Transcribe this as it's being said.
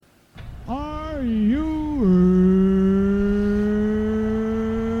Are you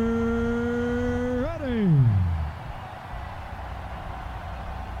ready?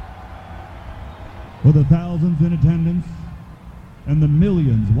 For the thousands in attendance and the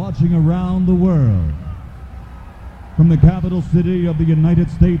millions watching around the world, from the capital city of the United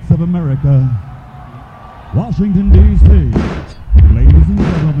States of America, Washington, D.C., ladies and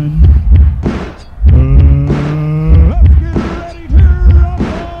gentlemen, let's get ready to rumble!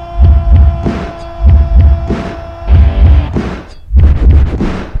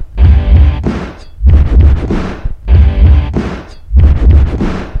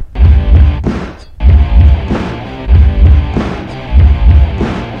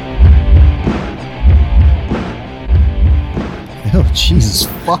 Oh, Jesus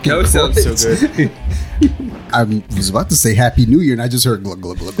fucking That sounds so good. I was about to say Happy New Year, and I just heard glug,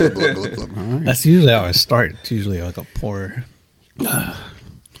 glug, glug, glug, glug, glug, glug. All right. That's usually how I start. It's usually like a pour.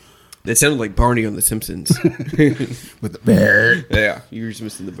 That sounded like Barney on The Simpsons. With the bear. Yeah, you were just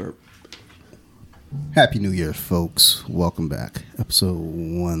missing the burp. Happy New Year, folks. Welcome back. Episode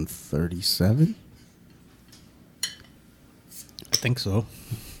 137. I think so.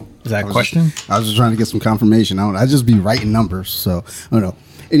 Is that a question? I was just trying to get some confirmation. I just be writing numbers, so I don't know.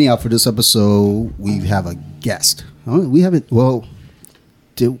 Anyhow, for this episode, we have a guest. We haven't. Well,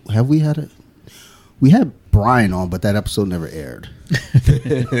 have we had a? We had Brian on, but that episode never aired.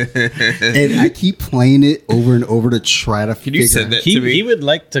 And I keep playing it over and over to try to. Can you send that to me? He would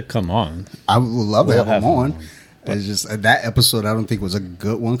like to come on. I would love to have him on. But It's just that episode I don't think was a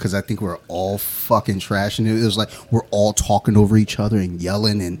good one because I think we're all fucking trashing it. It was like we're all talking over each other and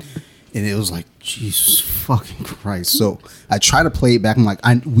yelling and it was like Jesus fucking Christ. So I try to play it back. I'm like,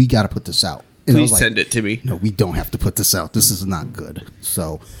 we got to put this out. And I was Please like, send it to me. No, we don't have to put this out. This is not good.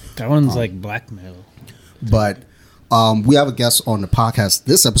 So that one's like blackmail. but we have a guest on the podcast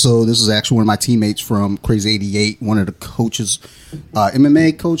this episode. This is actually one of my teammates from Crazy 88, one of the coaches,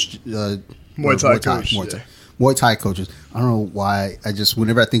 MMA coach, Muay Thai coach. Muay Thai coaches. I don't know why.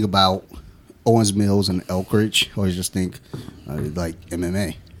 Whenever I think about Owens Mills and Elkridge, I always just think like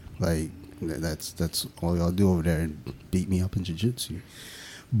MMA. Like that's all y'all do over there and beat me up in jiu-jitsu.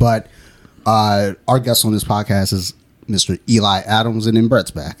 But our guest on this podcast is Mr. Eli Adams, and then Brett's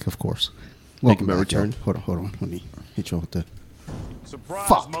back, of course. Welcome back, return. Hold on. Let me hit you with the Surprise,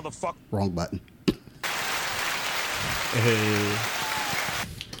 motherfucker. Wrong button. Hey.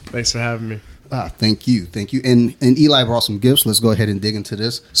 Thanks for having me. Thank you. And Eli brought some gifts. Let's go ahead and dig into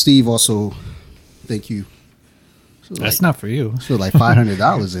this. Steve also, thank you. So That's not for you. So like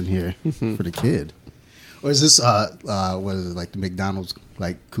 $500 in here for the kid. Or is this what is it, like the McDonald's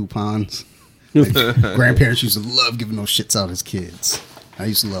like coupons? Like, grandparents used to love giving those shits out as kids. I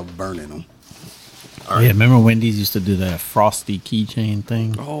used to love burning them. Yeah, remember Wendy's used to do that frosty keychain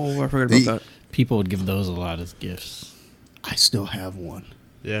thing? Oh, I forgot about that. People would give those a lot as gifts. I still have one.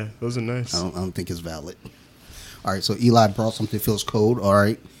 Yeah, those are nice. I don't think it's valid. All right, so Eli brought something that feels cold. All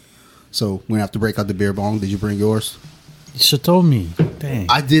right. So we're going to have to break out the beer bong. Did you bring yours? You should have told me. Dang.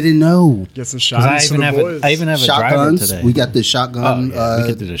 I didn't know. Get some 'Cause shots for the boys. I even have a driver Shotguns. today. We got the shotgun we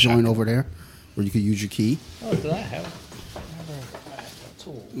could do the joint shotgun. over there where you could use your key. Oh, did I have a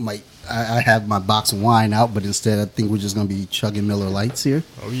tool? I have my box of wine out, but instead I think we're just going to be chugging Miller Lights here.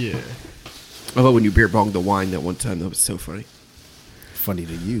 Oh, yeah. I thought when you beer bonged the wine that one time, that was so funny. Funny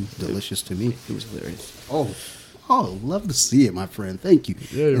to you, delicious to me. It was hilarious. Oh, love to see it, my friend. Thank you.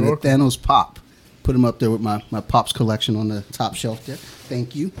 Yeah, you're and welcome. the Thanos Pop. Put him up there with my Pops collection on the top shelf there.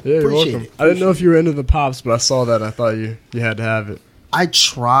 Thank you. Yeah, you're Appreciate welcome. it. I didn't know if you were into the pops, but I saw that. I thought you had to have it. I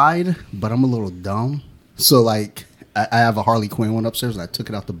tried, but I'm a little dumb. So, like, I have a Harley Quinn one upstairs, and I took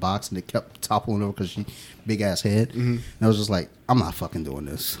it out the box, and it kept toppling over because she big-ass head. Mm-hmm. And I was just like, I'm not fucking doing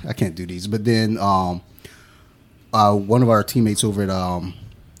this. I can't do these. But then one of our teammates over at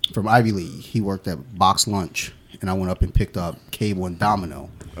from Ivy League, he worked at Box Lunch, and I went up and picked up Cable and Domino.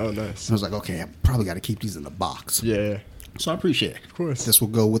 Oh, nice. And I was like, okay, I probably got to keep these in the box. Yeah. So I appreciate it. Of course. This will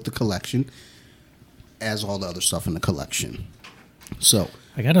go with the collection, as all the other stuff in the collection. So,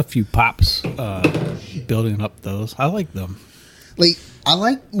 I got a few pops building up those. I like them. like, I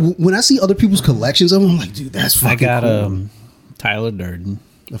like when I see other people's collections of them. I'm like, dude, that's fucking I got cool. Tyler Durden.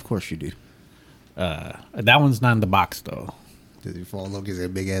 Of course you do. That one's not in the box though. Did he fall low because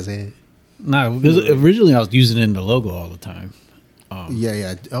that big ass head? No, because originally I was using it in the logo all the time.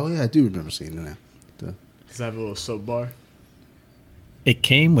 Yeah. Oh yeah, I do remember seeing it now. Does it have a little soap bar? It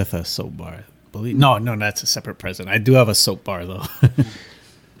came with a soap bar. No, that's a separate present. I do have a soap bar though.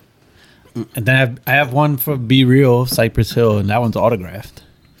 And then I have one for Be Real, Cypress Hill, and that one's autographed.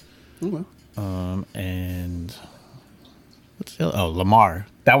 Okay. And what's the other? Oh, Lamar.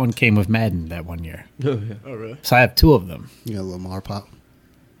 That one came with Madden that one year. Oh, yeah. Oh, really? So I have 2 of them. You got Lamar pop.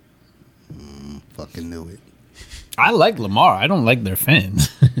 Fucking knew it. I like Lamar. I don't like their fans.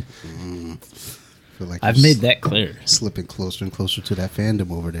 Feel like I've you're made that clear. slipping closer and closer to that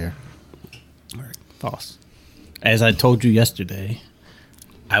fandom over there. False. As I told you yesterday,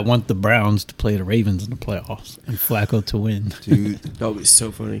 I want the Browns to play the Ravens in the playoffs and Flacco to win. Dude, That would be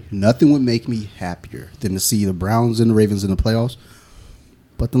so funny. nothing would make me happier than to see the Browns and the Ravens in the playoffs,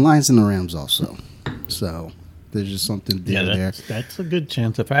 but the Lions and the Rams also. So there's just something Yeah, there. that's a good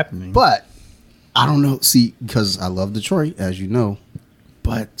chance of happening. But I don't know. See, because I love Detroit, as you know,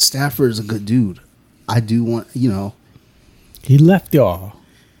 but Stafford is a good dude. I do want, he left y'all.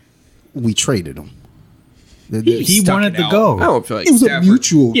 we traded him. He Stuck wanted it to out. go. I don't feel like It was a Stafford-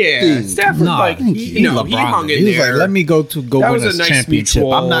 mutual Yeah, thing. Stafford, Nah, like, thank he, you. no, he LeBron hung did. in He was there. like, let me go to that win was this a nice championship.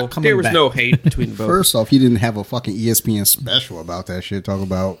 mutual. I'm not coming There was back. no hate between the both. First off, he didn't have a fucking ESPN special about that shit. Talk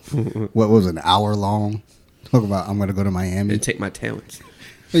about what was an hour long. Talk about I'm gonna go to Miami. And take my talents.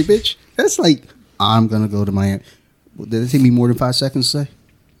 Hey, bitch, that's like I'm gonna go to Miami. Did it take me more than 5 seconds to say?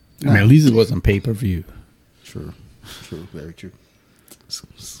 I mean, at least it wasn't pay-per-view. True, very true.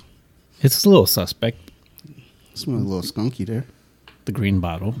 It's a little suspect, Smell a little skunky there. the green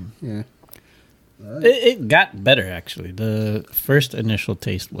bottle. Yeah. It got better, actually. The first initial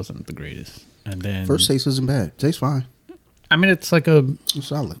taste wasn't the greatest. And then... First taste isn't bad. Tastes fine. I mean, it's like a... It's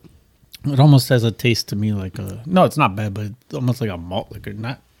solid. It almost has a taste to me like a... No, it's not bad, but it's almost like a malt liquor.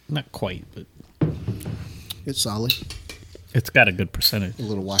 Not quite, but It's solid. it's got a good percentage. A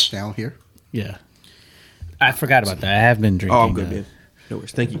little washed down here. Yeah. I forgot about that. I have been drinking Oh, I'm good, man. No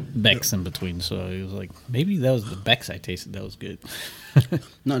worries. Thank you. Beck's in between, so it was like, maybe that was the Beck's I tasted. That was good.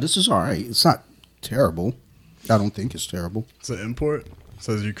 No, this is all right. It's not terrible. I don't think it's terrible. It's an import. It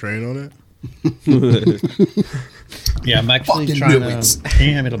says Ukraine on it. Yeah, I'm actually Fucking trying knew to... it. Can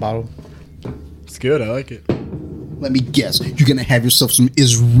you hand me the bottle? It's good. I like it. Let me guess. You're going to have yourself some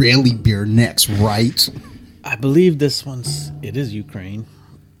Israeli beer next, right? I believe this one's... It is Ukraine.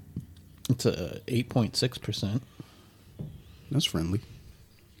 It's a 8.6%. That's friendly.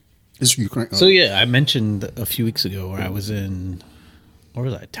 It's Ukraine. So yeah, I mentioned a few weeks ago where I was in, where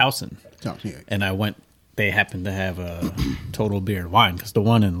was I? Towson. Down here. And I went, they happened to have a total beer and wine because the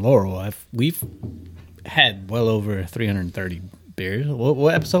one in Laurel, we've had well over 330 beers.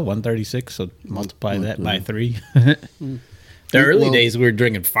 What episode? 136. So multiply that by 3. The early Well, days we were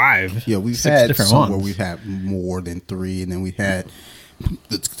drinking 5. Yeah, we've 6 had different some ones. where we've had more than 3, and then we had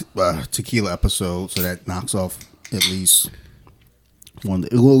the tequila episode, so that knocks off at least one.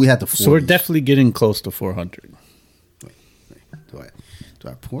 Well, we had the 40s. So we're definitely getting close to 400. Do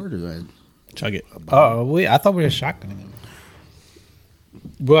I pour it or do I? Chug it. Oh, wait, I thought we were shotgunning it.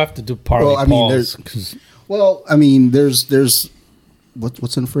 We'll have to do Parley Well, I mean, Pauls, there's 'cause there's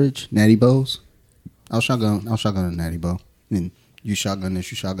what's in the fridge? Natty Bows. I'll shotgun a Natty Bow, and you shotgun this,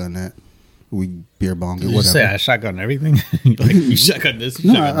 you shotgun that. We beer bong it, Did you whatever. say I shotgun everything? Like you shotgun this,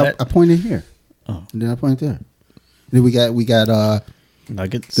 you No, shotgun that. I pointed here. Oh. And then I pointed there. And then we got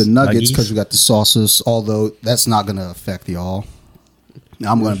Nuggets. the nuggets Nuggies. because we got the sauces. Although that's not gonna affect y'all.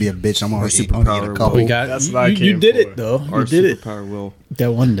 I'm gonna be a bitch. I'm gonna eat a superpower couple. We got That's you, what I you came did for. it though. Our You did it superpower will.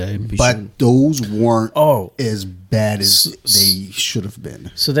 that one day. but those weren't Oh. as bad as they should have been.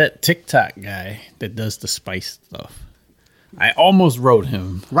 So that TikTok guy that does the spice stuff, I almost wrote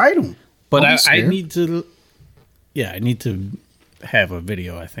him, Write them. but Don't be I scared. need to. Yeah, I need to have a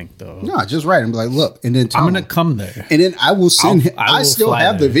video. I think though. No, just write them. Be like, look, and then tell I'm gonna him. come there. And then I will send him. I I will still fly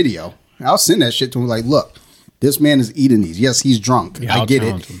have the there. video. I'll send that shit to him. Like, look, this man is eating these. Yes, he's drunk. Yeah, I I'll get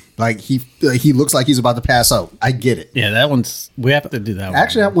challenge it. him. Like he looks like he's about to pass out. I get it. Yeah, that one's. We have to do that.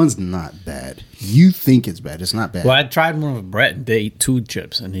 Actually, that one. one's not bad. You think it's bad. It's not bad. Well, I tried one with Brett. And they ate 2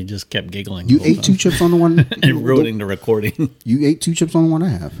 chips, and he just kept giggling. You the whole ate 2 time. chips on the one and ruining the recording. You ate 2 chips on the one I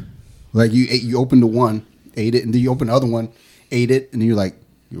have. Like you opened the one, ate it, and then you opened the other one, ate it, and then you're like,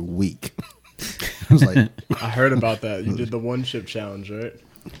 you're weak. I was like, I heard about that. You did the one chip challenge, right?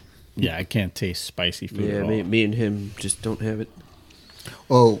 Yeah, I can't taste spicy food Yeah, at all. me and him just don't have it.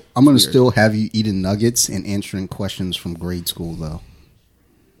 oh, I'm gonna still have you eating nuggets and answering questions from grade school though,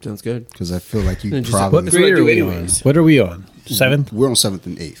 Sounds good. because I feel like you Just- probably. what That's I do we anyways. on? What are we on? 7th? We're on 7th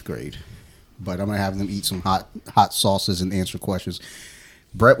and 8th grade, but I'm gonna have them eat some hot sauces and answer questions.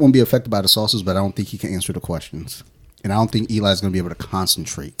 Brett won't be affected by the sauces, but I don't think he can answer the questions, and I don't think Eli's gonna be able to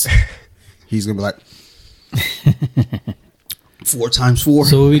concentrate. He's gonna be like 4 times 4.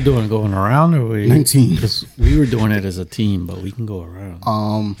 So what are we doing? Going around or we 19. Because we were doing it as a team, but we can go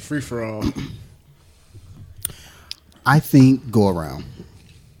around. Free for all. I think go around.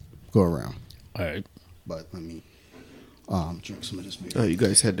 All right. But let me. drink some of this beer. Oh, you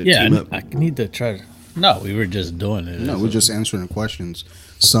guys had to Yeah, team up. I need to try to. No, we were just doing it. No, we're just answering questions.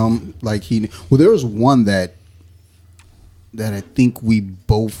 Some like there was one that I think we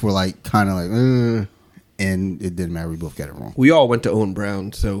both were like kind of like, and it didn't matter. We both got it wrong. We all went to Owen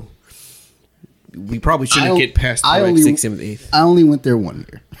Brown, so we probably shouldn't get past like 6th, 7th, 8th. I only went there 1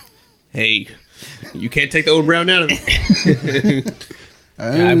 year. Hey, you can't take the Owen Brown out of it.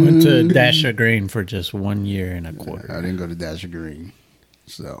 I went to Dasher Green for just 1 year and a quarter. I didn't go to Dasher Green,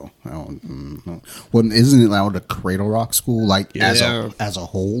 so I don't. No. Well, isn't it like the Cradle Rock School, like as a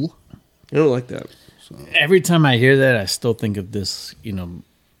whole? I don't like that. Every time I hear that, I still think of this.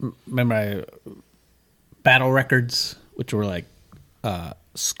 Remember Battle Records, which were like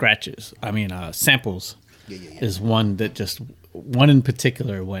scratches. I mean, samples. Is one that one in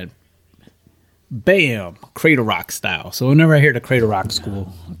particular went. Bam! Cradle Rock style. So whenever I hear the Cradle Rock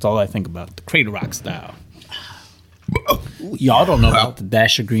School, that's all I think about. The Cradle Rock style. Y'all don't know about the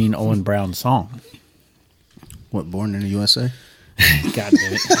Dasher Green Owen Brown song. What, Born in the USA? God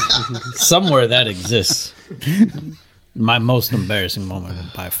damn it. Somewhere that exists. My most embarrassing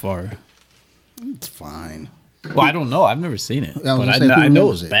moment by far. It's fine. Well, I don't know. I've never seen it. I was But gonna say, I who know it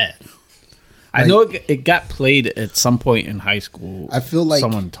knows was it? bad. I know it got played at some point in high school. I feel like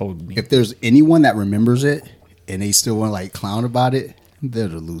someone told me. if there's anyone that remembers it and they still want to like clown about it, they're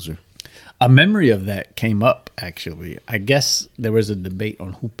the loser. A memory of that came up, actually. I guess there was a debate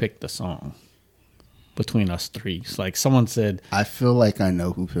on who picked the song between us three. It's like someone said... I feel like I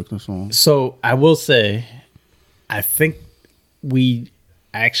know who picked the song. So I will say, I think we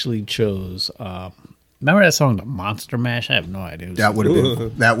actually chose... remember that song, The Monster Mash? I have no idea. That would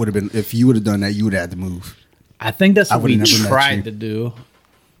have been if you would have done that, you would have had to move. I think that's what we would've never met you. tried to do.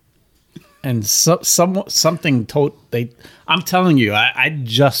 And something told they. I'm telling you, I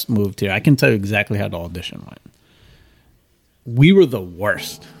just moved here. I can tell you exactly how the audition went. We were the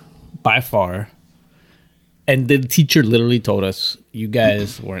worst by far, and the teacher literally told us, "You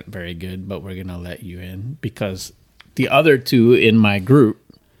guys weren't very good, but we're gonna let you in because the other two in my group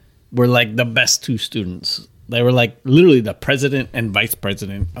were like the best two students. They were like literally the president and vice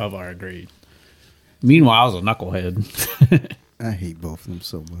president of our grade. Meanwhile, I was a knucklehead." I hate both of them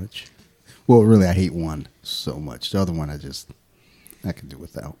so much. Well, really, I hate one so much. The other one, I could do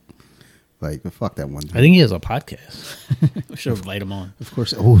without. Like, but fuck that one. I think he has a podcast. We should invite him on. Of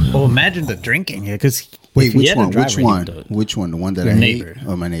course. Oh, Well, imagine the drinking here, because wait, which one? Which one? Which one? The one that Your I neighbor. hate?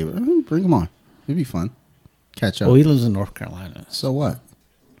 Oh, my neighbor. Bring him on. It'd be fun. Catch up. Well, he lives in North Carolina. So what?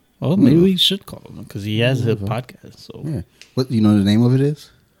 Well, maybe we should call him because he has a podcast. So Yeah. What, you know the name of it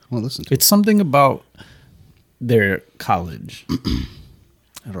is? Well, listen to it. it's something about their college,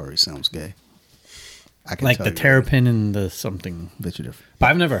 That already sounds gay. I can like tell the you Terrapin and the something. that. Bet you different. But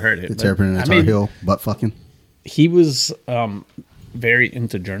I've never heard it. The but, Terrapin and the I Tar mean, Heel butt fucking. He was very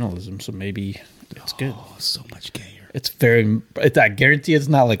into journalism, so maybe it's good. Oh, so much gayer. It's very. I guarantee it's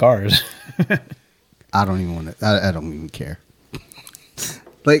not like ours. I don't even want to. I don't even care.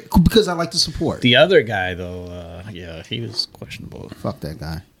 Like, because I like to support. The other guy, though, yeah, he was questionable. Fuck that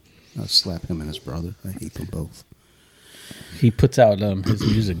guy. I'll slap him and his brother. I hate them both. He puts out his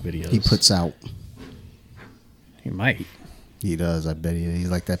music videos. He puts out. He might. He does. I bet he's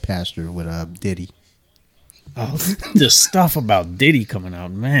like that pastor with Diddy. Oh, the stuff about Diddy coming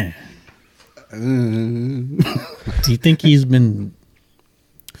out, man. Do you think he's been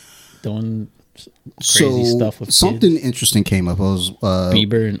doing crazy stuff with something kids? interesting came up. I was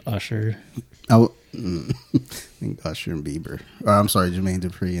Bieber and Usher. I think Usher and Bieber. I'm sorry, Jermaine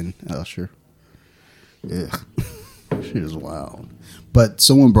Dupri and Usher. Ugh. Shit is wild. But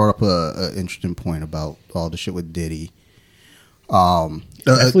someone brought up a interesting point about all the shit with Diddy.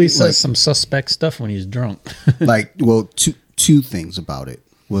 Definitely says some suspect stuff when he's drunk. Well, two things about it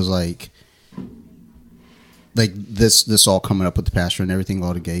was like this all coming up with the pastor and everything,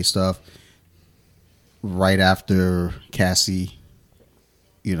 all the gay stuff. Right after Cassie,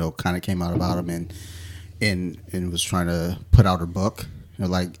 kind of came out about him and was trying to put out her book,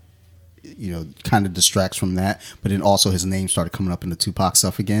 kind of distracts from that. But then also his name started coming up in the Tupac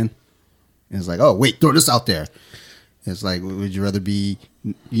stuff again. And it's like, oh wait, throw this out there. It's like, would you rather be,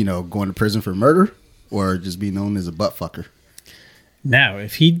 going to prison for murder or just be known as a butt fucker? Now,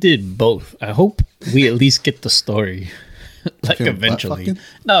 if he did both, I hope we at least get the story. Him Eventually. butt fucking?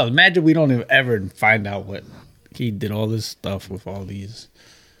 No, imagine we don't ever find out what he did all this stuff with all these.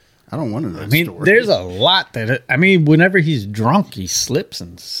 I don't want to know. I mean, story. there's a lot whenever he's drunk, he slips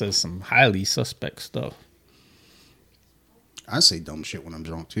and says some highly suspect stuff. I say dumb shit when I'm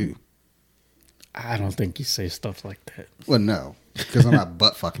drunk too. I don't think you say stuff like that. Well, no, because I'm not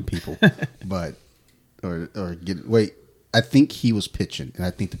butt fucking people. But or wait, I think he was pitching, and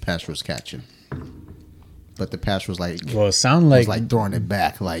I think the passer was catching. But the passer was like, well, it sounded like throwing it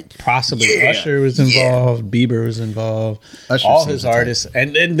back, like possibly Usher was involved, Bieber was involved, Usher all seems his the type. artists,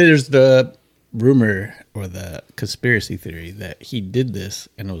 and then there's the rumor or the conspiracy theory that he did this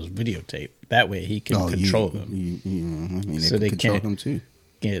and it was videotaped. That way he can control them. I mean, So they control can't him too.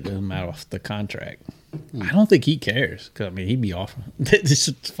 get him out of the contract. I don't think he cares. Cause I mean, he'd be offered. This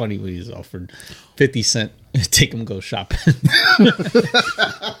is funny when he's offered 50 cents to take him go shopping.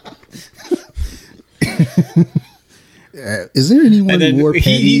 Is there anyone more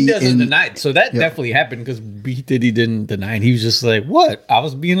petty? He doesn't deny it. So that definitely happened because B Diddy didn't deny it. He was just like, "What? I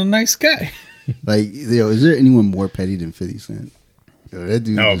was being a nice guy." Like, is there anyone more petty than 50 Cent? Yo, that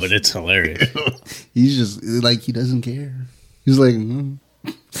dude. No, but it's hilarious. He's just like, he doesn't care. He's like,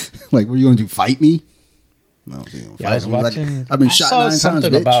 like, what are you gonna do? Fight me? No, I was watching. Like, I've been shot 9 times.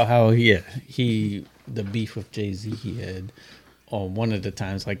 Something Bitch. about how he the beef with Jay-Z he had. On one of the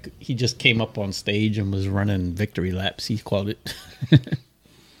times, like he just came up on stage and was running victory laps. He called it. I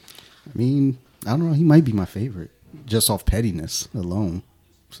mean, I don't know. He might be my favorite just off pettiness alone.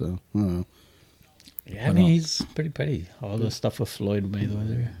 So I don't know. Yeah, I mean, he's pretty petty. All the stuff with Floyd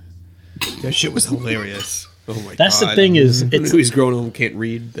Mayweather. That shit was hilarious. Oh my god. That's the thing is, it's he's grown up and can't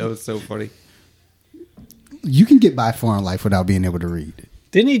read. That was so funny. You can get by far in life without being able to read.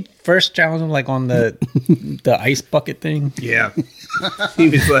 Didn't he first challenge him like on the ice bucket thing? Yeah. He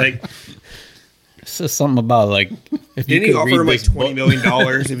was like, says something about like if didn't you he could offer read him like this $20 million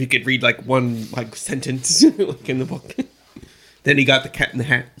if he could read like one like sentence like in the book? Then he got the Cat in the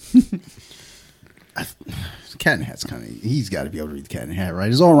Hat. Cat in the Hat's kind of. He's got to be able to read the Cat in the Hat,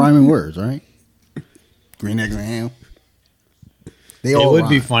 right? It's all rhyming words, right? Green eggs and ham. They all. It would rhyme.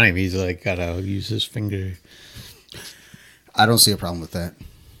 be funny if he's like gotta use his finger. I don't see a problem with that.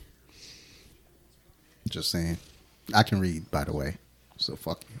 Just saying. I can read, by the way. So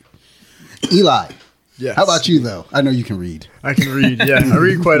fuck you. Eli. Yes. How about you, though? I know you can read. I can read, yeah. I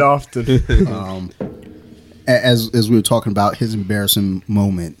read quite often. As we were talking about his embarrassing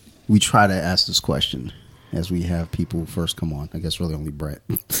moment, we try to ask this question as we have people first come on. I guess really only Brett.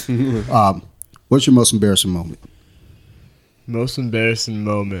 What's your most embarrassing moment? Most embarrassing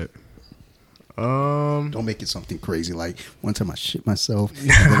moment. Don't make it something crazy like one time I shit myself. And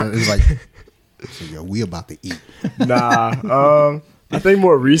then it was like, so, yo, we about to eat. Nah. I think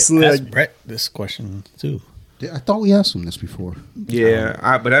more recently. Ask Brett this question too. I thought we asked him this before.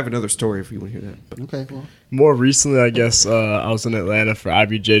 Yeah, but I have another story if you want to hear that. But. Okay, well. More recently, I guess I was in Atlanta for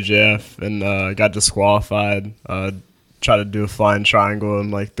IBJJF and got disqualified. Tried to do a flying triangle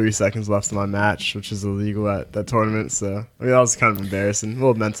in like 3 seconds left of my match, which is illegal at that tournament. So I mean, that was kind of embarrassing. A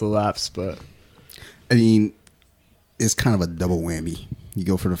little mental lapse, but I mean, it's kind of a double whammy. You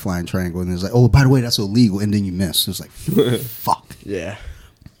go for the flying triangle, and it's like, oh, by the way, that's illegal, and then you miss. It's like, fuck. yeah.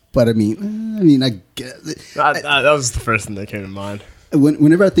 But I mean, I get it. That was the first thing that came to mind.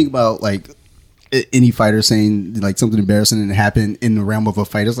 Whenever I think about like any fighter saying like something embarrassing and it happened in the realm of a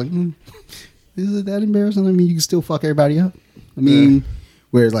fight, it's like, is it that embarrassing? I mean, you can still fuck everybody up. I mean,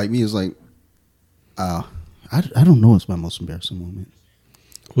 whereas like me, it's like, I don't know. It's my most embarrassing moment.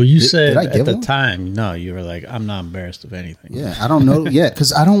 Well, you said I at give the one? time, no, you were like, I'm not embarrassed of anything. Yeah, I don't know. Yeah,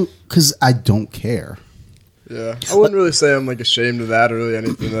 because I don't care. Yeah, I wouldn't really say I'm like ashamed of that or really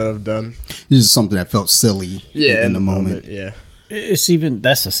anything that I've done. This is something that felt silly. Yeah, in the moment. Yeah. It's even,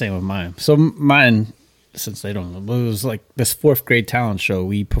 that's the same with mine. So mine, since they don't know, it was like this 4th grade talent show.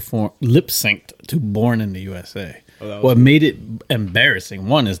 We performed, lip synced to Born in the USA. What made it embarrassing,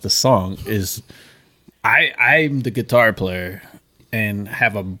 one is the song is, I'm the guitar player and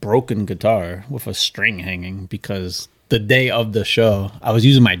have a broken guitar with a string hanging because the day of the show, I was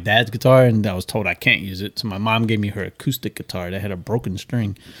using my dad's guitar and I was told I can't use it. So my mom gave me her acoustic guitar that had a broken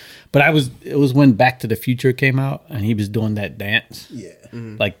string. But it was when Back to the Future came out and he was doing that dance. Yeah.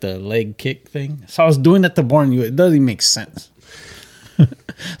 Like the leg kick thing. So I was doing that to Born You. It doesn't even make sense.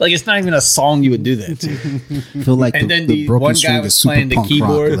 Like it's not even a song you would do that to. Feel like And then the broken one string guy is was super playing the punk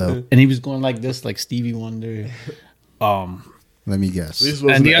keyboard rock, and he was going like this, like Stevie Wonder. Let me guess.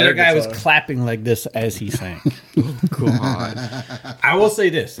 And the other guy was clapping like this as he sang. God. I will say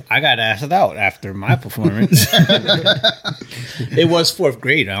this. I got asked out after my performance. It was 4th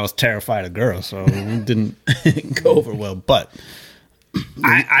grade and I was terrified of girls, so it didn't go over well. But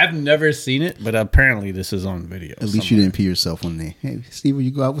I've never seen it, but apparently this is on video. At least you didn't pee yourself one day. Hey, Steve, will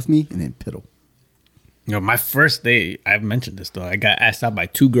you go out with me? And then piddle. You know, my first day, I've mentioned this though, I got asked out by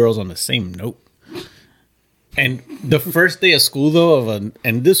 2 girls on the same note. And the first day of school, though,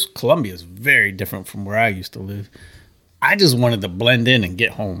 and this Columbia is very different from where I used to live. I just wanted to blend in and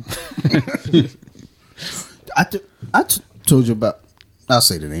get home. told you about. I'll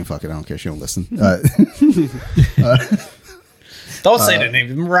say the name. Fuck it. I don't care. She don't listen. Don't say the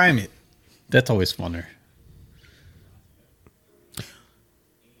name. Rhyme it. That's always funner.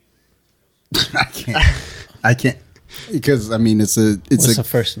 I can't because I mean it's What's the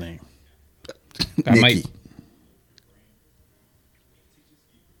first name? Nikki.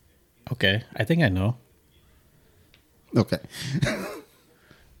 Okay, I think I know. Okay.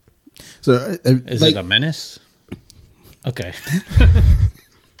 So Is it a menace? Okay.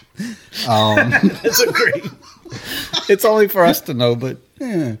 That's a great. It's only for us to know, but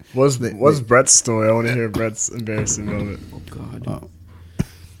yeah. What's Brett's story? I want to hear Brett's embarrassing moment. Oh God.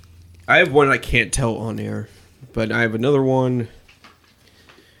 I have one I can't tell on air, but I have another one.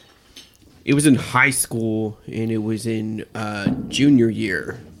 It was in high school, and it was in junior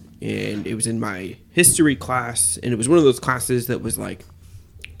year, and it was in my history class, and it was one of those classes that was like,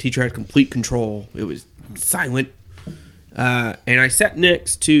 teacher had complete control. It was silent, and I sat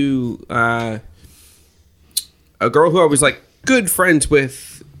next to a girl who I was like good friends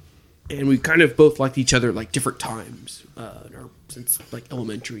with, and we kind of both liked each other like different times, since like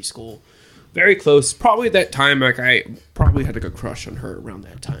elementary school. Very close. Probably at that time, like I probably had like a crush on her around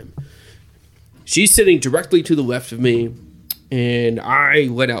that time. She's sitting directly to the left of me, and I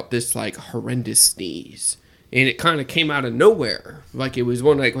let out this like horrendous sneeze, and it kind of came out of nowhere. Like it was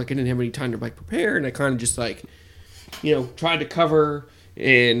one like I didn't have any time to like prepare, and I kind of just like, tried to cover,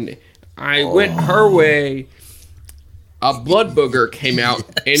 and I went her way. A blood booger came out,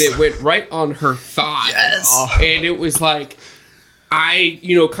 and it went right on her thigh. Yes. And it was like, I,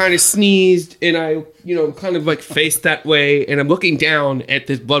 kind of sneezed, and I, kind of like faced that way, and I'm looking down at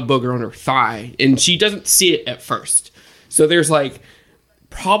this blood booger on her thigh, and she doesn't see it at first. So there's like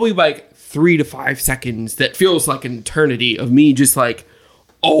probably like 3 to 5 seconds that feels like an eternity of me just like,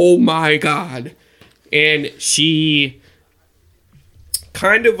 oh my God. And she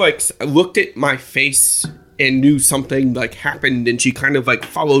kind of like looked at my face and knew something like happened, and she kind of like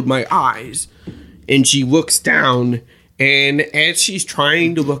followed my eyes, and she looks down, and as she's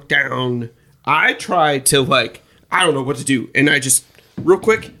trying to look down, I try to like, I don't know what to do, and I just real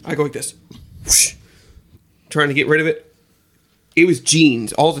quick I go like this, whoosh, trying to get rid of it. It was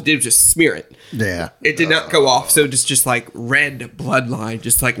jeans. All it did was just smear it. Yeah, it did not go off, so just like red bloodline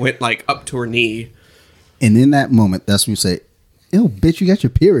just like went like up to her knee. And in that moment, that's when you say, ew, bitch, you got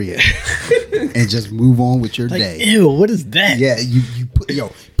your period. And just move on with your day. Ew, what is that? Yeah, you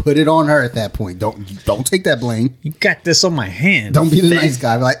put it on her at that point. Don't take that blame. You got this on my hand. Don't be the nice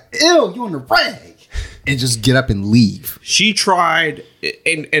guy. Be like, ew, you on the rag. And just get up and leave. She tried,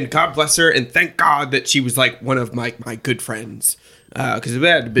 and God bless her, and thank God that she was like one of my good friends. Because if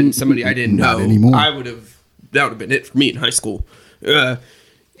that had been somebody I didn't know, anymore. that would have been it for me in high school.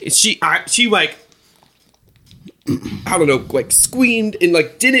 She like, I don't know, like screamed and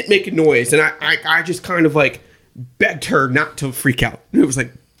like didn't make a noise, and I just kind of like begged her not to freak out. And it was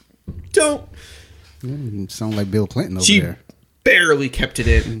like, don't. Sound like Bill Clinton over she there. Barely kept it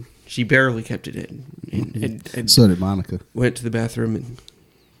in. She barely kept it in, and so did Monica. Went to the bathroom and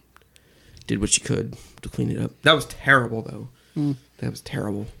did what she could to clean it up. That was terrible, though. That was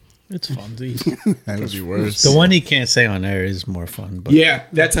terrible. It's funzy. That would be worse. The one he can't say on air is more fun. But yeah,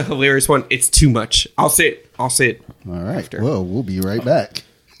 that's a hilarious one. It's too much. I'll say it. All right. After. Well, we'll be right back.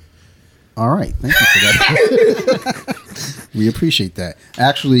 All right. Thank you for that. We appreciate that.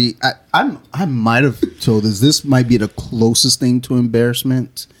 Actually, I might have told us this might be the closest thing to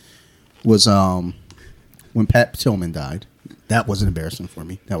embarrassment was when Pat Tillman died. That wasn't embarrassing for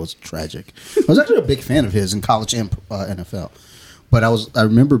me. That was tragic. I was actually a big fan of his in college and NFL. But I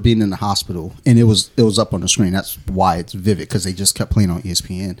remember being in the hospital, and it was up on the screen. That's why it's vivid, because they just kept playing on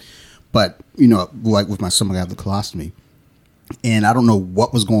ESPN. But like with my stomach, I have the colostomy, and I don't know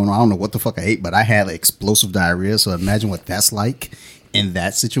what was going on. I don't know what the fuck I ate, but I had explosive diarrhea. So imagine what that's like in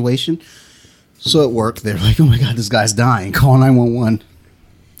that situation. So at work, they're like, "Oh my God, this guy's dying. Call 911."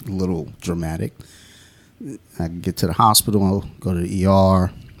 A little dramatic. I get to the hospital, I'll go to the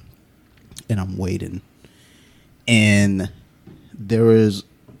ER, and I'm waiting, and there is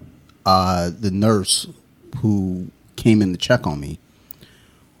the nurse who came in to check on me.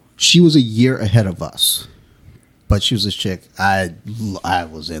 She was a year ahead of us, but she was this chick. I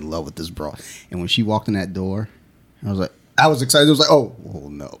was in love with this bro, and when she walked in that door, I was excited. I was like, oh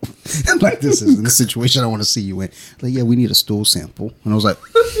no, like this is the situation I want to see you in. Like, yeah, we need a stool sample, and I was like,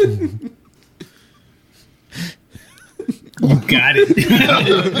 you got it.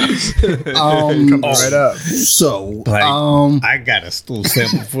 Come right up. So, like, I got a stool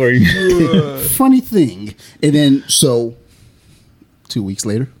sample for you. Funny thing, and then 2 weeks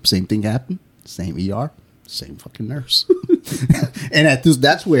later, same thing happened. Same ER, Same fucking nurse. And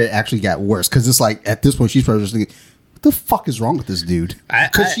that's where it actually got worse because it's like at this point she's probably just thinking, "What the fuck is wrong with this dude?"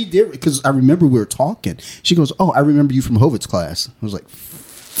 Because I remember we were talking. She goes, "Oh, I remember you from Hovit's class." I was like,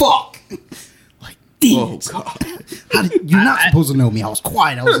 "Fuck." Like, damn. You're not supposed to know me. I was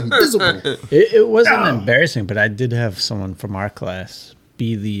quiet. I was invisible. It wasn't embarrassing, but I did have someone from our class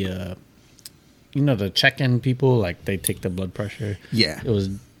be the, the check-in people. Like, they take the blood pressure. Yeah. It was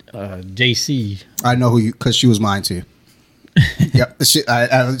JC. I know who you, because she was mine too. Yep.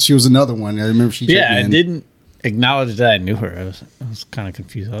 She was another one. I remember she checked me in. I didn't acknowledge that I knew her. I was kind of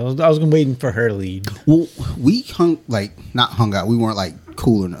confused. I was waiting for her to lead. Well, we not hung out. We weren't like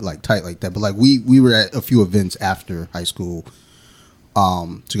cool or like tight like that, but like we were at a few events after high school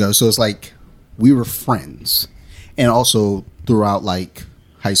together. So it's like we were friends, and also throughout like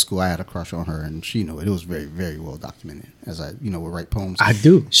high school, I had a crush on her, and she knew it. It was very, very well documented. As I, would write poems. I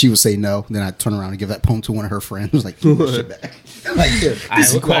do. She would say no, then I'd turn around and give that poem to one of her friends. Like, give my shit back. Like, I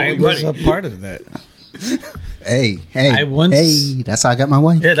was a part of that. Hey, that's how I got my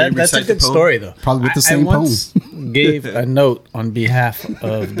wife. Yeah, that's a good story, though. Probably with the same poem. I once gave a note on behalf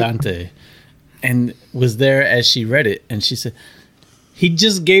of Dante and was there as she read it, and she said, "He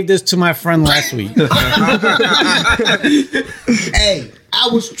just gave this to my friend last week." Hey, I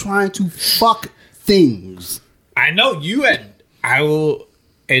was trying to fuck things. I know you had. I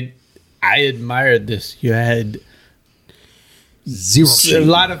admired this. You had zero shame. A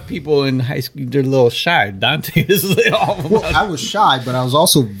lot of people in high school, they're a little shy. Dante is all. Well, I was shy, but I was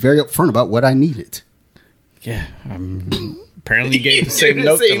also very upfront about what I needed. Yeah, apparently you gave the same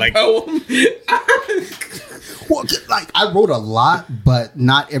note to like poem. Well, like I wrote a lot, but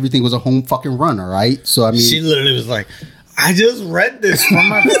not everything was a home fucking run. All right, so I mean, she literally was like, "I just read this from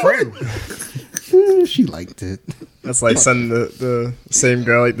my friend." She liked it. That's like sending the same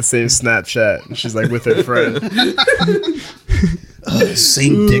girl like the same Snapchat, and she's like with her friend.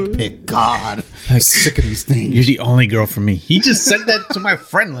 Same dick pic. God, I'm sick of these things. You're the only girl for me. He just sent that to my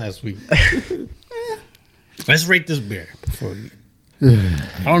friend last week. Let's rate this beer before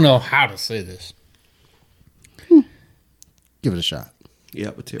I don't know how to say this. Give it a shot.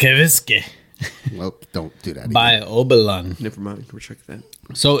 Yeah, but Keviske. Well, don't do that again. By Obelan. Never mind. We'll check that.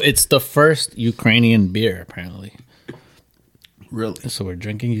 So it's the first Ukrainian beer, apparently. Really? So we're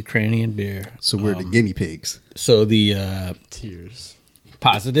drinking Ukrainian beer. So we're the guinea pigs. So the Tears.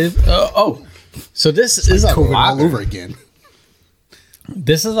 Positive. So this is a COVID lager. all over again.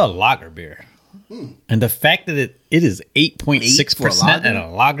 This is a lager beer. And the fact that it is 8.6% at a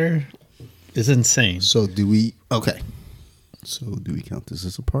lager is insane. So do we count this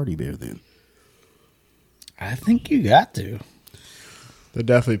as a party beer then? I think you got to. They're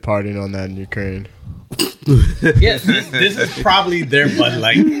definitely partying on that in Ukraine. Yes, this is probably their Bud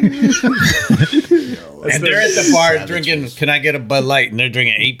Light. And they're at the bar drinking, "Can I get a Bud Light?" And they're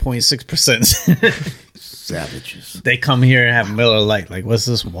drinking 8.6%. Savages. They come here and have Miller Lite. Like, what's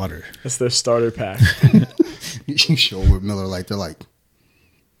this water? That's their starter pack. You show with Miller Lite, they're like,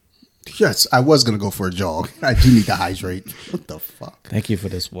 yes, I was going to go for a jog. I do need to hydrate. What the fuck? Thank you for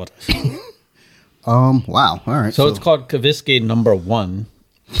this water. Wow. All right. So it's called Kaviske number 1.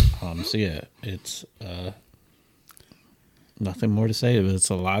 So yeah, it's nothing more to say. It's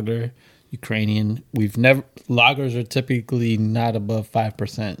a lager, Ukrainian. Lagers are typically not above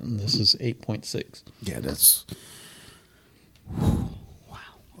 5%, and this is 8.6. Yeah, that's wow.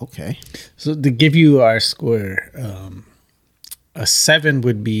 Okay. So to give you our score, a 7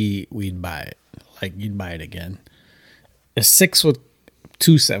 would be we'd buy it, like you'd buy it again. A 6 with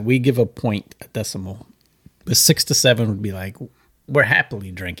 2 cents, we give a point, a decimal. A 6 to 7 would be like, we're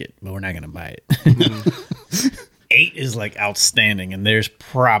happily drink it, but we're not gonna buy it. 8 is like outstanding, and there's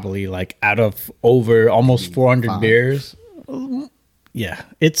probably like out of over almost 400 beers. Yeah,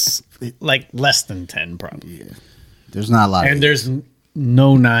 it's like less than 10 probably. Yeah, there's not a lot. And there's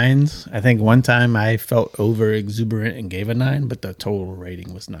no 9s. I think one time I felt over exuberant and gave a 9, but the total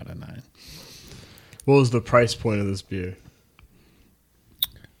rating was not a 9. What was the price point of this beer?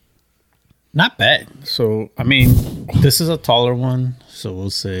 Not bad. So, I mean, this is a taller one. So we'll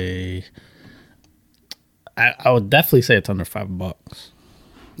say, I would definitely say it's under $5.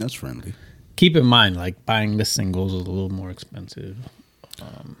 That's friendly. Keep in mind, like buying the singles is a little more expensive.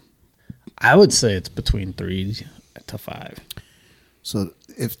 I would say it's between 3 to 5. So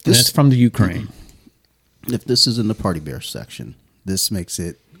if And this it's from the Ukraine. if this is in the party beer section, this makes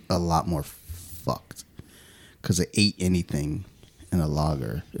it a lot more fucked because I ate anything in a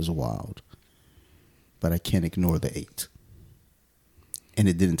lager is wild. But I can't ignore the 8. And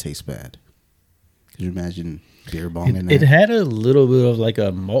it didn't taste bad. Could you imagine beer bong in It that? had a little bit of like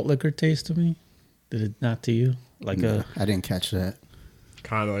a malt liquor taste to me. Did it not to you? Like I didn't catch that.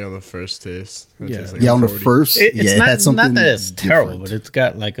 Kind of like on the first taste. It Yeah. tastes like Yeah, a on the 40. first. It's yeah, it not, had something not that it's terrible, different. but it's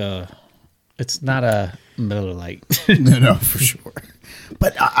got like a. It's not a Miller Lite. no, for sure.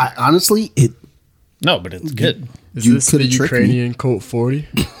 But I honestly, No, but it's good. Is You this the coulda tricked me. Ukrainian Colt 40?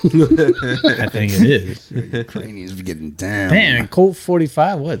 I think it is. Ukrainians be getting down. Man, Colt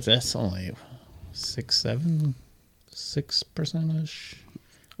 45. What? That's only 6% ish,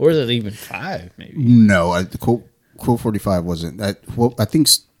 or is it even 5? Maybe. No, the Colt 45 wasn't that. Well, I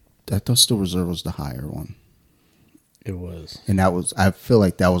thought Still Reserve was the higher one, It was. and that was. I feel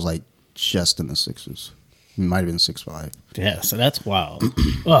like that was like just in the 6s. It might have been 6.5. Yeah, so that's wild.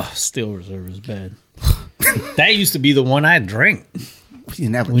 Ugh, Steel Reserve is bad. That used to be the one I drank. We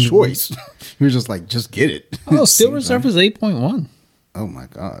didn't have a choice. We were just like, just get it. Oh, Steel Reserve is 8.1. Oh my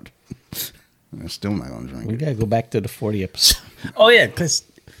god. I'm still not gonna drink We it. gotta go back to the 40 episode. Oh yeah, because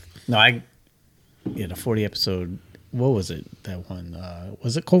the 40 episode. What was it? That one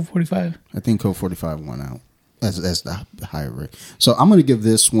was it Colt 45? I think Colt 45 won out as the higher rate. So I'm gonna give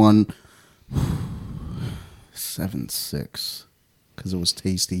this one 7.6 because it was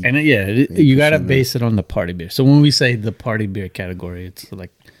tasty. And you gotta base it on the party beer. So when we say the party beer category, it's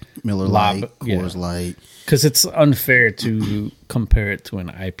like Miller Lob- Lite, yeah. Coors Light. because it's unfair to compare it to an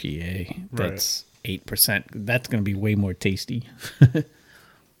IPA that's 8%. That's gonna be way more tasty.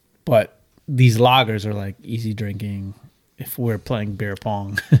 But these lagers are like easy drinking. If we're playing beer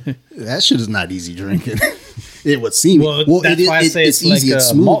pong, That shit is not easy drinking. It would seem. Well, that's why I say it's easy. like It's a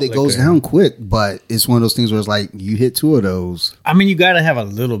smooth. malt It goes liquor. down quick, but it's one of those things where it's like you hit 2 of those. I mean, you gotta have a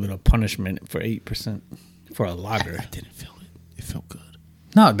little bit of punishment for 8% for a lager. I didn't feel it. It felt good.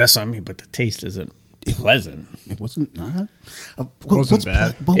 No, that's what I mean. But the taste isn't pleasant. It wasn't. Wasn't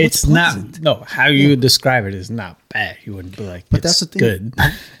bad. It's not. No, how you describe it is not bad. You wouldn't be like, But it's that's the thing.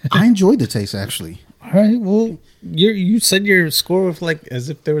 good. I enjoyed the taste actually. All right. Well, you said your score was like as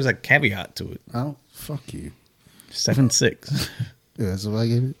if there was a caveat to it. Oh, fuck you. 7.6. Yeah, that's what I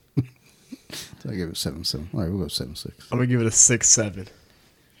gave it. So I gave it 7.7. All right, we'll go 7.6. I'm going to give it a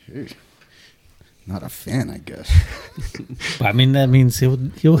 6.7. Not a fan, I guess. But I mean, that means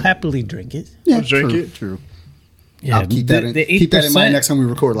he'll happily drink it. Yeah, I'll drink true, it. True. Yeah, I'll keep that in mind next time we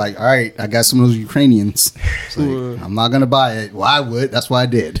record. Like, all right, I got some of those Ukrainians. It's like, I'm not gonna buy it. Well, I would. That's why I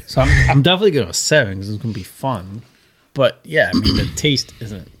did. So I'm definitely going to 7 because it's going to be fun. But yeah, I mean, the taste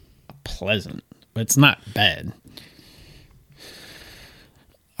isn't pleasant, but it's not bad.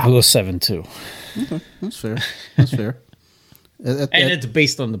 I'll go 7 too. Okay, that's fair. That's fair. And it's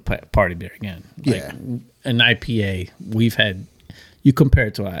based on the party beer again. Like, Yeah. an IPA, we've had, you compare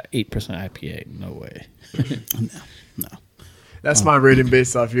it to an 8% IPA, no way. no. That's my rating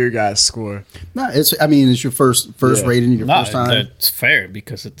based off your guys' score. No, it's. I mean, it's your first Yeah. rating, your No, first time. that's fair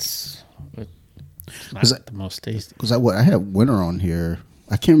because it's not the most tasty. Because I had winter on here.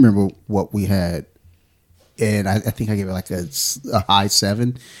 I can't remember what we had, and I think I gave it like a high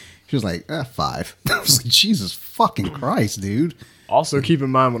 7. She was like 5. I was like, Jesus fucking Christ, dude. Also, keep in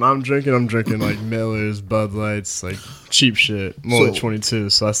mind when I'm drinking like Miller's, Bud Lights, like cheap shit. I'm only So- 22,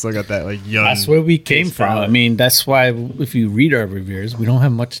 so I still got that like young. That's where we came taste from. palate. I mean, that's why if you read our reviews, we don't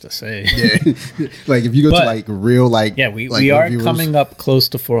have much to say. Yeah, like if you go But- to like real like Yeah, we like are reviewers- coming up close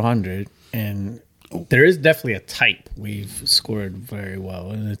to 400, and there is definitely a type we've scored very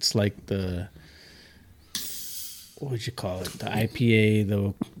well, and it's like the what would you call it? The IPA,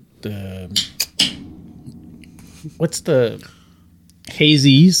 the what's the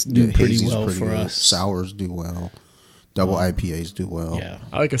hazies do Yeah, pretty hazy's well pretty for good. us. Sours do well. Double IPAs do well. Yeah.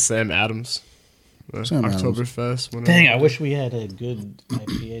 I like a Sam Adams. Sam Adams. Oktoberfest. whenever. Dang, I wish we had a good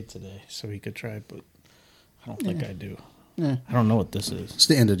IPA today so we could try, but I don't think I do. Yeah. I don't know what this is. It's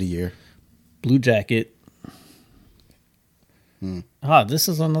the end of the year. Blue Jacket. This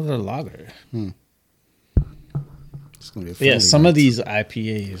is another lager. It's gonna be a But yeah, friendly some night. of these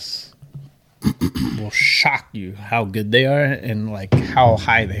IPAs will shock you how good they are and like how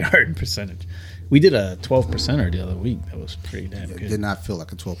high they are in percentage. We did a 12%er the other week. That was pretty damn It good. did not feel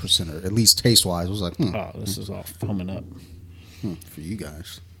like a 12%er, at least taste wise. It was like, Oh, this is all foaming up. for you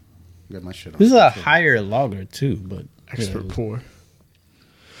guys. Got my shit on. This is a higher lager too, but Expert pour.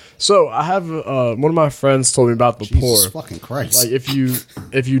 So I have one of my friends told me about the Jesus pour. fucking Christ. Like if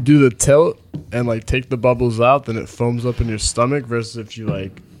you do the tilt and like take the bubbles out, then it foams up in your stomach. Versus if you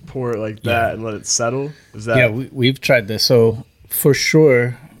like pour it like that and let it settle. Is that yeah, we've tried this. So for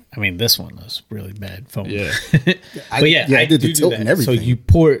sure, I mean, this one is really bad foam. yeah? But yeah, I did the do tilt that. and everything. So you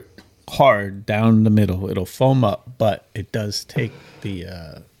pour it hard down the middle. It'll foam up, but it does take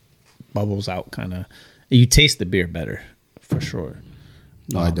the bubbles out kind of. You taste the beer better for sure.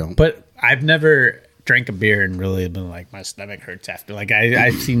 No, I don't. But I've never drank a beer and really been like my stomach hurts after. Like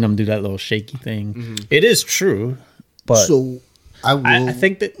I've seen them do that little shaky thing. Mm-hmm. It is true, but So I will. I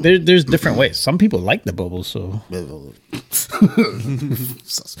think that there's different ways. Some people like the bubbles, so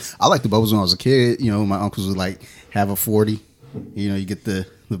I liked the bubbles when I was a kid. You know, my uncles would like have a 40. You know, you get the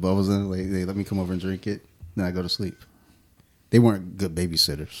bubbles in it. Like, they let me come over and drink it. Then I go to sleep. They weren't good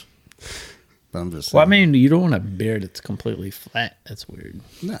babysitters. But I'm just saying. well, I mean, you don't want a beer that's completely flat. That's weird.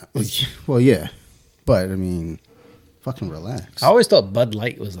 Nah, well, yeah. But, I mean, fucking relax. I always thought Bud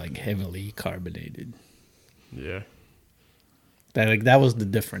Light was like heavily carbonated. Yeah. That was the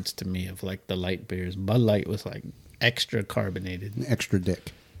difference to me of like the light beers. Bud Light was like extra carbonated. Extra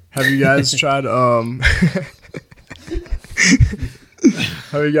dick. Have you guys tried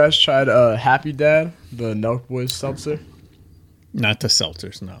Have you guys tried Happy Dad, the Nelk Boys seltzer? Not the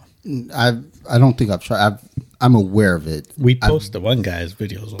seltzers, no. I don't think I've tried. I'm aware of it. We post the one guy's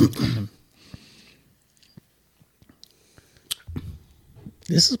videos all the time.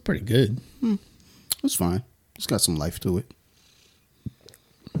 This is pretty good. It's fine. It's got some life to it.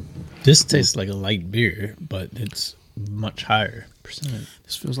 This tastes like a light beer, but it's much higher percentage.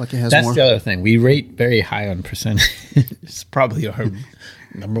 This feels like it has That's more. the other thing. We rate very high on percentage. It's probably our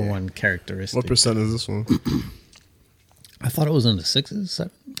number one characteristic. What percent is this one? I thought it was in the 6s,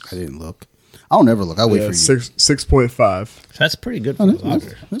 7s. I didn't look. I don't ever look. I wait for you. 6.5. That's pretty good for Oh, a that's,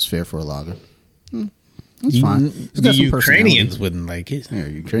 lager. that's fair for a lager. That's fine. It's The got some Ukrainians personality. wouldn't like it. Yeah,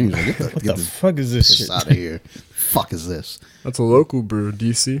 Ukrainians. Like, What get the this fuck is this piss shit? out of here. Fuck is this? That's a local brew,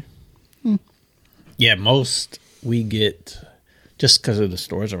 DC. Yeah, most we get, just because of the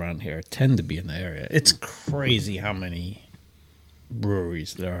stores around here, tend to be in the area. It's crazy how many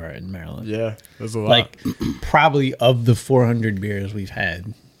breweries there are in Maryland. Yeah, there's a lot. Like, probably of the 400 beers we've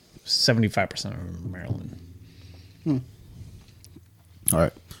had, 75% are in Maryland. All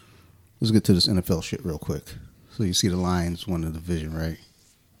right. Let's get to this NFL shit real quick. So you see the Lions won the division, right?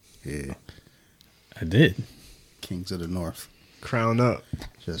 Yeah. I did. Kings of the North. Crown up.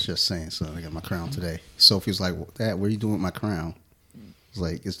 Just saying, son. I got my crown today. Sophie's like, Dad, what are you doing with my crown? I was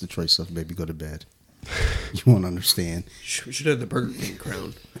like, it's Detroit stuff, baby. Go to bed. You won't understand. We should have the Burger King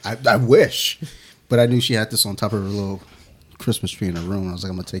crown. I wish. But I knew she had this on top of her little Christmas tree in her room. I was like,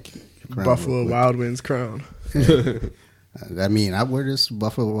 I'm going to take your crown. Buffalo real quick. Wild Wings crown. I mean, I wear this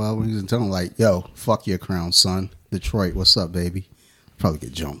Buffalo Wild Wings and tell them, like, yo, fuck your crown, son. Detroit, what's up, baby? Probably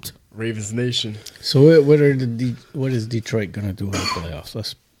get jumped. Ravens Nation. So what is Detroit going to do in the playoffs?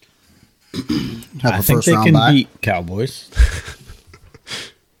 Have I a think first they round can bye. beat Cowboys.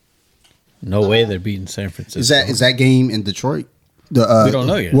 No way they're beating San Francisco. Is that game in Detroit? We don't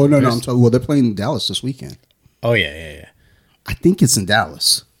know yet. Well, no, There's- I'm talking. Well, they're playing Dallas this weekend. Oh, yeah. I think it's in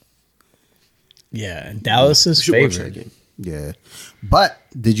Dallas. Yeah, and Dallas is We should watch that favored. game. Yeah, but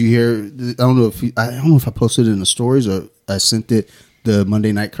did you hear? I don't know if I posted it in the stories or I sent it. The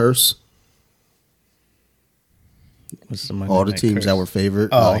Monday Night Curse. What's the Monday All the Night teams Curse? that were favored.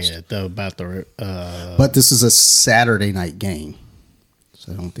 Oh, lost. yeah, But this is a Saturday night game,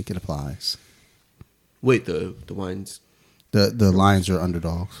 so I don't think it applies. Wait, the Wines, The Lions are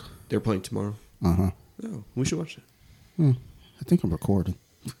underdogs. they're playing tomorrow. Oh, We should watch it. I think I'm recording.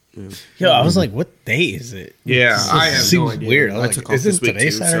 Yeah, Yo, I was like, what day is it? I have Seems no idea. weird. I was like, took off isn't this week today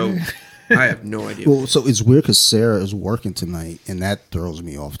too, Saturday? so I have no idea. Well, so it's weird because Sarah is working tonight, and that throws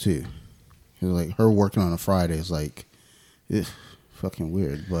me off too. Like her working on a Friday is like, fucking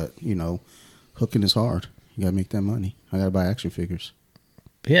weird. But you know, hooking is hard. You gotta make that money. I gotta buy action figures.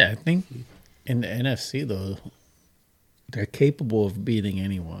 Yeah, I think in the NFC, though, they're capable of beating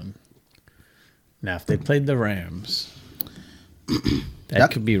anyone. Now, if they played the Rams,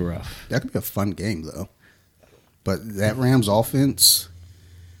 that could be rough. That could be a fun game though. But that Rams offense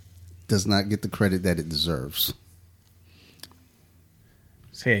does not get the credit that it deserves.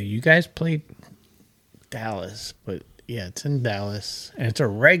 So, yeah, you guys played Dallas, but yeah, it's in Dallas, and it's a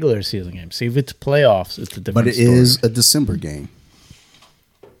regular season game. See, if it's playoffs, it's a different But it story. is a December game.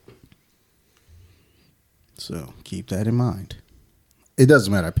 So keep that in mind. It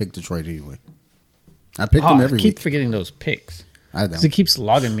doesn't matter. I picked Detroit anyway. I picked them every I keep week. forgetting those picks. I Because it don't. keeps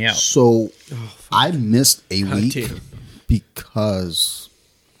logging me out. So I missed a God week damn. because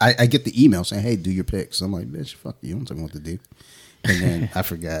I get the email saying, hey, do your picks. I'm like, bitch, fuck you. Don't tell me what to do. And then I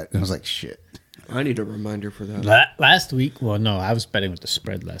forgot. And I was like, shit. I need a reminder for that. Last week, well, no, I was betting with the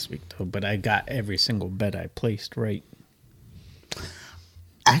spread last week, though, but I got every single bet I placed right.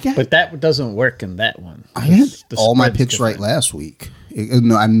 But that doesn't work in that one. I had The all my spread's picks right different. last week.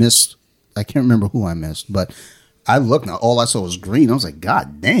 No, I missed. I can't remember who I missed, but I looked. Now all I saw was green. I was like,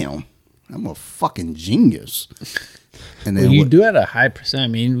 God damn, I'm a fucking genius. And Well, then you do at a high percent. I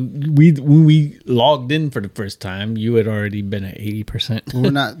mean, when we logged in for the first time, you had already been at 80%. we're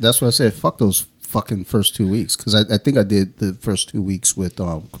not. That's what I said. Fuck those fucking first 2 weeks, because I think I did the first 2 weeks with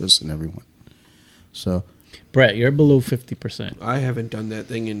Chris and everyone. So Brett, you're below 50%. I haven't done that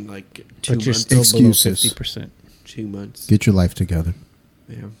thing in like 2 But you're months. still Excuses. below 50%. 2 months. get your life together.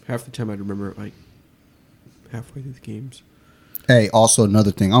 Yeah, half the time I'd remember it like halfway through the games. Hey, also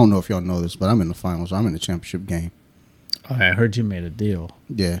another thing. I don't know if y'all know this, but I'm in the finals. I'm in the championship game. Oh, I heard you made a deal.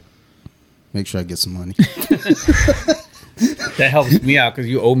 Yeah. Make sure I get some money. That helps me out because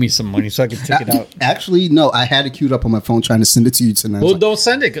you owe me some money so I can take it out. Actually, no. I had it queued up on my phone trying to send it to you tonight. Well, don't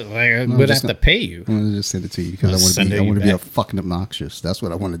send it because I'm going to have to pay you. I'm gonna just send it to you because I'll I want send to it be. I you want to be a back. fucking obnoxious. That's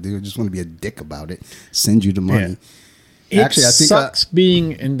what I want to do. I just want to be a dick about it. Send you the money. It Actually, I think sucks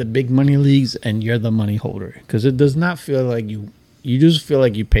being in the big money leagues and you're the money holder because it does not feel like you just feel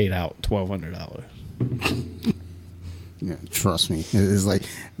like you paid out $1,200. Yeah, trust me. It's like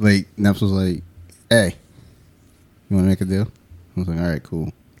Neps was like, "Hey, you want to make a deal?" I was like, "All right,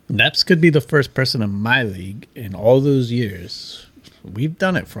 cool." Neps could be the first person in my league in all those years. We've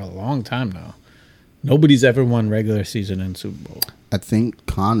done it for a long time now. Nobody's ever won regular season and Super Bowl. I think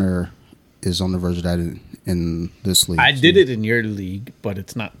Connor is on the verge of that in this league. I did it in your league, but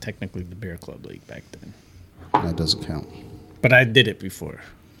it's not technically the Bear Club league back then. That doesn't count. But I did it before.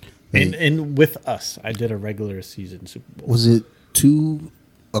 Hey. And with us, I did a regular season Super Bowl. Was it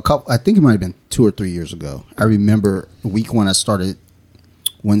a couple? I think it might have been 2 or 3 years ago. I remember week 1 I started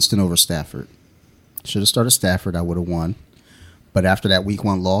Winston over Stafford. Should have started Stafford. I would have won. But after that week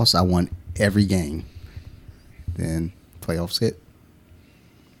 1 loss, I won every game. Then playoffs hit.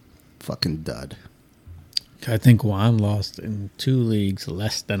 Fucking dud. I think Juan lost in 2 leagues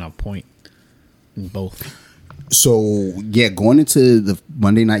less than a point in both. So, yeah, going into the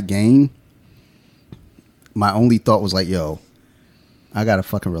Monday night game, my only thought was like, yo, I got to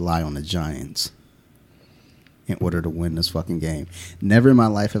fucking rely on the Giants in order to win this fucking game. Never in my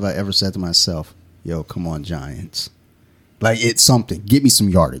life have I ever said to myself, yo, come on, Giants. Like, it's something. Get me some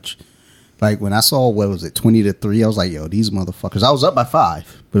yardage. Like, when I saw, 20-3, I was like, yo, these motherfuckers. I was up by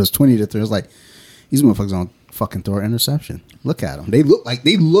 5, but it was 20-3. I was like, these motherfuckers don't fucking throw an interception. Look at them. They look like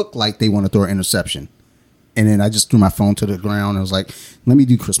they want to throw an interception. And then I just threw my phone to the ground and was like, let me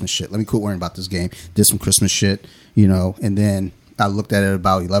do Christmas shit. Let me quit worrying about this game. Did some Christmas shit, and then I looked at it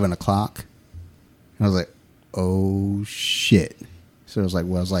about 11 o'clock. And I was like, oh, shit. So I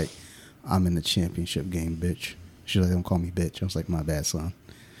was like, I'm in the championship game, bitch. She was like, don't call me bitch. I was like, my bad, son.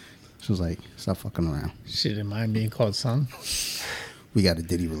 She was like, stop fucking around. She didn't mind being called son. We got a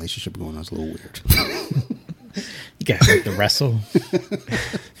Diddy relationship going on. It's a little weird. You guys like to wrestle.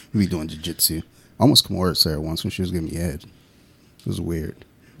 We be doing jiu-jitsu. I almost coerced Sarah once when she was giving me head. It was weird.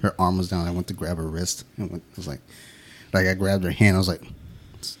 Her arm was down. I went to grab her wrist. And it was like I grabbed her hand. I was like,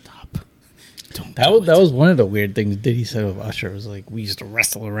 stop. That was one of the weird things Diddy said of Usher. Was like, we used to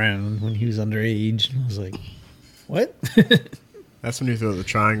wrestle around when he was underage. And I was like, what? That's when you throw the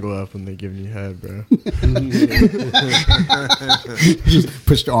triangle up when they giving you head, bro. Just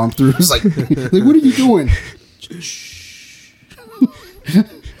pushed the arm through. It was like, what are you doing? Shh.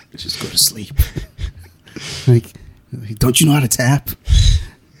 Just go to sleep. Like, don't you know how to tap?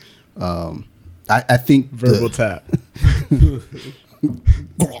 I think Verbal tap.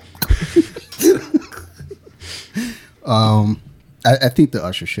 I think the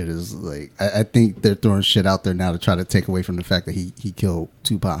Usher shit is like, I think they're throwing shit out there now to try to take away from the fact that he killed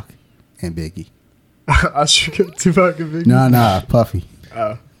Tupac and Biggie. Usher killed Tupac and Biggie? Nah, Puffy.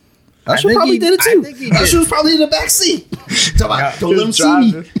 Oh. Usher probably did it too. Usher was probably in the backseat. Don't let him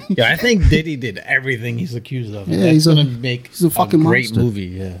see me. Yeah, I think Diddy did everything he's accused of. Yeah, That's he's gonna make a fucking great monster. movie.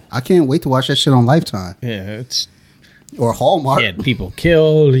 Yeah, I can't wait to watch that shit on Lifetime it's or Hallmark. he had people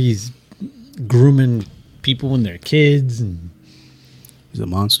killed. He's grooming people and their kids, and He's a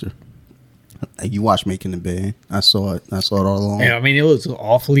monster. You watched Making the Band. I saw it all along. yeah, I mean, it was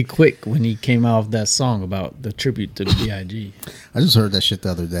awfully quick when he came out of that song about the tribute to the B.I.G. I just heard that shit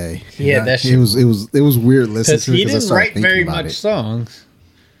the other day. Yeah, that shit- it was weird listening Because to it he I didn't started write thinking very about much it. songs.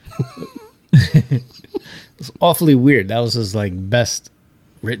 It was awfully weird. That was his like best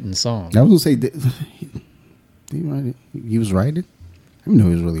written song. I was gonna say, did he write it? He was writing. I didn't know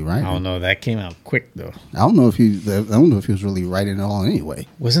he was really writing. I don't know. That came out quick though. I don't know if he was really writing at all. Anyway,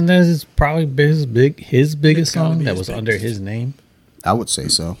 Wasn't that probably his biggest It's gotta song be that his was biggest. under his name? I would say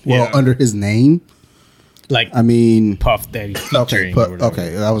so. Yeah. Well, under his name, Like I mean, Puff Daddy okay, featuring.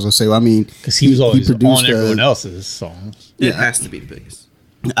 okay. I was gonna say. I mean, Because he was always produced on everyone else's songs. It has to be the biggest.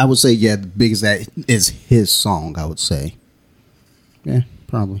 I would say, yeah, the biggest that is his song. I would say, yeah,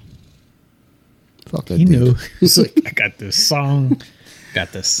 probably. Fuck that He dude. knew. He's like, I got this song,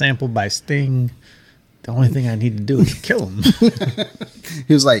 got this sample by Sting. The only thing I need to do is kill him.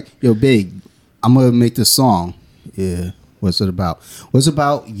 He was like, yo, Big, I'm gonna make this song. Yeah. What's it about? What's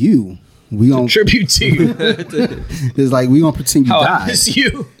about you? We gonna Tribute to you. It's like we gonna pretend you How I died. miss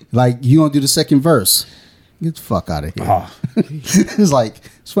you. Like you gonna do the second verse. Get the fuck out of here. Oh, It's like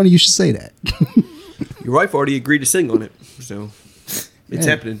it's funny you should say that. Your wife already agreed to sing on it, so it's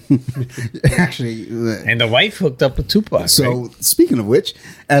happening. Actually, and the wife hooked up with Tupac. so right? speaking of which,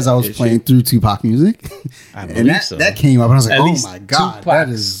 as I was Is playing she? through Tupac music, I and believe so. that came up, and I was like, At oh least my god, Tupac's that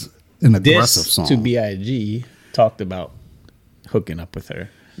is an aggressive Diss song. to B.I.G. talked about hooking up with her,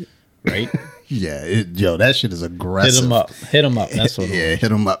 right? Yeah, yo, that shit is aggressive. Hit him up. That's what. Yeah,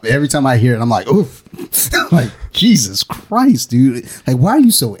 hit him up. Every time I hear it, I'm like, oof. Like, Jesus Christ, dude. Like, why are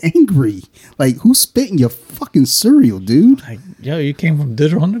you so angry? Like, who's spitting your fucking cereal, dude? Like, yo, you came from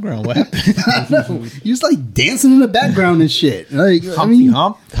Digital Underground. What happened? I know. You was like dancing in the background and shit. Like, I Humpty mean,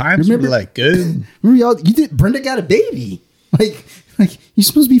 Hump times remember- were like good. remember y'all, you did, Brenda got a baby. Like you're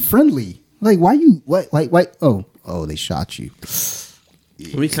supposed to be friendly. Like, why you, what, oh, they shot you.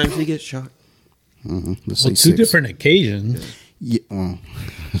 How many times did he get shot? Let's Well, say two 6. different occasions. Yeah, well,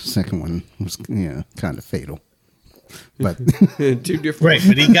 the second one was, kind of fatal. But Two different. Right,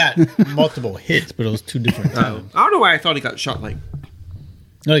 but he got multiple hits, but it was two different times. I don't know why I thought he got shot like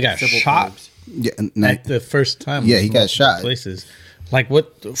No, he got several shot times. yeah, at the first time. Yeah, was he got multiple shot. Places. Like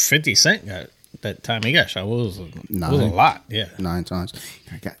what 50 Cent got that time he got shot was a lot. Yeah. 9 times.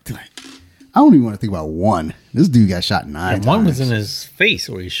 I don't even want to think about one. This dude got shot 9 And times. one was in his face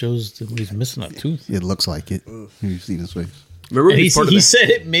where he shows that he's missing a tooth. It looks like it. You've seen his face. Remember And he's part of he the, said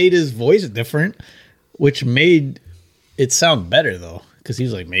it made his voice different, which made it sound better though, because he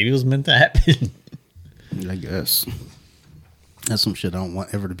was like, maybe it was meant to happen. I guess. That's some shit I don't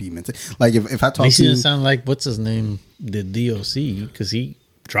want ever to be meant to. Like, if I At talk least he to didn't sound like what's his name, the DOC, because he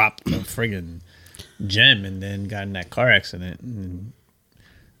dropped the friggin' gem and then got in that car accident. And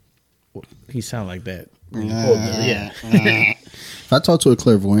he sounded like that. Yeah. If I talk to a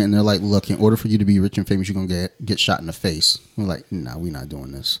clairvoyant and they're like, look, in order for you to be rich and famous, you're going to get shot in the face. We're like, nah, we're not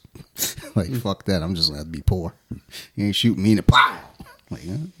doing this. Like, fuck that. I'm just going to be poor. You ain't shooting me in the pow. Like,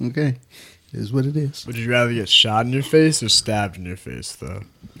 yeah, okay. It is what it is. Would you rather get shot in your face or stabbed in your face, though?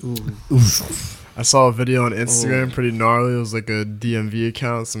 I saw a video on Instagram, pretty gnarly. It was like a DMV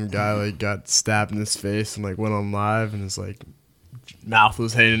account. Some guy like got stabbed in his face and like went on live, and his like mouth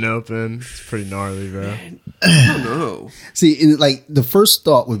was hanging open. It's pretty gnarly, bro. I don't know. See, and like the first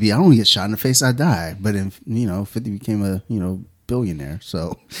thought would be, I don't get shot in the face, I die. But if 50 became a billionaire,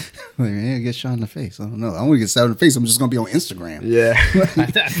 so like, I get shot in the face. I don't know. I want to get shot in the face. I'm just gonna be on Instagram. Yeah.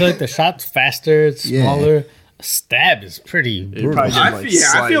 I feel like the shot's faster, it's Yeah. smaller. A stab is pretty brutal. probably get, like,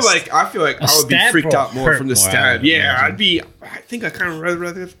 I feel sliced. like I would be stab freaked will out more hurt from the more, I stab. would Yeah, imagine. I think I kind of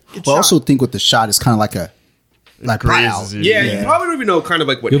rather get But shot. I also think with the shot, it's kind of like a pow. grazes you. yeah, you probably don't even know kind of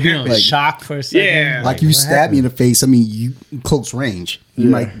like what You'll be happened. on shock for a second. Yeah. Like you what stab me in happened? the face. I mean, you close range. You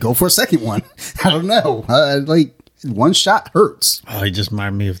might go for a second one. I don't know. Like one shot hurts. Oh, it just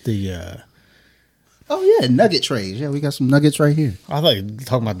reminded me of the. Oh yeah, nugget trays. Yeah, we got some nuggets right here. I thought you were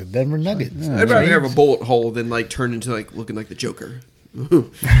talking about the Denver Nuggets. I'd rather have a bullet hole than like turn into like looking like the Joker.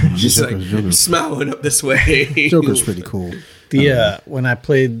 Just like smiling up this way. Joker's pretty cool. When I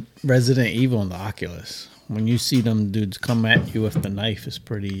played Resident Evil on the Oculus, when you see them dudes come at you with the knife, it's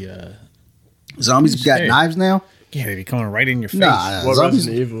pretty. Zombies got Scary. knives now. Yeah, they be coming right in your face. Nah, What zombies.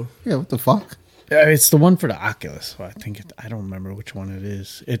 Resident Evil? Yeah, what the fuck? It's the one for the Oculus. So I don't remember which one it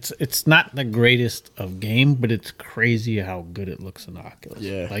is. It's not the greatest of game, but it's crazy how good it looks in the Oculus.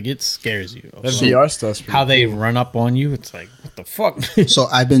 Yeah. Like it scares you. That VR stuff's pretty How they run up on you, it's like what the fuck. So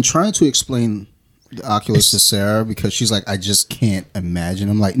I've been trying to explain the Oculus to Sarah because she's like, I just can't imagine.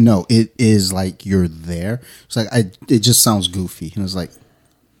 I'm like, no, it is like you're there. It's like it just sounds goofy, and it's like,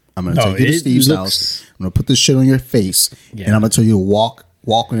 I'm gonna take you to it Steve's looks- house. I'm gonna put this shit on your face, Yeah. and I'm gonna tell you to walk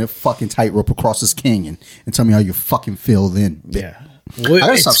on that fucking tightrope across this canyon, and tell me how you fucking feel then. Yeah.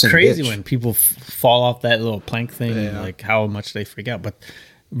 gotta stop It's saying crazy bitch. when people fall off that little plank thing and like how much they freak out. But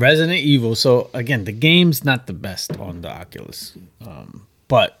Resident Evil, so again, the game's not the best on the Oculus.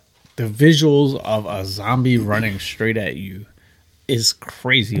 But the visuals of a zombie running straight at you is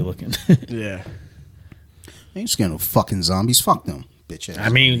crazy looking. Yeah. I ain't scared of no fucking zombies. Fuck them, bitch ass. I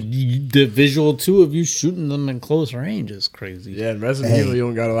mean, the visual too of you shooting them in close range is crazy. Yeah, in Resident Evil, you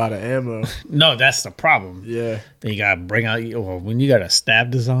don't got a lot of ammo. No, that's the problem. Yeah. Then you gotta bring out, or when you gotta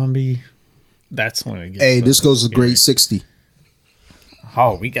stab the zombie, that's when it gets. Hey, this goes to scary. grade 60.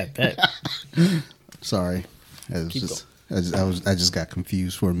 Oh, we got that. Sorry. It's Keep just, I just got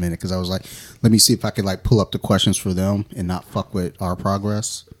confused for a minute because I was like, let me see if I could like pull up the questions for them and not fuck with our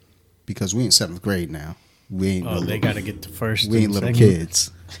progress because we in 7th grade now. We ain't. Oh, they got to get to first. We ain't little second.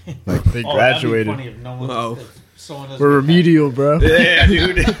 kids. Like They graduated. Oh. We're remedial, bro. Yeah,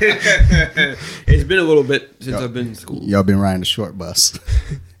 dude. It's been a little bit since I've been in school. y'all been riding the short bus.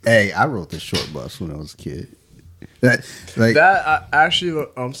 Hey, I rode the short bus when I was a kid. That That actually,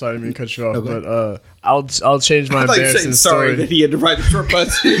 I'm sorry, I didn't mean to cut you off, Okay. but I'll change my I thought you were embarrassing saying sorry that story. he had to ride the short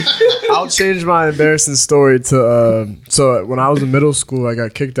bus. I'll change my embarrassing story to so when I was in middle school, I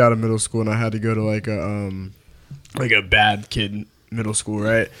got kicked out of middle school and I had to go to like a bad kid middle school,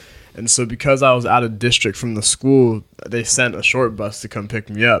 right? And so because I was out of district from the school, they sent a short bus to come pick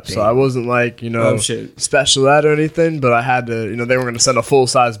me up. So I wasn't like, Oh, shit. special ed or anything, but I had to, they were going to send a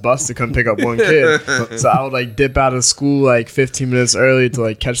full-size bus to come pick up one kid. So I would like dip out of school like 15 minutes early to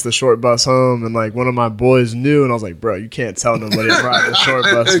like catch the short bus home. And like one of my boys knew, and I was like, bro, you can't tell nobody I'm riding the short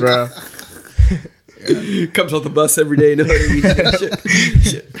bus, bro. Comes off the bus every day in the hoodie.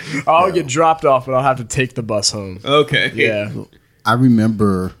 Shit. I'll get dropped off, but I'll have to take the bus home. Okay. Yeah. I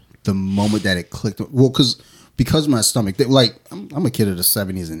remember the moment that it clicked. Well, because of my stomach, I'm a kid of the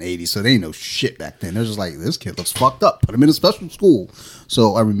 70s and 80s, so they ain't no shit back then. They're just like, this kid looks fucked up. Put him in a special school.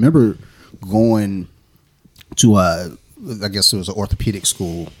 So I remember going to I guess it was an orthopedic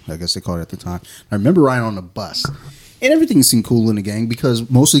school. I guess they called it at the time. I remember riding on the bus, and everything seemed cool in the gang because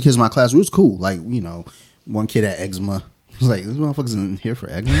most of the kids in my class was cool. Like one kid had eczema. I was like, this motherfucker's in here for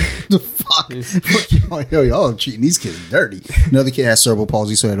eczema? The fuck? Y'all treating these kids dirty. Another kid had cerebral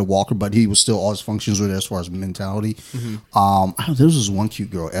palsy, so he had a walker, but he was still, all his functions were there as far as mentality. Mm-hmm. There was this one cute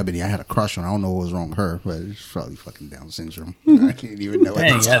girl, Ebony. I had a crush on her. I don't know what was wrong with her, but it's probably fucking Down syndrome. I didn't even know.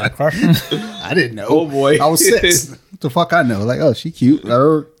 Dang, at the you had a time. crush? I didn't know. Oh, boy. I was 6. What the fuck I know? Like, oh, she cute.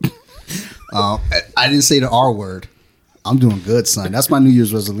 I didn't say the R word. I'm doing good, son. That's my New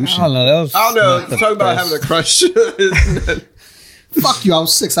Year's resolution. I don't know. That was I don't know. not the Talk about best. having a crush. Fuck you. I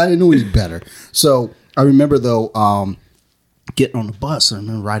was 6. I didn't know any better. So I remember though, getting on the bus. I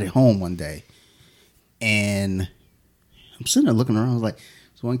remember riding home one day, and I'm sitting there looking around. I was like,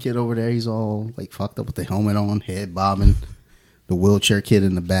 there's one kid over there. He's all like fucked up with the helmet on, head bobbing. The wheelchair kid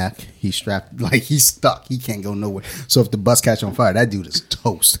in the back, he's strapped, like he's stuck. He can't go nowhere. So if the bus catch on fire, that dude is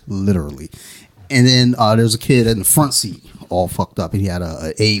toast, literally. And then there's a kid in the front seat, all fucked up, and he had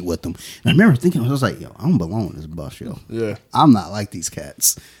a aide with him. And I remember thinking, I was like, yo, I don't belong in this bus, yo. Yeah. I'm not like these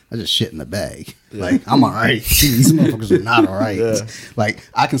cats. I just shit in the bag. Like, I'm all right. These motherfuckers are not all right. Yeah. Like,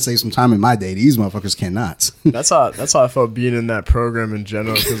 I can save some time in my day. These motherfuckers cannot. That's how I felt being in that program in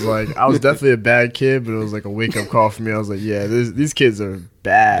general. Because like I was definitely a bad kid, but it was like a wake up call for me. I was like, yeah, these kids are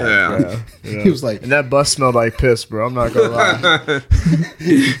bad. Yeah. Bro. He was like, and that bus smelled like piss, bro. I'm not gonna lie.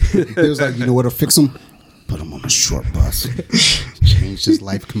 he was like, you know what'll fix him? Put him on a short bus. Changed his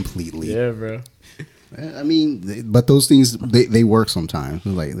life completely. Yeah, bro. I mean, but those things, they work sometimes.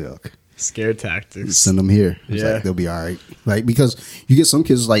 Like, look, Scare tactics. send them here. It's Yeah. like, they'll be all right. Like, because you get some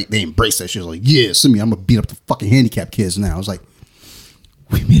kids, like, they embrace that shit. Like, yeah, send me. I'm going to beat up the fucking handicapped kids now. I was like,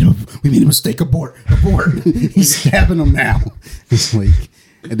 we made a mistake. Abort. He's stabbing them now. It's like,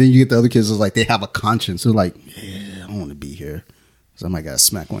 and then you get the other kids, it's like, they have a conscience. They're like, yeah, I don't want to be here. Somebody got to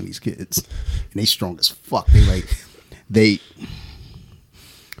smack one of these kids. And they strong as fuck.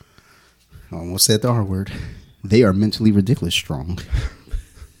 I almost said the R word. They are mentally ridiculous strong.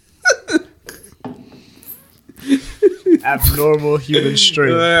 Abnormal human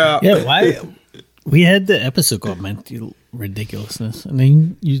strength. Yeah, why? We had the episode called Mental Ridiculousness, and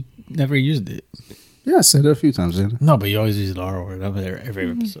then you never used it. Yeah, I said it a few times. Didn't I? No, but you always use the R word over there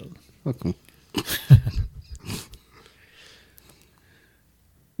every episode. Okay.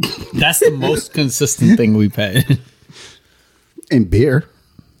 That's the most consistent thing we've had. And beer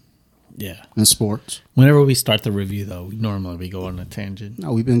Yeah. and sports. Whenever we start the review, though, normally we go on a tangent.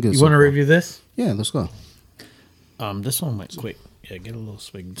 No, we've been good. You so want to far. review this? Yeah, let's go. This one went quick. Yeah, get a little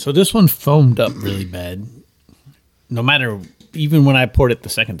swig. So this one foamed up really bad. No matter, even when I poured it the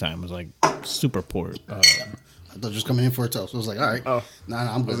second time, it was like super poured. I thought you was coming in for a toast. I was like, all right. Oh.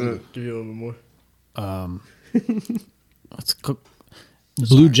 Nah, I'm I was gonna good. give you a little bit more. Let's cook.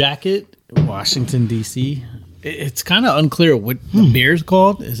 Blue Jacket, Washington, D.C. It's kind of unclear what the beer's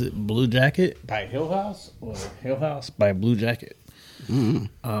called. Is it Blue Jacket by Hill House or Hill House by Blue Jacket?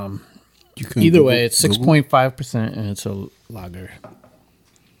 You can Either Google- way, it's Google. 6.5% and it's a lager.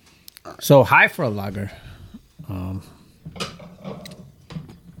 So high for a lager.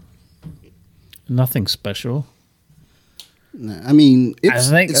 Nothing special. Nah, I mean, I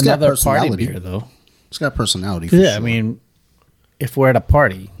think it's got another party personality. beer, though. It's got personality. For Yeah, sure. I mean, if we're at a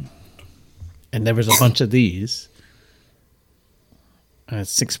party and there was a bunch of these, and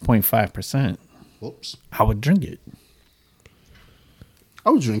it's 6.5%, Whoops. I would drink it. I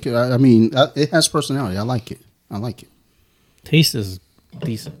would drink it. I mean, it has personality. I like it. Taste is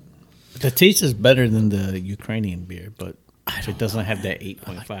decent. The taste is better than the Ukrainian beer, but it doesn't have that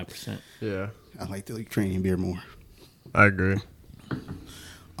 8.5%. Yeah, I like the Ukrainian beer more. I agree.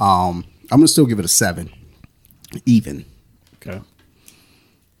 I'm gonna still give it a 7, even. Okay.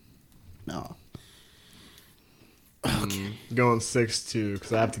 No. Going 6-2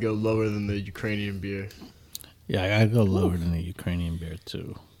 because I have to go lower than the Ukrainian beer. Yeah, I gotta go lower than the Ukrainian beer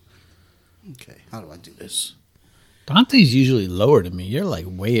too. Okay, how do I do this? Dante's usually lower than me. You're like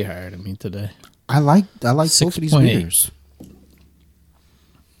way higher than me today. I like both of these 6.8. beers.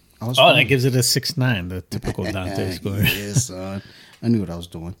 That gives it a 6.9, the typical Dante score. Yeah, son. I knew what I was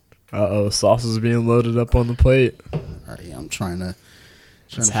doing. Sauce is being loaded up on the plate. All right, I'm trying to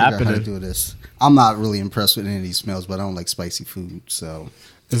It's figure out how to happening. do this. I'm not really impressed with any of these smells, but I don't like spicy food, so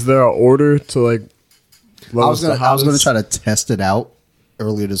Is there an order to like? I was gonna hottest? try to test it out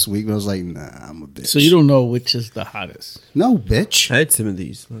earlier this week, but I was like, nah, I'm a bitch. So you don't know which is the hottest. No, bitch. I had some of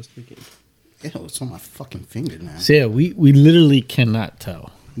these last weekend. Ew, it's on my fucking finger now. So yeah, we literally cannot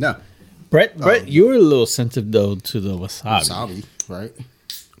tell. No, Brett, you're a little sensitive though to the wasabi. wasabi,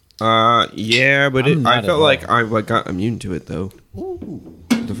 right? Yeah, but I'm I not felt at like all. I got immune to it though. Ooh,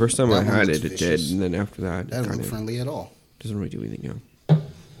 The first time I That one had looks it, it vicious. did, and then after that, that it doesn't kind look of friendly at all. doesn't really do anything else.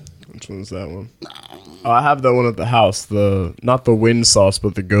 Which one's that one? Oh, I have that one at the house. The not the wind sauce,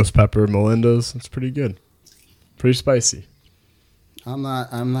 but the ghost pepper Melinda's. It's pretty good. Pretty spicy. I'm not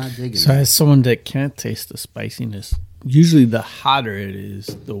digging So it. as someone that can't taste the spiciness, usually the hotter it is,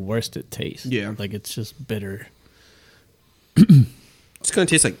 the worse it tastes. Yeah. Like it's just bitter. It's gonna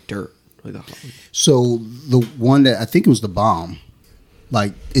taste like dirt. Like the So the one that I think it was the bomb,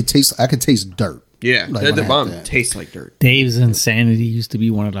 like it tastes. I could taste dirt. yeah, Like the when I had bomb that. tastes like dirt. Dave's Insanity used to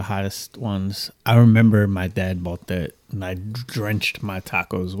be one of the hottest ones. I remember my dad bought that and I drenched my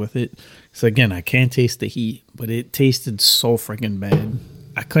tacos with it. So again, I can't taste the heat, but it tasted so freaking bad.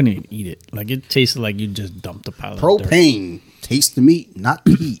 I couldn't even eat it. Like it tasted like you just dumped a pile of dirt. Propane, taste the meat, not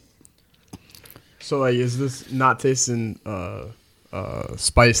the heat. So like, is this not tasting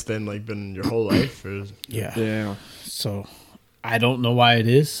spice then like been your whole life? Or is, Yeah. Yeah, So I don't know why it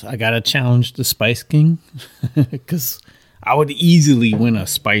is. I gotta challenge the Spice King because I would easily win a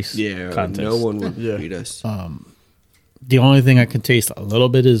spice yeah. contest. No one would Yeah. beat us. The only thing I can taste a little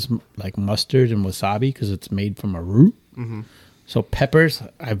bit is like mustard and wasabi because it's made from a root. Mm-hmm. So peppers,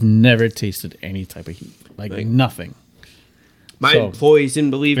 I've never tasted any type of heat, like Like- nothing. My so, employees didn't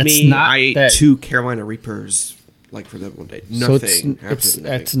believe it's me. not I ate that- 2 Carolina Reapers like for that one day. So Nothing. it's Absolutely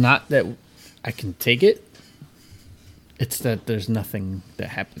nothing. it's not that I can take it. It's that there's nothing that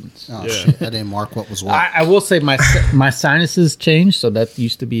happens. Oh Yeah. shit! I didn't mark what was what. I will say my sinuses changed, so that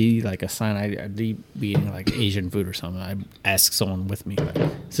used to be like a sign I'd be eating like Asian food or something. I ask someone with me, like,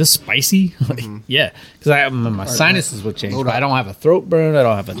 "Is this spicy?" Like, yeah, because my sinuses would change. Load But I up. don't have a throat burn. I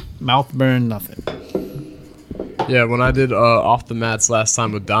don't have a mouth burn. Nothing. Yeah, when I did off the mats last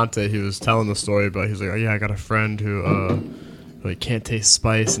time with Dante, he was telling the story about. He was like, "Oh yeah, I got a friend who like can't taste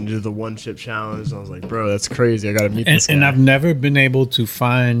spice and did the 1 chip challenge." And I was like, "Bro, that's crazy. I got to meet this guy." And I've never been able to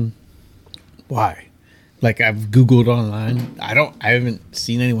find why. Like I've Googled online. I haven't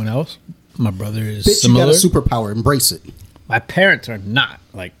seen anyone else. My brother is Bitch, you got similar. a superpower. Embrace it. My parents are not.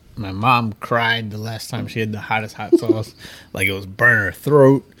 Like my mom cried the last time she had the hottest hot sauce. Like it was burning her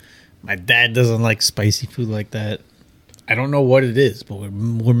throat. My dad doesn't like spicy food like that. I don't know what it is, but we're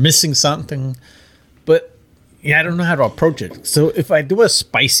missing something. But yeah, I don't know how to approach it. So if I do a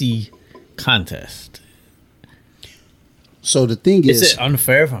spicy contest, So the thing is is, it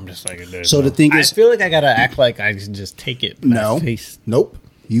unfair if I'm just like? So the thing is- I feel like I gotta act like I can just take it. no, face. nope.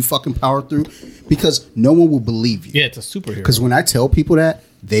 You fucking power through because no one will believe you. Yeah, it's a superhero. Because when I tell people that,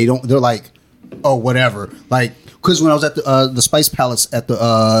 they don't. They're like, "Oh, whatever." Like, because when I was at the Spice Palace at the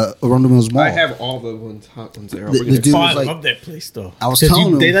Arundel Mills Mall, I have all the hot ones there. I'll The- bring the it dude Oh, next I was like- love that place though. I was 'Cause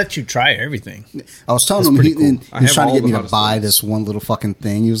telling they him- let you try everything. I was telling That's him pretty he, cool. and I he was have trying to all get me the to hottest buy ones. this one little fucking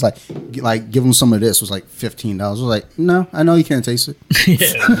thing. He was like, give him some of this. It was like $15. I was like, no, I know you can't taste it.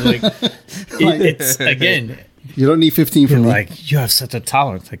 Yeah, like, it's again. You don't need 15 from You're me. like, you have such a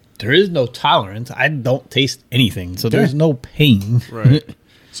tolerance. Like, there is no tolerance. I don't taste anything, so there's no pain. Right.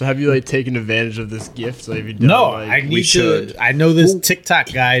 So have you like taken advantage of this gift? Like, have you done, No, like, I need we should. to. I know this Well,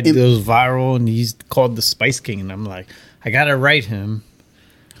 TikTok guy goes viral, and he's called the Spice King, and I'm like, I gotta write him,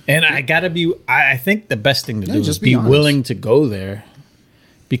 and I gotta be. I think the best thing to do is just be be honest. willing to go there,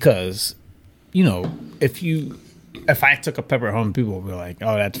 because, you know, if I took a pepper home, people would be like,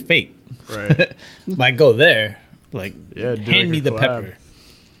 oh, that's fake. Right. If I go there, like, Yeah, do hand like me a the collab. pepper.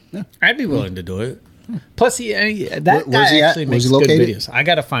 I'd be willing to do it. Plus, that Where's guy he at? actually Where's makes he good located? videos. I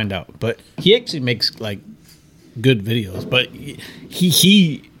gotta find out, but he actually makes like good videos. But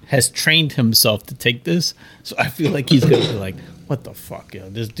he has trained himself to take this, so I feel like he's gonna be like, "What the fuck, yo?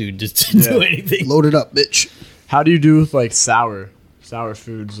 This dude just didn't do anything." Load it up, bitch. How do you do with like sour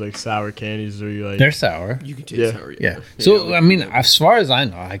foods, like sour candies? Or you like They're sour. You can taste Yeah. sour. Yeah. So I mean, as far as I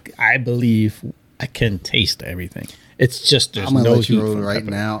know, I believe I can taste everything. It's just there's I'm gonna no let you heat roll from right pepper.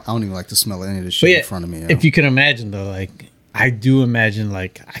 now. I don't even like to smell any of this But shit yeah, in front of me. if you can imagine though, like I do imagine,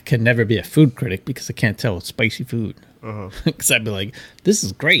 like I could never be a food critic because I can't tell it's spicy food. Because I'd be like, this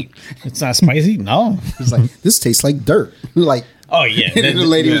is great. It's not spicy. No. It's like this tastes like dirt. Like, Oh yeah. and the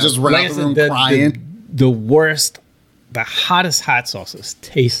lady was just running Like out I the room said, crying. The worst, the hottest hot sauces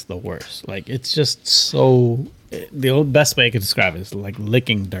taste the worst. Like it's just so. The old best way I could describe it is like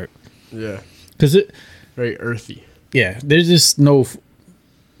licking dirt. yeah, Because it. very earthy. Yeah, there's just no.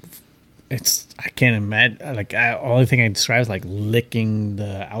 It's I can't imagine. Like only thing I can describe is like licking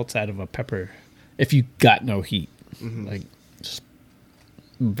the outside of a pepper. If you got no heat, like just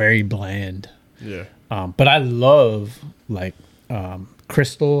very bland. Yeah, But I love like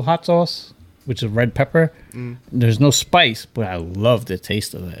crystal hot sauce, which is red pepper. There's no spice, but I love the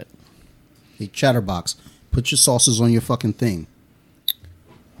taste of that. Hey, Chatterbox, put your sauces on your fucking thing.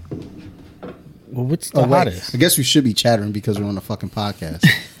 Well, what's the Oh, wait. hottest? I guess we should be chattering because we're on a fucking podcast.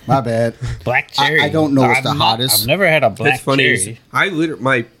 My bad. Black cherry. I don't know what's the I've hottest. I've never had a black That's funny. cherry.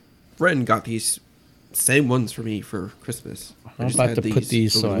 My friend got these same ones for me for Christmas. I I'm just about had to put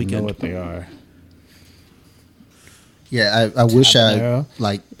these over so the I know weekend. what they are. Yeah, I wish I Habanero.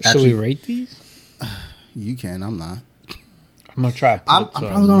 like. Should Actually, we rate these? you can. I'm not. I'm gonna try. I'm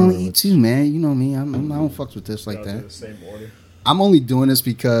probably gonna eat too, man. You know me. I don't fucks with this like Y'all do that. the same order. I'm only doing this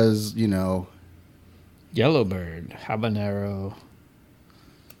because Yellowbird, habanero.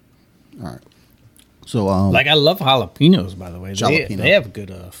 All right. So Like I love jalapenos, by the way. Jalapeno. They have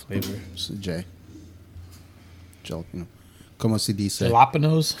good flavor. so Jay, jalapeno. Como se dice?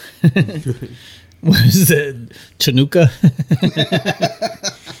 Jalapenos. What is it? Chinooka.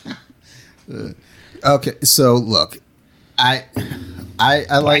 Okay, so look, I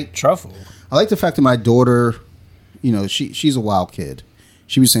like truffle. I like the fact that my daughter, she's a wild kid.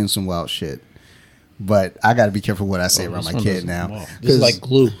 She was saying some wild shit, but I got to be careful what I say around my kid now. This is like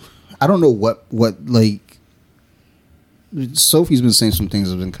glue. I don't know what like Sophie's been saying some things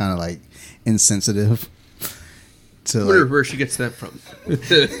that have been kind of like insensitive to I wonder like, where she gets that from.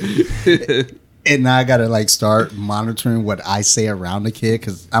 and now I gotta like start monitoring what I say around the kid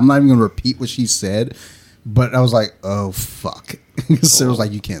because I'm not even gonna repeat what she said. But I was like, oh fuck. Sarah was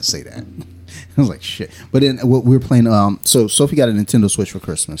like, you can't say that. I was like, shit. But then what we were playing. So Sophie got a Nintendo Switch for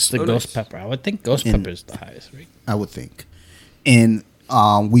Christmas. The Oh, ghost nice. pepper. I would think ghost pepper is the highest, right? I would think. And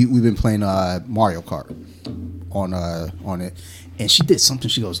we've been playing Mario Kart on it, and she did something.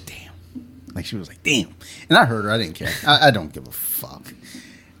 She goes, damn. Like she was like, damn. And I heard her. I didn't care. I don't give a fuck.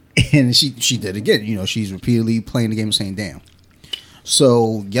 And she did again. She's repeatedly playing the game and saying, damn.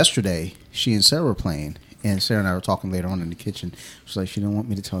 So yesterday, she and Sarah were playing, and Sarah and I were talking later on in the kitchen. She's like, she didn't want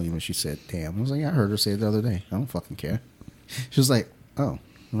me to tell you when she said, damn. I was like, yeah, I heard her say it the other day. I don't fucking care. She was like, oh.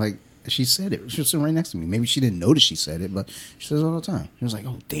 I'm like, she said it. She was sitting right next to me. Maybe she didn't notice she said it, but she says it all the time. She was like,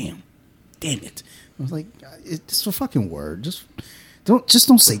 oh, damn. Damn it. I was like, it's a fucking word. Just don't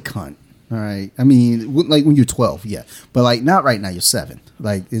say cunt. All right. I mean, like when you're 12, yeah. But like not right now, you're 7.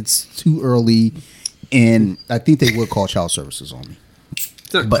 Like it's too early, and I think they would call child services on me.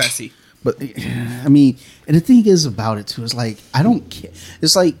 It's not But- classy. But I mean, and the thing is about it too is like I don't care.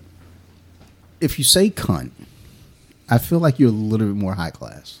 It's like if you say cunt, I feel like you're a little bit more high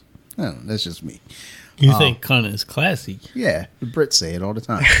class. I don't know, that's just me. You think cunt is classy? Yeah, the Brits say it all the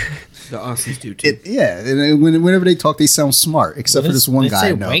time. The Aussies do too. Yeah, and whenever they talk, they sound smart. Except Well, for this one they guy. say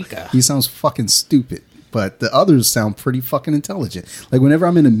I know wanker. he sounds fucking stupid. But the others sound pretty fucking intelligent. Like whenever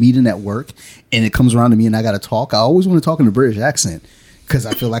I'm in a meeting at work and it comes around to me and I got to talk, I always want to talk in a British accent because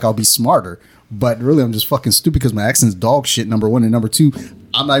I feel like I'll be smarter. But really, I'm just fucking stupid because my accent's dog shit. Number one, and number two,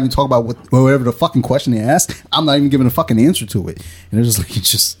 I'm not even talking about whatever the fucking question they ask. I'm not even giving a fucking answer to it. And they're just like,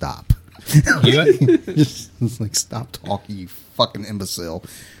 just stop. It's like, stop talking, you fucking imbecile.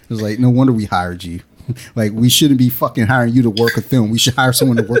 It's like, no wonder we hired you. Like, we shouldn't be fucking hiring you to work with them. We should hire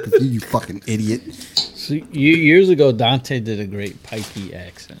someone to work with you, you fucking idiot. So years ago, Dante did a great pipey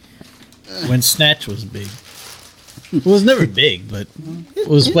accent when Snatch was big. It was never big, but it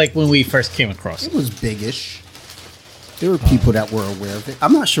was like when we first came across It it. was biggish. There were people that were aware of it.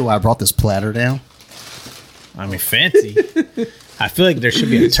 I'm not sure why I brought this platter down. I mean, fancy. I feel like there should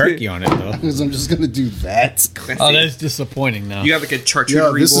be a turkey on it though. Because I'm just gonna do that. Oh, that's disappointing now. You got like a charcuterie Yo,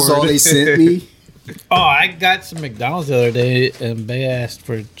 board. this is all they sent me. Oh, I got some McDonald's the other day, and they asked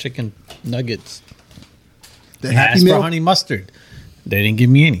for chicken nuggets. The And I Happy asked Meal. for honey mustard. They didn't give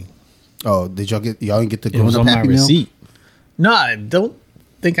me any. Oh, did y'all didn't get the It was grown up on my Happy Meal? receipt. No, I don't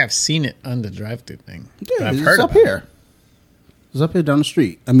think I've seen it on the drive-thru thing. But Yeah, I've it's heard up about it. here. It's up here down the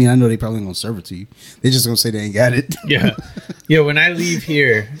street. I mean, I know they probably ain't gonna serve it to you. They just gonna say they ain't got it. Yeah. Yeah, when I leave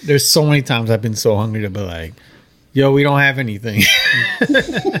here, there's so many times I've been so hungry to be like, yo, we don't have anything.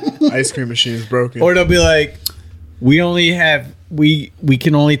 Ice cream machine's broken. Or they'll be like, we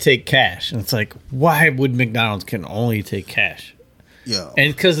can only take cash. And it's like, why would McDonald's can only take cash? Yeah.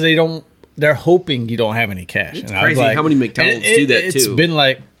 And because they're hoping you don't have any cash. It's And I was crazy how many McDonald's do that, It's too. been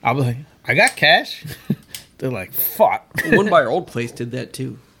like, I'll be like, I got cash. They're like, fuck. One by our old place did that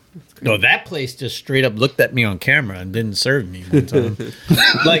too. No, that place just straight up looked at me on camera and didn't serve me one time.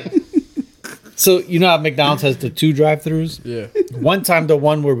 Like, so you know how McDonald's has the 2 drive-thrus? Yeah. One time, the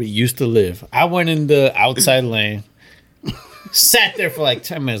one where we used to live, I went in the outside lane, sat there for like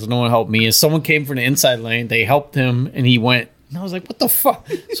 10 minutes. No one helped me. And someone came from the inside lane. They helped him, and he went. And I was like, what the fuck?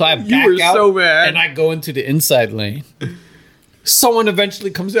 So I back were out, so mad. and I go into the inside lane. Someone eventually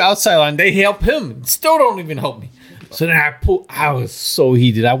comes to the outside line. They help him. Still don't even help me. So then I was so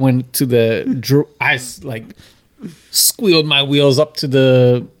heated. I went to I like squealed my wheels up to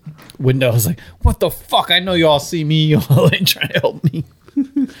the window. I was like, what the fuck? I know y'all see me. Y'all ain't trying to help me.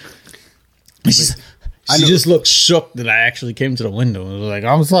 She just looked shook that I actually came to the window and was like,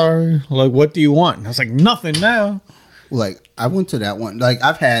 I'm sorry. Like, what do you want? And I was like, nothing now. Like, I went to that one. Like,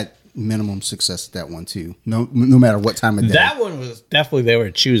 I've had minimum success at that one too. No matter what time of day. That one was definitely, they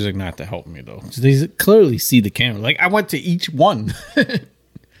were choosing not to help me though. 'Cause they clearly see the camera. Like, I went to each one. I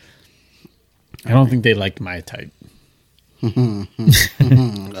don't think they liked my type.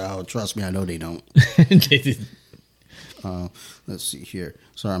 Oh, trust me, I know they don't. They didn't. Let's see here.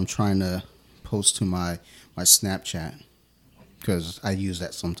 Sorry, I'm trying to post to my Snapchat because I use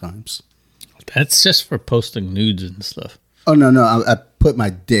that sometimes. That's just for posting nudes and stuff. Oh no, I put my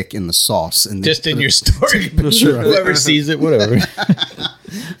dick in the sauce and Just in your story. Sure. Whoever sees it, whatever.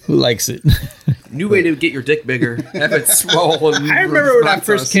 Who likes it? New way to get your dick bigger. Have it swollen. I remember when I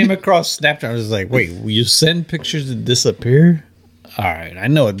first came across Snapchat, I was like, wait, will you send pictures to disappear? All right, I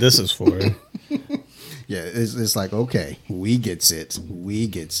know what this is for. Yeah, it's like, okay, we gets it.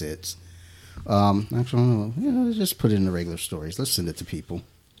 Actually, let's just put it in the regular stories. Let's send it to people.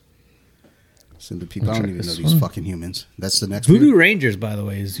 I don't even know these fucking humans. That's the next Voodoo one. Rangers, by the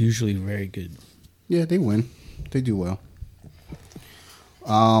way, is usually very good. Yeah, they win. They do well.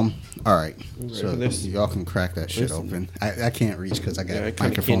 All right. So this? y'all can crack that shit open. I can't reach because I got Yeah, I kinda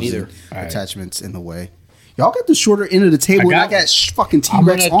microphones can't either. and All right. attachments in the way. Y'all got the shorter end of the table, and I got fucking I'm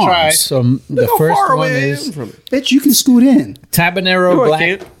T-Rex gonna try arms. some. The Look how first far one away I is am from it. Bitch, you can scoot in. Tabanero No, I Black.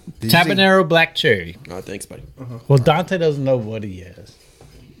 can't. Did you Tabanero Black Cherry. Oh, thanks, buddy. Well, Dante doesn't know what he has.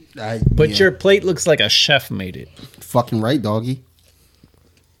 But Yeah. your plate looks like a chef made it. fucking right, doggy.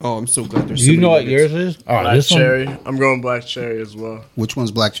 Oh, I'm so glad there's Do so you many know what nuggets. yours is? Oh, Black this cherry. one. I'm going black cherry as well. Which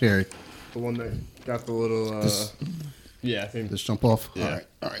one's black cherry? The one that got the little. Yeah, I think. Let's jump off. Yeah.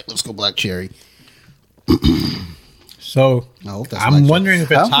 All right. Let's go black cherry. So I hope that's I'm black wondering if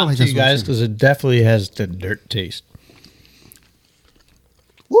cherry. I it's don't feel hot like to you that's what guys I'm because it definitely has the dirt taste.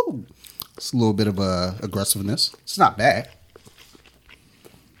 Woo! It's a little bit of aggressiveness. It's not bad,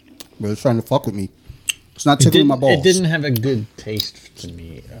 but it's trying to fuck with me. It's not tickling my balls. It didn't have a good taste to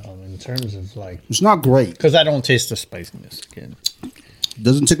me in terms of like, It's not great. because I don't taste the spiciness again. It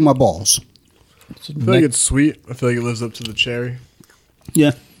doesn't tickle my balls. I feel like it's sweet. I feel like it lives up to the cherry.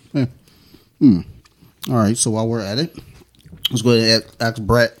 Yeah. All right. So while we're at it, let's go ahead and ask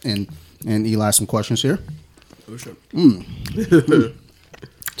Brett and Eli some questions here. Oh, shit.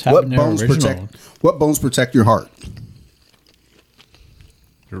 Tabanero What bones protect your heart?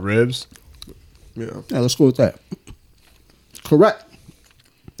 Your ribs. Yeah. Yeah, let's go with that. Correct.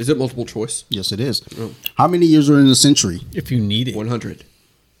 Is it multiple choice? Yes, it is. How many years are in a century? If you need it. 100.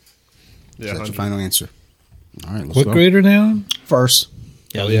 Yeah, That's your 100. final answer. All right, let's What go. grade are they on? First.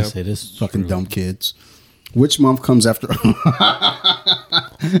 Yeah, yeah. say this. Fucking dumb kids. Which month comes after?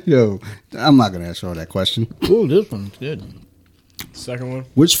 Yo, I'm not gonna ask you all that question. Oh, this one's good. Second one.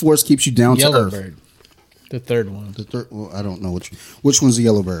 Which force keeps you down to Yellow earth? bird. The third one. The third. Well, I don't know which one's the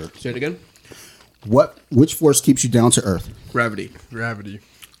yellow bird. Say it again. Which force keeps you down to earth? Gravity. Gravity.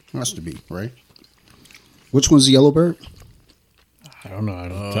 Has to be right. Which one's the yellow bird? I don't know how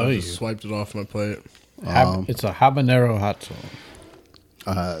to I tell you. just swiped it off my plate. It's a habanero hot sauce.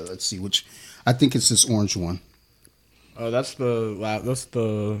 Let's see which. I think it's this orange one. That's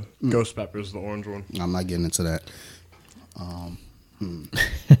the ghost peppers, the orange one. I'm not getting into that. I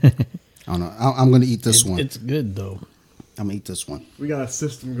don't know. I'm going to eat this one. It's good though. I'm going to eat this one. We got a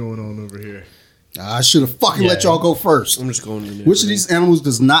system going on over here. I should have fucking let y'all go first. I'm just going to Which of these animals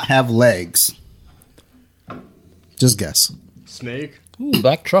does not have legs? Just guess. Snake. Ooh,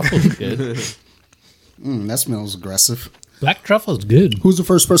 black truffle's good. That smells aggressive. Black truffle's good. Who's the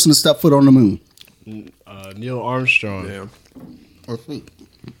first person to step foot on the moon? Neil Armstrong. Yeah. Or feet?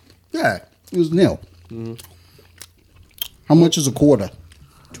 Yeah, it was Neil. How much is a quarter?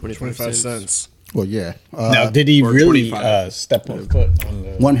 25 cents. Well, yeah. Now, did he or really 25. step on foot on the?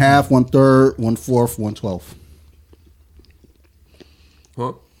 1/2, 1/3, 1/4, 1/12.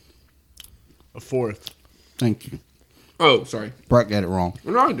 Huh? A fourth. Thank you. Oh, sorry. Brock got it wrong.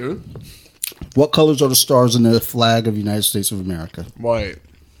 No, I do. What colors are the stars in the flag of the United States of America? White.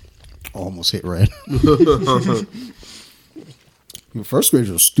 Almost hit red. Your first graders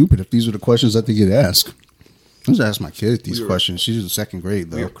are stupid if these are the questions that they get asked. I just ask my kid these questions. She's in second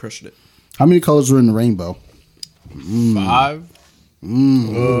grade, We are though. crushing it. How many colors are in the rainbow? 5.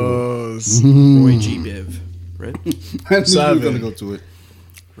 Roy G. Biv. Red, I knew you were 7. going to go to it.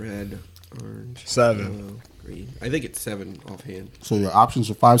 red, orange, 7. yellow, green. I think it's 7 offhand. So your options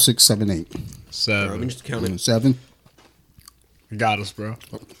are 5, 6, 7, 8. Let me 7. just count And it. 7. You got us, bro.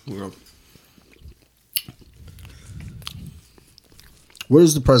 We're on. Where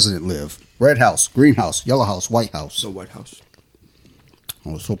does the president live? Red House, Green House, Yellow House, White House. The White House. I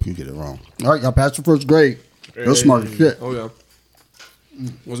was hoping you get it wrong. All right, y'all passed the first grade. You're smart as shit. Oh, yeah.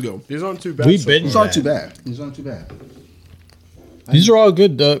 Let's go. These aren't too bad. We so been- These far. aren't too bad. These aren't too bad. These are all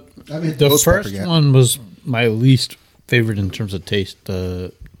good. I mean, The ghost pepper first yet. one was my least favorite in terms of taste.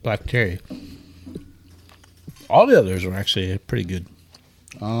 The black cherry. All the others were actually pretty good.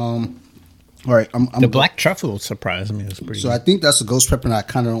 All right, I'm The black truffle surprised me. It was pretty So good. I think that's a ghost pepper, and I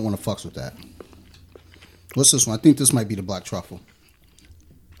kind of don't want to fucks with that. What's this one? I think this might be the black truffle.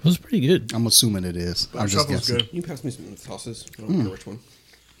 It was pretty good. I'm assuming it is. I'm just Truffle's guessing. good. You can pass me some sauces. I don't care which one.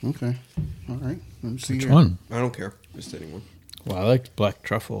 Okay. All right. Let me see Which here. one? I don't care. Just anyone. Well, I liked black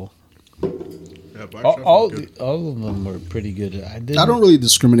truffle. Yeah, black All truffle's good. of them were pretty good. I didn't. I don't really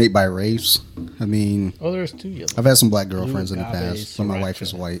discriminate by race. I mean, Oh, there's 2 yellow. I've had some black girlfriends in the Agave, past, but my wife sriracha.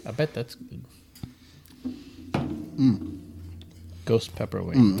 is white. I bet that's good. Ghost pepper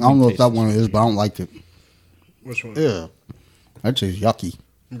white. I don't know if that one is, but I don't like it. Which one? Yeah. That tastes yucky.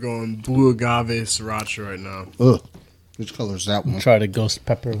 I'm going blue agave sriracha right now. Ugh. Which color is that one? Try the ghost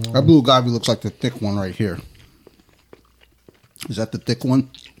pepper That one. blue agave looks like the thick one right here. Is that the thick one?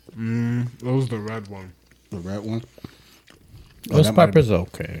 That was the red one. The red one? Ghost that might have pepper's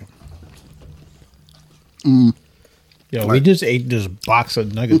okay. Yo, we just ate this box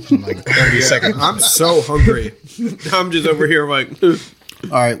of nuggets in like 30 seconds. I'm so hungry. I'm just over here like All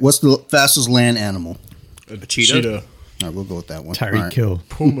right. What's the fastest land animal? a cheetah. All right, we'll go with that one. Tyreek All right. Hill.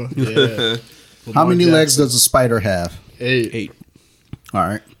 Puma. Yeah. How many legs does a spider have? 8. 8. All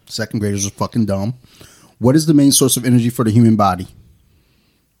right. Second graders are fucking dumb. What is the main source of energy for the human body?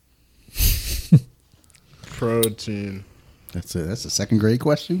 Protein. That's it. That's a second grade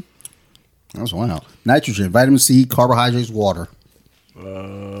question. That was wild. Nitrogen, vitamin C, carbohydrates, water.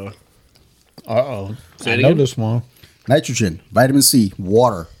 Uh-oh. Say I it know again? this one. Nitrogen, vitamin C,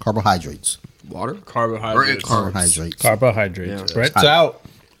 water, carbohydrates. Water? Carbohydrates. Carbohydrates. Carbohydrates. Yeah. Brett's out.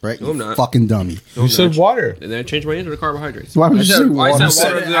 Right? No, I'm not. Fucking dummy. You said water. And then I changed my answer to carbohydrates. Why would I you said, say I water?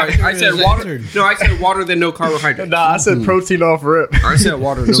 said water. I said water. No, I said water, then no carbohydrates. Nah, I said protein off rip. I said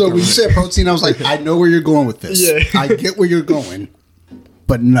water. No So when you carbohydrates. said protein, I was like, I know where you're going with this. Yeah. I get where you're going.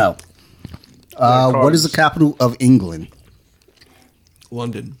 But no. What is the capital of England?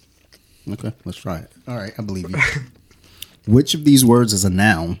 London. Okay, let's try it. All right, I believe you. Which of these words is a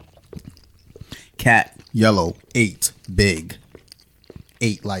noun? Cat, yellow, ate, big.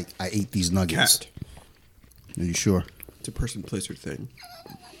 Ate like I ate these nuggets. Cat. Are you sure? It's a person, place, or thing.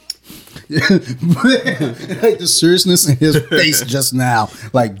 Like the seriousness in his face just now.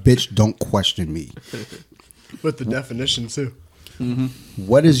 Like, bitch, don't question me. With the definition, too.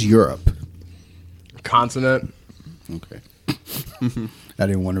 What is Europe? Continent. Okay. I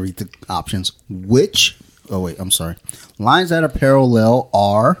didn't want to read the options. Which, oh wait, I'm sorry. Lines that are parallel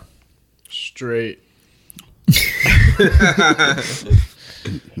are, Straight.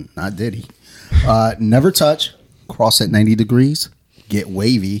 not Diddy. Never touch, cross at 90 degrees, get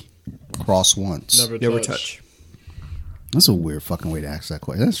wavy, cross once. Never touch. That's a weird fucking way to ask that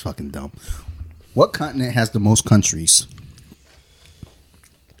question. That's fucking dumb. What continent has the most countries?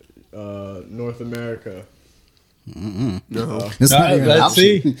 North America. No. It's not even an let's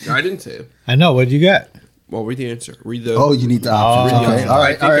option. see. I didn't say it. I know. What you got? Well, read the answer. Read the. Oh, you need the options. read the Okay. options. All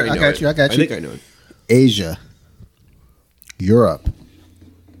right. think All right. know I got it. you. I got I you. think I know it. Asia, Europe,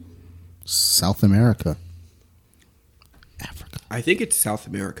 South America, Africa. I think it's South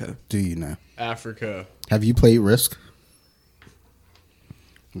America. Do you know? Africa. Have you played Risk?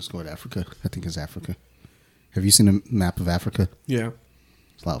 Let's go with Africa. I think it's Africa. Have you seen a map of Africa? Yeah.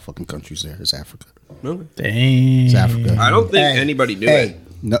 There's a lot of fucking countries there. It's Africa. No. Dang. It's Africa. I don't think anybody knew it.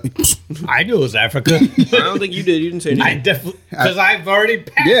 No. I knew it was Africa. I don't think you did. You didn't say anything. I definitely because I've already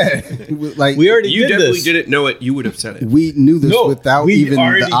passed. Yeah. Like We already You did definitely this. didn't know it. You would have said it. we knew this No, without we even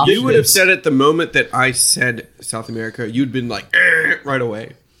already the did options. You would have said it the moment that I said South America. You'd been like right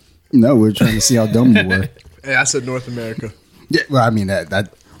away. No, we were trying to see how dumb you were. Hey, I said North America. Yeah, well, I mean that's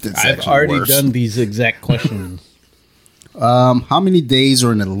I've actually already worse. done these exact questions. How many days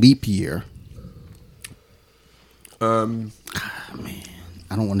are in a leap year? I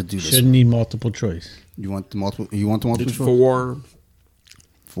don't want to do this. Shouldn't need multiple choice. You want the multiple? You want the multiple? It's choice? four.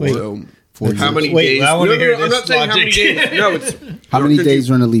 Wait. So, Four how years. many Wait, days? I wanna hear I'm this not saying how many logic. days. No, it's How many don't days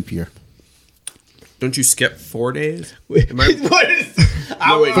You, are in a leap year? don't you skip 4 days? Wait, Am I- what is?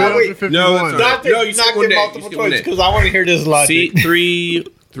 No, wait, no, wait. wait. No, it's Not, no, you skip not one get day. You multiple skip one choice day. because I want to hear this logic. See,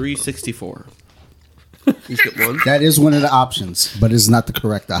 364. You skip one. That is one of the options, but it's not the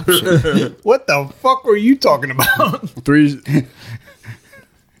correct option. What the fuck were you talking about?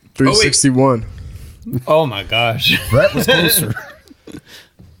 361. Oh my gosh. Brett was closer.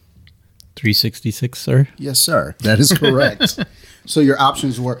 366, sir. Yes, sir. That is correct. So your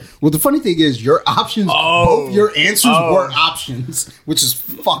options were well. The funny thing is, your options, both your answers were options, which is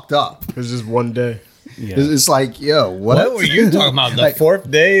fucked up. It's just one day. Yeah. It's like, yo, what? What were you talking about? The Like,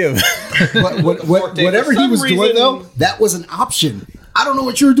 fourth day of whatever he some was doing reason- though, that was an option. I don't know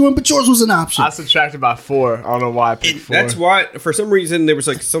what you were doing, but yours was an option. I subtracted by 4. I don't know why I picked 4. That's why, for some reason, there was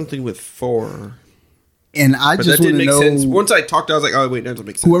like something with 4. And I But just that want didn't to make know sense. Once I talked, I was like, oh, wait, that doesn't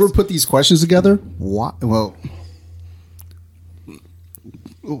make sense. whoever put these questions together. Why? Well,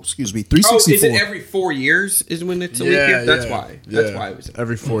 excuse me. Oh, is 364. it every 4 years is when it's a leap year? That's why. That's why it was.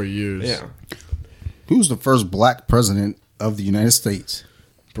 every 4 years. Yeah. Who's the first black president of the United States?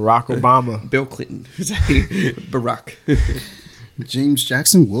 Barack Obama. Bill Clinton. Barack. James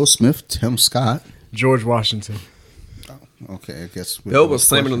Jackson, Will Smith, Tim Scott. George Washington. Okay, I guess Bill was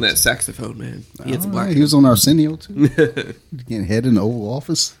slamming on that saxophone, man. He had some black. He was on Arsenio too. Getting head in the Oval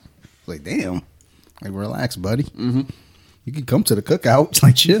Office. Like, damn. Like, relax, buddy. Mm-hmm. You can come to the cookout.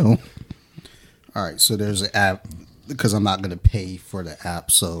 Like, chill. All right, so there's an app because I'm not going to pay for the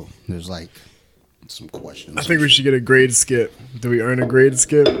app. So there's like some questions. I think we should get a grade skip. Do we earn a grade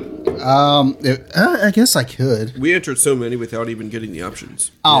skip? I guess I could. We answered so many without even getting the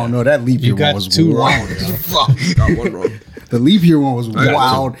options. I don't know. That leap year got one was two wild wrong. as fuck. Got one wrong. The leap year one was got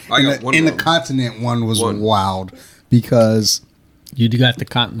wild. two. I got one and the wrong. continent one was One. wild because You got the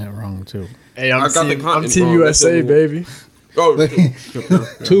continent wrong too. Hey, I got the I'm continent Team wrong. USA, That's baby. Oh,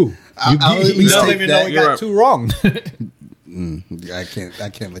 2. I'll at You least don't take even that. know you You're got right. 2 wrong. I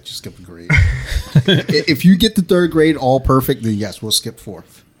can't let you skip a grade. If you get the third grade all perfect, then yes, we'll skip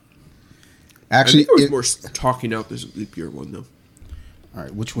fourth. I Actually, think there was more talking out this leap year one though. all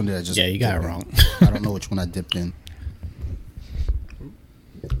right. Which one did I just? Yeah, you got dip it in? wrong. I don't know which one I dipped in.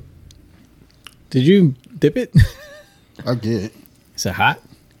 Did you dip it? I did. Is it hot?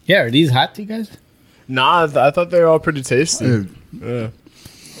 Yeah, are these hot to you guys? Nah, I thought they were all pretty tasty. Yeah.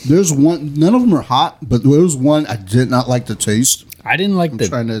 There's one. None of them are hot, but there was one I did not like the taste. I didn't like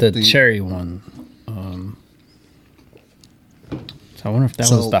trying to the think. cherry one. So I wonder if that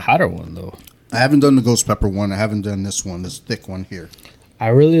So- was the hotter one though. I haven't done the ghost pepper one. I haven't done this one. This thick one here. I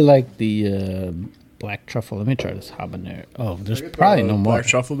really like the black truffle. Let me try this habanero. Oh, there's probably no more. Black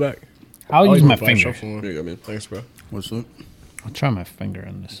truffle back. I'll Oh, use you my put black finger. truffle on. There you go, man. Thanks, bro. What's it? I'll try my finger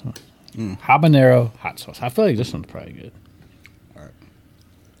on this one. Habanero hot sauce. I feel like this one's probably good. All right.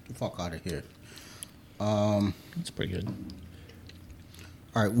 Get the fuck out of here. It's pretty good.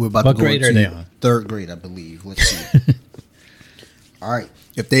 All right, we're about What to go grade are into they on? third grade, I believe. Let's see. All right,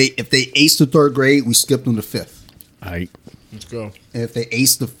 if they ace the third grade, we skip them to fifth. All right. Let's go. And if they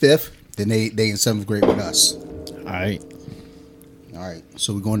ace the fifth, then they in seventh grade with us. All right. All right,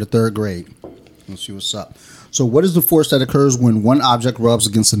 so we're going to third grade. Let's see what's up. So, what is the force that occurs when one object rubs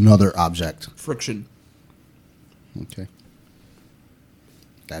against another object? Friction. Okay,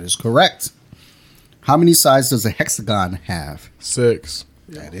 that is correct. How many sides does a hexagon have? 6.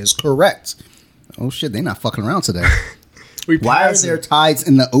 That is correct. Oh shit, they not fucking around today. We Why are passed there it. tides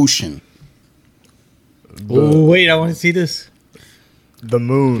in the ocean? Oh wait, I want to see this. The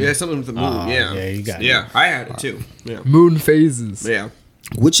moon. Yeah, something with the moon. Oh, yeah. yeah, you got it. Yeah, I had it too. Yeah. Moon phases. Yeah.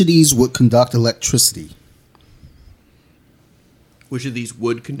 Which of these would conduct electricity? Which of these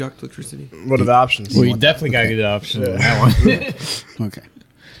would conduct electricity? What are the options? Well, you definitely got to get the option on that one. Okay.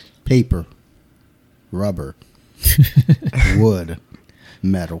 Paper, rubber, wood,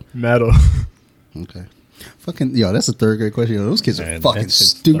 metal. Metal. Okay. Fucking yo, that's a third grade question. Yo, those kids are Man, fucking that's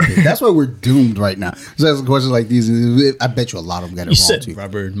just stupid. That's why we're doomed right now. So that's questions like these. I bet you a lot of them got it You wrong said too.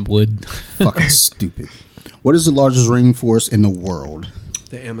 rubber and wood. Fucking stupid. What is the largest rainforest in the world?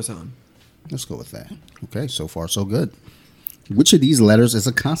 The Amazon. Let's go with that. Okay, so far so good. Which of these letters is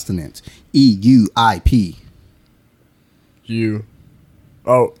a consonant? E, U, I, P. U.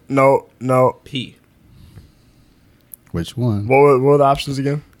 Oh, no. P. Which one? What were the options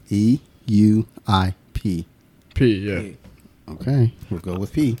again? E, U, I, P. P, yeah. P. Okay, we'll go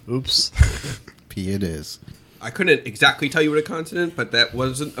with P. Oops. P it is. I couldn't exactly tell you what a consonant, but that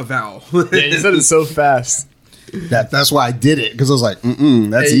wasn't a vowel. Yeah, you said it so fast. That's why I did it, because I was like,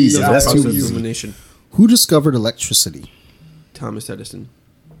 that's Hey, easy. yeah, That's too Process easy. elimination. Who discovered electricity? Thomas Edison.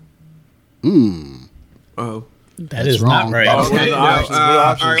 Hmm. Oh. That is wrong. not right. Oh, Okay, the no, options? What are the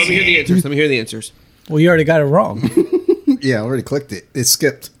options? all right, let me hear the answers. Let me hear the answers. Well, you already got it wrong. Yeah, I already clicked it. It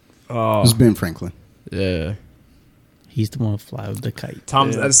skipped. Oh, It's Ben Franklin. yeah. He's the one who fly with the kite.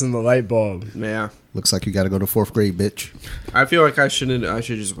 Thomas Yeah. Edison, the light bulb. Yeah. Looks like you got to go to fourth grade, bitch. I feel like I should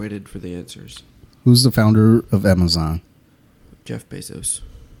just waited for the answers. Who's the founder of Amazon? Jeff Bezos.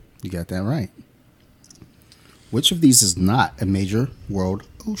 You got that right. Which of these is not a major world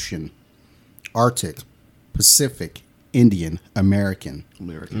ocean? Arctic, Pacific, Indian, American.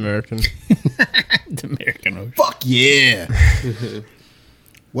 American. The American Ocean. Fuck yeah!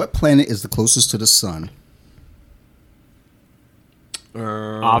 What planet is the closest to the sun?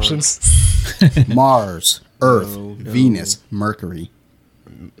 Options? Mars, Earth, No. Venus, Mercury.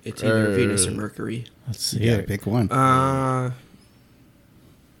 It's either Venus or Mercury. You Let's see. gotta Here. pick one.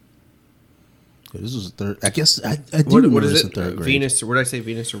 This is a third. I guess I do What remember is this it? in third grade. Venus, or what did I say?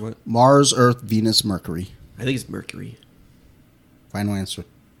 Venus or what? Mars, Earth, Venus, Mercury. I think it's Mercury. Final answer.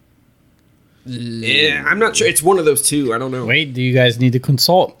 Yeah, I'm not sure. It's one of those two. I don't know. Wait, do you guys need to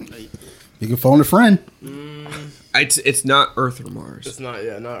consult? You can phone a friend. It's not Earth or Mars. It's not,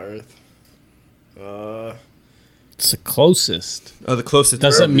 not Earth. It's the closest. Oh, the closest.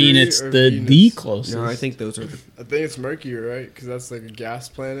 Doesn't mean Mercury it's or the Venus? closest. No, I think those are. I think it's Mercury, right? Because that's like a gas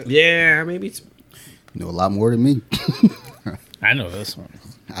planet. Yeah, maybe it's. You know a lot more than me. I know this one.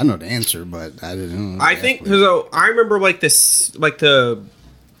 I know the answer, but I didn't know. I think so. I remember like this, like the,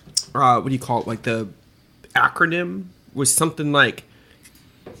 what do you call it? Like the acronym was something like.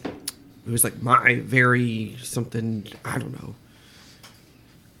 It was like my very something. I don't know.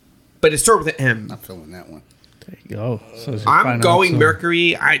 But it started with an M. I'm feeling that one. There you go. So it's your I'm final going answer.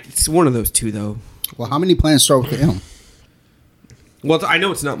 Mercury. It's one of those two though. Well, how many planets start with the M? Well, I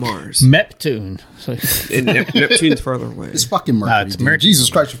know it's not Mars. Neptune. So, And Neptune's farther away. It's fucking Mercury. it's dude. Mercury. Jesus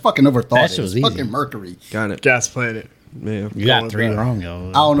Christ, you fucking overthought That it. shit was It's easy. fucking Mercury. Got it. Gas planet. Yeah. you got Going 3 back. wrong, yo.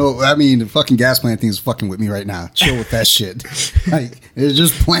 I don't know. I mean, the fucking gas planet thing is fucking with me right now. Chill with that shit. Like, it's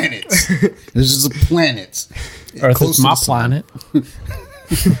just planets. It's just planets. Earth Close is to my the sun. planet.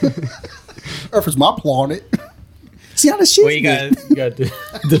 Earth is my planet. See how this shit Well, you got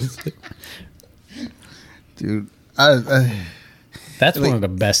this. dude. That's one of the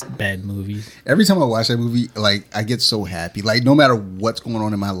best bad movies. Every time I watch that movie, like I get so happy. Like no matter what's going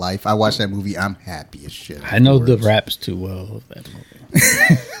on in my life, I watch that movie. I'm happy as shit. I know the afterwards. raps too well of that movie.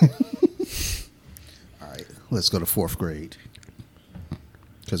 All right, let's go to fourth grade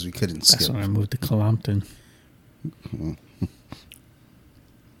because we couldn't That's skip. when I moved to Colompton.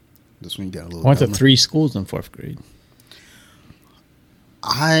 This one you got a little. I went to dumber. 3 schools in 4th grade.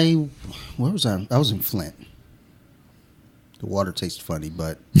 Where was I? I was in Flint. The water tastes funny,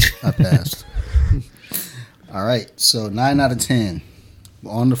 but I passed. All right, so 9 out of 10.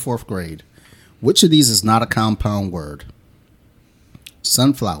 On to fourth grade. Which of these is not a compound word?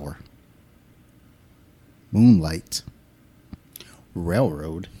 Sunflower, moonlight,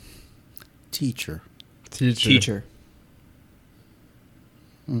 railroad, teacher. Teacher.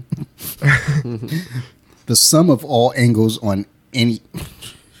 The sum of all angles on any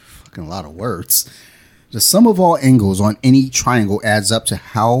fucking lot of words. The sum of all angles on any triangle adds up to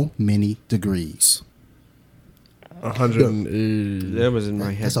how many degrees? 180. That was in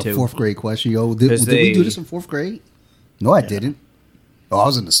my head That's a too. fourth grade question, yo. Did 'Cause we do they- this in fourth grade? No, I didn't. Oh, I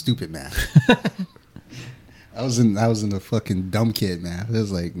was in the stupid math. I was in the fucking dumb kid math. It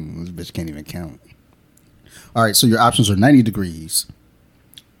was like this bitch can't even count. All right, so your options are 90 degrees,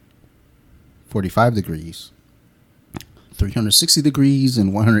 45 degrees, 360 degrees,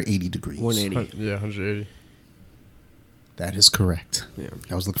 and 180 degrees. 180. Yeah, 180. That is correct. Yeah.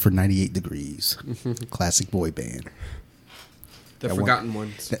 I was looking for 98 degrees. Classic boy band. The That forgotten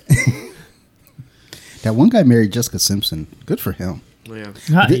ones. That one guy married Jessica Simpson. Good for him. Yeah.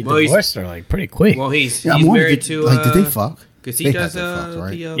 Nah, he Well, he's- divorced her like pretty quick. Well, he's Yeah, I'm wondering, married to. like, did they fuck? Because he They does had to fuck, right?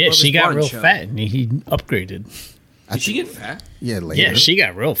 the yeah, Love she is got Blind real show. fat and he upgraded. Did she get fat? Yeah, later. Yeah, she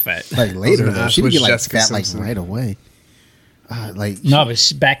got real fat. like later gonna though. ask She didn't which get like Jessica fat like Simpson. right away. Like No,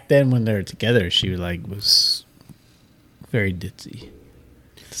 but back then when they were together, she was very ditzy,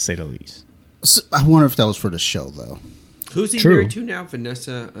 to say the least. I wonder if that was for the show though. Who's he True. married to now?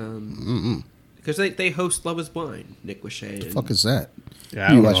 Vanessa. Because they host Love is Blind. Nick Lachey. The fuck is that? Yeah,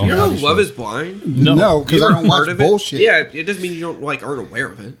 I You don't watch know. You know reality Love shows. is Blind? No, because You I ever don't watch heard of it? bullshit. Yeah, it doesn't mean you don't aren't aware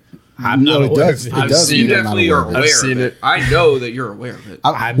of it. I'm No, not it aware does. of It it. I've does. seen You mean I'm definitely not are aware of aware I've of seen it. it. I know that you're aware of it.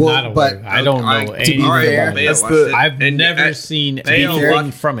 I'm not aware. But I don't know to any. be fair, fair, Bayo that's watched the- it, I've and never seen Bayo anything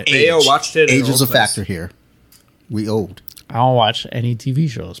watched- from it. Bayo watched it. in Age her is a old place. factor here. We old. I don't watch any TV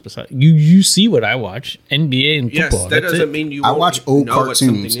shows besides you see what I watch, NBA and Yes, football. that That's doesn't it. mean you. I won't watch old know what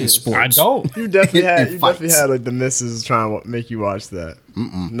something cartoons and is. sports. I don't. You definitely had And fights. like the missus trying to make you watch that.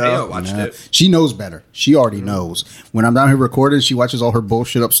 Bayo No, watched Nah. it. She knows better. She already knows. When I'm down here recording, she watches all her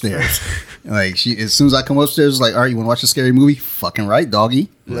bullshit upstairs. Like she, as soon as I come upstairs, like, all right, you want to watch a scary movie? Fucking right, doggy.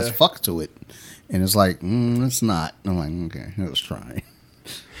 Let's Yeah. fuck to it. And it's like, it's not. I'm like, okay, let's try.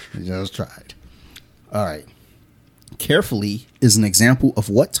 Just tried. All right. Carefully is an example of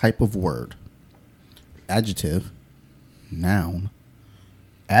what type of word? Adjective, noun,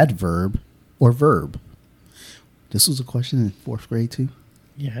 adverb, or verb? This was a question in 4th grade too.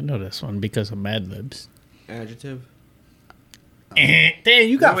 Yeah, I know this one because of Mad Libs. Adjective. Damn,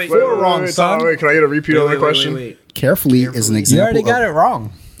 you got wait, four wrong, wait, son. wait, can I get a repeat on the question? Carefully is an Carefully. example. You already got of- it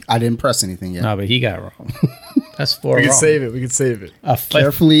wrong. I didn't press anything yet. No, but he got it wrong. That's four We wrong. can save it. We can save it. A fifth.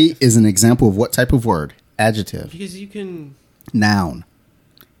 Carefully is an example of what type of word? Adjective, Because you can. noun,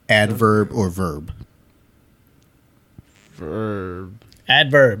 adverb, or verb? Verb.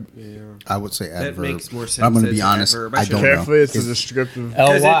 Adverb. Yeah. I would say That adverb. makes more But sense I'm going to as be an honest. adverb. I don't Carefully, know. it's a descriptive.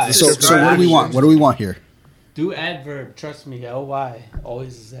 L-Y. it's- So what do we want? What do we want here? Do adverb. Trust me, L-Y.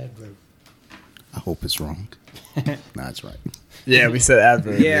 Always is adverb. I hope it's wrong. Nah, it's right. Yeah, we said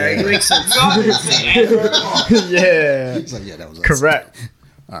adverb. Yeah, it makes sense. yeah. It's like, yeah, that was us. Correct.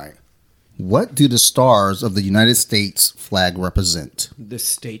 All right. What do the stars of the United States flag represent? The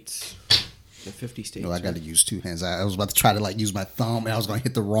states. The 50 states. No, I got to use two hands. I was about to try to like use my thumb, and I was going to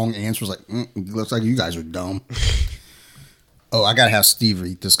hit the wrong answer. I was like, looks like you guys are dumb. Oh, I got to have Steve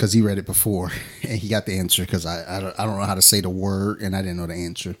read this because he read it before, and he got the answer because I don't know how to say the word, and I didn't know the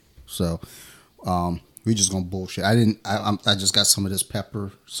answer. So we just going to bullshit. I just got some of this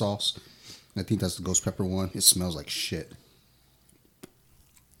pepper sauce. I think that's the ghost pepper one. It smells like shit.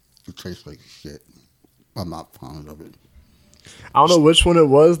 It tastes like shit. I'm not fond of it. I don't know which one it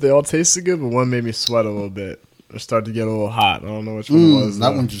was. They all tasted good, but one made me sweat a little bit. Or start to get a little hot. I don't know which one it was.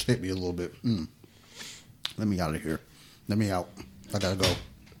 That though. one just hit me a little bit. Let me out of here. Let me out. I gotta go.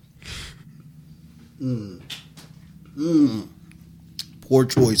 Poor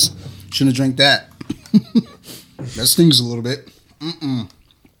choice. Shouldn't have drank that. That stings a little bit.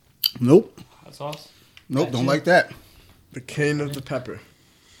 Nope. Hot sauce? Nope. Don't like that. The cane of the pepper.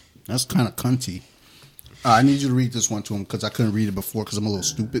 That's kind of cunty. I need you to read this one to him because I couldn't read it before because I'm a little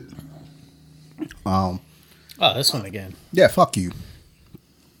stupid. Oh, this one again. Yeah, fuck you.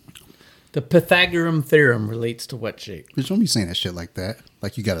 The Pythagorean theorem relates to what shape? Bitch, don't be saying that shit like that.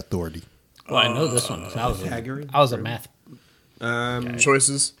 Like you got authority. Well, I know this one. 'cause Pythagorean? I was a math.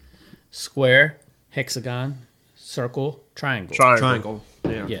 Choices. Square, hexagon, circle, triangle. Triangle.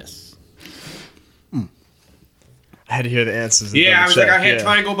 Yeah. Yes. I had to hear the answers. and Yeah, I was double like, I check, had yeah.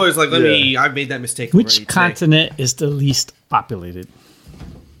 triangle, but it's like, I made that mistake. Which already today. continent is the least populated?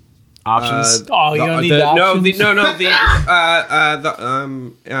 Options. Oh, you don't need the options? The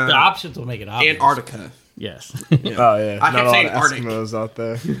options will make it obvious. Antarctica. Yes. Oh yeah. I Not kept all saying the Arctic. Eskimos out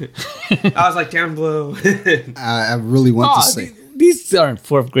there. I was like, down below. I really want to Oh, say. these aren't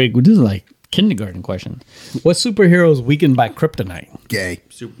fourth grade. This is like kindergarten questions. What superhero is weakened by kryptonite? Gay.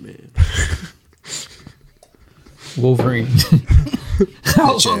 Superman. Wolverine.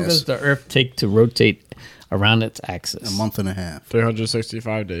 How Bitch long ass. does the Earth take to rotate around its axis? A month and a half.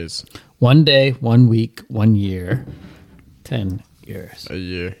 365 days 1 day, 1 week, 1 year, 10 years. a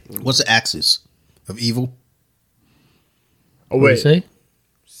year. What's the axis of evil? Oh What do you wait.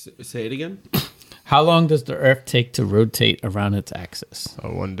 say? Say it again. How long does the Earth take to rotate around its axis?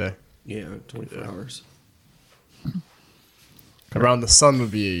 Oh, 1 day. Yeah, 24 hours. Around the sun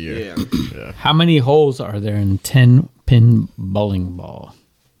would be a year. Yeah. How many holes are there in 10-pin bowling ball?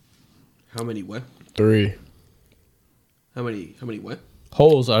 How many what? 3. How many what?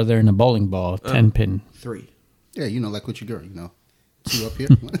 Holes are there in a bowling ball? 10-pin. 3. Yeah, like with your girl, Two up here.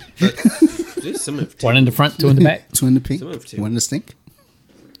 Just some of two. One in the front, two in the back. Two in the pink. Some of two. One in the stink.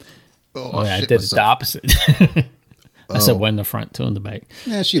 Oh, yeah, I shit did it the myself. opposite. I said one in the front, two in the back.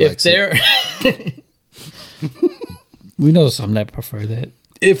 Yeah, she If likes it. there, we know some that prefer that.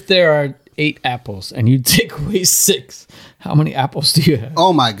 If there are 8 apples and you take away 6, how many apples do you have?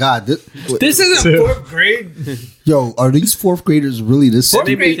 Oh my god! This isn't 4th grade. Yo, are these 4th graders really this? That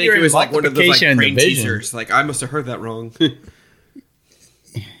made me think You're it was in like one of those like multiplication and brain division. teasers. Like I must have heard that wrong.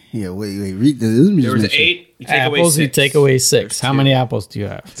 Yeah, wait. Read the. Let me There just was make sure. 8. You take away Apples, 6. you take away 6. There's How 2. many apples do you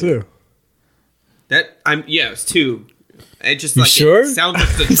have? 2. It's 2. It just You like sure? it sounds like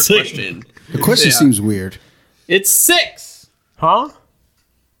the trick It's like- question. The question Yeah. seems weird. It's 6. Huh?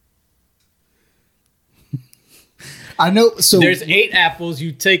 I know. So There's 8 apples.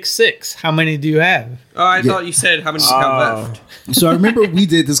 You take 6. How many do you have? Oh, I thought you said how many you have left. So I remember we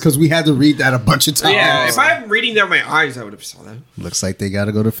did this because we had to read that a bunch of times. Yeah, if I'm reading that with my eyes, I would have saw that. Looks like they got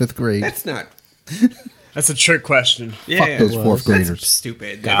to go to 5th grade. That's not. That's a trick question. Yeah, Fuck those well, 4th that's graders.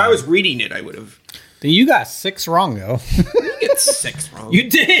 stupid. If I was reading it, I would have You got 6 wrong, though. get 6 wrong. You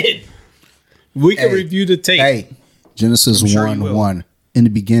did. We can Hey. review the tape. Hey, Genesis I'm sure you 1 will. 1. In the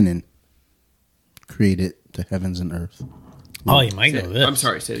beginning, created the heavens and earth. Oh, you might know this. I'm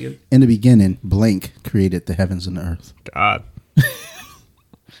sorry. Say it again. In the beginning, blank created the heavens and the earth. God.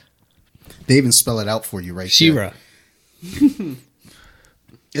 They even spell it out for you right there. Shira.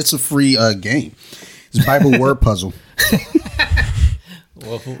 It's a free game. It's a Bible word puzzle.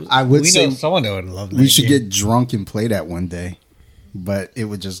 Well, I would we say know someone that would love that. we should game. get drunk and play that one day, but it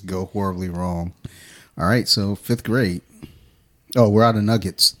would just go horribly wrong. All right, so 5th grade. Oh, we're out of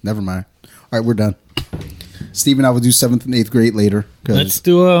nuggets. Never mind. All right, we're done. Steve and I will do 7th and 8th grade later. Let's Because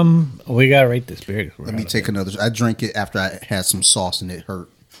do we gotta rate this beer. let me take another. I drank it after I had some sauce and it hurt.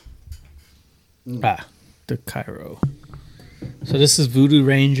 The Cairo. So this is Voodoo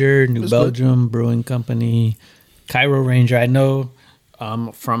Ranger, New That's Belgium Brewing Company, Cairo Ranger. I know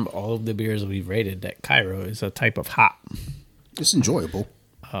from all of the beers we've rated that Cairo is a type of hop. It's enjoyable.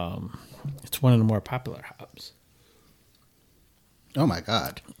 It's one of the more popular hops. Oh my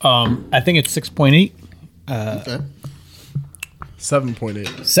god. I think it's 6.8. Okay. 7.8.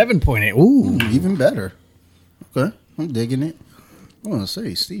 7.8. Ooh. Even better. Okay, I'm digging it. I want to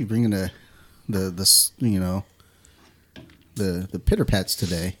say, Steve, bringing the you know the pitter pats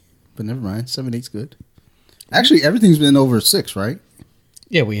today, but never mind. 7.8's good. Actually, everything's been over 6, right?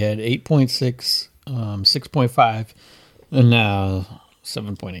 Yeah, we had 8.6, 6.5, and now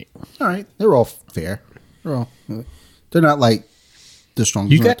 7.8. All right, they're all fair. They're not like the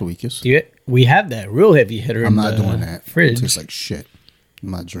strongest or the weakest. Yeah, we have that real heavy hitter. I'm in not the doing that. It Fridge. tastes like shit.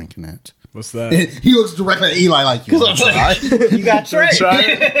 I'm not drinking that. What's that? He looks directly at Eli like you. wanna try? You got Trey. Try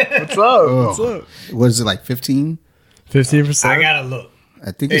it. What's up? What's up? What is it, like 15? 15%. I gotta look.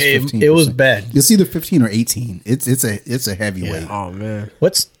 I think it's 15. It was bad. It's either 15 or 18. It's a heavyweight. Oh, man.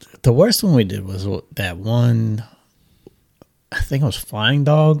 What's the worst one we did was that one. I think it was Flying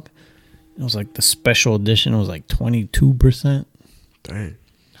Dog. It was like the special edition. It was like 22%. Dang.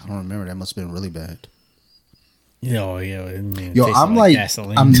 I don't remember. That must have been really bad. Yeah, it Yo, tasted I'm like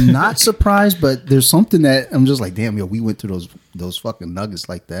gasoline. I'm not surprised, but there's something that I'm just like, damn, yo, we went through those fucking nuggets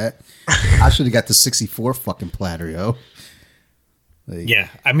like that. I should have got the 64 fucking platter, yo. Like, Yeah,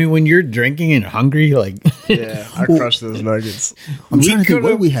 I mean, when you're drinking and hungry, like Yeah, I crushed those nuggets. I'm trying to think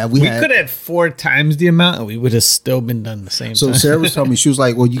what we have. we had could have 4 times the amount, and we would have still been done the same so time. Sarah was telling me, she was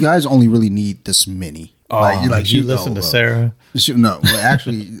like, well, you guys only really need this many. Oh, you're did you listen to Sarah? No, well,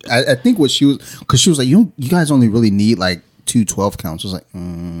 actually, I think what she was, because she was like, you guys only really need like 2 12 counts. I was like,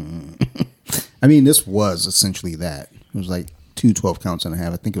 I mean, this was essentially that. It was like 2 12 counts and a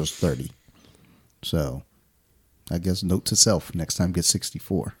half. I think it was 30. So, I guess note to self: next time get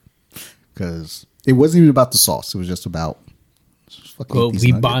 64, because it wasn't even about the sauce. It was just about. Fucking Well, eat these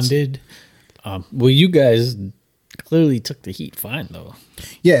we nuggets. bonded. Well, you guys clearly took the heat fine, though.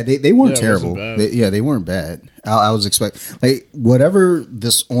 Yeah, they weren't Yeah, it wasn't terrible. bad. They weren't bad. I was expecting like whatever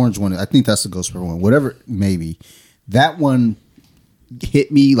this orange one. I think that's the Ghost Pepper one. Whatever, maybe that one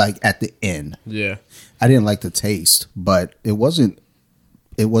hit me like at the end. Yeah. I didn't like the taste, but it wasn't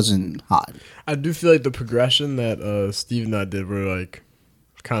hot. I do feel like the progression that Steve and I did were like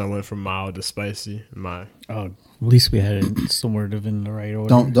kind of went from mild to spicy. Oh, at least we had it sort of in the right order.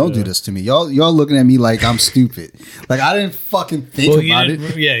 Don't do this to me, y'all. Y'all looking at me like I'm stupid. Like I didn't fucking think Well, about it.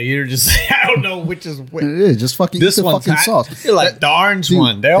 yeah, you're just. I don't know which is which. It is just fucking This eat the one's fucking hot. sauce. You're like the orange Dude,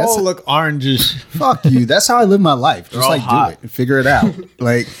 one. They that's all a- look orangish. Fuck you. That's how I live my life. Just all like hot. do it and figure it out.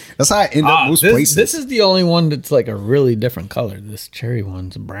 Like that's how I end up most places. This is the only one that's like a really different color. This cherry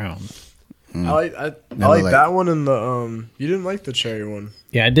one's brown. I Never like that one and the you didn't like the cherry one.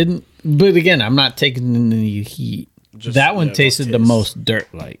 Yeah, I didn't. But again, I'm not taking any heat. Just, that one yeah, tasted the taste. most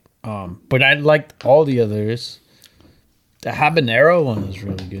dirt-like. But I liked all the others. The habanero one was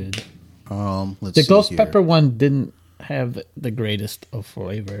really good. Let's The see ghost here. pepper one didn't have the greatest of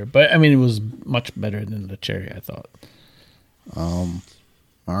flavor, but I mean, it was much better than the cherry, I thought. All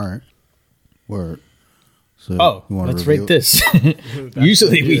right. Word. So Oh, you wanna let's review rate it? this.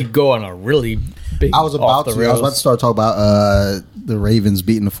 Usually we go on a really big. I was about off to. the I was about rails. to start talking about the Ravens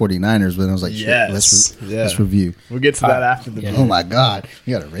beating the 49ers, but I was like, shit, Yes. let's review. We'll get to that after the yeah. Oh my God,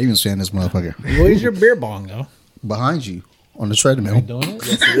 you got a Ravens fan, this motherfucker Where's your beer bong though? behind you on the Are you treadmill. doing it?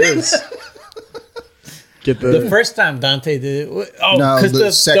 Yes, it is. Get The first time Dante did it. Oh, No, 'cause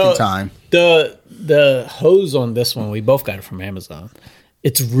the second time. The hose on this one, we both got it from Amazon.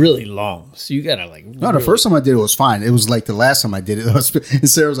 It's really long, so you gotta like. No, the first time I did it was fine. It was like the last time I did it. And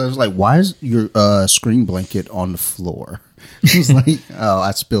Sarah was like, "Why is your screen blanket on the floor?" She was like, "Oh, I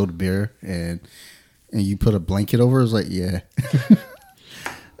spilled beer and you put a blanket over." I was like, "Yeah."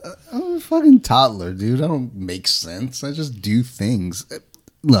 I'm a fucking toddler, dude. I don't make sense. I just do things.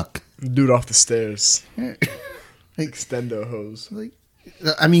 Look, dude off the stairs. like, Extendo hose. like,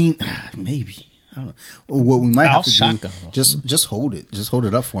 I mean, maybe. I don't know. What we might I'll have to shotgun. do, just hold it. Just hold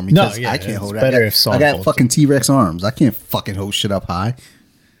it up for me. No, 'cause yeah, I can't it's hold it. better I if got, someone I got holds fucking T-Rex arms. I can't fucking hold shit up high.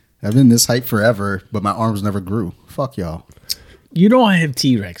 I've been this height forever, but my arms never grew. Fuck y'all. You don't have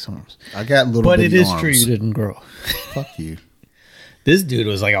T-Rex arms, I got little but it bitty is arms. true you didn't grow. Fuck you. This dude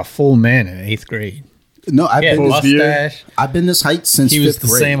was like a full man in 8th grade. No, I've He had been mustache. I've been this height since He was fifth the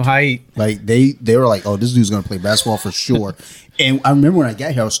grade. same height. Like they were like, oh, this dude's gonna play basketball for sure. And I remember when I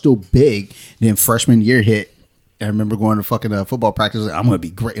got here, I was still big. Then freshman year hit. I remember going to fucking football practice. Like, I'm gonna be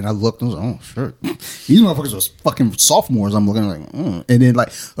great. And I looked and I was like, oh sure. These motherfuckers was fucking sophomores. I'm looking like, And then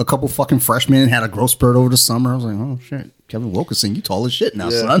like a couple fucking freshmen had a growth spurt over the summer. I was like, oh shit, Kevin Wilkinson, you tall as shit now,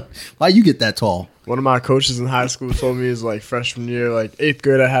 Yeah. son. Why you get that tall? One of my coaches in high school told me is like freshman year, like 8th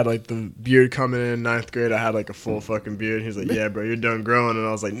grade, I had like the beard coming in. 9th grade, I had like a full fucking beard. He's like, yeah, bro, you're done growing. And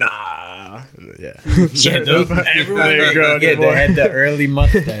I was like, nah. And yeah. Yeah, those, everyone, They ain't growing they anymore. had the early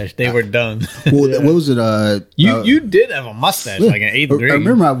mustache. They were done. Well, what was it? You did have a mustache like in 8th grade. I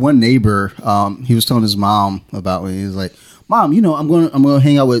remember my one neighbor. He was telling his mom about me. He was like, "Mom, you know, I'm gonna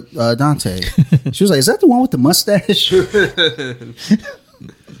hang out with Dante." She was like, "Is that the one with the mustache?"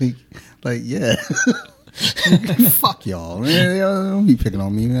 like, yeah. Fuck y'all, man. Y'all don't be picking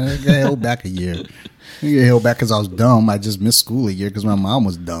on me, man. I got held back a year. I got held back because I was dumb. I just missed school a year because my mom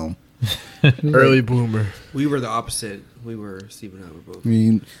was dumb. Early bloomer. We were the opposite. We were Steve and I were both. I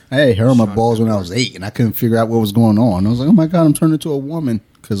mean, I had hair on my balls when I was 8, and I couldn't figure out what was going on. I was like, "Oh my god, I'm turning into a woman."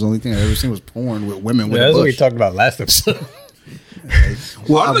 Because the only thing I ever seen was porn with women with Yeah, a that's what we bush. talked about last episode.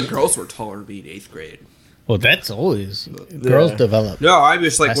 A lot of the girls were taller than me in 8th grade. Well, that's always girls develop. No, I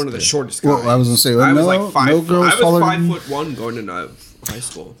was like one of the That's shortest guys. Well, I was gonna say, I was no- like five. no girls I was taller 5'1" going into high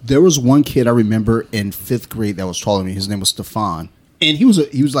school. There was one kid I remember in 5th grade that was taller than me. His name was Stefan, and he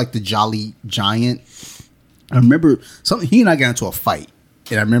was like the jolly giant. I remember something. He and I got into a fight,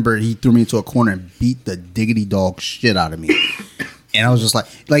 and I remember he threw me into a corner and beat the diggity dog shit out of me. And I was just like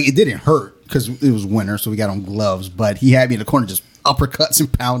it didn't hurt because it was winter, so we got on gloves. But he had me in the corner, just uppercuts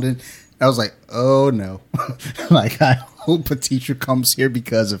and pounding. I was like, oh no. Like, I hope a teacher comes here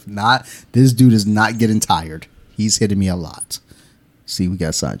because if not, this dude is not getting tired. He's hitting me a lot. See, we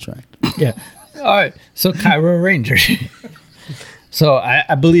got sidetracked. Yeah. All right. So Cairo Ranger. So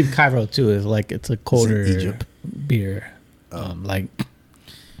I believe Cairo too is like it's a colder Egypt. beer. Like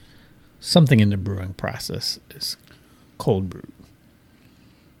something in the brewing process is cold brew.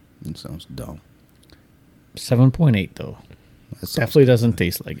 It sounds dumb. 7.8 though. That sounds- Definitely doesn't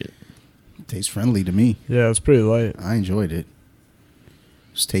taste like it. tastes friendly to me. Yeah, it's pretty light. I enjoyed it.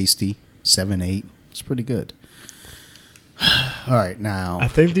 It's tasty. 7.8. It's pretty good. All right, now. I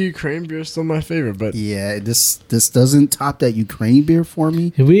think the Ukraine beer is still my favorite, but Yeah, this doesn't top that Ukraine beer for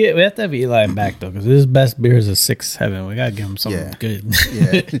me. We have to have Eli back though because his best beer is a 6.7. We gotta give him something Yeah.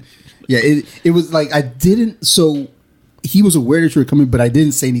 good. Yeah, yeah. It was like I didn't. So he was aware that you were coming, but I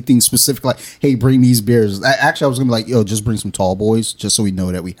didn't say anything specific like, "Hey, bring these beers." Actually, I was gonna be like, "Yo, just bring some tall boys, just so we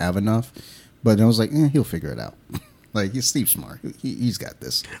know that we have enough." But I was like, he'll figure it out. Like, he's Steve Smart. He's got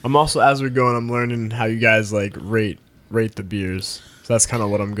this. I'm also, as we're going, I'm learning how you guys like rate the beers. So that's kind of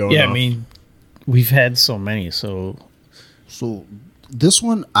what I'm going. Yeah, off. I mean, we've had so many, so So this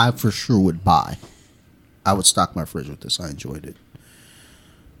one, I for sure would buy. I would stock my fridge with this. I enjoyed it.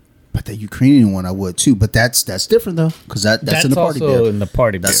 But the Ukrainian one, I would too. But that's different though, because that's in the party also beer. in the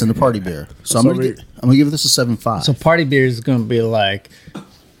party beer. That's in the party beer. So, So I'm gonna give this a 7.5. So party beer is gonna be like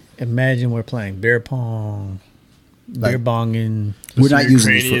imagine we're playing beer pong, beer bonging. We're not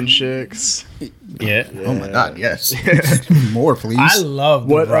using these Ukrainian for, chicks. Yeah. Oh my god, yes. More, please. I love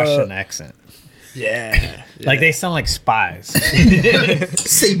the What, Russian accent. Yeah. Like they sound like spies.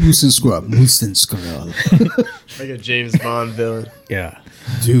 Say moose and scrub. Moose and scrub. Like a James Bond villain. Yeah.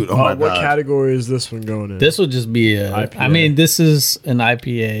 Dude, oh my What god. category is this one going in? This will just be a. IPA. I mean, this is an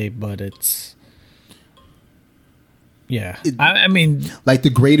IPA, but it's. Yeah. I mean, Like the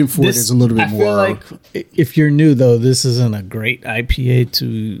grading for it this is a little bit I more. feel like if you're new, though, this isn't a great IPA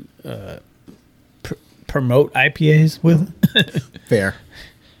to promote IPAs with. fair.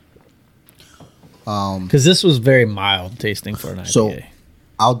 Because this was very mild tasting for an IPA. So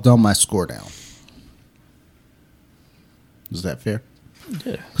I'll dumb my score down. Is that fair?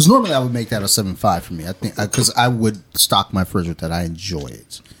 Yeah. Because normally I would make that a 7.5 for me. I think because I would stock my fridge with that. I enjoy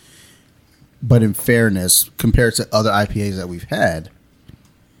it. But in fairness, compared to other IPAs that we've had,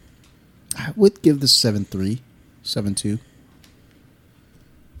 I would give this 7.3, 7.2.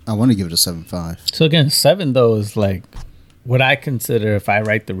 I want to give it a 7.5. So again, 7 though is like what I consider if I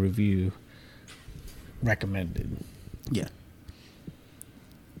write the review recommended. Yeah.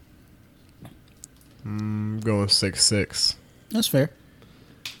 I'm going 6.6. That's fair.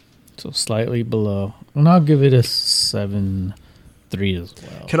 So slightly below. And I'll give it a 7.3 as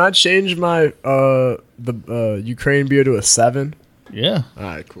well. Can I change my the Ukraine beer to a 7? Yeah. All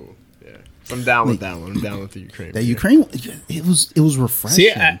right, cool. Yeah, I'm down with that one. I'm down with the Ukraine. That beer. Ukraine, it was refreshing.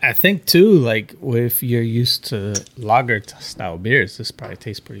 See, I think too, like if you're used to lager style beers, this probably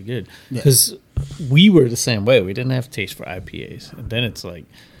tastes pretty good. Yeah. Because we were the same way. We didn't have taste for IPAs. And then it's like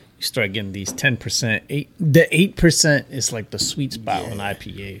you start getting these 10%. The 8% is like the sweet spot on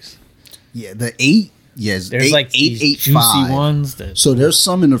IPAs. Yeah, the 8, yes, There's 8, like 8, these 8, juicy 5. ones that So there's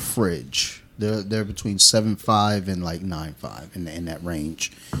some in the fridge. They're between 7.5 and like 9.5 in that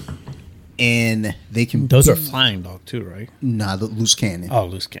range. And they can those are Flying Dog too, right? Nah, the loose cannon. Oh,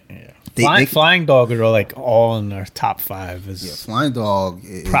 loose cannon, yeah. They- Flying Dog are like all in our top 5 is Yeah, Flying Dog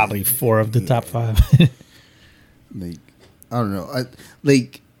probably 4 of the top 5. like I don't know.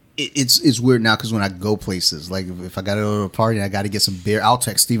 It's weird now because when I go places, like if I got to go to a party and I got to get some beer, I'll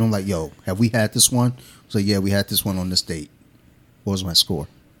text Steve. I'm like, "Yo, have we had this one?" So yeah, we had this one on this date. What was my score?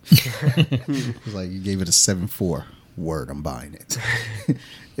 It was like you gave it a 7.4. Word, I'm buying it.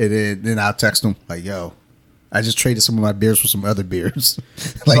 And then I'll text him like, "Yo, I just traded some of my beers for some other beers.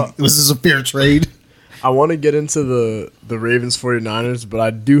 Like, was this a fair trade?" I want to get into the Ravens 49ers, but I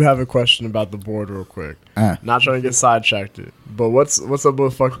do have a question about the board real quick. Not trying to get sidetracked, but what's up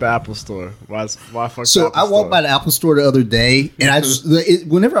with fuck the Apple Store? Why fuck? So the Apple I walked by the Apple Store the other day, and I just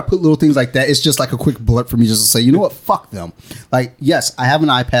whenever I put little things like that, it's just like a quick bullet for me just to say, you know what, fuck them. Like, yes, I have an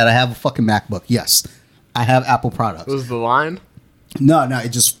iPad, I have a fucking MacBook. Yes, I have Apple products. Was the line? No, it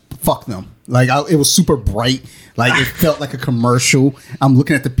just fuck them. Like it was super bright. Like it felt like a commercial. I'm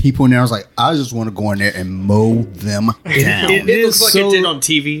looking at the people in there. I was like, I just want to go in there and mow them down. It looks like it did on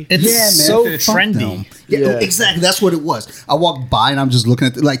TV. It's so trendy. Yeah, exactly. That's what it was. I walked by and I'm just looking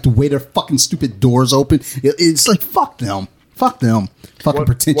at the way their fucking stupid doors open. It's like fuck them. Fucking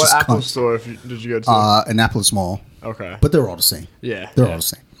pretentious What Apple cunts. Store did you go to? Annapolis Mall. Okay. But they're all the same. Yeah. They're all the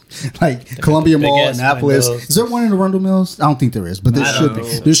same. Like Columbia big Mall, ass Annapolis. windows. Is there one in Arundel Mills? I don't think there is, but there should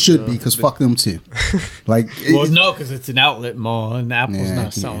be. There should be because fuck them too. Like, Well, no, because it's an outlet mall, and Apple's Yeah, not yeah,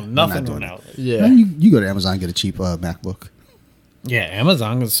 selling they're nothing not on doing it. outlet. Yeah. you go to Amazon and get a cheap MacBook. Yeah,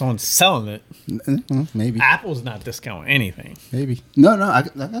 Amazon is someone selling it. Maybe, Apple's not discounting anything maybe. No, I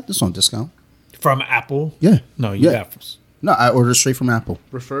got this on discount. from Apple. Yeah. No, you Yeah. got. No, I ordered straight from Apple.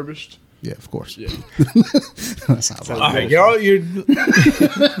 Refurbished? Yeah, of course. Yeah. That's how All right, you're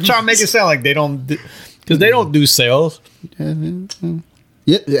trying to make it sound like they don't, because they don't do sales.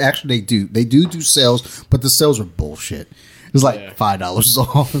 Yeah, actually they do. They do sales, but the sales are bullshit. It's like $5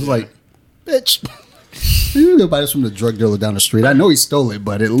 off. It's like, bitch. You go buy this from the drug dealer down the street. I know he stole it,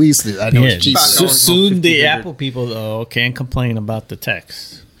 but at least I know it's cheap. Soon the Apple people though can't complain about the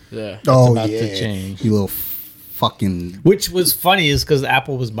text, Yeah. Oh about yeah, to change. you little fucking. which was funny is because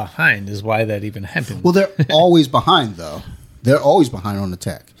Apple was behind. Is why that even happened. Well, they're always behind though. They're always behind on the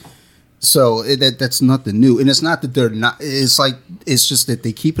tech. So that's nothing new, and it's not that they're not. It's like it's just that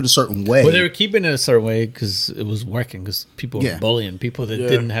they keep it a certain way. Well, they were keeping it a certain way because it was working. Because people were bullying people that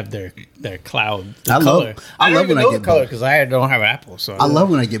didn't have their cloud. The color. I love don't even when I know get the color bullied. because I don't have Apple. So I love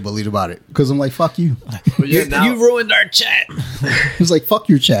when I get bullied about it because I'm like, fuck you. But yeah, now, you ruined our chat. It's like, fuck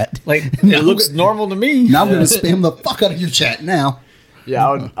your chat. Like it looks normal to me. Now I'm gonna spam the fuck out of your chat now.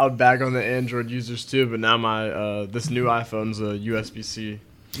 I would bag on the Android users too, but now my this new iPhone's a USB-C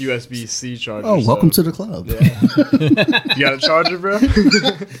USB-C charger. Oh, welcome to the club. Yeah. You got a charger, bro?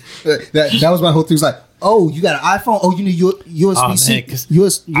 that was my whole thing. It was like, oh, you got an iPhone? Oh, you need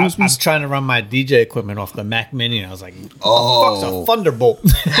USB-C. I was trying to run my DJ equipment off the Mac Mini, and I was like, Oh. "Fuck's a Thunderbolt?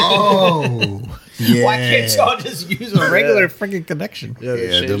 Oh, yeah. Why can't y'all just use a regular freaking connection?" Yeah, they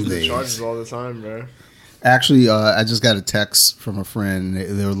Yeah, them change the days. chargers all the time, bro. Actually, I just got a text from a friend.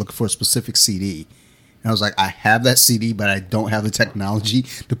 They were looking for a specific CD. And I was like, I have that CD, but I don't have the technology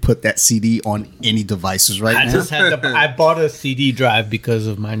to put that CD on any devices right now. I bought a CD drive because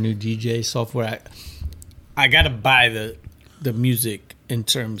of my new DJ software. I got to buy the music in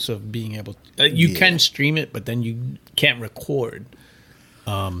terms of being able to, you can stream it, but then you can't record.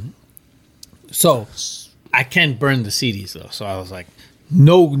 So I can burn the CDs though. So I was like,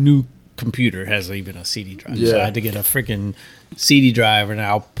 no new computer has even a CD drive. So I had to get a freaking CD drive, and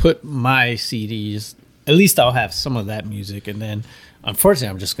I'll put my CDs. At least I'll have some of that music, and then unfortunately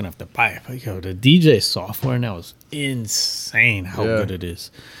I'm just gonna have to buy it. But yo, the DJ software now is insane how good it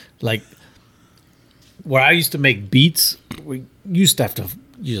is. Like where I used to make beats, we used to have to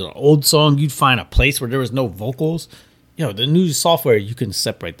use an old song. You'd find a place where there was no vocals. Yo, the new software, you can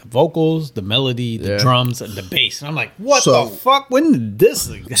separate the vocals, the melody, the drums, and the bass. And I'm like, what the fuck? When did this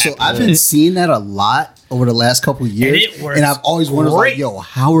happen? So I've been seeing that a lot over the last couple of years, and I've always wondered, like, yo,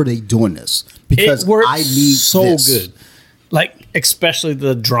 how are they doing this? Because I need so this. good. Like, especially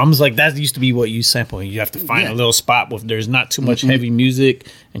the drums, like that used to be what you sample. You have to find a little spot where there's not too much heavy music,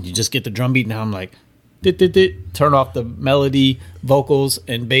 and you just get the drum beat. Now I'm like, turn off the melody, vocals,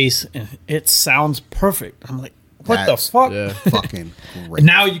 and bass, and it sounds perfect. I'm like, what the fuck? Yeah. Fucking great. And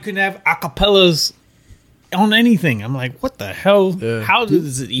now you can have acapellas on anything. I'm like, what the hell? Yeah. How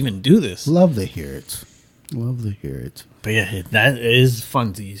does it even do this? Love to hear it. Love to hear it. But yeah, that is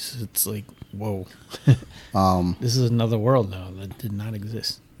funsies. It's like, whoa. This is another world now that did not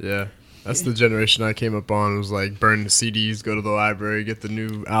exist. Yeah. That's the generation I came up on. It was like burn the CDs, go to the library, get the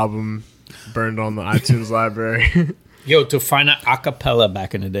new album burned on the iTunes library. Yo, to find an acapella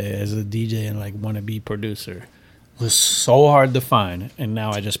back in the day as a DJ and like wannabe producer was so hard to find. And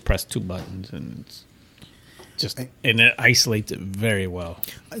now I just press two buttons and it's just, and it isolates it very well.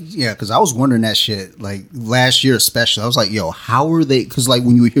 Yeah, because I was wondering that shit, like, last year especially. I was like, yo, how are they, because, like,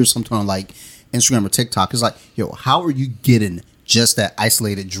 when you hear something on, like, Instagram or TikTok, it's like, yo, how are you getting just that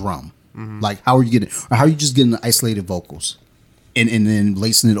isolated drum? Like, how are you getting, or how are you just getting the isolated vocals? And then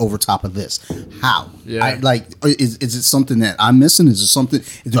lacing it over top of this. How? Yeah. Is it something that I'm missing? Is it something?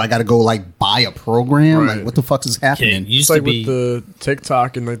 Do I got to go like buy a program? Right. Like, what the fuck is happening? Used It's to like be, with the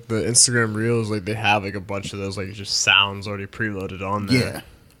TikTok and like the Instagram Reels, like they have like a bunch of those like just sounds already preloaded on there. Yeah.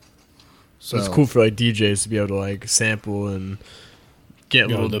 So it's cool for like DJs to be able to like sample and get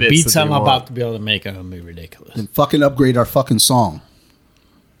yo, little the bits beats that I'm they want. about to be able to make are going to be ridiculous. Then fucking upgrade our fucking song.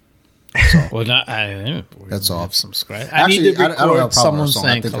 Well, not, I That's all. have some scratch. Actually, I need to I don't have a record problem someone with our song. I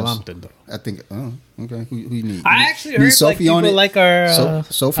saying think Colompton, though. I think, oh, okay. Who you need? I You actually need heard Sophie like people on it? like our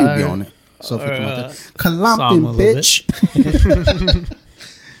Sophie will be on it. Sophie come out there. song Colompton, a little bitch.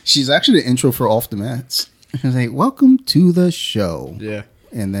 She's actually the intro for Off the Mats. She's like, welcome to the show. Yeah.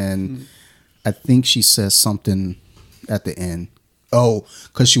 And then I think she says something at the end. Oh,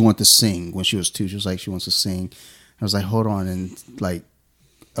 because she wanted to sing when she was 2. She was like, she wants to sing. I was like, hold on. And like,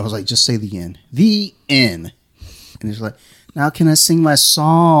 I was like, just say the end. The end. And he's like, now can I sing my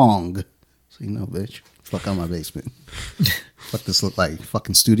song? So, no, bitch. Fuck out my basement. What this look like?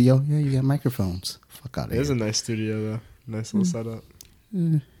 Fucking studio? Yeah, you got microphones. Fuck out of It is here. a nice studio though. Nice little setup.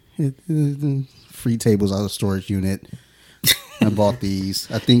 Free tables out of the storage unit. I bought these.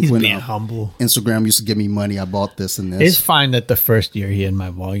 I think He's when being humble. Instagram used to give me money, I bought this and It's this. fine that the first year he had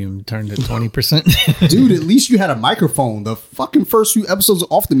my volume turned to 20%. Dude, at least you had a microphone. The fucking first few episodes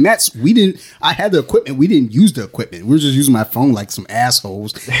of Off the Mats, I had the equipment. We didn't use the equipment. We were just using my phone like some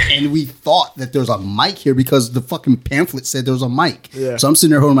assholes. And we thought that there was a mic here because the fucking pamphlet said there was a mic. Yeah. So I'm sitting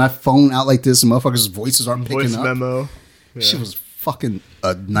there holding my phone out like this and motherfuckers' voices aren't picking Voice up. memo. Yeah. Shit was fucking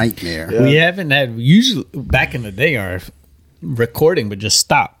a nightmare. Yeah. We haven't had, usually back in the day, our recording would just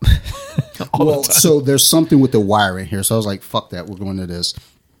stop. All Well, the time. so there's something with the wire in here. So I was like, fuck that. We're going to this.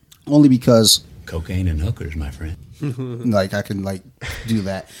 Only because Cocaine and hookers, my friend. like I can like do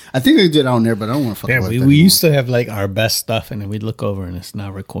that. I think they did it on there, but I don't want to fucking Yeah, let we that used to have like our best stuff, and then we'd look over and it's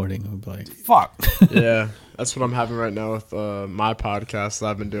not recording. We'd be like, fuck. Yeah, that's what I'm having right now with my podcast that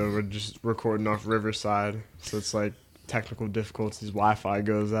I've been doing. We're just recording off Riverside, so it's like technical difficulties. Wi-Fi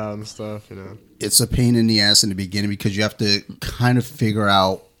goes out and stuff. You know, It's a pain in the ass in the beginning because you have to kind of figure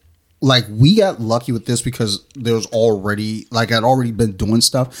out like we got lucky with this because there was already like I'd already been doing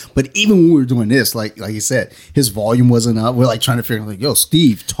stuff. But even when we were doing this, like you said, his volume wasn't up. We're like trying to figure out, like, yo,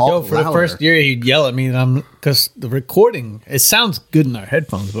 Steve, talk For louder. the first year, he'd yell at me, and because the recording, it sounds good in our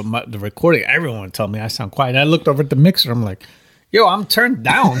headphones, but the recording, everyone would tell me I sound quiet. I looked over at the mixer, I'm like, yo, I'm turned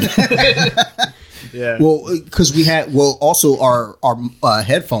down. Yeah. Well, because we had also our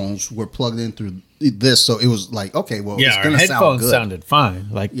headphones were plugged in through this, so it was like, okay, well, Yeah, it's our gonna sound headphones good. sounded fine.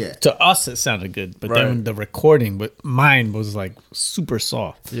 Like, Yeah. to us, it sounded good, but Right. then the recording, but mine was like super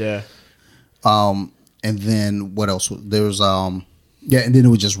soft. Yeah. And then what else? There was and then it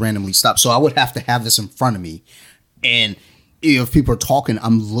would just randomly stop. So I would have to have this in front of me, and if people are talking,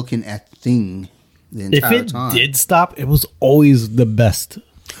 I'm looking at the thing the If entire it time. did stop, it was always the best.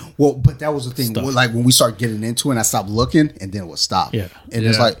 Well, but that was the thing. Stuff. Like when we start getting into it, and I stopped looking, and then it would stop. Yeah. And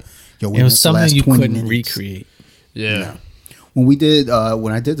it's Yeah. like, yo, we It was missed the something last you 20 couldn't minutes. recreate. Yeah. When we did,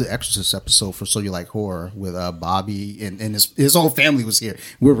 when I did the Exorcist episode for So You Like Horror with Bobby and his whole family was here.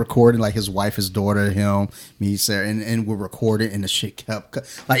 We were recording, like his wife, his daughter, him, me, Sarah, and we're recording, and the shit kept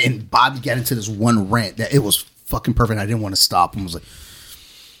like, and Bobby got into this one rant that it was fucking perfect. I didn't want to stop him. I was like,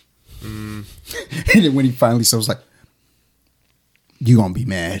 and then when he finally said, I was like, you gonna be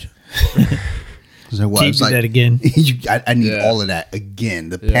mad. So what? Can't It's do that again. I need Yeah. all of that again,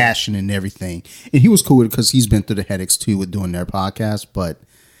 the passion and everything. And he was cool with it because he's been through the headaches too with doing their podcast. But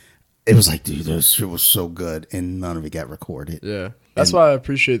it was like, dude, this shit was so good, and none of it got recorded. Yeah. That's why I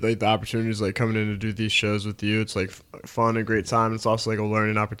appreciate like the opportunities like coming in to do these shows with you. It's like fun and great time. It's also like a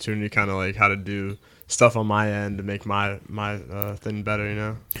learning opportunity, kind of like how to do stuff on my end to make my thing better. You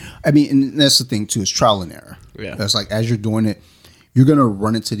know. I mean, and that's the thing too, is trial and error. Yeah. It's like as you're doing it, you're gonna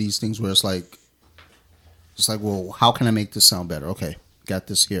run into these things where it's like, well, how can I make this sound better? Okay, got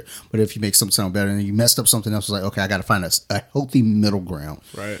this here. But if you make something sound better and then you messed up something else, it's like, okay, I got to find a healthy middle ground.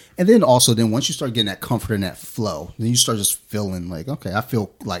 Right. And then also, then once you start getting that comfort and that flow, then you start just feeling like, okay, I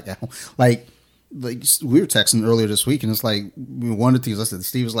feel like at home. Like we were texting earlier this week, and it's like one of the things I said to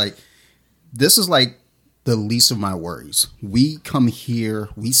Steve was like, this is like the least of my worries. We come here,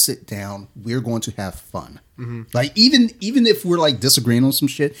 we sit down, we're going to have fun. Like even if we're like disagreeing on some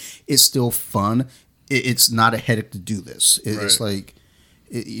shit, it's still fun. It's not a headache to do this. It's like,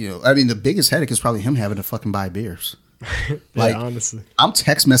 I mean, the biggest headache is probably him having to fucking buy beers. Like, honestly. I'm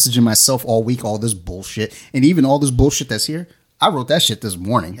text messaging myself all week, all this bullshit, and even all this bullshit that's here. I wrote that shit this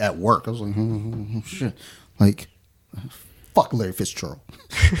morning at work. I was like, shit, like, fuck Larry Fitzgerald,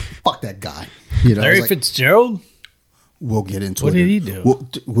 fuck that guy. You know, I was Larry like, Fitzgerald? we'll get into What it. did he do?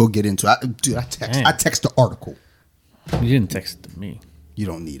 We'll get into it. Dude, I text the article. You didn't text it to me. You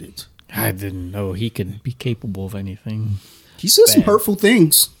don't need it. I didn't know he could be capable of anything. He said some Bad. hurtful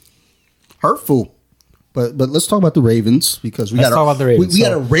things. Hurtful. But let's talk about the Ravens because we Let's got talk about the Ravens. We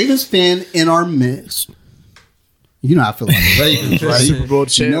got a Ravens fan in our midst. You know how I feel about the Ravens, right? Super Bowl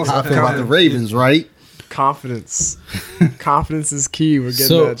You know champs. how I feel about the Ravens, right? Confidence. Confidence is key. We're getting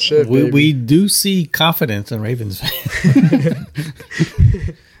So that shit, we, baby. we do see confidence in Ravens fans.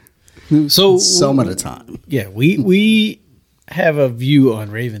 So Some of the time. yeah, we have a view on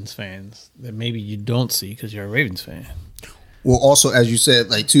Ravens fans that maybe you don't see because you're a Ravens fan. Well, also, as you said,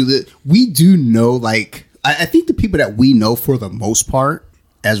 like, too, that we do know, like, I think the people that we know for the most part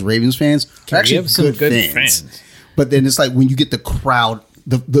as Ravens fans are We actually have some good, good fans. fans. But then it's like when you get the crowd,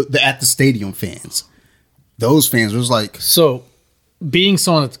 the at the stadium fans, those fans was like, So, being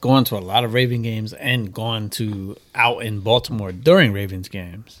someone that's gone to a lot of Raven games and gone to out in Baltimore during Ravens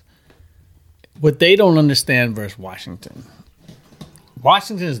games, what they don't understand versus Washington.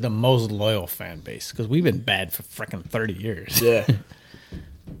 Washington is the most loyal fan base because we've been bad for freaking 30 years. Yeah.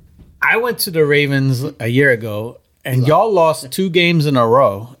 I went to the Ravens a year ago, and y'all lost 2 games in a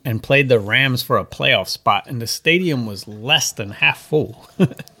row and played the Rams for a playoff spot, and the stadium was less than half full.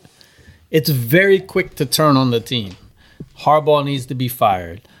 It's very quick to turn on the team. Harbaugh needs to be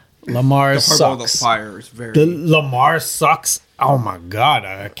fired. Lamar Harbaugh the sucks. fire is very. Lamar sucks. Oh my God.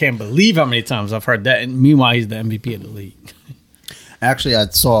 I can't believe how many times I've heard that. And meanwhile, he's the MVP of the league. actually, I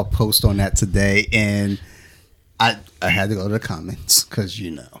saw a post on that today, and I had to go to the comments because, I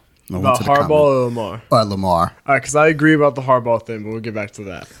went About to the Harbaugh or Lamar? Lamar. All right, because I agree about the Harbaugh thing, but we'll get back to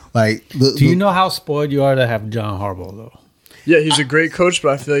that. Like, Do you know how spoiled you are to have John Harbaugh, though? Yeah, he's a great coach, but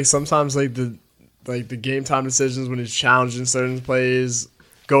I feel like sometimes like the game time decisions when he's challenging certain plays,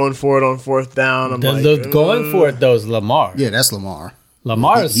 going for it on 4th down. I'm The going for it, though, is Lamar. Yeah, that's Lamar.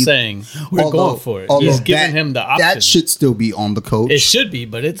 Lamar is saying we're going for it. He's giving him the option. That should still be on the coach. It should be,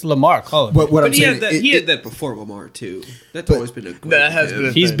 but it's Lamar calling. But what I'm he saying, had that before Lamar too. That's always been a good that has been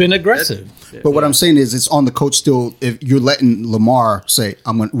a He's thing. been aggressive. But what I'm saying is, it's on the coach still. If you're letting Lamar say,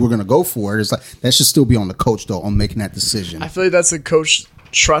 we're going to go for it," it's like that should still be on the coach though on making that decision. I feel like that's a coach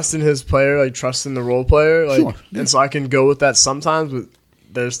trusting his player, like trusting the role player, like, Sure. and so I can go with that sometimes. But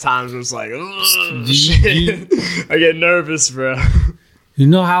there's times where it's like, I get nervous, bro. You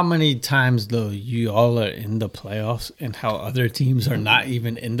know how many times though you all are in the playoffs and how other teams are not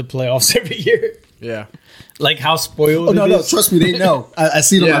even in the playoffs every year? Yeah. Like how spoiled Oh no, it no, is? trust me, they know. I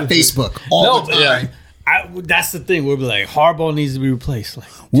see it on Yeah. my Facebook all the time. That's the thing. We'll be like, Harbaugh needs to be replaced. Like,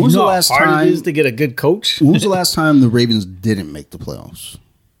 do When you was know the how last hard time- it is to get a good coach? When was the last time the Ravens didn't make the playoffs?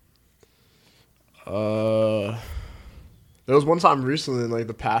 There was one time recently in like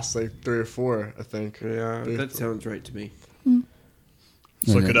the past like 3 or 4, I think. Yeah, that sounds right to me.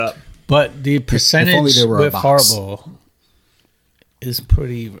 Let's look it up. But the only percentage there were a with box. Harbaugh is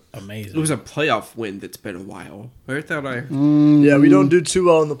pretty amazing. It was a playoff win that's been a while. I thought Yeah, we don't do too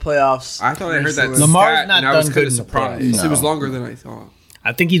well in the playoffs. I thought I heard that. recently. Lamar's stat, not and I was done kind good of in the surprised. playoffs. It was No. longer than I thought.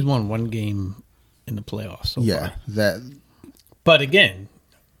 I think he's won one game in the playoffs so Yeah, far. that But again,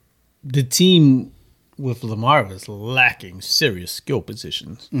 the team with Lamar was lacking serious skill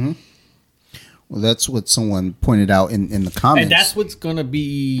positions. well, that's what someone pointed out in the comments. And that's what's going to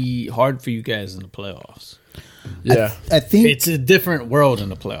be hard for you guys in the playoffs. Yeah. I think It's a different world in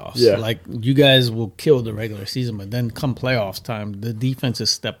the playoffs. Yeah. Like, you guys will kill the regular season, but then come playoffs time, the defenses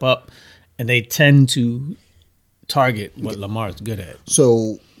step up, and they tend to target what Lamar's good at.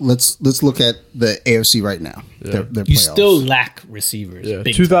 so. Let's look at the AFC right now. Their You playoffs. still lack receivers. Yeah.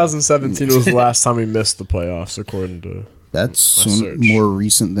 big time. 2017 was the last time we missed the playoffs, according to. That's search. more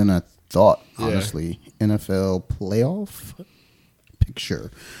recent than I thought. Yeah. Honestly, NFL playoff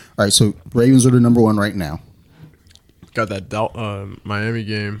picture. All right, so Ravens are the number 1 right now. Got that Miami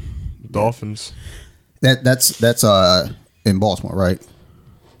game, Dolphins, That's in Baltimore, right?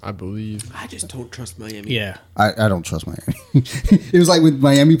 I believe. I just don't trust Miami. Yeah. I don't trust Miami. It was like when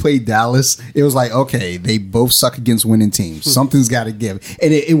Miami played Dallas, it was like, okay, they both suck against winning teams. Something's got to give.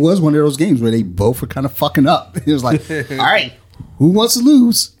 And it was one of those games where they both were kind of fucking up. It was like, all right, who wants to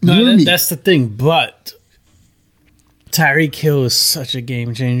lose? You No, or me? that's the thing. But Tyreek Hill is such a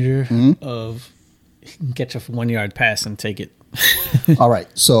game changer of he can catch a 1-yard pass and take it. All right,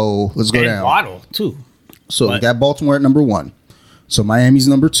 so let's go And down. Waddle, too. So we But- got Baltimore at number 1. So Miami's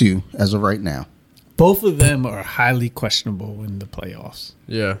number 2 as of right now. Both of them are highly questionable in the playoffs.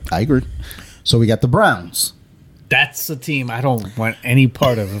 Yeah. I agree. So we got the Browns. That's a team I don't want any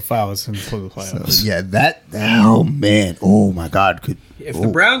part of if I was in the playoffs. Yeah, oh man, oh my God, If the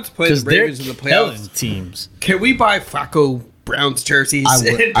Browns play the Because they're Ravens in the killing playoffs, teams. can we buy Flacco Browns jerseys I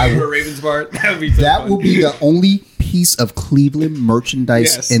and would. do a Ravens bar? That would be so that fun. will be the only piece of Cleveland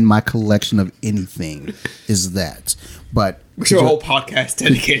merchandise Yes. in my collection of anything. Is that? But We should have a whole podcast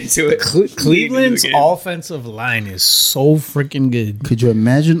dedicated to it. Cleveland's Game. offensive line is so freaking good. could you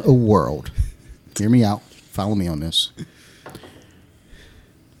imagine a world? Hear me out. Follow me on this.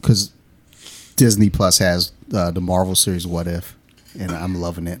 Because Disney Plus has the Marvel series What If, and I'm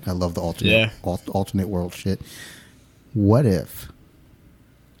loving it. I love the alternate world shit. What if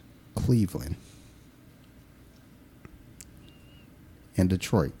Cleveland and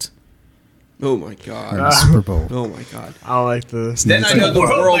Detroit Oh my are in god. the Super Bowl? Oh my god. I don't like this. Then I know the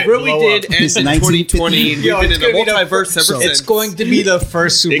world really did end in It's 2020, and we've been in the gonna be the multiverse ever since. It's going to be the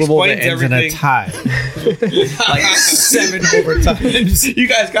first Super Bowl that Explains ends in a everything. tie. Like 7 overtimes. You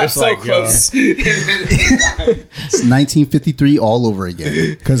guys got It's so like, close. It's 1953 all over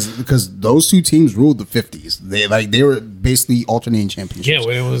again. Because those two teams ruled the 50s. They were basically alternating championships. Yeah,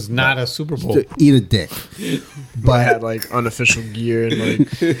 when it was not a Super Bowl. Eat a dick. I But had like unofficial gear and like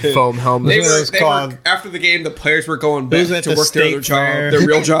foam They helmets. were, was they called- were after the game. The players were going back was at to the work their other state job, fair. their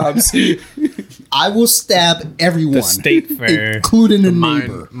real jobs. I will stab everyone, The state fair. including a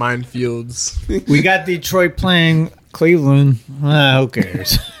neighbor. Minefields. We got Detroit playing Cleveland. Who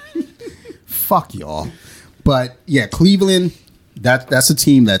cares? Fuck y'all. But yeah, Cleveland. That's a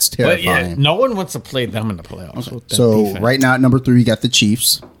team that's But terrifying. yeah, no one wants to play them in the playoffs. With that So defense. right now at number 3, you got the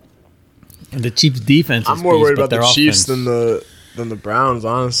Chiefs. And the Chiefs' defense. I'm is more beast, worried but about the their Chiefs offense- than the Browns,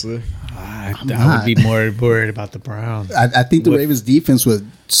 honestly. I would be more worried about the Browns. I think the With- Ravens defense would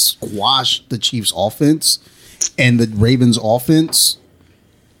squash the Chiefs offense, and the Ravens offense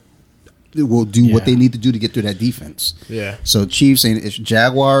will do what Yeah. they need to do to get through that defense. Yeah. So Chiefs and it's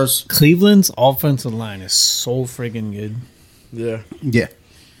Jaguars. Cleveland's offensive line is so freaking good. Yeah. Yeah.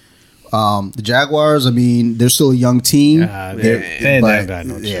 The Jaguars, I mean, they're still a young team.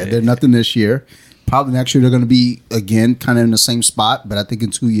 They're nothing this year. Probably next year they're going to be again kind of in the same spot, but I think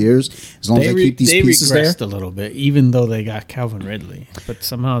in 2 years, as long as they keep these pieces there, they regressed a little bit, even though they got Calvin Ridley. But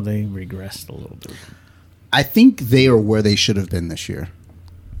somehow they regressed a little bit. I think they are where they should have been this year.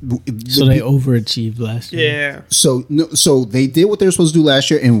 So they overachieved last year. Yeah. So they did what they were supposed to do last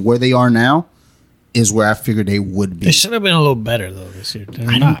year, and where they are now is where I figured they would be. They should have been a little better though this year.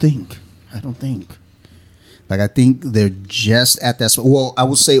 I don't think. Like, I think they're just at that spot. Well, I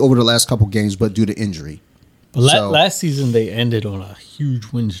will say over the last couple games, but due to injury. But last season they ended on a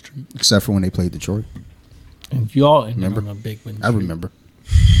huge win streak. Except for when they played Detroit. And you all ended on a big win streak. I remember.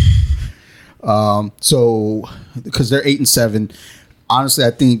 So, because they're 8-7, honestly,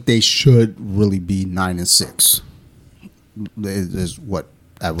 I think they should really be 9-6. Is what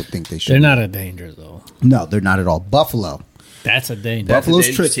I would think they should. They're not a danger though. No, they're not at all. Buffalo. That's a danger. Buffalo's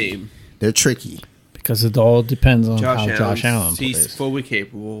tricky. Team. They're tricky. Because it all depends on how Josh Allen plays. He's fully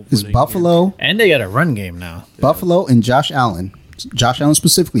capable. Is Buffalo... And they got a run game now. Buffalo and Josh Allen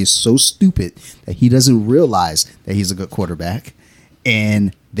specifically is so stupid that he doesn't realize that he's a good quarterback.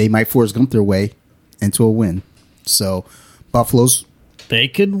 And they might Forrest Gump their way into a win. So, Buffalo's...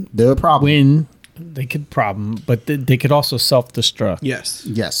 They're a problem. Win. They could but they could also self-destruct.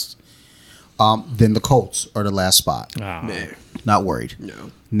 Yes. Then the Colts are the last spot. No. Not worried. No.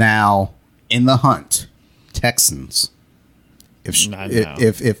 Now... In the hunt, Texans. If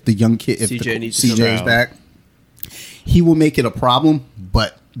the young kid, if CJ is back, he will make it a problem,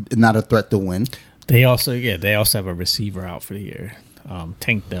 but not a threat to win. They also have a receiver out for the year,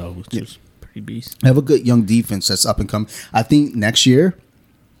 Tank Dell, which is pretty beast. They have a good young defense that's up and coming. I think next year,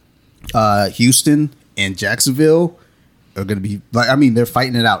 Houston and Jacksonville are going to be like. I mean, they're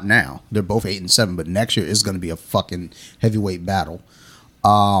fighting it out now. They're both 8-7, but next year is going to be a fucking heavyweight battle.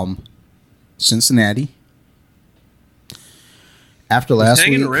 Cincinnati. After last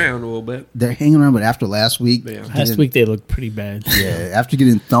week, hanging around a little bit. They're hanging around, but after last week, last week they looked pretty bad. Yeah, after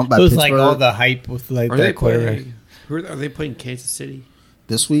getting thumped by Pittsburgh. Pittsburgh. It was like all the hype with like that quarterback. Are they playing Kansas City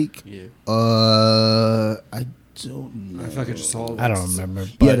this week? Yeah. I don't know. I feel like I just saw. I don't remember.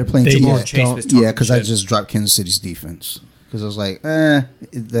 Yeah, they're playing Yeah, because I just dropped Kansas City's defense because I was like,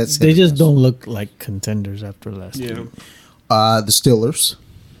 that's. They just don't look like contenders after last week. The Steelers.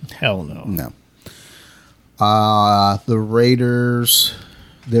 Hell no. No. The Raiders.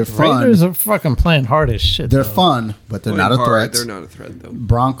 They're fun. Raiders are fucking playing hard as shit. They're fun, but they're not a threat. They're not a threat though.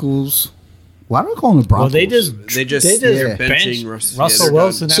 Broncos. Why do I call them the Broncos? Well, they just benching Russell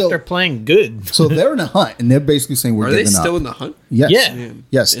Wilson after playing good. So they're in the hunt, and they're basically saying we're giving up. Are they still in the hunt? Yes. Yeah.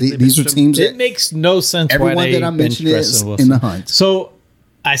 Yes. These are teams. It makes no sense. Everyone why they that I mentioned is in the hunt. So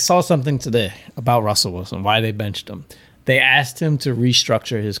I saw something today about Russell Wilson. Why they benched him. They asked him to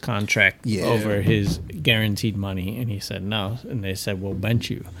restructure his contract over his guaranteed money, and he said no. And they said, we'll bench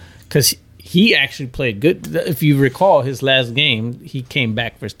you. Because he actually played good. If you recall his last game, he came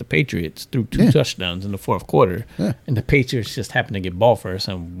back versus the Patriots, threw 2 touchdowns in the fourth quarter. Yeah. And the Patriots just happened to get ball first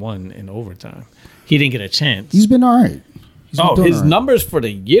and won in overtime. He didn't get a chance. He's been all right. His numbers for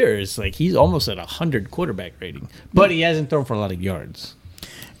the year is like he's almost at 100 quarterback rating. But he hasn't thrown for a lot of yards.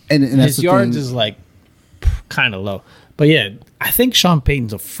 And his yards is like kind of low. But yeah, I think Sean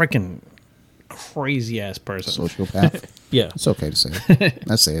Payton's a freaking crazy ass person. Sociopath. Yeah, it's okay to say it.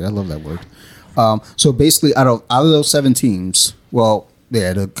 I say it. I love that word. So basically, out of those 7 teams, well,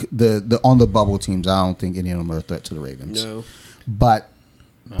 yeah, the on the bubble teams, I don't think any of them are a threat to the Ravens. No, but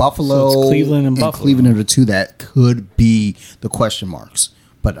Buffalo, so Cleveland and Buffalo. Cleveland are the 2 that could be the question marks.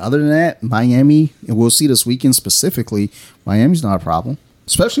 But other than that, Miami, and we'll see this weekend specifically, Miami's not a problem,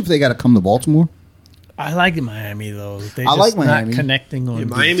 especially if they got to come to Baltimore. I like Miami though. I like Miami. Not connecting on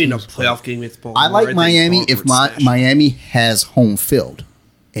Miami in a playoff game against Baltimore. I like Miami if Miami has home field,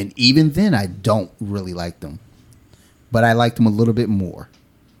 and even then, I don't really like them, but I like them a little bit more.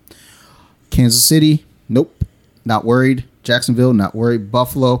 Kansas City, nope, not worried. Jacksonville, not worried.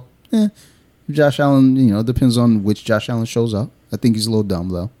 Buffalo, Josh Allen, depends on which Josh Allen shows up. I think he's a little dumb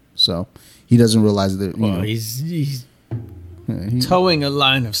though, so he doesn't realize that. He's towing a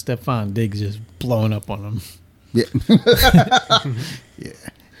line of Stephon Diggs just blowing up on him. Yeah. Yeah.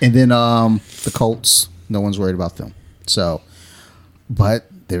 And then the Colts, no one's worried about them. So, but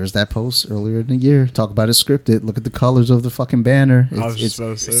there's that post earlier in the year. Talk about it scripted. Look at the colors of the fucking banner.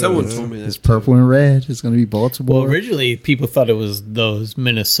 Someone told me that. It's purple and red. It's going to be Baltimore. Well, originally people thought it was those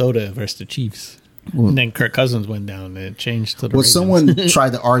Minnesota versus the Chiefs. And then Kirk Cousins went down and it changed to the Ravens. Someone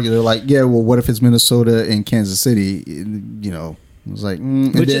tried to argue. They're like, yeah, well, what if it's Minnesota and Kansas City? It was like...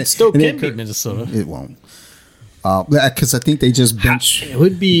 Which it still can be Minnesota. It won't. Because I think they just bench. It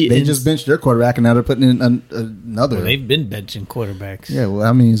would be. They just benched their quarterback, and now they're putting in another. Well, they've been benching quarterbacks. Yeah, well,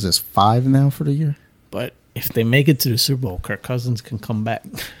 I mean, is this 5 now for the year? But if they make it to the Super Bowl, Kirk Cousins can come back.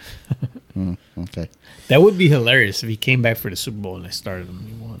 Okay. That would be hilarious if he came back for the Super Bowl and they started him and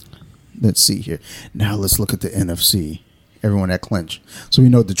he won. Let's see here. Now let's look at the NFC. Everyone that clinched. So we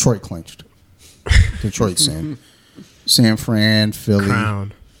know Detroit clinched. Detroit's in. San Fran, Philly.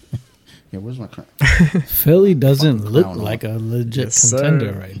 Crown. Yeah, where's my crown? Philly doesn't look crown like a legit Yes,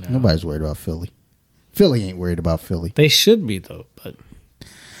 contender sir. right now. Nobody's worried about Philly. Philly ain't worried about Philly. They should be, though, but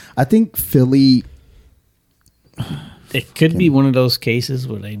I think Philly. it could be one of those cases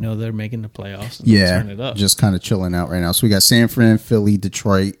where they know they're making the playoffs and they'll turn it up. Just kind of chilling out right now. So we got San Fran, Philly,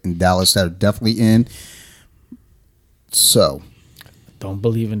 Detroit, and Dallas that are definitely in. So, Don't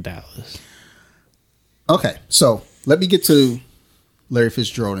believe in Dallas. okay. So let me get to Larry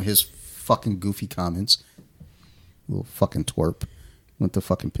Fitzgerald and his fucking goofy comments. Little fucking twerp. Went to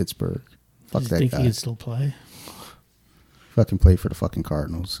fucking Pittsburgh. Fuck You that think guy. he can still play? Fucking play for the fucking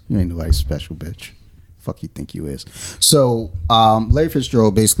Cardinals. You ain't nobody special, bitch. Fuck you think you is. So Larry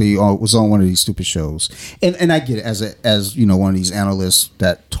Fitzgerald basically was on one of these stupid shows, and I get it as you know, one of these analysts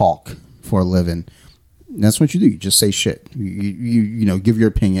that talk for a living. That's what you do. You just say shit. You know, give your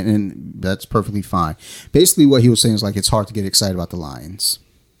opinion, and that's perfectly fine. Basically, what he was saying is like it's hard to get excited about the Lions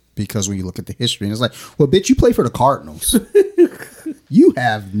because when you look at the history, and it's like, well, bitch, you play for the Cardinals. You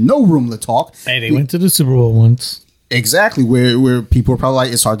have no room to talk. Hey, they went to the Super Bowl once. Exactly, where people are probably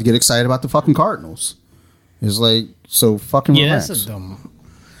like, it's hard to get excited about the fucking Cardinals. It's like, so fucking relax. That's a dumb.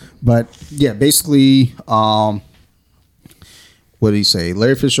 But yeah, basically, what did he say?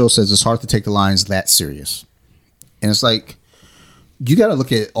 Larry Fitzgerald says it's hard to take the Lions that serious. And it's like, you got to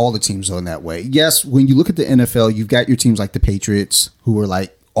look at all the teams though in that way. Yes, when you look at the NFL, you've got your teams like the Patriots who are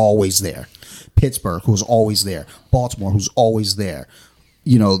like always there. Pittsburgh, who's always there. Baltimore, who's always there.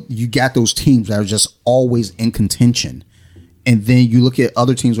 You know, you got those teams that are just always in contention. And then you look at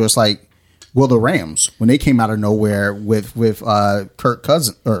other teams where it's like, well, the Rams, when they came out of nowhere with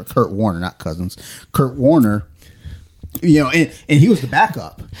Kurt Warner, not Cousins, Kurt Warner, you know, and he was the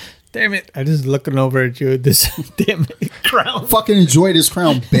backup. Damn it. I just looking over at you with this damn crown. Fucking enjoy this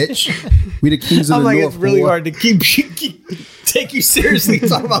crown, bitch. We the kings of I'm the like, North. it's really boy. hard to keep take you seriously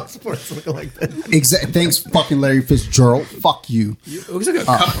talking about sports looking like that. Thanks, fucking Larry Fitzgerald. Fuck you. It looks like a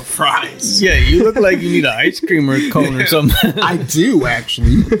cup of fries. Yeah, you look like you need an ice cream or a cone or something. I do,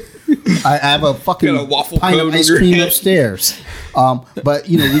 actually. I have a fucking Got a waffle pint of cone ice in your cream hand. upstairs. But,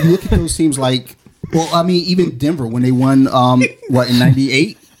 you know, when you look at those teams like, well, I mean, even Denver, when they won, what, in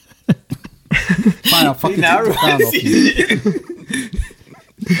 98? Fine, I'll fucking take the crown off you.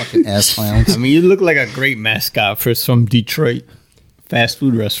 Fucking ass clowns. I mean, you look like a great mascot for some Detroit fast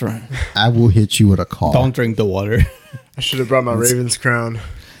food restaurant. I will hit you with a car. Don't drink the water. I should have brought my Ravens crown.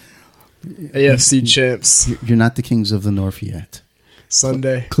 AFC champs. You're not the kings of the North yet.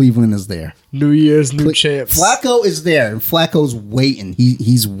 Sunday. Cleveland is there. New Year's, new champs. Flacco is there, and Flacco's waiting.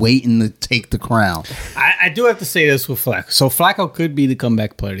 He's waiting to take the crown. I do have to say this with Flacco. So Flacco could be the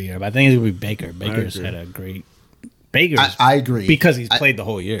comeback player of the year, but I think it would be Baker. Baker's had a great. Baker's I agree. because he's played the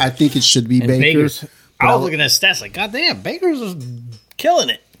whole year. I think it should be and Baker. Baker's. I was looking at stats like, God damn, Baker's was killing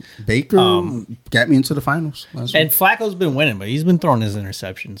it. Baker got me into the finals. That's And Flacco's been winning, but he's been throwing his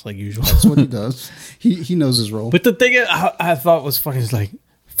interceptions like usual. what he does. He knows his role. But the thing I thought was funny is like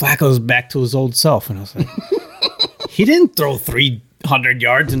Flacco's back to his old self, and I was like, he didn't throw 300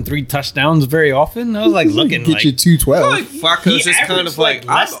 yards and 3 touchdowns very often. I was like looking Get like you 212. I feel like Flacco's just kind of like,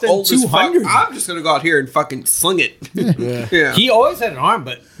 less I'm than old as fuck. 200. I'm just gonna go out here and fucking sling it. Yeah. he always had an arm,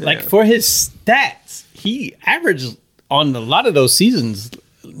 but like for his stats, he averaged on a lot of those seasons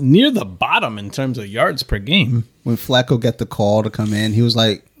near the bottom in terms of yards per game. When Flacco got the call to come in, he was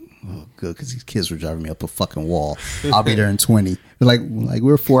like, "Oh, good," because these kids were driving me up a fucking wall. I'll be there in 20. They're like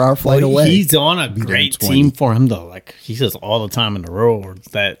we're a 4-hour flight away. He's on a Be there in great 20. team for him though. Like he says all the time in the row,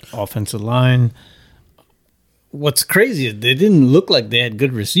 that offensive line. What's crazy is they didn't look like they had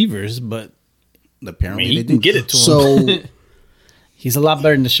good receivers, but Apparently, he they can did. get it to him. So, He's a lot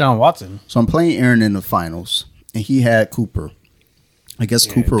better than Deshaun Watson. so I'm playing Aaron in the finals, and he had Cooper. I guess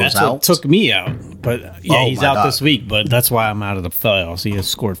Cooper was That's out. what took me out. But yeah, Oh, he's my out God. this week. But that's why I'm out of the playoffs. He has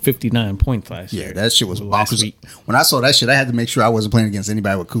scored 59 points last year. Yeah, that shit was last bonkers. week. When I saw that shit, I had to make sure I wasn't playing against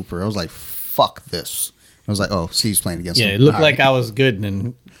anybody with Cooper. I was like, "Fuck this." I was like, "Oh, Steve's playing against Yeah, him." it looked All like right. I was good, and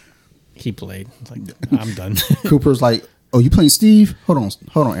then he played. It's like I'm done. Cooper's like, "Oh, you playing Steve? Hold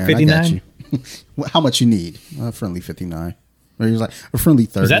on, Aaron. 59? I got you. How much you need? A friendly 59." Or he was like, "A friendly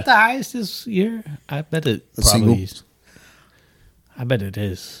 30." Is that the highest this year? I bet it A probably single? is. I bet it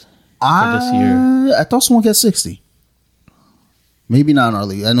is. for this year? I thought someone got 60. Maybe not in our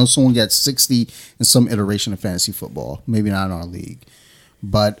league. I know someone got 60 in some iteration of fantasy football. Maybe not in our league,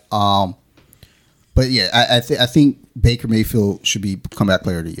 but yeah, I think Baker Mayfield should be comeback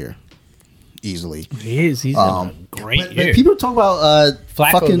player of the year easily. He is. He's having a great year. But people talk about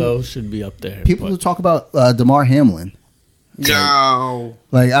Flacco though should be up there. People talk about DeMar Hamlin. No,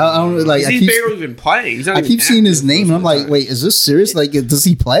 Like I don't like. he's barely even playing. He's not I even keep seeing his active name, and I'm most of the like, time. wait, is this serious? Like, does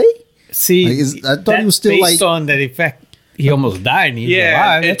he play? See, Like, I thought he was still based like. on that effect. He almost died and he's Yeah,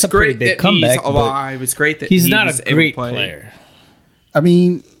 alive. it's That's a pretty great big that comeback. he's alive. It's great that He's he not was a able to great play. player. I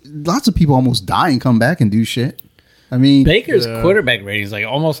mean, lots of people almost die and come back and do shit. I mean, Baker's quarterback rating is like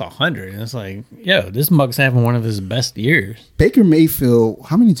almost 100. And it's like, yo, this mug's having one of his best years. Baker Mayfield.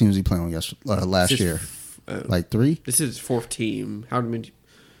 How many teams he played on last This is, year? Like 3. This is his fourth team. How many?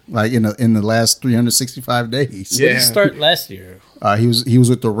 Like in the last 365 days. Yeah. Did he start last year? He was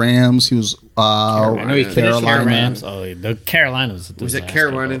with the Rams. He was I know he finished with the Carolina. Rams. Oh, yeah, the Carolinas. Was it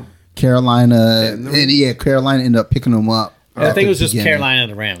Carolina? Carolina, And and the- Carolina ended up picking him up. I at think the it was just beginning, Carolina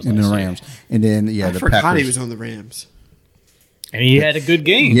and the Rams. and the last year. Rams, and then I the forgot Packers. he was on the Rams. And he had a good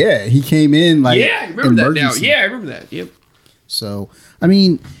game. Yeah, he came in like Yeah, I remember that now. emergency. Yeah, I remember that. Yep. So I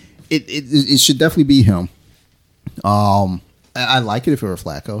mean, it should definitely be him. I like it if it were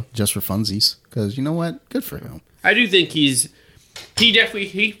Flacco, just for funsies, because you know what, good for him. I do think he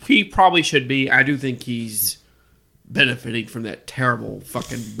probably should be. I do think he's benefiting from that terrible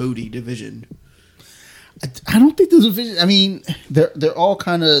fucking booty division. I don't think there's a vision. I mean, they're all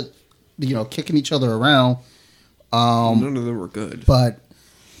kind of kicking each other around. None of them were good. But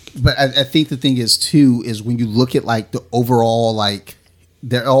I think the thing is too is when you look at like the overall, like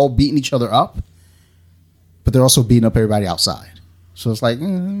they're all beating each other up, but they're also beating up everybody outside. So it's like it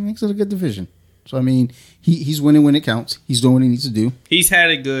makes it a good division. So I mean, he's winning when it counts. He's doing what he needs to do. He's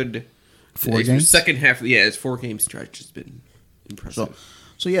had a good 4 games. Second half. His 4-game stretch has been impressive.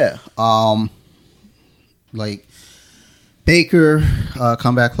 So yeah, like Baker,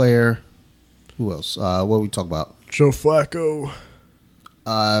 comeback player. Who else? What we talk about? Joe Flacco.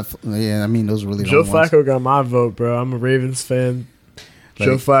 Yeah, I mean those are really the Joe only ones. Flacco got my vote, bro. I'm a Ravens fan.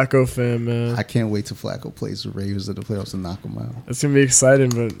 Joe Flacco fan, man. I can't wait till Flacco plays the Ravens in the playoffs and knock them out. It's gonna be exciting,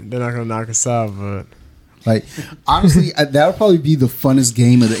 but they're not gonna knock us out. But Like, honestly, that would probably be the funnest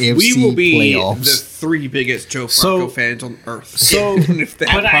game of the AFC We will be playoffs. the 3 biggest Joe Flacco So- fans on earth. So, If that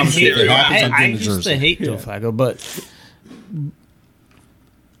but I happens, hate if it happens, I'm I getting a used jersey. to hate Joe Flacco, but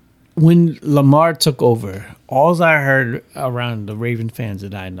when Lamar took over, all I heard around the Raven fans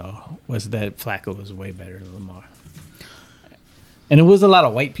that I know was that Flacco was way better than Lamar. And it was a lot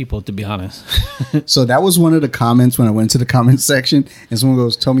of white people, to be honest. So that was one of the comments when I went to the comment section, and someone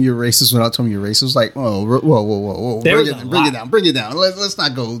goes, "Tell me you're racist without telling me you're racist." Like, whoa, There bring was a it lot. bring it down. Let's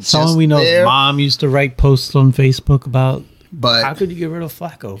not go. Someone just we know's there. mom used to write posts on Facebook about But how could you get rid of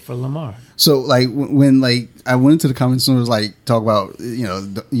Flacco for Lamar? so like when like I went into the comments and was like talk about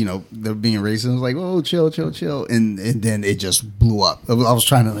they're being racist. I was like, "Oh, chill," and then it just blew up. I was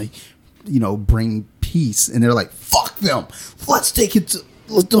trying to bring peace, and they're like, "Fuck them. Let's take it to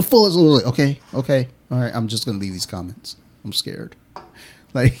the fullest." I was like, okay, all right. I'm just gonna leave these comments. I'm scared.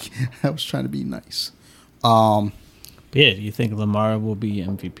 Like I was trying to be nice. Yeah, do you think Lamar will be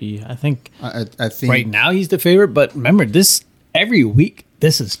MVP? I think I think right now he's the favorite, but remember this every week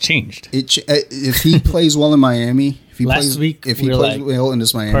this has changed. If he plays well in Miami, if he Last week, if he we were plays like, well in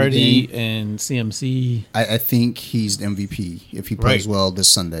this Miami Purdy game, and CMC, I think he's the MVP if he plays Right. well this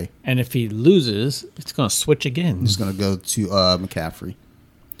Sunday. and if he loses, it's going to switch again. He's going to go to McCaffrey.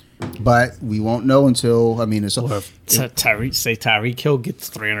 But we won't know until it's Or if Tyreek Hill gets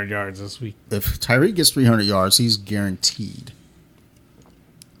 300 yards this week. if Tyreek gets 300 yards, he's guaranteed.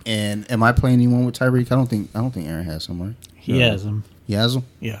 And am I playing anyone with Tyreek? I don't think Aaron has him, right? He has him. He has him?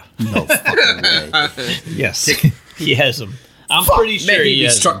 Yeah. No fucking way. Yes. he has him. I'm pretty sure Maybe he be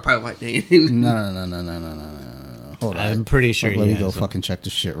has struck him. by lightning. No. Hold on. I'm pretty sure Let he me has go him. fucking check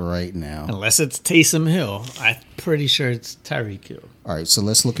this shit right now. Unless it's Taysom Hill. I'm pretty sure it's Tyreek Hill. All right, so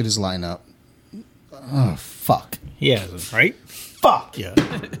let's look at his lineup. Oh, fuck. He has him, right? Fuck yeah.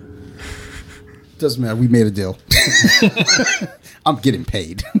 Doesn't matter. We made a deal. I'm getting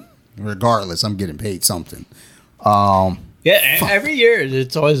paid. Regardless, I'm getting paid something. Yeah, every year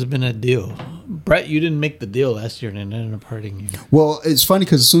it's always been a deal. Brett, you didn't make the deal last year and it ended up hurting you. Well, it's funny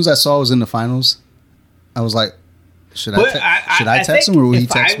because as soon as I saw I was in the finals, I was like, should I text him or will he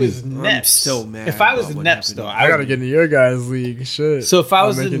text me? I'm still mad If I was about the what Nets, happened. though, I gotta get into your guys' league. Shit. So if I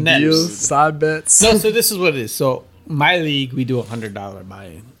was I'm the making Nets- deals, side bets. No, so this is what it is. So my league, we do $100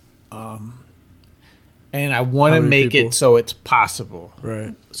 buy-in. and I want How to many make people? it so it's possible.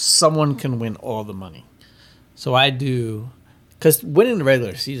 Right. Someone can win all the money. So I do, because winning the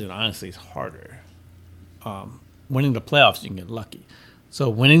regular season honestly is harder. Winning the playoffs, you can get lucky. So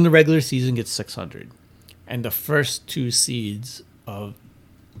winning the regular season gets 600, and the first 2 seeds of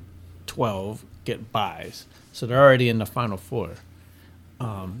 12 get buys. So they're already in the final 4.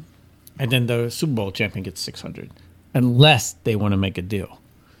 And then the Super Bowl champion gets 600, unless they want to make a deal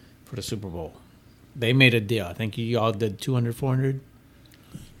for the Super Bowl. They made a deal. I think you all did 200, 400.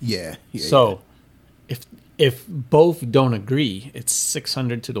 Yeah. So if both don't agree, it's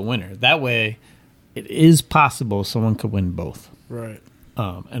 600 to the winner. That way, it is possible someone could win both. Right.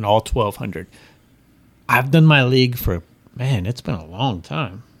 And all 1,200. I've done my league for, man, it's been a long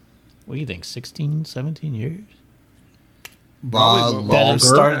time. What do you think, 16, 17 years? Probably That longer. have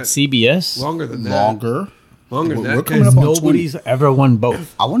started CBS? Longer than that. Longer. Longer than We're that. coming up on 20. Nobody's ever won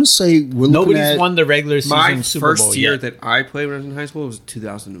both. I want to say we're looking Nobody's at. won the regular season My Super Bowl first year yet. that I played when I was in high school was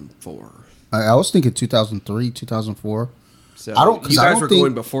 2004. I was thinking 2003, 2004. So I don't- 'cause you I guys don't were think-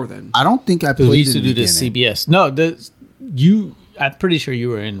 going before then. I don't think I Because played we used to in do the this beginning. CBS. No, I'm pretty sure you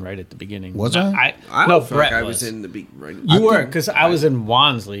were in right at the beginning. Was I? I no, don't feel like Brett I was in the big right. You were, think- because I was in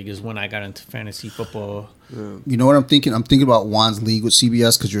Juan's league is when I got into fantasy football. You know what I'm thinking? I'm thinking about Juan's league with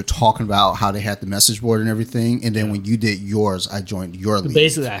CBS because you're talking about how they had the message board and everything. And then when you did yours, I joined your league.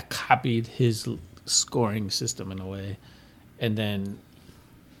 Basically, I copied his scoring system in a way. And then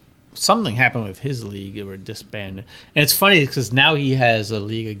something happened with his league. It were disbanded. And it's funny because now he has a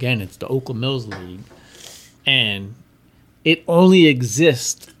league again. It's the Oakland Mills League. And it only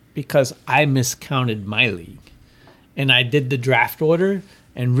exists because I miscounted my league. And I did the draft order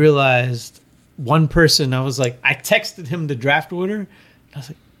and realized one person, I was like, I texted him the draft order. And I was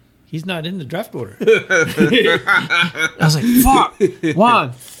like, he's not in the draft order. I was like, fuck,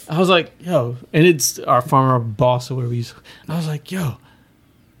 Juan. I was like, yo. And it's our former boss or whatever he's. I was like, yo.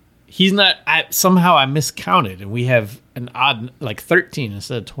 He's not. Somehow I miscounted, and we have an odd, like 13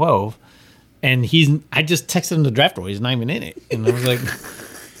 instead of 12. And I just texted him the draft order. He's not even in it. And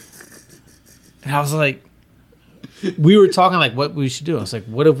I was like, we were talking like what we should do. I was like,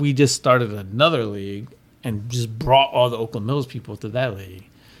 what if we just started another league and just brought all the Oakland Mills people to that league?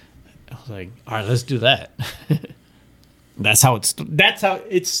 I was like, all right, let's do that. That's how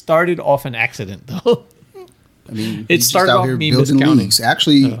it started off an accident, though. I mean, It he's just started out off here me building miscounting. leagues.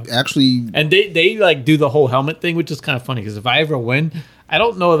 Actually, And they like do the whole helmet thing, which is kind of funny because if I ever win, I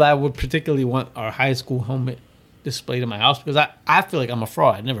don't know that I would particularly want our high school helmet displayed in my house because I feel like I'm a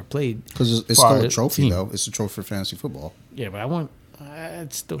fraud. I never played because it's for still our a trophy, team. though. It's a trophy for fantasy football. Yeah, but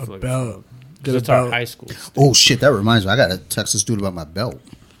I'd still feel like belt. because Get a it's our belt. high school. Oh, shit, that reminds me. I got to text this dude about my belt.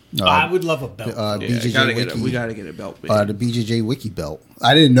 I would love a belt. Yeah, BJJ Wiki. we gotta get a belt. Man. The BJJ Wiki belt.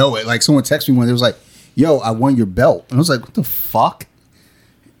 I didn't know it. Like, someone texted me when they was like, yo, I won your belt. And I was like, what the fuck?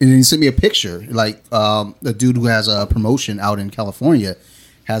 And then he sent me a picture. Like, the dude who has a promotion out in California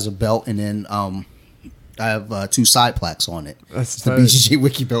has a belt, and then I have 2 side plaques on it. That's It's the tight. BJJ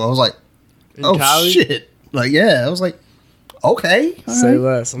Wiki belt. I was like, In oh, college? shit. Like, yeah. I was like, okay. all Say right.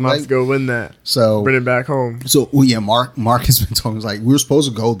 less. I'm about Like, to go win that. So, Bring it back home. so well, yeah, Mark has been talking. Like, we were supposed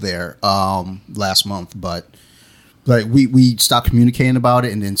to go there last month, but like we stopped communicating about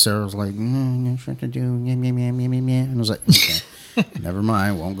it, and then Sarah was like, "No shit to do," and I was like, "Okay, never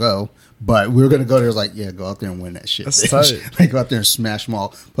mind, won't go." But we were gonna go there. I was like, "Yeah, go out there and win that shit. That's bitch." tight. Like, go out there and smash them all.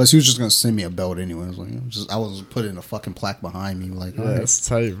 Plus, he was just gonna send me a belt anyway. I was like, I was putting a fucking plaque behind me. Like, all Yeah, right. that's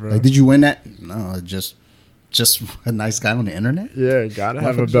tight, bro. Like, did you win that? No, just a nice guy on the internet. Yeah, gotta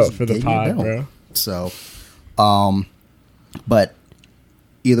have a Motherfucker belt just for the gave me a pod, belt. bro. So, but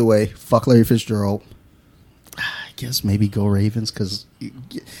either way, fuck Larry Fitzgerald. I guess maybe go Ravens because,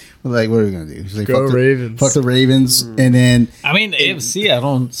 like, what are we gonna do? He's like, Go fuck Ravens. fuck the Ravens, and then I mean, the AFC, I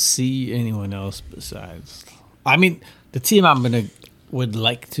don't see anyone else besides. I mean, the team would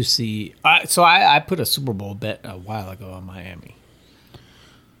like to see. So I put a Super Bowl bet a while ago on Miami.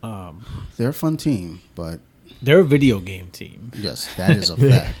 they're a fun team. But They're a video game team, yes, that is a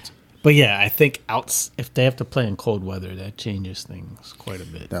fact. but yeah, I think if they have to play in cold weather, that changes things quite a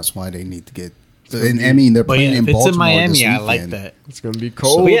bit. That's why they need to get. And I mean, they're But playing yeah, in if it's Baltimore in Miami, this I like weekend. that. It's gonna be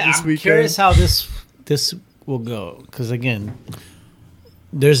cold But yeah, this I'm weekend. curious how this will go because again,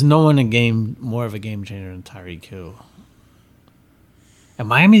 there's no one more of a game changer than Tyreek Hill. And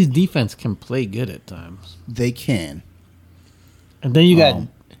Miami's defense can play good at times. They can. And then you got,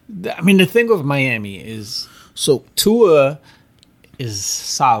 I mean, the thing with Miami is So Tua is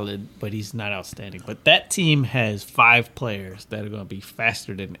solid, but he's not outstanding. But that team has 5 players that are going to be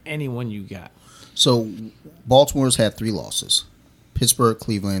faster than anyone you got. Baltimore's had 3 losses: Pittsburgh,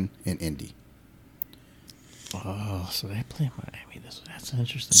 Cleveland, and Indy. Oh, so they play Miami. That's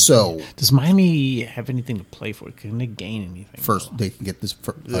interesting. So does Miami have anything to play for? Can they gain anything? first, they can get this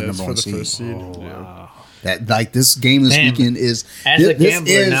number for one the seed. first seed. Wow. That like this game this Damn. weekend is As a this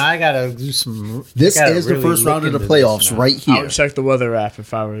gambler, is, now I gotta do some. this I gotta is the really first round look of the into this playoffs now. right I here. would check the weather app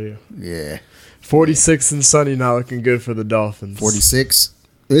if I were you. Yeah, 46 and sunny, not looking good for the Dolphins. 46.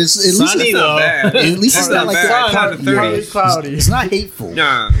 It's at least Sunny, it's though. bad. At least it's not like bad. that. Kind of 30. Cloudy. It's not hateful.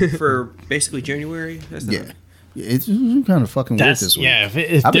 Nah, for basically January. That's not, Yeah, it's kind of fucking weird That's this week. yeah.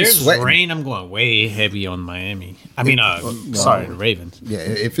 If I've been there's sweating. rain, I'm going way heavy on Miami. I mean, sorry, the Ravens. Yeah,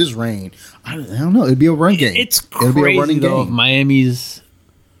 if it's rain, I don't know. It'd be a run game. It's It'll be a crazy running though. game. Miami's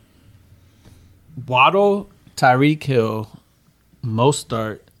Waddle, Tyreek Hill,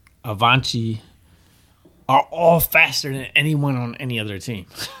 Mostert, Avanci are all faster than anyone on any other team.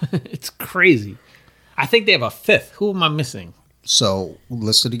 It's crazy. I think they have a fifth. Who am I missing? So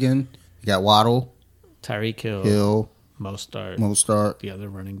listed again. You got Waddle, Tyreek Hill, Hill, Mostert, the yeah. other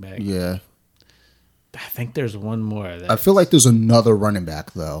running back. Yeah, I think there's one more. I feel like there's another running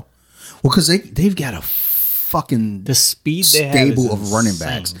back though. Well, because they've got a fucking the speed they have stable is of running insane.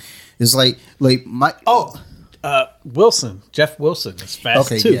 backs. It's like my Wilson, Jeff Wilson is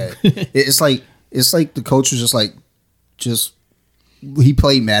fast okay, too. yeah. It's like the coach was just he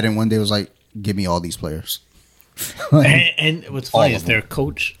played Madden one day. Was like, give me all these players. and what's All funny of is their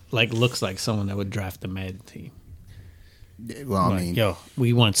coach looks like someone that would draft the Madden team. Well, I Like, mean, yo,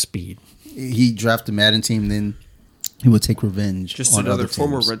 we want speed. he drafted the Madden team, then he would take revenge. just on another other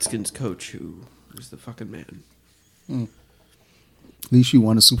former teams. Redskins coach who was the fucking man. At least you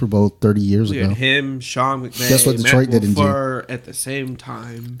won a Super Bowl 30 years We ago. had him, Sean McVay, Guess what Detroit Matt didn't do? LaFleur at the same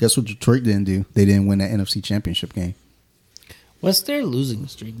time. Guess what Detroit didn't do? They didn't win that NFC Championship game. What's their losing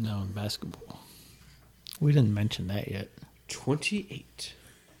streak now in basketball? We didn't mention that yet. 28.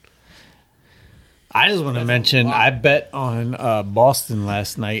 I just want to mention I bet on Boston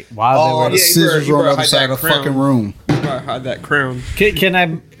last night while they were. the scissors you were on the better other side hide of the that fucking crown. room. Hide that crown. Can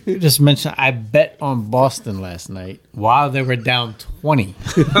I just mention I bet on Boston last night while they were down 20,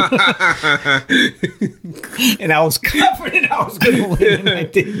 and I was confident I was going to win, and I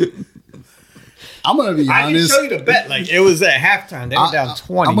did. I'm gonna be I can honest. show you the bet. Like it was at halftime, they were down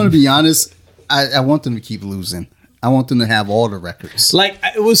 20. I'm gonna be honest. I want them to keep losing. I want them to have all the records. Like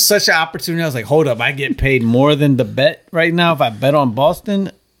it was such an opportunity. I was like, hold up, I get paid more than the bet right now if I bet on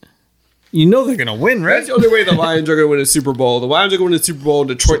Boston. You know they're gonna win, right? That's the only way the Lions are going to win a Super Bowl. The Lions are going to win a Super Bowl.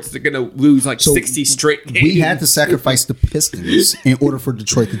 Detroit's going to lose like 60 straight games. We had to sacrifice the Pistons in order for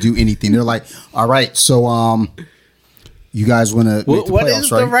Detroit to do anything. They're like, all right, so you guys want to make the What playoffs,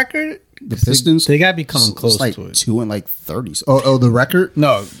 is right? the record? The Pistons. They got to be coming close It's like to it. 2 and 30s. Oh, the record?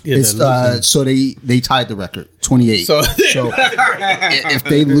 No, yeah, It's they're losing. so they tied the record 28. So- So if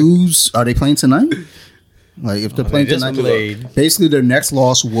they lose, are they playing tonight? Like if they're playing just tonight, played. basically their next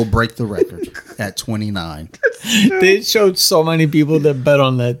loss will break the record at 29. They showed so many people that bet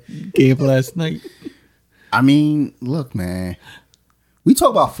on that game last night. I mean, look, man, we talk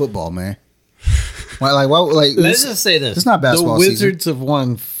about football, man. Let's just say this: It's not basketball The season. Wizards have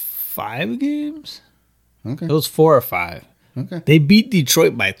won 5 games. Okay, It was 4 or 5. okay. They beat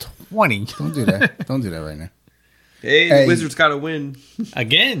Detroit by 20. Don't do that. Don't do that right now. Hey, Hey. the Wizards got to win.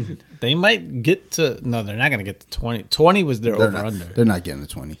 Again, they might get to. No, they're not going to get to 20. 20 was their They're over not, under. they're not getting to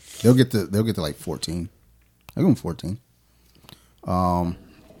 20. They'll get to like 14. They're going 14.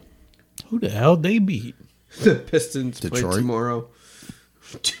 Who the hell they beat? The Pistons play Detroit. tomorrow.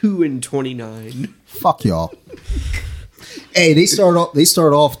 2-29. Fuck y'all. Hey, they start off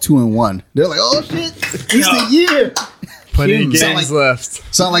 2-1. They're like, oh shit, it's the year. Plenty of Sound games like-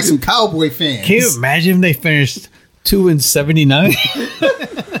 left. Sound like some Cowboy fans. Can you imagine if they finished 2-79?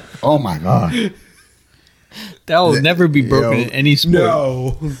 Oh my god, That will never be broken Yo, in any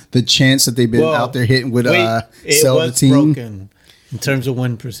sport. the chance that they've been Well, out there hitting with Wait, it sell the was team. broken in terms of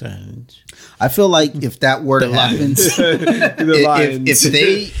win percentage. I feel like if that were to happen, if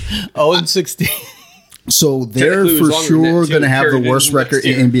they 0-16. so they're Technically, it for was longer than sure that, too. going to have the Carried worst into record next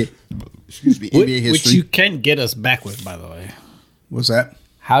year. in NBA. Excuse me, NBA Which history. you can get us back with, by the way. What's that?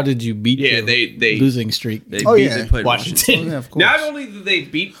 How did you beat Yeah, your they- losing streak? They Oh, beat yeah. they played Washington. Oh, yeah, of course. Not only did they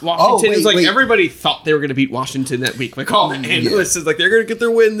beat Washington, wait, it was like wait. everybody thought they were going to beat Washington that week. Like all the analysts is like they're going to get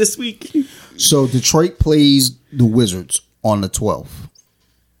their win this week. So Detroit plays the Wizards on the 12th.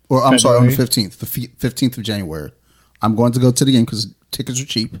 Or I'm sorry, on the 15th. The 15th of January. I'm going to go to the game because tickets are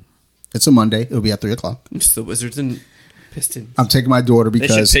cheap. It's a Monday. It'll be at 3 o'clock. It's the Wizards and Pistons. I'm taking my daughter They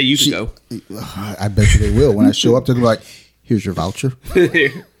because should pay you to go. I bet you they will. When I show up, they'll be like, here's your voucher.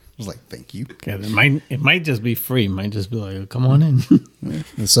 I was like, thank you. Yeah, it might just be free. It might just be like, come on in.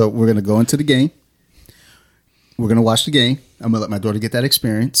 And so we're going to go into the game. We're gonna watch the game. I'm gonna let my daughter get that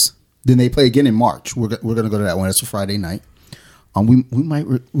experience. Then they play again in March. We're gonna go to that one. It's a Friday night. We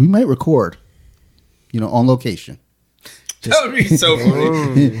might record, on location. That would be so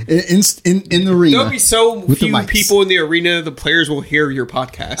funny. in the arena. There'll be so with the few mics. people in the arena, the players will hear your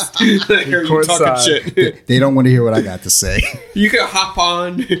podcast. They hear you talking shit. They don't want to hear what I got to say. You can hop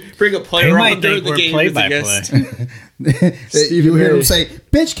on, bring a They player might on during think the we're game as a play-by-play. guest. You hear them say,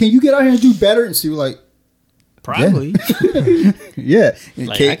 "Bitch, can you get out here and do better?" And Steve like, Probably. "Yeah." And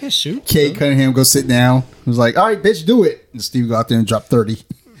Like, I can shoot. Kate Cunningham go sit down. He was like, "All right, bitch, do it." And Steve go out there and drop 30.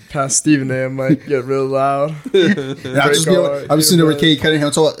 Past Stephen A might get real loud. And I was sitting there with Kate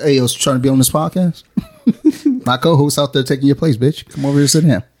Cunningham. Told, "Hey, I was trying to be on this podcast. My co-host out there taking your place, bitch. Come over here, sit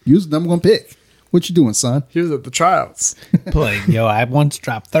down. You was the number one pick. What you doing, son?" He was at the tryouts. Like, yo, I once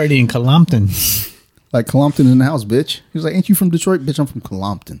dropped 30 in Colompton. Like Colompton in the house, bitch. He was like, "Ain't you from Detroit, bitch? I'm from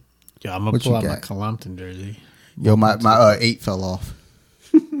Colompton." Yo, I'm going What to pull you out my got? Colompton jersey. Yo, my 8 fell off.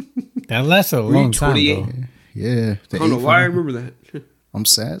 That lasted a Were you long time, 28? though. Yeah, the I don't know 8 why I fell off. remember that. I'm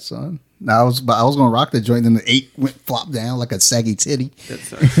sad, son. Now I was gonna rock the joint, and the 8 went flop down like a saggy titty. That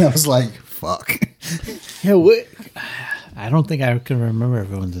sucks. I was like, "Fuck." Yeah, what? I don't think I can remember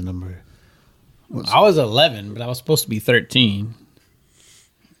everyone's number. I was 11, but I was supposed to be 13.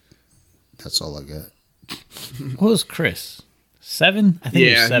 That's all I got. What was Chris? 7? I think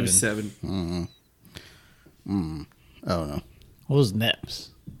Yeah, it he was was 7. 7. I don't know. What was Neps?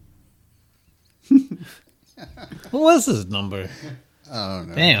 What was his number? I don't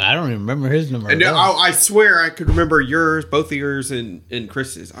know. Damn, I don't even remember his number. And at all. I swear I could remember yours, both of yours, and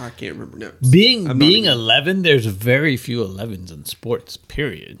Chris's. I can't remember now. Being I'm not even- 11, there's very few 11s in sports,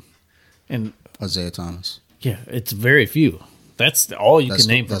 period. And Isaiah Thomas. yeah, it's very few. That's all you That's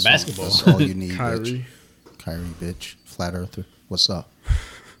can name for that's all- basketball. That's all you need, bitch. Kyrie. Kyrie, bitch. Flat earther. What's up?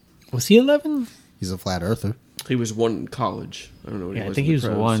 Was he 11? He's a flat earther. He was one in college. I don't know what Yeah, he I was. think in he the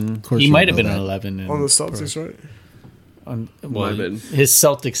was pros. one. course He you might have know been an that. 11. In On the Celtics, right? well, have been. his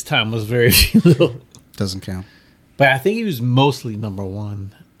Celtics time was very little. Doesn't count. But I think he was mostly number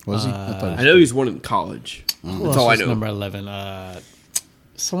 1. Was he? I thought I he was. know he was one in college. Who That's else all I was know. number 11?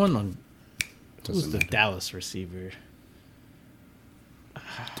 Someone on. Who was Doesn't the matter. Dallas receiver?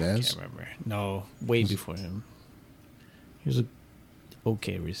 Dez? Can't remember. No, way before him. He was a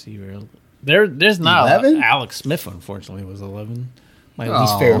okay receiver. There's not 11? Alex Smith. Unfortunately, was 11. My Oh,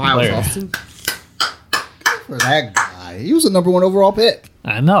 least favorite Miles player. Austin. For that guy. He was the number 1 overall pick.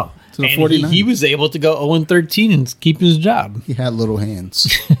 I know. To the And 49ers. he was able to go 0-13 and keep his job. He had little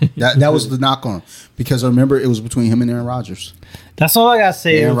hands. that was the knock on him. Because I remember it was between him and Aaron Rodgers. That's all I gotta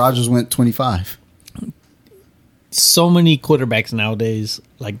say. Aaron Rodgers went 25. So many quarterbacks nowadays,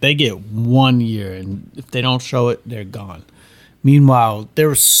 like they get 1 year, and if they don't show it, they're gone. Meanwhile, there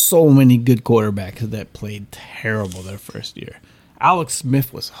were so many good quarterbacks that played terrible their first year. Alex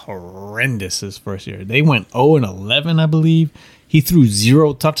Smith was horrendous his first year. They went 0-11, I believe. He threw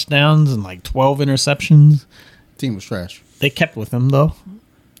 0 touchdowns and like 12 interceptions. Team was trash. They kept with him though.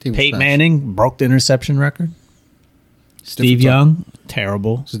 Team was Peyton trash. Manning broke the interception record. Steve Different time. Young,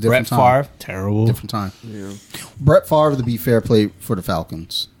 terrible. a different Brett time. Favre, terrible. Different time. Yeah. Brett Favre, to be fair, played for the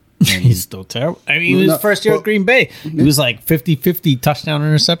Falcons. And He's still terrible. I mean, Well, his no, first year well- at Green Bay, he was like 50-50 touchdown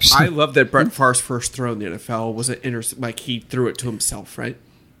interception. I love that Brett Favre's first throw in the NFL was like he threw it to himself, right?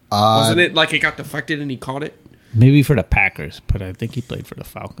 Uh, Wasn't it like it got deflected and he caught it? Maybe for the Packers, but I think he played for the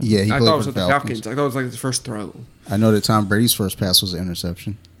Falcons. yeah, he I played thought it for was the with the Falcons. Falcons. I thought it was like his first throw. I know that Tom Brady's first pass was an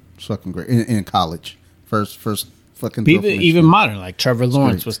interception. It's fucking great. In college. First fucking throw Even, from even the modern, like Trevor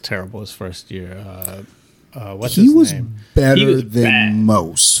Lawrence great. was terrible his first year. What's He his was name? better He was than bad.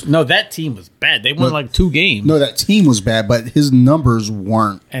 most. No, that team was bad. They won No. like 2 games. No, that team was bad, but his numbers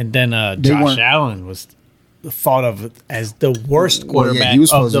weren't. And then They Josh weren't- Allen was thought of as the worst Well, yeah, quarterback he was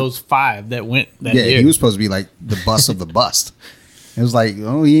of supposed to- those 5 that went that Yeah, year. he was supposed to be like the bust of the bust. It was like,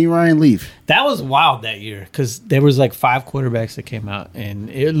 oh, he ain't Ryan Leaf. That was wild that year because there was like 5 quarterbacks that came out, and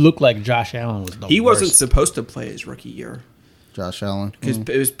it looked like Josh Allen was the He worst. wasn't supposed to play his rookie year Josh Allen. because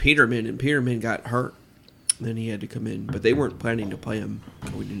it was Peterman, and Peterman got hurt. Then he had to come in, but they weren't planning to play him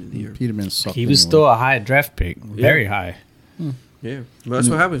going into the year. Peterman sucked. He was anyway. still a high draft pick, very high. Yeah, well, that's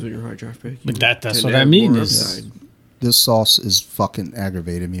what happens when you're a high draft pick. But that's tend what to I have mean more is- upside. This sauce is fucking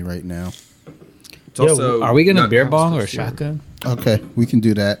aggravating me right now. It's also Yo, are we gonna not beer how it's bong or supposed to work. shotgun? Okay, we can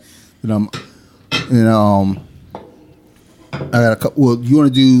do that. I got a couple. Well, you want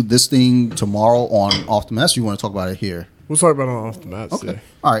to do this thing tomorrow on Off the Mess? Or you want to talk about it here? We'll talk about it off the mats. Okay.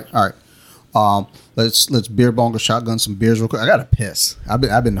 Yeah. All right. Let's beer bong or shotgun some beers real quick. I gotta piss. I've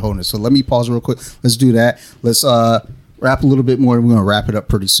been holding it, so let me pause real quick. Let's do that. Let's wrap a little bit more. We're gonna wrap it up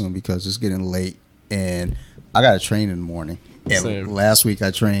pretty soon because it's getting late, and I got to train in the morning. And Same. last week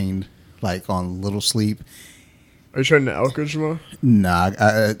I trained like on little sleep. Are you training at Elkridge tomorrow? Nah,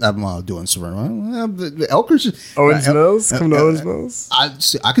 I'm doing Serena. The Elkridge. Owens Mills? Come to Owens Mills?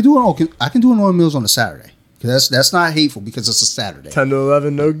 I could do it. I can do it on Mills on a Saturday. Because that's not hateful because it's a Saturday. 10 to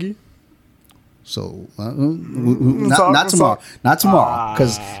 11 Nogi? So not tomorrow. Not tomorrow.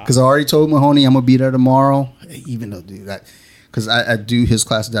 Because I already told Mahoney I'm gonna be there tomorrow. Even though, dude, because I do his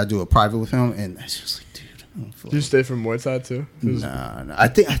classes, I do a private with him, and it's just like, dude. I don't feel Do you stay for Muay Thai too? Nah. I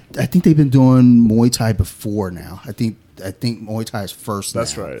think they've been doing Muay Thai before now. I think Muay Thai is first.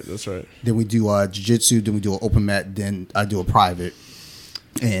 That's now. right. That's right. Then we do jiu-jitsu. Then we do an open mat. Then I do a private.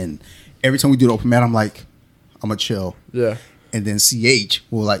 And every time we do the open mat, I'm like, I'm gonna chill. Yeah. And then CH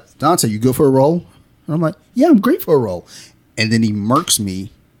will like, Dante, you good for a roll? And I'm like, yeah, I'm great for a roll. And then he murks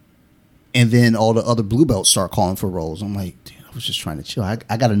me. And then all the other blue belts start calling for rolls. I'm like, dude, I was just trying to chill. I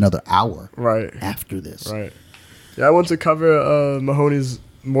got another hour after this. Right. Yeah, I went to cover Mahoney's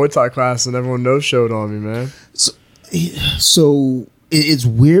Muay Thai class and everyone no-showed on me, man. So it's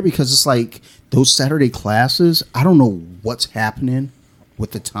weird because it's like those Saturday classes, I don't know what's happening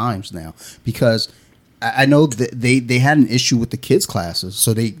with the times now. Because I know that they had an issue with the kids' classes.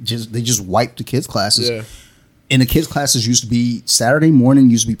 So they just wiped the kids' classes. Yeah. And the kids' classes used to be Saturday morning.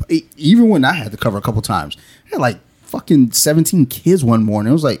 Used to be even when I had to cover a couple times. I had like fucking 17 kids one morning.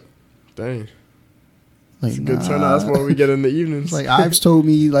 It was like, dang, like it's a good turnout. That's what we get in the evenings. Like Ives told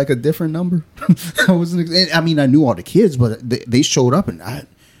me like a different number. I mean, I knew all the kids, but they showed up, and I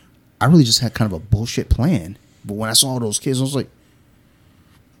really just had kind of a bullshit plan. But when I saw all those kids, I was like,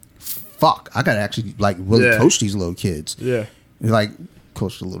 fuck, I gotta actually like really coach these little kids. Yeah, like.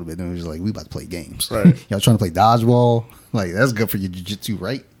 Coached a little bit, then it was like, we about to play games. Right. Y'all trying to play dodgeball? Like, that's good for your jiu-jitsu,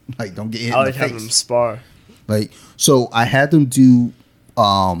 right? Like, don't get hit I in like the having face. them spar. Like, so I had them do,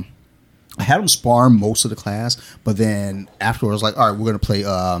 I had them spar most of the class, but then afterwards, like, all right, we're gonna play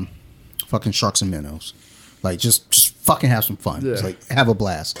fucking sharks and minnows. Like, just fucking have some fun. Yeah. It's like, have a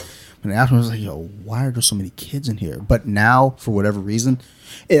blast. And afterwards, like, yo, why are there so many kids in here? But now, for whatever reason,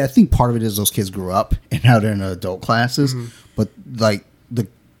 and I think part of it is those kids grew up and now they're in adult classes. Mm-hmm. But like the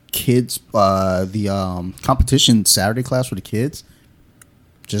kids, the competition Saturday class for the kids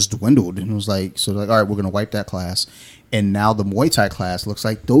just dwindled, and it was like, so like, all right, we're gonna wipe that class. And now the Muay Thai class looks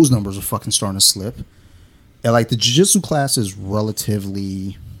like those numbers are fucking starting to slip. And like the jiu-jitsu class is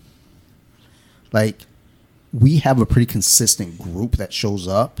relatively, like, we have a pretty consistent group that shows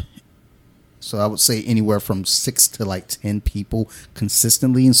up. So I would say anywhere from 6 to like 10 people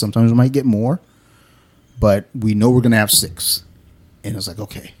consistently, and sometimes we might get more. But we know we're gonna have 6, and it's like,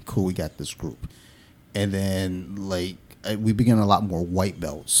 okay, cool, we got this group. And then like we begin a lot more white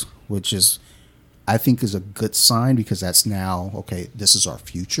belts, which is, I think, is a good sign, because that's now, okay, this is our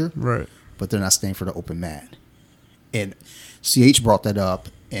future, right? But they're not staying for the open mat. And CH brought that up,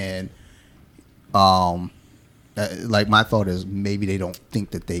 and like my thought is maybe they don't think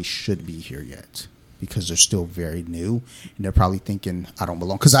that they should be here yet because they're still very new, and they're probably thinking, I don't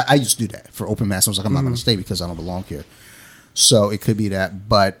belong. Because I used to do that for open mats. I was like, I'm not going to stay because I don't belong here. So it could be that,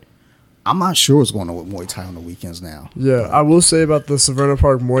 but I'm not sure what's going on with Muay Thai on the weekends now. Yeah, I will say about the Severna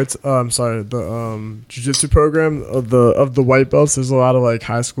Park the jiu-jitsu program of the white belts. There's a lot of like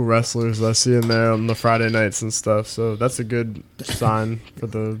high school wrestlers that I see in there on the Friday nights and stuff. So that's a good sign for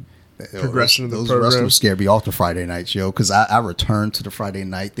the progression of the program. Those wrestlers scared me off the Friday nights, yo, because I returned to the Friday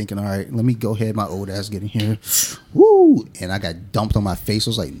night thinking, all right, let me go ahead, my old ass get in here. Woo! And I got dumped on my face. I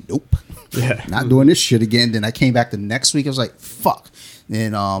was like, nope. Yeah. Not doing this shit again. Then I came back the next week. I was like, fuck.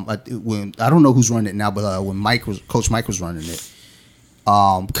 And when I don't know who's running it now, but when Coach Mike was running it,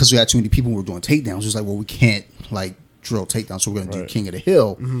 because we had too many people who were doing takedowns, it was like, well, we can't like drill takedowns, so we're gonna do King of the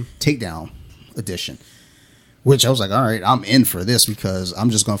Hill takedown edition. Which I was like, all right, I'm in for this, because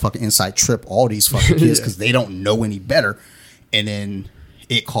I'm just gonna fucking inside trip all these fucking kids because they don't know any better. And then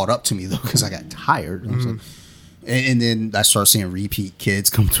it caught up to me though, because I got tired. I was like, and then I started seeing repeat kids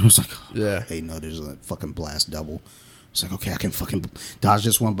come through. I was like, oh, hey, no, there's a fucking blast double. It's like, okay, I can fucking dodge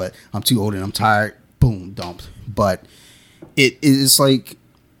this one, but I'm too old and I'm tired. Boom, dumped. But it is like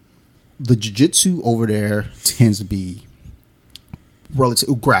the jiu-jitsu over there tends to be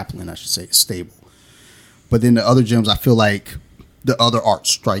relative grappling, I should say, stable. But then the other gyms, I feel like the other art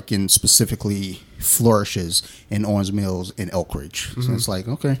striking specifically flourishes in Owens Mills and Elkridge. So it's like,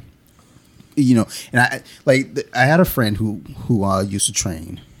 okay, you know. And I had a friend who used to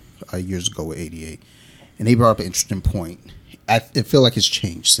train years ago with 88, and they brought up an interesting point. I feel like it's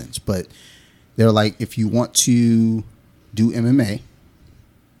changed since, but they're like, if you want to do MMA,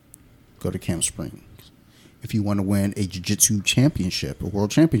 go to Camp Springs. If you want to win a jiu-jitsu championship, a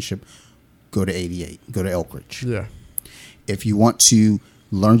world championship, go to 88. Go to Elkridge. Yeah. If you want to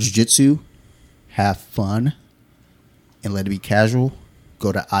learn jiu-jitsu, have fun, and let it be casual,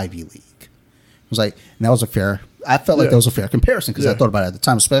 go to Ivy League. It was like, and that was a fair. I felt like that was a fair comparison because I thought about it at the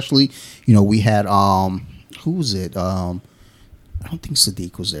time, especially, we had who was it? I don't think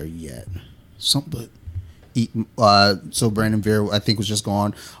Sadiq was there yet. So Brandon Vera, I think, was just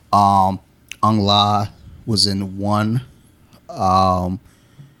gone. Ung La was in one. There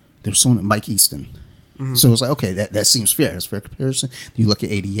was someone, Mike Easton. Mm-hmm. So it was like, okay, that seems fair. That's a fair comparison. You look at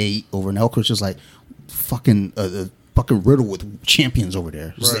 88 over in Elkridge, it's like fucking riddle with champions over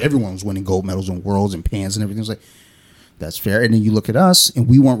there. Right. Like everyone was winning gold medals in worlds and pans and everything. It was like, that's fair. And then you look at us, and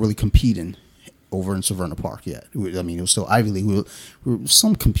we weren't really competing over in Severna Park yet. I mean, it was still Ivy League. We were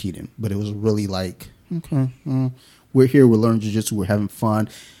some competing, but it was really like, okay, we're here, we're learning jiu-jitsu, we're having fun.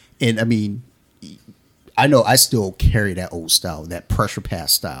 And I mean, I know I still carry that old style, that pressure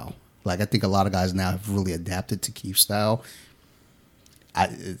pass style. Like, I think a lot of guys now have really adapted to Keith's style.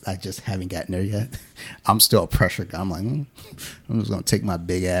 I just haven't gotten there yet. I'm still a pressure guy. I'm like, I'm just going to take my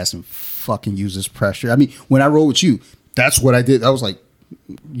big ass and fucking use this pressure. I mean, when I roll with you, that's what I did. I was like,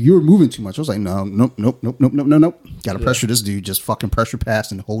 you were moving too much. I was like, nope. Got to pressure this dude. Just fucking pressure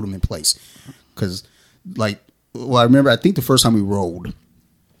pass and hold him in place. Because, I think the first time we rolled,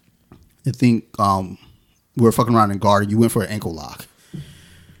 I think we were fucking around in guard and you went for an ankle lock.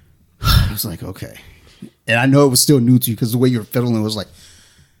 I was like, okay. And I know it was still new to you because the way you were fiddling was like,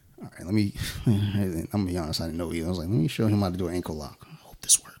 all right, I'm going to be honest, I didn't know either. I was like, let me show him how to do an ankle lock. I hope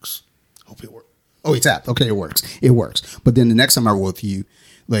this works. Hope it works. Oh, he tapped. Okay, it works. It works. But then the next time I rolled with you,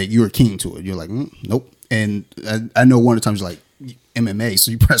 like, you were keen to it. You're like, nope. And I know one of the times you're like, MMA,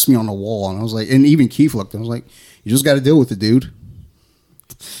 so you pressed me on the wall. And I was like, and even Keith looked, I was like, you just got to deal with it, dude.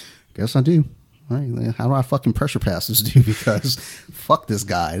 Guess I do. All right, how do I fucking pressure pass this dude? Because fuck this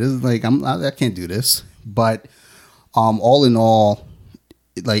guy. This is like, I can't do this. But all in all,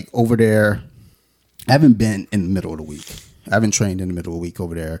 like, over there, I haven't been in the middle of the week. I haven't trained in the middle of the week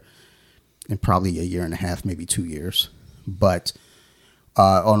over there in probably a year and a half, maybe 2 years. But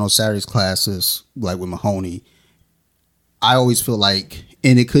on those Saturdays classes, like with Mahoney, I always feel like,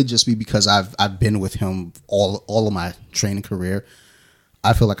 and it could just be because I've been with him all of my training career,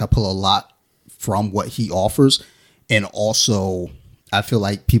 I feel like I pull a lot from what he offers. And also, I feel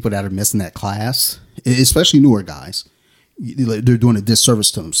like people that are missing that class, especially newer guys, they're doing a disservice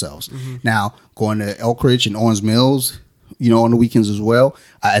to themselves. Mm-hmm. Now, going to Elkridge and Owens Mills, on the weekends as well,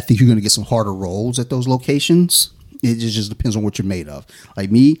 I think you're going to get some harder rolls at those locations. It just depends on what you're made of. Like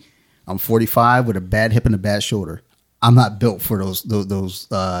me, I'm 45 with a bad hip and a bad shoulder. I'm not built for those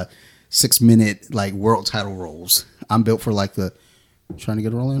 6 minute like world title rolls. I'm built for like the trying to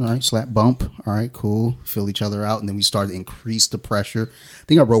get a roll in. All right, slap bump. All right, cool. Fill each other out, and then we started to increase the pressure. I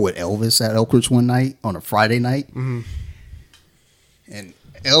think I rolled with Elvis at Elkridge one night on a Friday night, and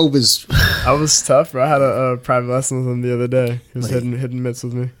Elvis. I was tough, bro. I had a private lesson with him the other day. He was hitting mitts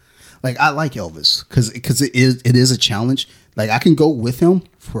with me. Like, I like Elvis because it is a challenge. Like, I can go with him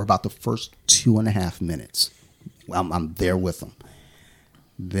for about the first 2.5 minutes. I'm there with him.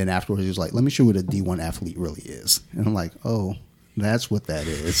 Then afterwards, he was like, "Let me show you what a D1 athlete really is," and I'm like, "Oh, that's what that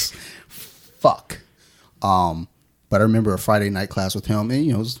is." Fuck. But I remember a Friday night class with him,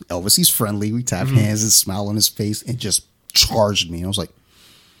 and it was Elvis. He's friendly. We tapped hands and smile on his face, and just charged me. And I was like,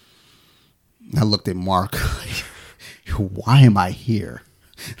 I looked at Mark. Why am I here?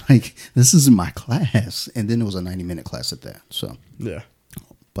 Like, this isn't my class. And then it was a 90-minute class at that. So yeah,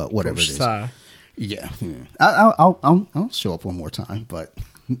 but whatever it is. Yeah, I'll show up one more time, but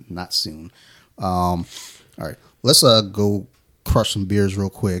not soon. All right, let's go crush some beers real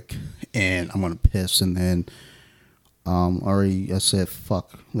quick, and I'm gonna piss, and then I said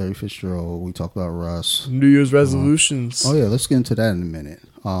fuck Larry Fitzgerald. We talked about Russ. New Year's resolutions. Oh yeah, let's get into that in a minute.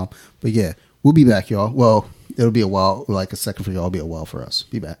 But yeah, we'll be back, y'all. Well, it'll be a while, like a second for y'all, it'll be a while for us.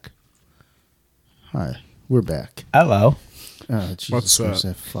 Be back. Hi, we're back. Hello. Jesus Christ,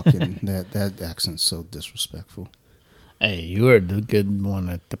 that fucking that accent's so disrespectful. Hey, you were the good one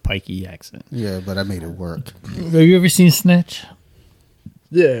at the pikey accent. Yeah, but I made it work. Have you ever seen Snatch?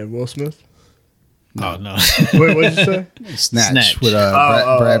 Yeah, Will Smith. No. Oh no. Wait, what did you say? Snatch. With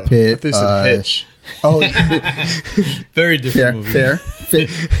Brad Pitt. I think it's Hitch. Oh, very different movie.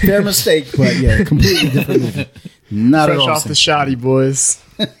 Fair mistake, but yeah, completely different movie. Not fresh at all off the shoddy, boys.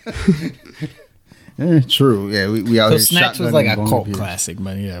 True. Yeah, we out so here. Snatch was like a cult beers. classic,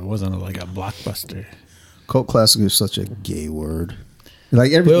 but yeah, it wasn't like a blockbuster. Cult classic is such a gay word.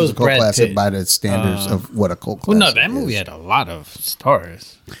 Like, everything's a cult classic Pitt. by the standards of what a cult classic is. Well, no, that movie had a lot of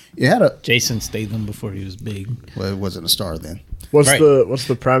stars. It had Jason Statham before he was big. Well, it wasn't a star then. What's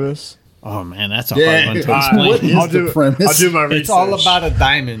the premise? Oh man, that's a hard one to explain. What is I'll the do, premise? I'll do my research. It's all about a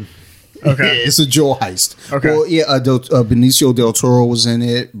diamond. Okay. Yeah, it's a jewel heist. Okay. Well, yeah, Benicio del Toro was in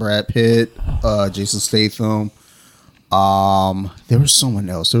it. Brad Pitt, Jason Statham. There was someone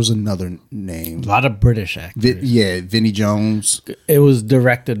else. There was another name. A lot of British actors. Vinnie Jones. It was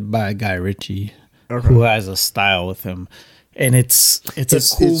directed by Guy Ritchie, who has a style with him, and it's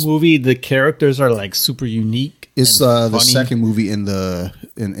a cool movie. The characters are like super unique. It's and the funny. second movie in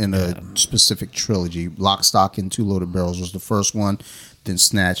a specific trilogy. Lock, Stock, and Two Loaded Barrels was the first one. Then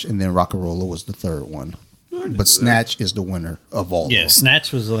Snatch, and then Rock'n'Rolla was the third one. But Snatch is the winner of all. Yeah, of them.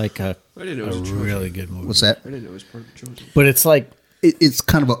 Snatch was like a didn't know it was a trilogy. really good movie. What's that? I didn't know it was part of the trilogy. But it's like It's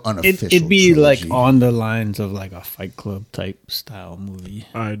kind of an unofficial. it'd be trilogy. like on the lines of like a Fight Club type style movie.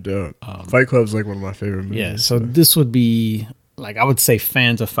 I don't. Fight Club's like one of my favorite movies. Yeah, so this would be like I would say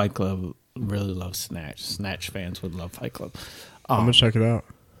fans of Fight Club really love Snatch. Snatch fans would love Fight Club. I'm gonna check it out.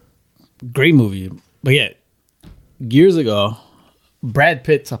 Great movie, but yeah, years ago, Brad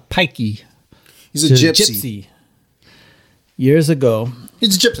Pitt's a pikey. He's a gypsy. Years ago,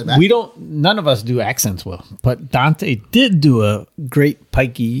 He's a gypsy. Man. None of us do accents well, but Dante did do a great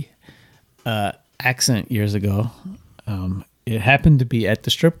pikey accent years ago. It happened to be at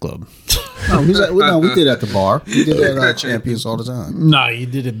the strip club. No, we did it at the bar. We did it at Champions all the time. No, you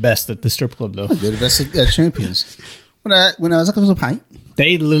did it best at the strip club though. We did it best at Champions. When I was looking for a pint.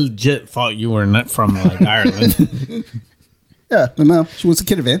 They legit thought you were not from like Ireland. Yeah, my mom. She wants a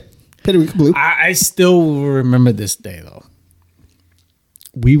kid event. Piddywink Blue. I still remember this day though.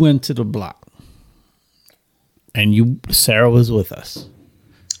 We went to the block, and Sarah was with us.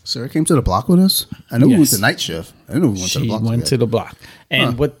 Sarah came to the block with us. I know we went Yes. to night shift. I didn't know we went to the She block. went to the block,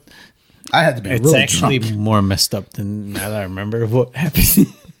 and what I had to be it's really actually drunk. more messed up than now that I remember what happened.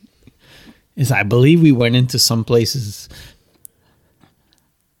 Is I believe we went into some places.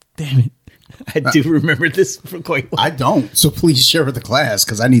 Damn it. I do remember this for quite well. I don't. So please share with the class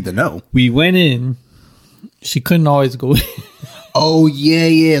because I need to know. We went in. She couldn't always go in. Oh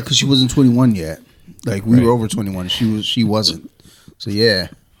yeah, because she wasn't 21 yet. Like we were over 21. She wasn't. So yeah.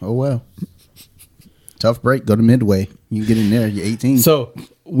 Oh well. Tough break. Go to Midway. You can get in there. You're 18. So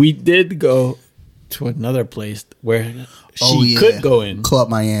we did go to another place where she could go in. Club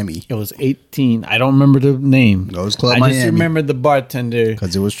Miami. It was 18. I don't remember the name. No, it was Club I just Miami. remember the bartender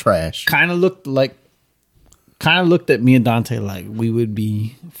Because it was trash. kind of looked at me and Dante like we would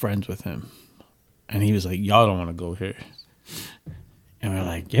be friends with him. And he was like, y'all don't want to go here. And we're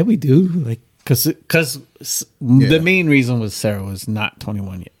like, yeah, we do. Like, because the main reason was Sarah was not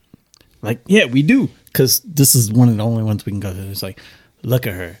 21 yet. Like, yeah, we do. Because this is one of the only ones we can go to. It's like, look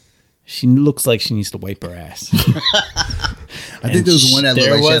at her. She looks like she needs to wipe her ass. I think there was one that looked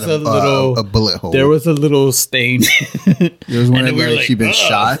like she had a bullet hole. There was a little stain. There was one that And we looked were like she'd been "Ugh."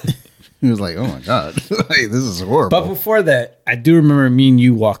 shot. He was like, oh my God. Like, this is horrible. But before that, I do remember me and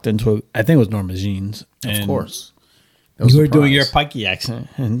you walked into I think it was Norma Jean's. Of course. That was You were a doing your surprise. pikey accent.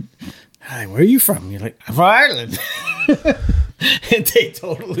 And hi, where are you from? You're like, I'm from Ireland. And they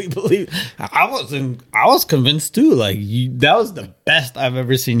totally believe. I was convinced too. Like that was the best I've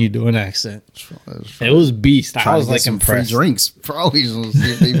ever seen you do an accent. It was beast. I Trying was to get like some impressed. free drinks. Probably to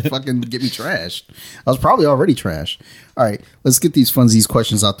see if they fucking get me trashed. I was probably already trashed. All right, let's get these funsies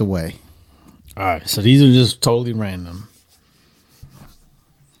questions out the way. All right, so these are just totally random.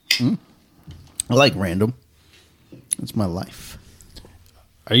 I like random. That's my life.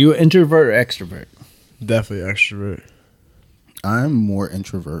 Are you an introvert or extrovert? Definitely extrovert. I'm more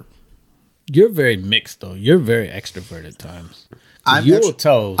introvert. You're very mixed though. You're very extrovert at times. I'm You extro- will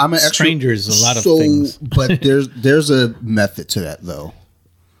tell I'm an extro- strangers a lot of So, things. But there's a method to that though.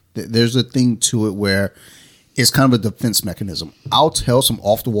 There's a thing to it where it's kind of a defense mechanism. I'll tell some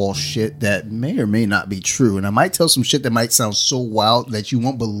off the wall shit that may or may not be true, and I might tell some shit that might sound so wild that you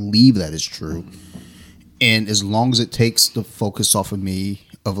won't believe that it's true. And as long as it takes the focus off of me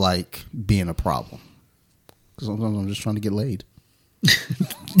of like being a problem, because sometimes I'm just trying to get laid.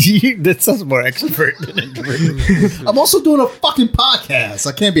 That sounds more extrovert than introvert. I'm also doing a fucking podcast.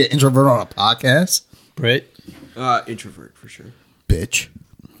 I can't be an introvert on a podcast, Brett? Introvert for sure. bitch.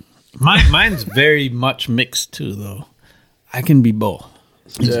 Mine's very much mixed too, though. I can be both.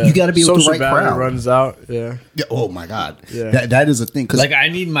 Yeah. You got to be with the Social right battery crowd. runs out. Yeah. Yeah, oh my god, Yeah. that is a thing. Because Like I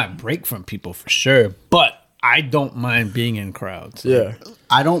need my break from people for sure, but I don't mind being in crowds. Yeah.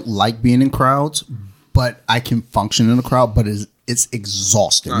 I don't like being in crowds, but I can function in a crowd. But it's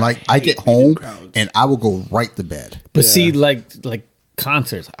exhausting. Like I get hate being in home crowds. and I will go right to bed. But see, like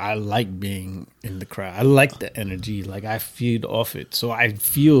concerts, I like being in the crowd. I like the energy. Like I feed off it, so I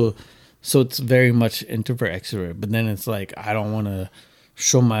feel. So it's very much introvert extrovert. But then it's like I don't want to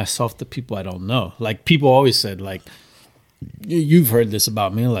show myself to people I don't know. Like people always said, like you've heard this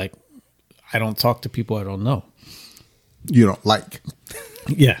about me, like I don't talk to people I don't know. You don't like.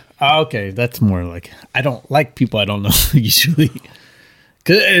 Yeah. Okay, that's more like I don't like people I don't know usually.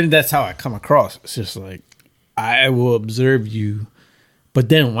 And that's how I come across. It's just like I will observe you, but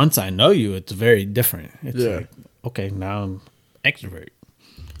then once I know you, it's very different. It's like, okay, now I'm extrovert.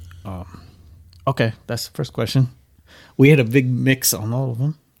 Okay, that's the first question. We had a big mix on all of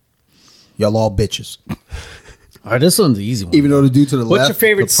them. Y'all all bitches. All right, this one's the easy one. Even though the dude to the What's left your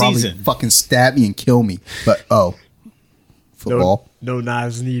favorite could probably season? fucking stab me and kill me. But football. No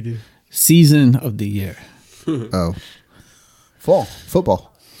knives needed. Season of the year. Fall.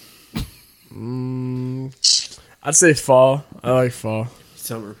 Football. I'd say fall. I like fall.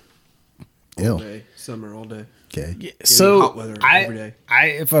 Summer. Ew. All day. Summer all day. Okay. Yeah, hot so weather every day. I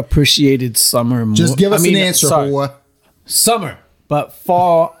have appreciated summer more. Just give us an answer, sorry. whore. Summer, but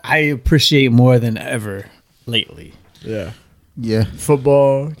fall I appreciate more than ever lately. Yeah. Yeah.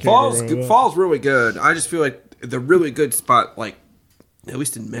 Football. can't go Fall's wrong good. with that. Fall's really good. I just feel like the really good spot, like at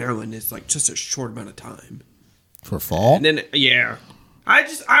least in Maryland, is like just a short amount of time. For fall? And then I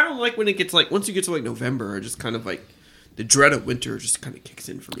don't like when it gets like once you get to like November, just kind of like the dread of winter just kind of kicks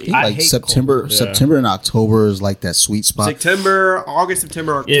in for me. I Like hate September. cold. Yeah. September and October is like that sweet spot. September, August,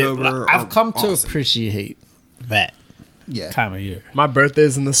 September, Yeah, October. I've come to awesome. appreciate that Yeah. time of year. My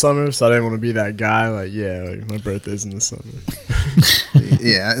birthday's in the summer, so I didn't want to be that guy. Like, my birthday's in the summer.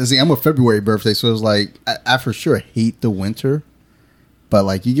 Yeah. See, I'm a February birthday, so it's like I for sure hate the winter. But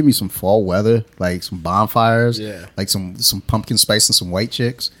like you give me some fall weather, like some bonfires, like some pumpkin spice and some white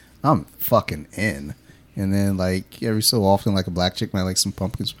chicks, I'm fucking in. And then like every so often, like a black chick might like some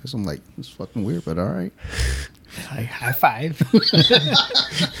pumpkin spice. I'm like, it's fucking weird, but all right. Like, high five.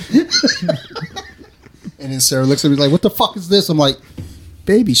 And then Sarah looks at me like, what the fuck is this? I'm like,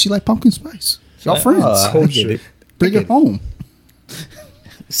 baby, she like pumpkin spice. Y'all friends. I get it. Bring it home.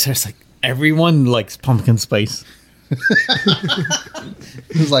 So it's like everyone likes pumpkin spice.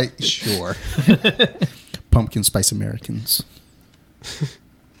 He was like, sure. Pumpkin spice Americans.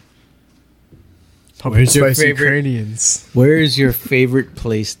 Where's your Spice favorite? Ukrainians. Where is your favorite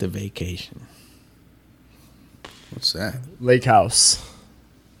place to vacation? What's that? Lake house.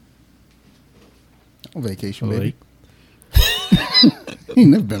 On vacation, Like, baby. You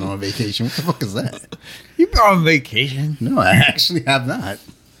never been on vacation. What the fuck is that? you've been on vacation. No, I actually have not.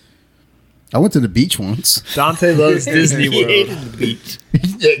 I went to the beach once. Dante loves Disney He hated World. the beach.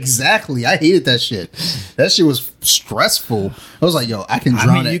 Exactly. I hated that shit. That shit was stressful. I was like, yo, I can drown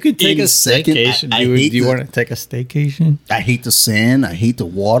I mean, at you could take any a second. staycation. I Do hate you the- want to take a staycation? I hate the sand. I hate the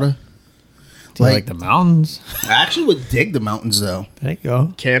water. Do you like the mountains? I actually would dig the mountains though. There you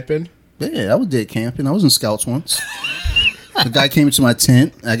go. Camping. Yeah, I would dig camping. I was in Scouts once. The guy came into my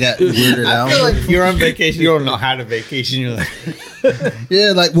tent. I got weirded out. I feel like you're on vacation. You don't know how to vacation. You're like,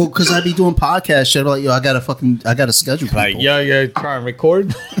 Yeah, like, well, because I be doing podcast shit. I'm like, yo, I got to schedule people. yo, try and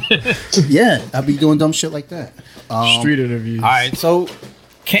record. Yeah, I be doing dumb shit like that. Street interviews. All right, so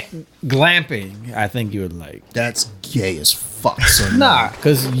glamping, I think you would like. That's gay as fuck. So Nah,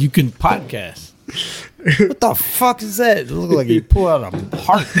 because you can podcast. What the fuck is that? It look like you pull out a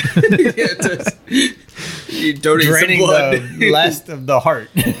heart, You donate some draining blood. the last of the heart.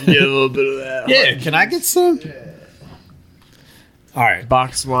 Get a little bit of that. Yeah, can I get some? All right.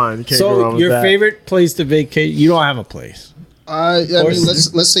 Box wine. You can't go wrong So with your that. favorite place to vacate? You don't have a place. I mean,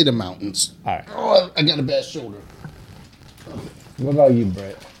 let's say the mountains. All right. Oh, I got a bad shoulder. What about you,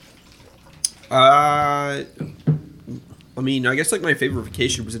 Brett? I mean, I guess like my favorite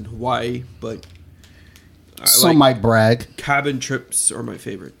vacation was in Hawaii, but Some might brag. cabin trips are my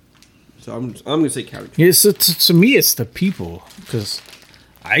favorite. So I'm gonna say cabin trips. Yeah, so to me, it's the people because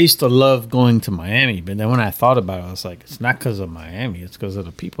I used to love going to Miami, but then when I thought about it, I was like, it's not because of Miami; it's because of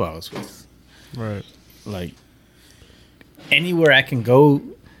the people I was with. Right. Like anywhere I can go,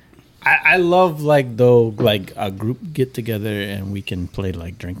 I love like a group get together and we can play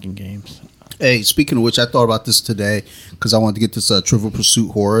like drinking games. Hey, speaking of which, I thought about this today because I wanted to get this Trivial Pursuit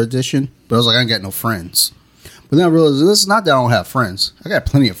Horror Edition, but I was like, I ain't got no friends. But then I realized this is not that I don't have friends. I got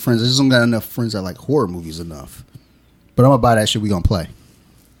plenty of friends. I just don't got enough friends that like horror movies enough. But I'm gonna buy that shit. We gonna play.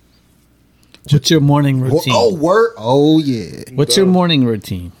 What's your morning routine? Oh, word. Oh, yeah. What's your morning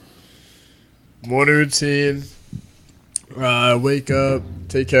routine? Morning routine. Wake up,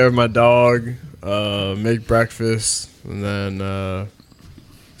 take care of my dog, make breakfast, and then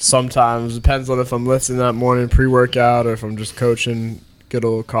sometimes, depends on if I'm lifting that morning pre-workout or if I'm just coaching, get a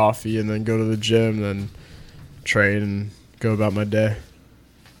little coffee, and then go to the gym, then train and go about my day.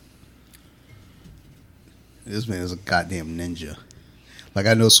 This man is a goddamn ninja. Like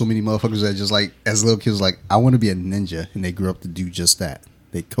I know so many motherfuckers that just like as little kids like I want to be a ninja, and they grew up to do just that.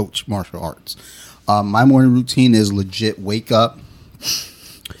 They coach martial arts. My morning routine is legit wake up.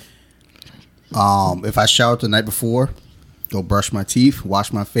 If I showered the night before, go brush my teeth,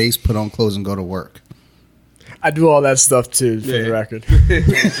 wash my face, put on clothes, and go to work. I do all that stuff too, for the record.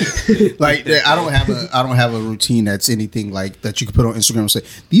 Like I don't have a routine that's anything like that you can put on Instagram and say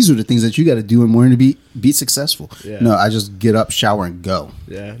these are the things that you got to do in the morning to be successful. Yeah. No, I just get up, shower, and go.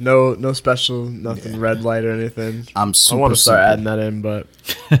 Yeah, no special, nothing red light or anything. I'm I super want to start simple. adding that in, but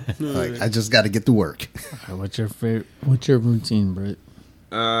Like I just got to get to work. What's your routine, Britt?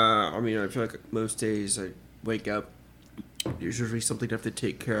 I mean, I feel like most days I wake up. There's usually something I have to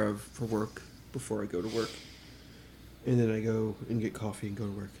take care of for work before I go to work. And then I go and get coffee and go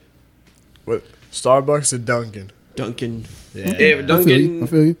to work. what? Starbucks or Dunkin'? Dunkin'. Yeah. Yeah, I feel Dunkin'.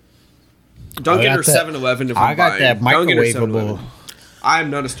 you. Dunkin' I or got that- 7-Eleven if I I'm got buying. that Dunkin' or microwavable. 7-Eleven. I'm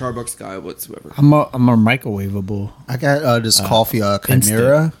not a Starbucks guy whatsoever. I'm a microwavable. I got this coffee,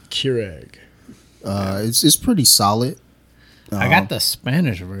 Chimera. Keurig. It's pretty solid. I got the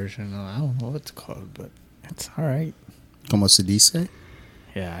Spanish version. I don't know what it's called, but it's all right. Como se dice?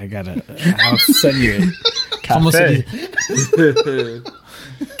 Yeah, I'll send you it. Como se dice?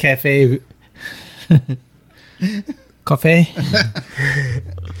 Cafe. Coffee.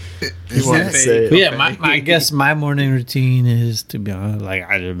 You want to say But yeah, I guess my morning routine is, to be honest, like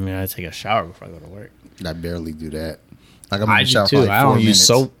I take a shower before I go to work. I barely do that. Like I'm in I the do shower too. for like I 4 don't minutes. use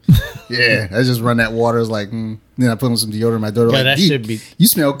soap. Yeah, I just run that water. It's like, then I put on some deodorant. My daughter Yeah, like, that "Dude, should be- You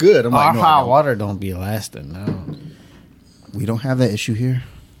smell good. I'm Our like, no, I hot don't. water don't be lasting. No. We don't have that issue here.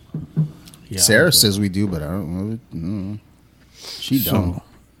 Yeah, Sarah says we do, but I don't know. She don't. So,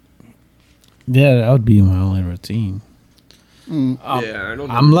 yeah, that would be my only routine. Yeah, I don't.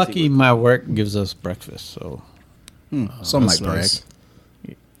 I'm lucky my work gives us breakfast, so Some might That's brag. nice.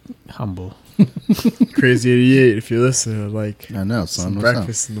 humble. Crazy 88, if you're listening, like I know, son. some What's up?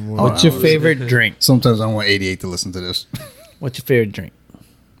 breakfast in the morning. What's your favorite drink? Sometimes I want 88 to listen to this. What's your favorite drink?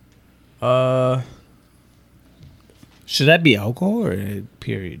 Uh, Should that be alcohol or a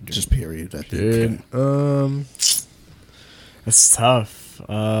period drink? Just period. I think. dude, that's tough.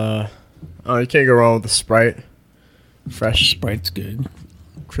 Oh, you can't go wrong with the Sprite. Fresh, Sprite's good.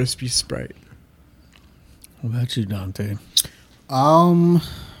 crispy Sprite. What about you, Dante? I'm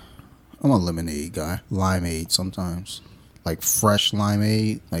a lemonade guy. Limeade sometimes. Like fresh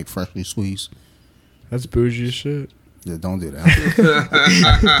limeade, like freshly squeezed. That's bougie as shit. Yeah, don't do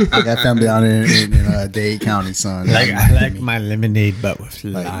that. I got family down in Dade County, son. I like my lemonade, but with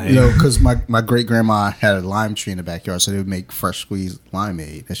lime. Like, you know, because my great grandma had a lime tree in the backyard, so they would make fresh squeezed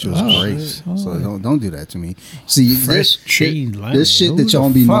limeade. That shit was great. So don't do that to me. See, Fresh tree limeade. this shit Who that the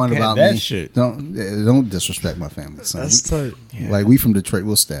y'all be fuck knowing had about that me. shit? Don't disrespect my family, son. That's tight. Like we from Detroit,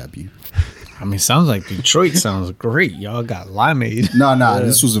 we'll stab you. I mean, sounds like Detroit sounds great. Y'all got limeade. No,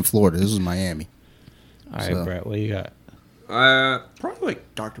 this was in Florida. This was Miami. All right, So- Brett, what you got? Probably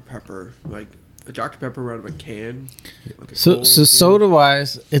like Dr. Pepper, like a Dr. Pepper out of a can. Like a So cold so can. soda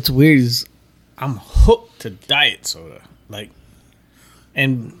wise, it's weird. I'm hooked to diet soda,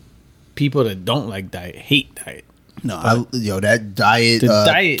 and people that don't like diet hate diet. No, that diet, The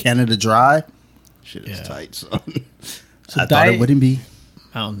diet- Canada Dry, shit is Yeah. tight. So So I thought diet- it wouldn't be.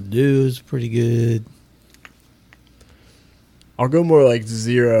 Mountain Dew is pretty good. I'll go more like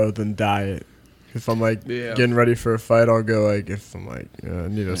zero than diet. If I'm like Yeah. getting ready for a fight, I'll go like if I'm like I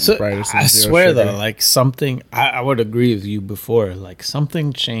need a So Sprite or some I zero swear sugar. though, like something I would agree with you before. Like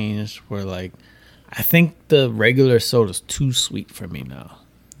something changed where like I think the regular soda's too sweet for me now.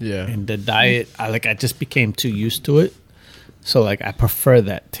 Yeah. And the diet, I just became too used to it. So like I prefer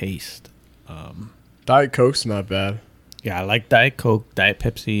that taste. Diet Coke's not bad. Yeah, I like Diet Coke, Diet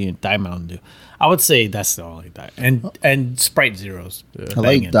Pepsi, and Diet Mountain Dew. I would say that's the only diet. And Sprite Zeros. Yeah. I like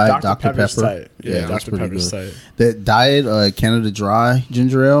Banging. Dr. Dr. Pepper's Pepper. tight. Yeah, that's Dr. pretty Pepper's good. tight. That diet Canada Dry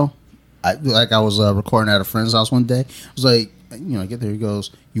ginger ale. I was recording at a friend's house one day. I was like, I get there. He goes,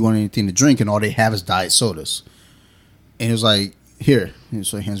 "You want anything to drink?" And all they have is diet sodas. And he was like, "Here." And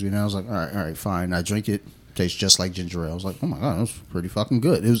so he hands me that. I was like, all right, fine. I drink it. Tastes just like ginger ale. I was like, oh my god, that was pretty fucking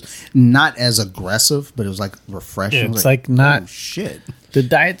good. It was not as aggressive, but it was like refreshing. Yeah, I was it's like not- oh, shit. The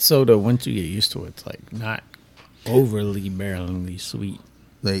diet soda, once you get used to it, it's like not overly barrelingly sweet.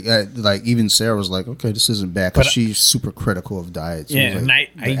 Like even Sarah was like, okay, this isn't bad because she's super critical of diet. So Yeah, it was and like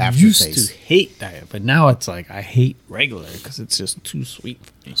I the used aftertaste. to hate diet, but now it's like I hate regular because it's just too sweet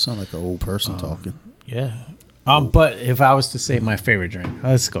for me. Sound like an old person talking. Yeah. But if I was to say my favorite drink,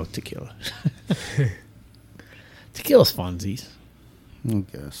 let's go tequila. Tequila's funsies. I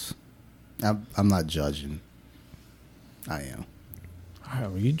guess. I'm not judging. I am. All right,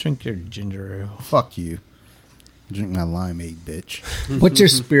 well, you drink your ginger ale. Fuck you. Drink my limeade, bitch. What's your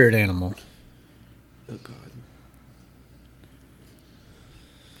spirit animal? Oh God.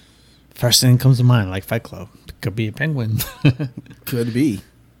 First thing that comes to mind, like Fight Club. Could be a penguin. Could be.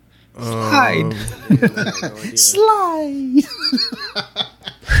 Slide. Slide.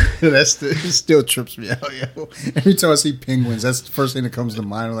 It still trips me out, yo. Every time I see penguins, that's the first thing that comes to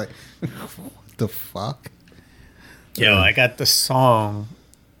mind. I'm like, what the fuck? Yo, I got the song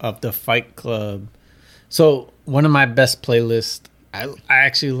of the Fight Club. So one of my best playlists, I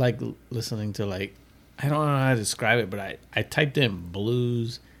actually like listening to, like, I don't know how to describe it, but I typed in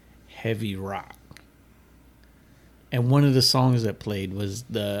blues heavy rock. And one of the songs that played was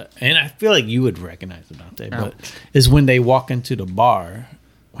and I feel like you would recognize it, Dante, but is when they walk into the bar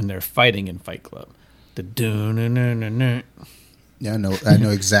when they're fighting in Fight Club. The dun. Yeah, I know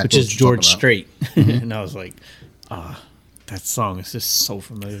exactly. Which is what you're George talking Strait. Mm-hmm. And I was like, that song is just so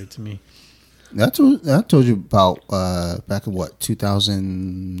familiar to me. about. I told you about back in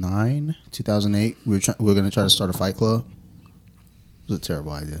 2009, 2008. We were going to try to start a fight club. It was a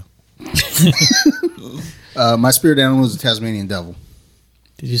terrible idea. My spirit animal is a Tasmanian devil.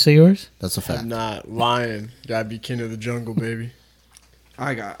 Did you say yours? That's a fact. I'm not lion. Gotta be king of the jungle, baby.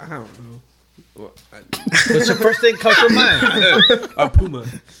 I don't know. What's the first thing comes to mind? A puma.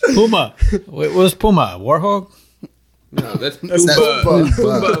 Puma. Wait, what's Puma? Warhog? No, that's Pumbaa. Pumbaa.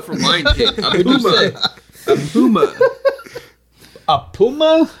 Pumbaa from Lion King. A puma. A puma. A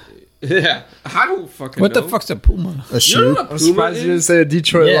puma? Yeah. I don't fucking What know. the fuck's a puma? A shoe. I'm surprised you didn't say a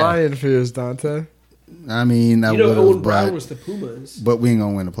Detroit Yeah. Lion for yours, Dante. I mean, I You know, would Owen have, Brown was the Pumas. but we ain't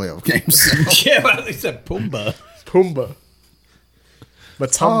gonna win the playoff games. Yeah, but they said Pumba. Pumbaa.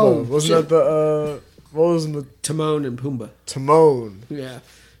 Matumbo. Oh, Wasn't shit. that the, what was Timon and Pumbaa. Timon? Yeah.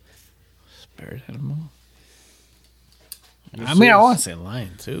 Spirit animal. I mean, I want to say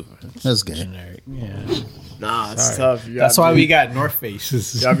lion too. That's good. Generic. Yeah. Nah, it's Sorry. tough. You That's gotta why be, we got North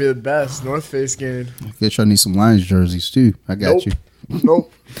Faces. gotta be the best. North Face game. I guess I need some Lions jerseys too. I got Nope. you.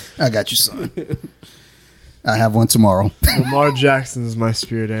 Nope. I got you, son. I have one tomorrow. Lamar Jackson is my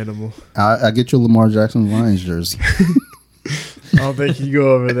spirit animal. I get your Lamar Jackson Lions jersey. I don't think you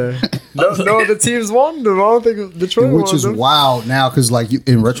go over there. No, the teams won them. I don't think Detroit Which won is them. wild now because, like,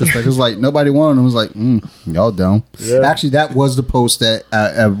 in retrospect, it's like nobody won. It was like, y'all dumb. Yeah. Actually, that was the post that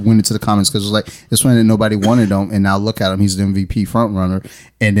I went into the comments because it was like, it's when nobody wanted him, and now look at him, he's the MVP front runner.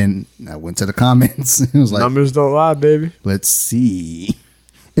 And then I went to the comments. It was like, Numbers don't lie, baby. let's see.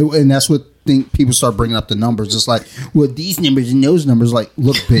 And that's what people start bringing up the numbers. It's like, well, these numbers and those numbers. Like,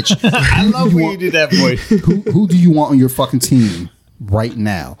 look, bitch. I love when you do that voice. who do you want on your fucking team right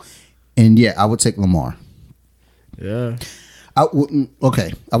now? And yeah, I would take Lamar. Yeah. I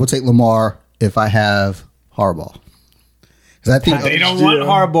would take Lamar if I have Harbaugh. Because I think They don't want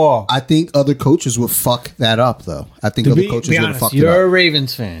hardball. I think other coaches would fuck that up, though. I think other coaches would have honest, fucked it you're a up.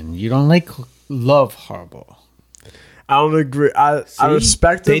 Ravens fan. You don't love hardball. I don't agree. I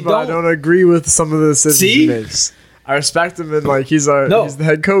respect They him, but I don't. don't agree with some of the decisions See? he makes. I respect him and like he's the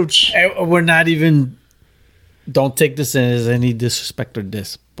head coach. We're not even. Don't take this as any disrespect or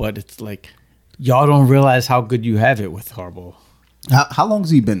this, but it's like y'all don't realize how good you have it with Harbaugh. How long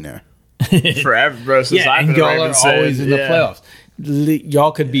has he been there? Forever, bro. Since Yeah, I've and been a y'all are Ravens fan. always in the Yeah. playoffs.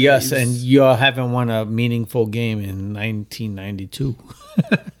 Y'all could be us, and y'all haven't won a meaningful game in 1992.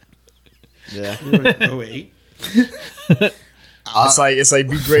 Yeah. Oh, 08. It's like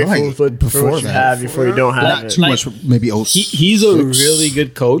be grateful for before what you that. have before you don't have Not it. too much, maybe He's a really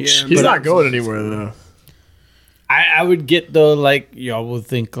good coach. Yeah, He's but not going anywhere though. I would get the y'all would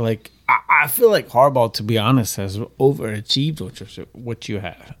think I feel like Harbaugh, to be honest, has overachieved what you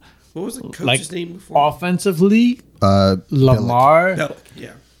have. What was the coach's Like name before? offensively, Lamar. Bellick.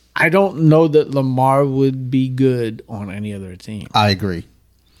 Yeah. I don't know that Lamar would be good on any other team. I agree.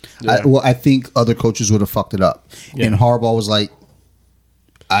 Yeah. I think other coaches would have fucked it up. Yeah. And Harbaugh was like,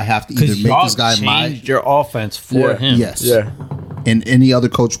 I have to either Because make y'all this guy my... changed your offense for Yeah. him. Yes. Yeah. And any other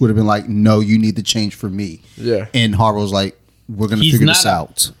coach would have been like, no, you need to change for me. Yeah. And Harbaugh was like, we're going to He's figure not this a-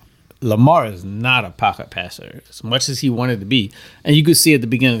 out. Lamar is not a pocket passer as much as he wanted to be. And you could see at the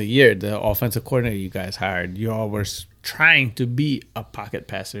beginning of the year, the offensive coordinator you guys hired, you all were trying to be a pocket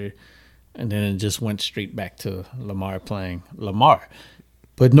passer. And then it just went straight back to Lamar playing Lamar.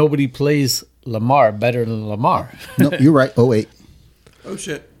 But nobody plays Lamar better than Lamar. No, you're right. 08. Oh,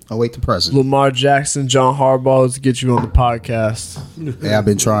 shit. 08 to present. Lamar Jackson, John Harbaugh, let's get you on the podcast. Yeah, I've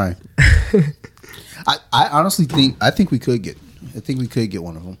been trying. I honestly think we could get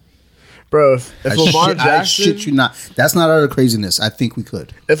one of them. Bro, if Lamar I Jackson, shit you not. That's not out of craziness. I think we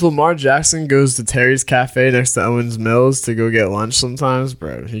could. if Lamar Jackson goes to Terry's Cafe next to Owens Mills to go get lunch sometimes,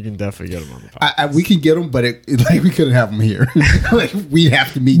 bro, he can definitely get him on the podcast. We can get them, but like we couldn't have them here. Like we'd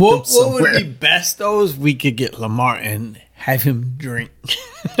have to meet them What somewhere. would be best though is we could get Lamar and have him drink.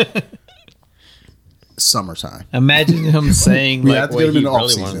 Summertime. Imagine him saying We like have to what get him he in the off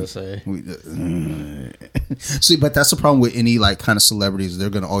really wanted season. to say. See, but that's the problem with any like kind of celebrities. They're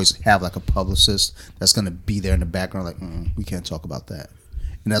gonna always have like a publicist that's gonna be there in the background. Like we can't talk about that,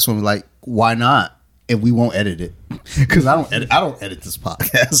 and that's when we're like, why not? And we won't edit it because I don't edit this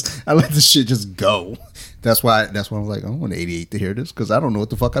podcast. I let this shit just go. That's why I'm like, I want 88 to hear this because I don't know what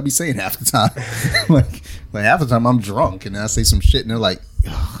the fuck I be saying half the time. like half the time I'm drunk and then I say some shit and they're like,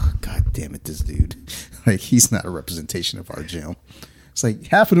 oh, God damn it, this dude. Like he's not a representation of our gym. It's like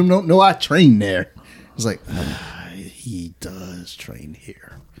half of them don't know I train there. It's like he does train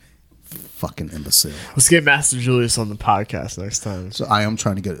here. Fucking imbecile. Let's get Master Julius on the podcast next time. So I am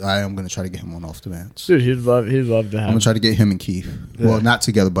going to try to get him on Off the Mats. Dude, he'd love to have I'm going to try to get him and Keith. Yeah. Well, not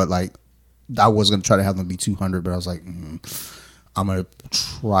together, but like I was going to try to have them be 200, but I was like, I'm going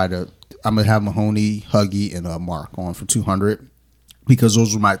to have Mahoney, Huggy, and Mark on for 200 because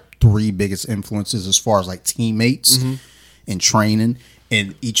those were my three biggest influences as far as like teammates and training,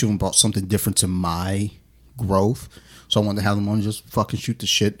 and each of them brought something different to my growth. So I wanted to have them on and just fucking shoot the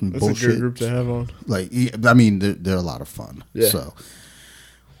shit and That's bullshit. a good group to have on. Like, I mean, they're a lot of fun. Yeah. So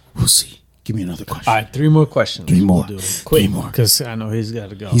we'll see. Give me another question. All right, 3 more questions. Three more. We'll do it Three quick more. because I know he's got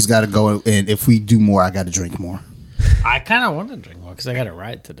to go. He's got to go, and if we do more, I got to drink more. I kind of want to drink more because I got to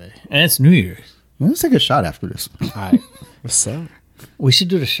ride today, and it's New Year's. Let's take a shot after this. All right, What's up? we should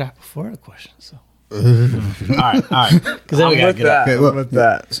do the shot before the question. So, all right, because then we got to get up. Okay, I'm well, with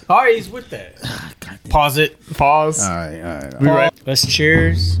that. All right, he's with that. Pause it. Pause. All right. Let's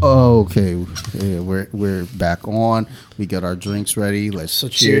cheers. Okay, yeah, we're back on. We got our drinks ready. Let's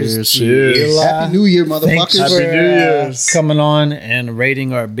cheers. Cheers. Happy New Year, Thanks motherfuckers. Happy for New Year's. coming on and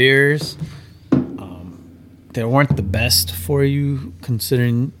rating our beers. They weren't the best for you,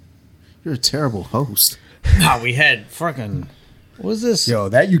 considering You're a terrible host. we had fucking. What was this? Yo,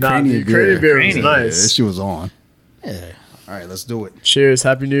 that Nah, the Ukrainian Ukrainian beer was Ukrainian. Yeah, nice. this shit was on. Yeah. All right, let's do it. Cheers.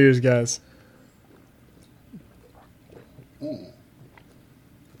 Happy New Year's, guys.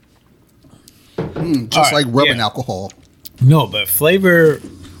 Just All right, like rubbing yeah. alcohol. No, but flavor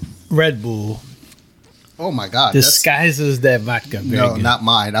Red Bull Oh my God. that's- disguises that vodka. Very No, good. not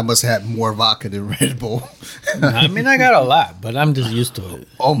mine. I must have more vodka than Red Bull. I mean, I got a lot, but I'm just used to it.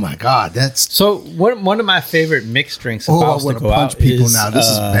 Oh my God, that's. So one of my favorite mixed drinks. If Oh, I I was want to to go punch out people is, now. This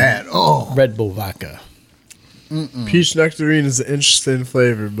is bad. Oh, Red Bull vodka. Peach nectarine is an interesting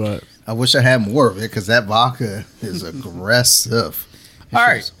flavor, but I wish I had more of it because that vodka is aggressive. That All shit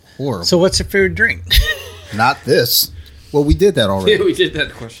right. is horrible. So what's your favorite drink? Not this. Well, we did that already. Yeah, we did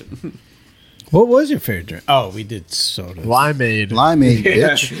that question. What was your favorite drink? Oh, we did soda. limeade. Limeade, Yeah.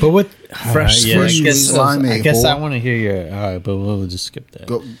 bitch. But what? Fresh I squeezed guess, limeade, I guess I boy. want to hear your. All right, but we'll just skip that.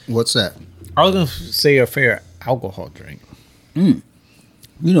 Go, what's that? I was gonna say your favorite alcohol drink. You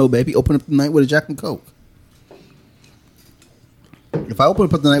know, baby, open up the night with a Jack and Coke. If I open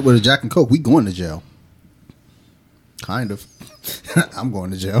up the night with a Jack and Coke, we going to jail. Kind of. I'm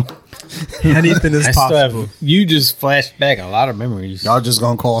going to jail. Anything is I still possible. have. You just flashed back a lot of memories. Y'all just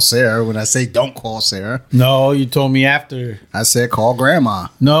gonna call Sarah when I say don't call Sarah. No, you told me after. I said call Grandma.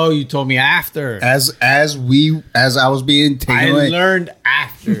 No, you told me after. As I was being taken I away. learned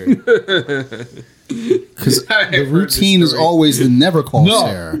after. Because I've the heard routine this is story. always to never call No.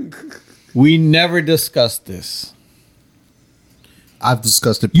 Sarah. We never discussed this. I've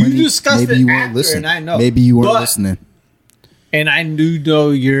discussed it You plenty. discussed Maybe it you weren't after, listening. and I know. Maybe you weren't But- listening. And I do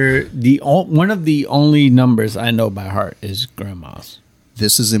know you're one of the only numbers I know by heart is grandma's.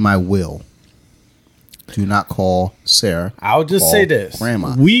 This is in my will. Do not call Sarah. I'll just Call say this.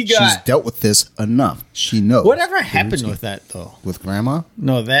 Grandma. We She's got dealt with this enough. She knows. whatever the happened routine. with that though. With Grandma?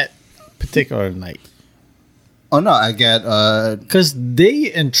 No, that particular night Oh no, I got because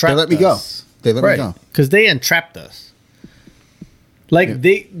they entrapped. they let me go. us. They let me go. Because they entrapped us. Like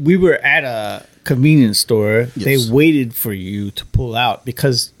we were at a convenience store. Yes. They waited for you to pull out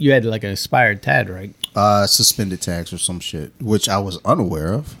because you had like an expired tag, right? Suspended tags or some shit, which I was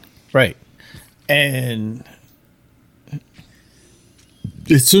unaware of. Right. And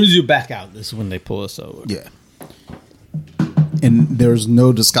as soon as you back out, this is when they pull us over. Yeah. And there's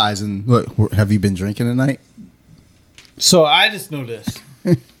no disguising. Look, have you been drinking tonight? So I just know this.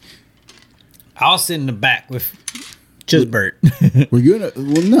 I'll sit in the back with Just Bert. Were you in a?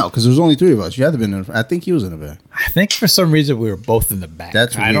 Well, no, because there's only 3 of us. You had to been in. I think he was in the back. I think for some reason we were both in the back.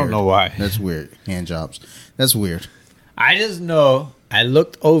 That's weird. I don't know why. That's weird. Hand jobs. That's weird. I just know I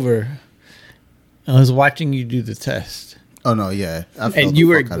looked over. I was watching you do the test. Oh no, yeah. I felt And the you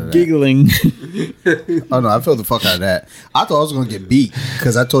were fuck out of that. giggling. Oh no, I felt the fuck out of that. I thought I was gonna get beat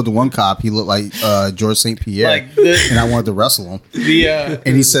because I told the one cop he looked like George St. Pierre, Like the- and I wanted to wrestle him.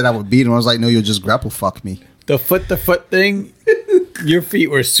 And he said I would beat him. I was like, no, you'll just grapple fuck me. The foot thing, your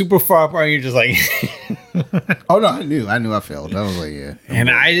feet were super far apart. And you're just like, Oh no, I knew I failed. I was like, yeah. and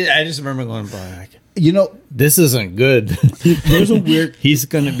I just remember going, like, You know, this isn't good. there's a weird. He's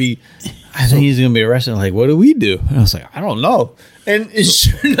gonna be. I think he's gonna be arrested. Like, what do we do? And I was like, I don't know. And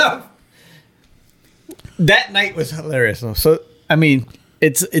sure enough, that night was hilarious. So I mean,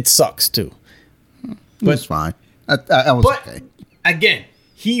 it sucks too. But it's fine. I was But okay. again,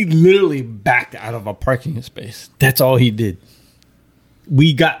 he literally backed out of a parking space. That's all he did.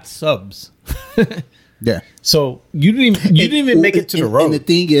 We got subs. Yeah. So you didn't even make it to the road. And the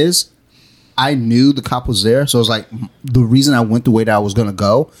thing is, I knew the cop was there, so I was like, the reason I went the way that I was gonna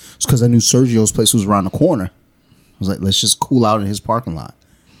go is because I knew Sergio's place was around the corner. I was like, let's just cool out in his parking lot.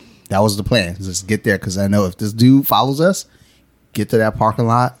 That was the plan. Just get there because I know if this dude follows us, get to that parking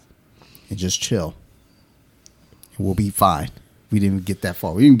lot and just chill. We'll be fine. We didn't even get that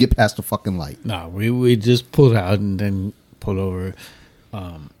far. We didn't get past the fucking light. No, we just pulled out and then pulled over.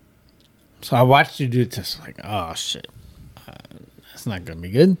 So I watched you do this. Like, oh shit, that's not gonna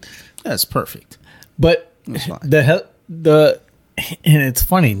be good. That's perfect. But That's fine. the and it's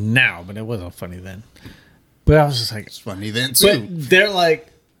funny now, but it wasn't funny then. But I was just like, It's funny then but too. they're like,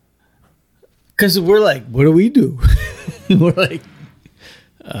 because we're like, what do we do? We're like,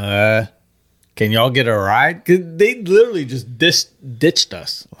 can y'all get a ride? Because they literally just ditched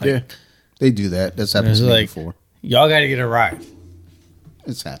us. Like, Yeah, they do that. That's happened it's to me like, before. y'all got to get a ride.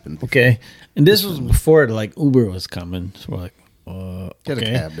 It's happened. Okay. And this was before like Uber was coming. So we're like, Get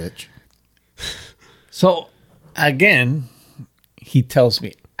okay. a cab, bitch. So again, he tells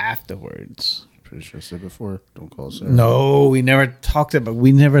me afterwards. Pretty sure I said before. Don't call Sarah. No, we never talked about.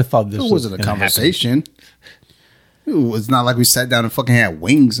 We never thought this It wasn't a gonna happen. conversation. It's not like we sat down and fucking had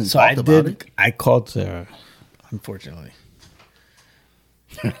wings and So I talked about did. it. I called Sarah. Unfortunately,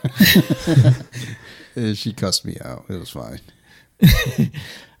 Yeah, she cussed me out. It was fine.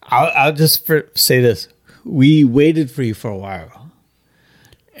 I'll just say this: we waited for you for a while,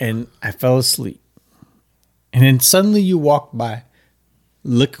 and I fell asleep, and then suddenly you walked by,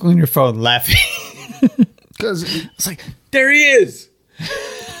 looking on your phone, laughing. Because It's like, there he is.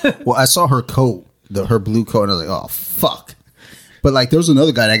 well, I saw her coat, her blue coat, and I was like, oh fuck. But like, there was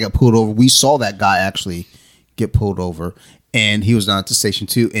another guy that got pulled over. We saw that guy actually get pulled over, and he was down at the station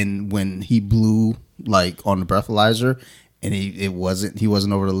too. And when he blew like on the breathalyzer, and he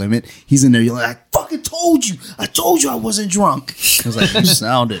wasn't over the limit, he's in there yelling, I fucking told you I wasn't drunk. I was like, you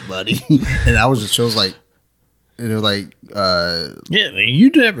sounded, buddy. And I was just, she was like, and they were like, Yeah, you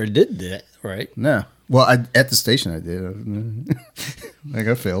never did that, right? no. Well, at the station I did. Like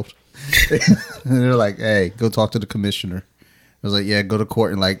I failed. And they're like, hey, go talk to the commissioner. I was like, yeah, go to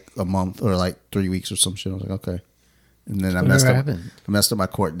court in like a month or like 3 weeks or some shit. I was like, okay. And then I messed up my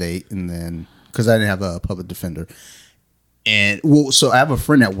court date, and then because I didn't have a public defender. And well, so I have a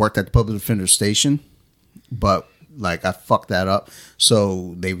friend that worked at the public defender station, but like I fucked that up.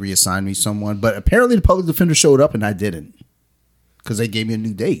 So they reassigned me someone. But apparently the public defender showed up and I didn't, because they gave me a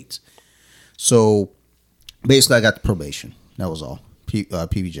new date. So basically I got the probation. That was all.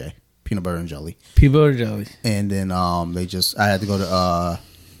 PBJ, peanut butter and jelly. People are jelly. And then I had to go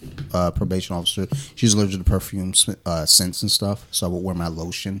to probation officer. She's allergic to perfume scents and stuff, so I would wear my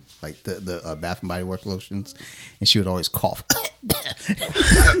lotion, like the Bath and Body Works lotions, and she would always cough.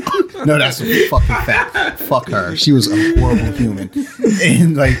 No, that's a fucking fact. Fuck her. She was a horrible human.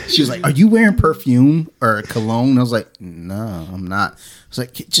 And like, she was like, "Are you wearing perfume or cologne?" I was like, "No, I'm not." I was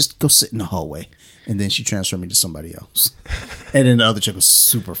like, "Just go sit in the hallway." And then she transferred me to somebody else. And then the other chick was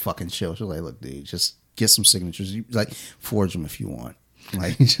super fucking chill. She was like, "Look, dude, just get some signatures. You, like, forge them if you want."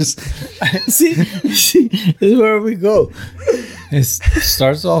 Like, just see, this is where we go. It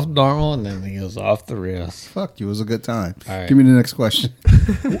starts off normal and then it goes off the rails. fuck you. It was a good time. All right. Give me the next question.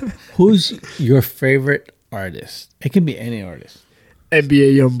 Who's your favorite artist? It can be any artist.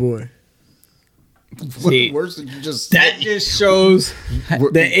 NBA YoungBoy. See, Words did you just That just shows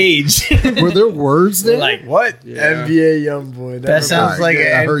the age. were there words there? Like what? NBA YoungBoy. That sounds like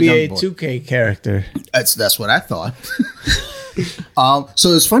yeah, I an heard NBA Young Boy. 2K character. That's what I thought.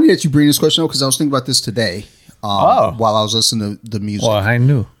 So it's funny that you bring this question up because I was thinking about this today. While I was listening to the music. Well, I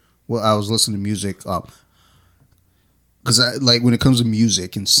knew. Well, I was listening to music. because like when it comes to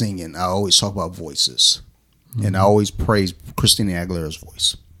music and singing, I always talk about voices, and I always praise Christina Aguilera's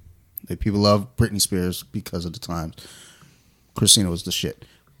voice. Like, people love Britney Spears because of the times. Christina was the shit,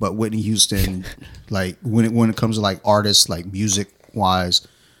 but Whitney Houston, like when it comes to like artists, like music wise,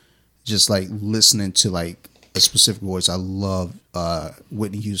 just like listening to like a specific voice, I love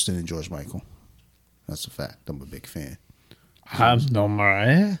Whitney Houston and George Michael. That's a fact. I'm a big fan. No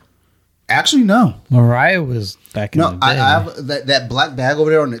Mariah. Actually, no. Mariah was back in the day. I have that black bag over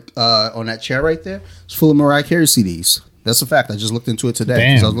there on that chair right there. It's full of Mariah Carey CDs. That's a fact. I just looked into it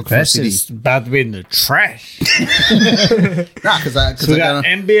today because I was looking for a that's CD. just about to be in the trash. Nah, because So we got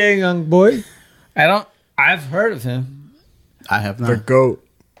NBA young boy. I've heard of him. I have The not. GOAT.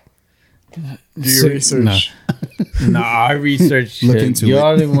 Do your research. No, I researched. Look Shit. into You it.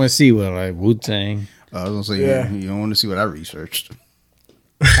 all didn't want to see what like Wu Tang. I was gonna say, Yeah. you don't want to see what I researched.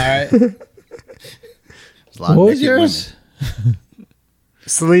 All right, There's a lot what of was naked yours?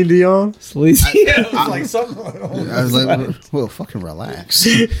 Celine Dion. Sleazy. It was like something. women. I was like, well, fucking relax.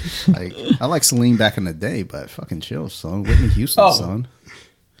 Like, I like Celine back in the day, but fucking chill, son. Whitney Houston, Oh. son.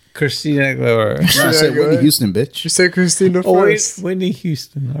 Christina Aguilera. No, I said go Whitney ahead. Houston, bitch. You said Christina Oh wait, first. Whitney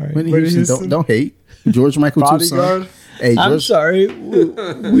Houston. All right. Whitney Whitney Houston, Houston. don't hate. George Michael too, son. Bodyguard. Hey, I'm George. sorry.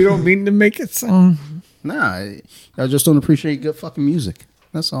 We don't mean to make it sound. Nah, I just don't appreciate good fucking music.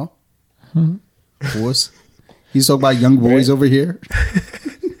 That's all. Boys. He's talking about young boys over here.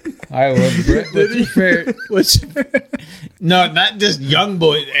 All right, well, Brett, what's your favorite? No, not just young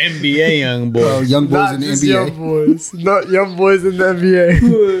boys, NBA young boys. Oh, young boys Not in the just NBA. young boys. Not young boys in the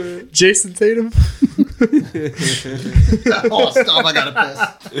NBA. Jason Tatum. Oh, stop. I gotta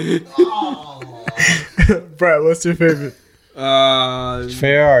piss. Brett, what's your favorite?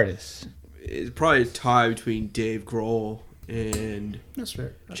 Fair artist. It's probably a tie between Dave Grohl and That's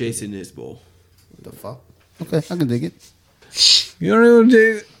fair. Jason Isbell. What the fuck? Okay, I can dig it. You don't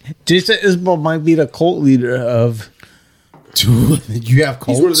know Jason Isbell might be the cult leader of. Dude, you have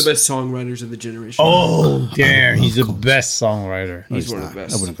Colts? He's one of the best songwriters of the generation. Oh, damn! He's the best songwriter. No, he's one of not. the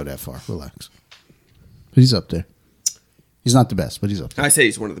best. I wouldn't go that far. Relax. But he's up there. He's not the best, but he's up there. I say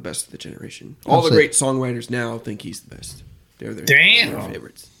he's one of the best of the generation. All the say- great songwriters now think he's the best. They're their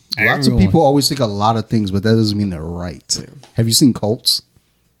favorites. Lots of people always think a lot of things, but that doesn't mean they're right. Yeah. Have you seen Colts?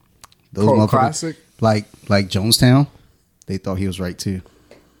 Those Cult motherfuckers- classic? Like Jonestown, they thought he was right too.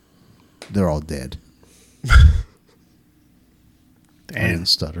 They're all dead. I didn't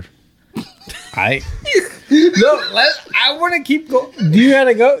stutter. I want to keep going. Do you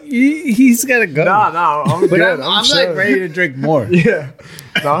gotta go? He's gotta go. Nah, I'm But good. I'm chilling. like ready to drink more. Yeah.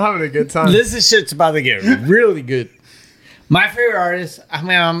 No, I'm having a good time. This is shit's about to get really good. My favorite artist. I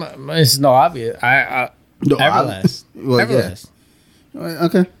mean, it's no obvious. Everlast. Well, yeah. Everlast.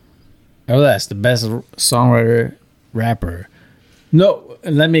 Okay. Everlast, the best songwriter, rapper. No,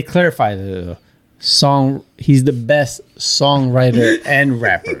 let me clarify the song. He's the best songwriter and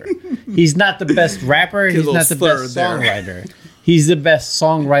rapper. He's not the best rapper. He's little not the slur best there. songwriter. He's the best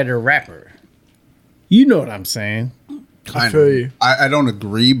songwriter rapper. You know what I'm saying? Kind feel of. you. I don't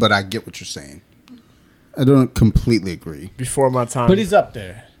agree, but I get what you're saying. I don't completely agree. Before my time. But he's up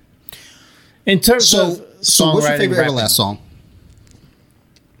there. In terms of So what's your songwriting, favorite rapping. Everlast song?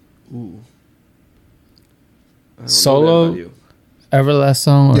 I don't know Solo? that about you. Everlast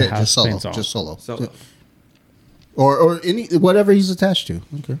song or Yeah, House just solo. Pain song? Just solo. Solo. Or any whatever he's attached to.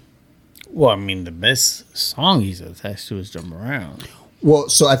 Okay. Well, I mean, the best song he's attached to is Jump Around. Well,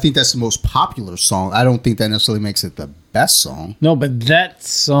 so I think that's the most popular song. I don't think that necessarily makes it the best song. No, but that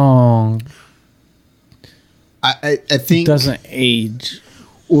song I think doesn't age.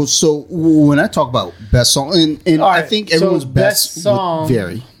 Well, so when I talk about best song, and All I right, think everyone's so best song would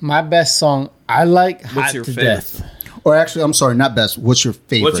vary. My best song, I like Hot your to favorite? Death Or actually, I'm sorry, not best. What's your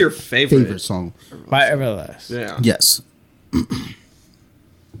favorite? What's your favorite? song? by Everlast. Yeah. Yes.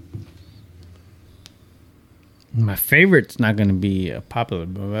 My favorite's not going to be popular,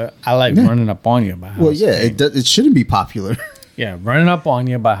 but I like Running Up On You by House Well, of yeah, Pain. it shouldn't be popular. Yeah, Running Up On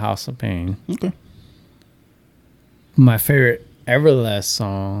You by House of Pain. Okay. My favorite Everlast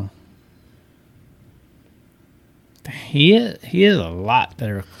song. He has a lot that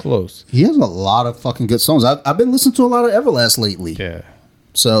are close. He has a lot of fucking good songs. I've been listening to a lot of Everlast lately, Yeah.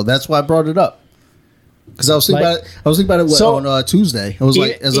 so that's why I brought it up. Because I was thinking Like- about it. I was thinking about it So- on Tuesday. I was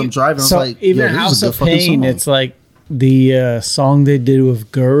like, as I'm driving, I was so like, even yo, this House is a good of fucking Pain, song. it's like the song they did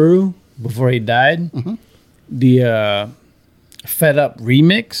with Guru before he died. Mm-hmm. The Fed Up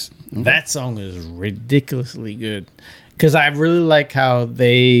remix. That song is ridiculously good because I really like how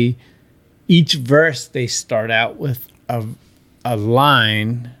each verse they start out with a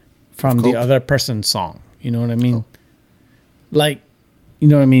line from the Cool. other person's song. You know what I mean? Like, you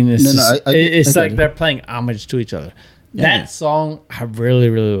know what I mean? It's No, just, I it's get like it. they're playing homage to each other. Yeah. That song I really,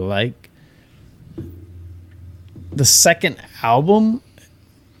 really like. The second album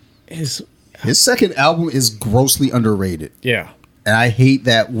is His second album is grossly underrated. yeah. And I hate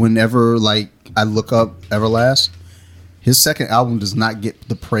that whenever like I look up Everlast, his second album does not get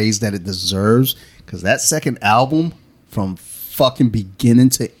the praise that it deserves because that second album from fucking beginning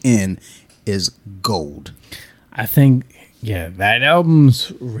to end is gold. I think that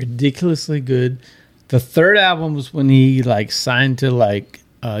album's ridiculously good. The third album was when he like signed to like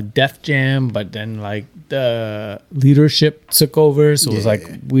Def Jam, but then like the leadership took over, so it was like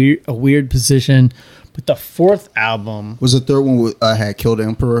a weird position. But the fourth album, Was the third one with, had Kill the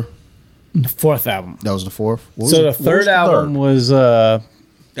Emperor? the fourth album. That was the fourth. What was So the what was third album was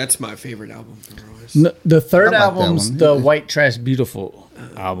That's my favorite album from Royce. the third I like that album's one. the White Trash Beautiful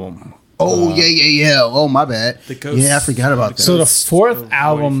album. Oh yeah. Oh my bad. The Ghost- Yeah, I forgot about that. So the Ghost fourth of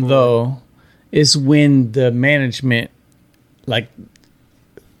album 44. though is when the management like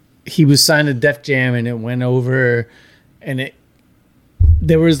he was signed to Def Jam and it went over and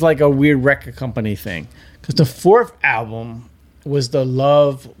there was like a weird record company thing because the fourth album was the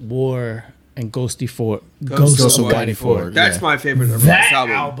Love, War, and Ghost of Whitey Ford. That's Yeah. my favorite Royce That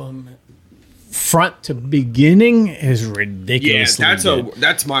album. album, front to beginning, is Yeah, ridiculously good.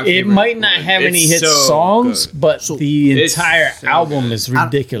 that's my It favorite. might not one. have any It's hit so songs, good. but the It's entire so album good. is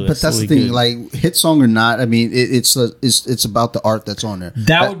ridiculous. But that's the thing, like hit song or not. I mean, it's about the art that's on there.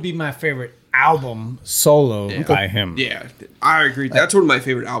 that would be my favorite album solo by him. Yeah, I agree. That's one of my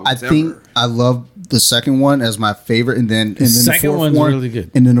favorite I albums think ever. I love the second one as my favorite, and then the second fourth one's one, really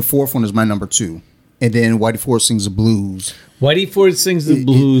good. and then the fourth one is my number 2, and then Whitey Ford sings the blues. Whitey Ford Sings the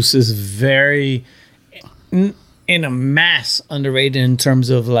Blues is very, in a mass, underrated in terms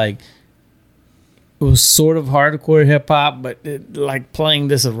of like, it was sort of hardcore hip hop, but like playing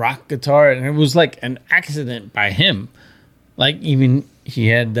this rock guitar, and it was like an accident by him. Like even he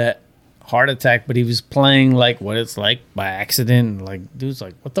had that heart attack, but he was playing like What It's Like by accident. Like dude's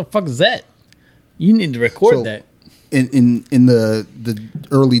like, what the fuck is that? You need to record So, that. In the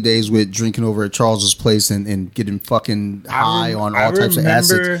early days with drinking over at Charles's place and getting fucking high on all types of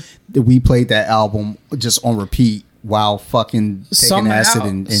acids, that we played that album just on repeat while fucking taking acid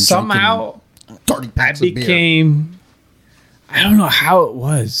and somehow drinking 30 I packs of beer. became. I don't know how it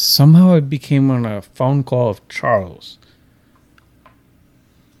was. Somehow it became on a phone call of Charles.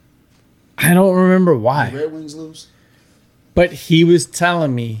 I don't remember why, Red Wings lose. but he was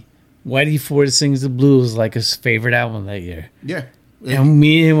telling me Whitey Ford Sings the Blues was like his favorite album that year. Yeah. And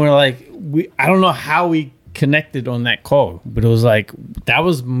me and him were like, I don't know how we connected on that call, but it was like, that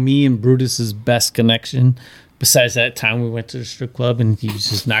was me and Brutus's best connection. Besides that time we went to the strip club and he was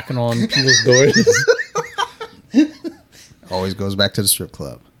just knocking on people's doors. Always goes back to the strip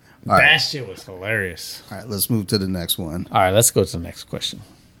club. All That right. shit was hilarious. All right, let's move to the next one. All right, let's go to the next question.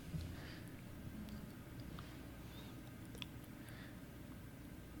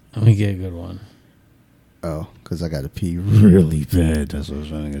 Let me get a good one. Oh, because I got to pee really bad. That's what I was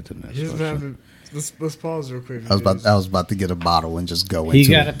trying to get to the next He doesn't question. have to, let's pause real quick. I was about to get a bottle and just go He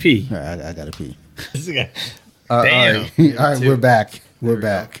into got to it. pee. All right, I got to pee. Damn. All right, all right, we're back. We're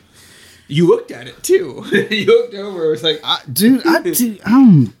back. You looked at it too. You looked over. It was like,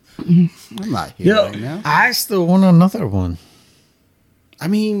 I'm not here Yo, right now. I still want another one. I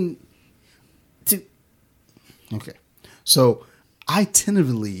mean, okay. So I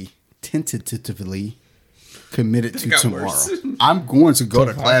tentatively committed to got tomorrow. worse. I'm going to go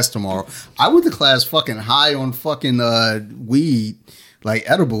to class tomorrow. I went to class fucking high on fucking weed, like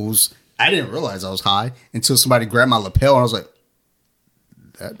edibles. I didn't realize I was high until somebody grabbed my lapel and I was like,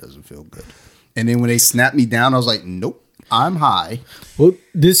 that doesn't feel good. And then when they snapped me down, I was like, nope, I'm high. Well,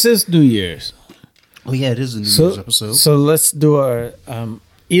 this is New Year's. Oh yeah, it is a New Year's episode. So let's do a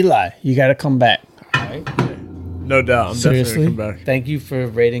Eli. You got to come back. All right. No doubt. I'm definitely Seriously. going to come back. Thank you for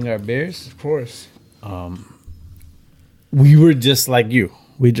rating our beers. Of course. We were just like you.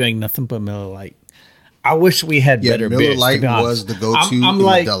 We drank nothing but Miller Lite. I wish we had Yeah, better Miller beers. to Lite be honest. was the go-to I'm in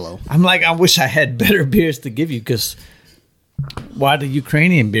like, Modelo. I'm like, I wish I had better beers to give you because while the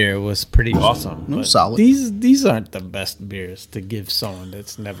Ukrainian beer was pretty awesome, No, but solid. These aren't the best beers to give someone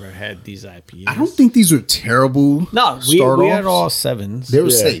that's never had these IPAs. I don't think these were terrible. No, we had start-offs. all sevens. They were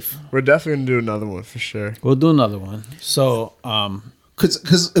Yeah. safe. We're definitely going to do another one for sure. We'll do another one. So,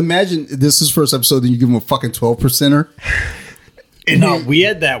 Because imagine this is first episode, then you give them a fucking 12%er. no, we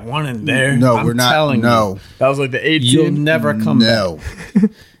had that one in there. No, I'm we're not. telling No, That was like the 18. you'll never come back. no.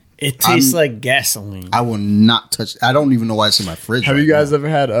 It tastes like gasoline. I will not touch. I don't even know why it's in my fridge. Have right you guys now. ever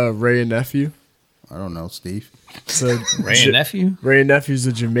had Ray and Nephew? I don't know, Steve. So Ray and nephew. Ray Nephew's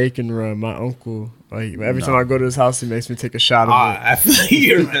a Jamaican rum. My uncle, like every time I go to his house, he makes me take a shot of it. I feel like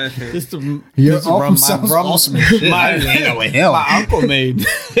you're right. This the Your this the uncle rum, sounds my rum, awesome as shit. my, I didn't hang out with him. my uncle made.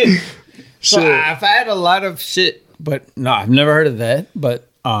 So Shit. I've had a lot of shit, but no, I've never heard of that. But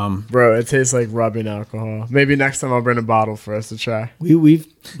Bro, it tastes like rubbing alcohol. Maybe next time I'll bring a bottle for us to try. we've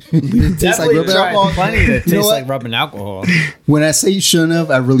definitely rubbing tried alcohol? plenty that You know tastes what? like rubbing alcohol. When I say you shouldn't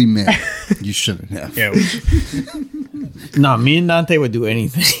have, I really meant you shouldn't have. Yeah. No, me and Dante would do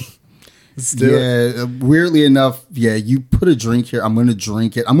anything. Let's do it. Yeah, weirdly enough, yeah, you put a drink here, I'm gonna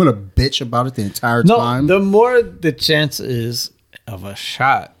drink it. I'm gonna bitch about it the entire No, time. the more the chance is of a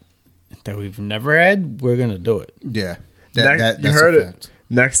shot that we've never had, we're gonna do it. Yeah, You that's heard a it. fact.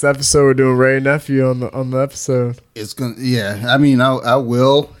 Next episode, we're doing Ray Nephew on the episode. It's gonna, yeah. I mean, I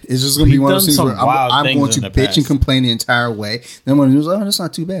will. It's just gonna be We've one of those done things some where wild I'm things going to in the bitch past. and complain the entire way. Then when it was, oh, that's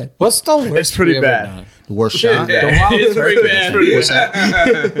not too bad. What's the worst? It's pretty we ever bad. done? The worst shot. The wildest pretty we bad. ever done. What's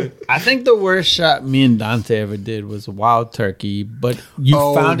that? I think the worst shot me and Dante ever did was a wild turkey, but you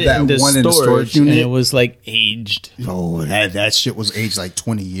Oh, found it that in the one in the storage, storage unit? and it was like aged. Oh, that shit was aged like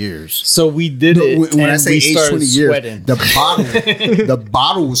 20 years. So we did it. When I and say we aged started 20 years, sweating. the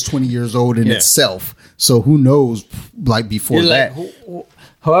bottle was 20 years old in Yeah. itself. So who knows? Like before You're that, like,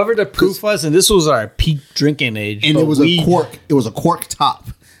 however the proof was, and this was our peak drinking age, and but it was a cork. It was a cork top.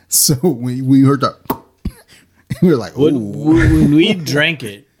 So we heard that, we were like, When, "Ooh." when we drank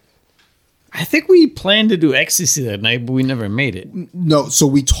it, I think we planned to do ecstasy that night, but we never made it. No, so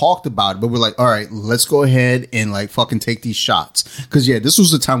we talked about it, but we're like, all right, let's go ahead and like fucking take these shots. Because yeah, this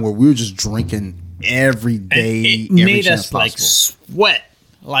was the time where we were just drinking every day. It every made chance us like possible. sweat,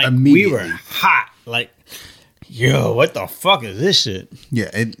 like we Immediately. were hot. Like, yo, what the fuck is this shit? Yeah,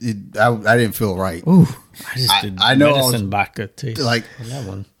 I didn't feel right. Ooh, I just did I know I was- medicine vodka taste like- on that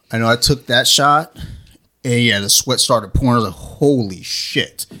one. I know I took that shot, and yeah, the sweat started pouring. I was like, holy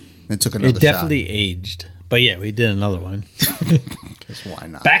shit. And took another It definitely aged, but yeah, we did another one. shot. Because why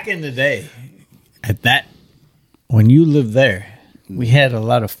not? Back in the day, when you lived there, we had a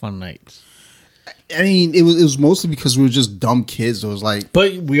lot of fun nights. I mean, it was mostly because we were just dumb kids. It was like,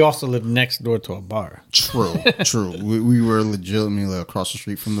 But we also lived next door to a bar. true. We were legitimately across the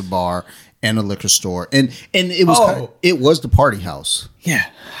street from the bar and a liquor store. And it was it was the party house. Yeah,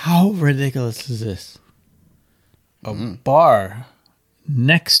 how ridiculous is this? A bar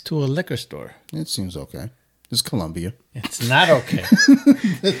next to a liquor store. It seems okay. It's Colombia. It's not okay.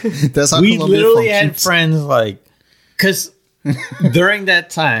 That's how We Colombia literally had functions. friends like, because during that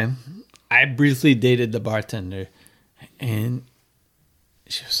time, I briefly dated the bartender, and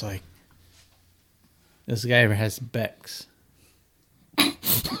she was like, "This guy has Becks.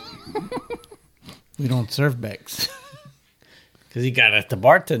 We don't serve Becks." Because he got at the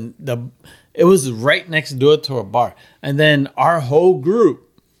bartender. It was right next door to a bar. And then our whole group,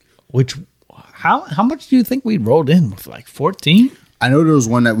 which, how much do you think we rolled in with? Like 14? I know there was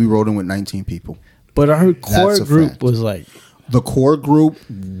one that we rode in with 19 people. But our core That's a group fact. was like, The core group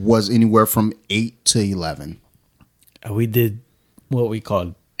was anywhere from 8 to 11. we did what we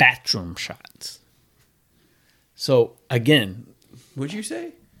called bathroom shots. So again, What'd you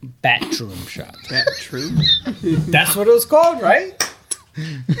say? bathroom shots. That true? That's what it was called, right?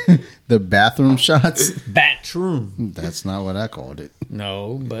 The bathroom shots? Bathroom. That's not what I called it.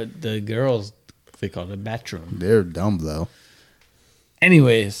 No, but the girls, they called it bathroom. They're dumb, though.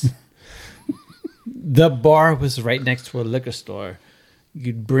 Anyways, the bar was right next to a liquor store.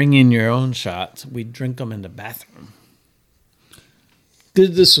 You'd bring in your own shots. We'd drink them in the bathroom.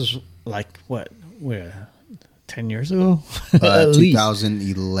 This was like, what? Where? 10 years ago? At least.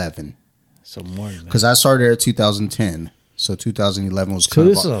 2011. So more than that. Because I started there in 2010. So 2011 was So kind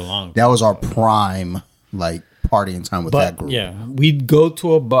this of is a long that was our prime, like, partying time with that But group. yeah, we'd go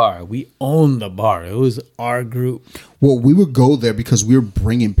to a bar. We owned the bar. It was our group. Well, we would go there because we were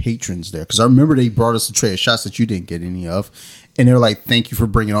bringing patrons there. Because I remember they brought us a tray of shots that you didn't get any of. And they were like, thank you for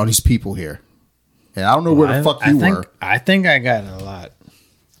bringing all these people here. And I don't know where the fuck you were. I think I got a lot.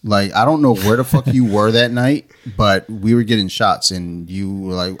 Like, I don't know where the fuck you were that night, but we were getting shots. And you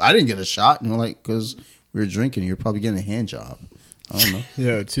were like, I didn't get a shot. And we're like, because we were drinking. You were probably getting a hand job. I don't know.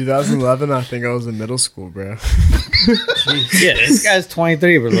 Yeah, 2011, I think I was in middle school, bro. Yeah, this guy's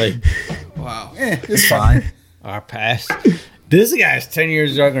 23. We're like, Wow. It's fine. our past. This guy's 10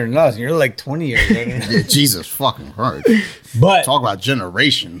 years younger than us, and you're like 20 years younger than us. Yeah, Jesus fucking Christ. But Talk about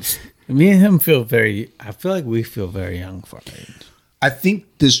generations. me and him I feel like we feel very young for our age. I think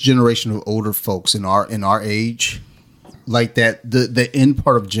this generation of older folks in our age, like that, the end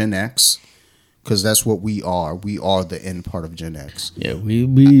part of Gen X, because that's what we are. We are the end part of Gen X. Yeah, we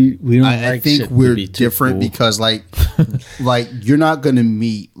don't. I like think shit to we're be too different cool. because like you're not gonna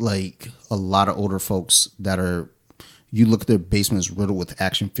meet like a lot of older folks that are. You look at their basements riddled with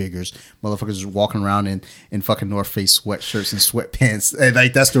action figures. Motherfuckers just walking around in fucking North Face sweatshirts and sweatpants, and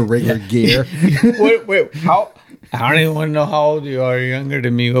like that's their regular gear. Wait, how? I don't even want to know how old you are. You're younger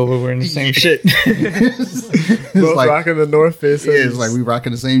than me. Over wearing the same shit. Both like- rocking the North Face. Yeah, it's like we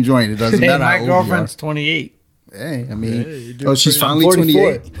rocking the same joint. It doesn't Hey, matter how my old you are. girlfriend's 28. Hey, I mean, you doing she's pretty- finally I'm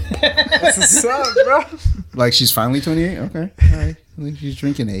 44. 28. That's what's up, bro. Like she's finally 28. Okay, all right. I think she's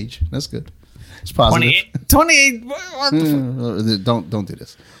drinking age. That's good. It's positive. 28. What the fuck? Don't do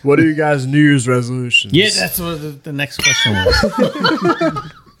this. What are you guys' New Year's resolutions? Yeah, that's what the next question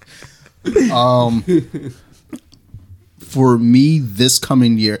was. For me, this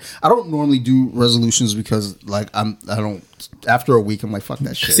coming year, I don't normally do resolutions because like I don't. After a week, I'm like, fuck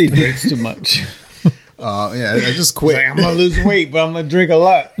that shit. He drinks too much. Yeah, I just quit. Like, I'm gonna lose weight, but I'm gonna drink a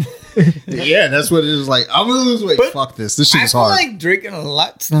lot. Yeah, that's what it is. Like I'm gonna lose weight. But Fuck this. This shit I is feel hard. like drinking a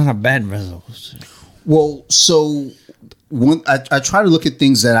lot's not a bad resolution. Well, so one, I try to look at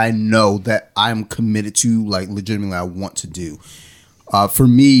things that I know that I'm committed to, like legitimately I want to do. For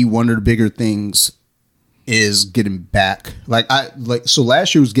me, one of the bigger things is getting back. So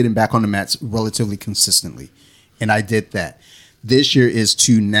last year was getting back on the mats relatively consistently, and I did that. This year is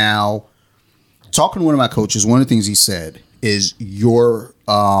to now talking to one of my coaches. One of the things he said is your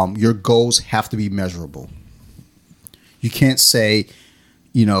goals have to be measurable. You can't say,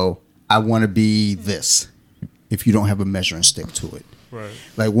 I want to be this if you don't have a measuring stick to it. Right.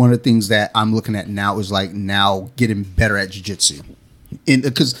 Like one of the things that I'm looking at now is like now getting better at jiu-jitsu. And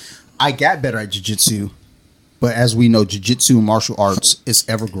because I got better at jiu-jitsu, but as we know, jiu-jitsu and martial arts is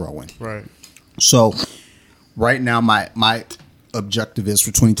ever growing. Right. So right now my objective is for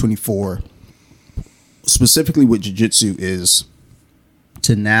 2024, specifically with jiu-jitsu, is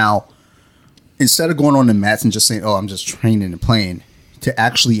to now, instead of going on the mats and just saying, oh, I'm just training and playing, to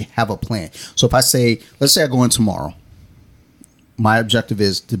actually have a plan. So if I say, let's say I go in tomorrow, my objective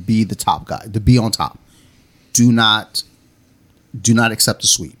is to be the top guy, to be on top. Do not accept a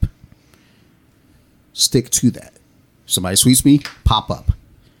sweep. Stick to that. Somebody sweeps me, pop up.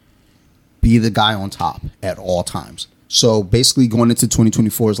 Be the guy on top at all times. So basically going into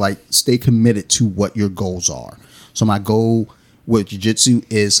 2024 is like stay committed to what your goals are. So my goal with jiu-jitsu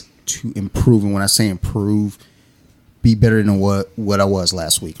is to improve. And when I say improve, be better than what I was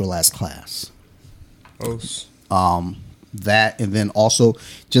last week or last class. That, and then also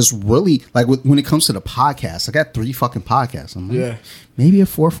just really like when it comes to the podcast, I got 3 fucking podcasts. I'm like, maybe a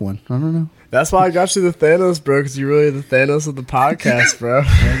 4th one. I don't know. That's why I got you the Thanos, bro, because you're really the Thanos of the podcast, bro.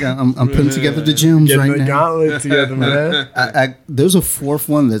 I'm putting together the gems Getting right the now. gauntlet together, man. There's a 4th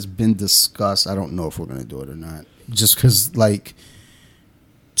one that's been discussed. I don't know if we're gonna do it or not. Just because like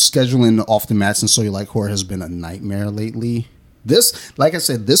scheduling off the mats and So You Like Horror has been a nightmare lately. This, like I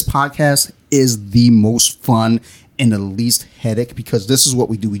said, this podcast is the most fun and the least headache because this is what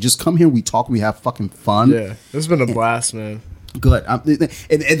we do. We just come here, we talk, we have fucking fun. Yeah, this has been a blast, man. Good. And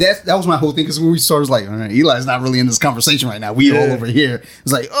that was my whole thing because when we started, it was like, all right, Eli's not really in this conversation right now. We all over here.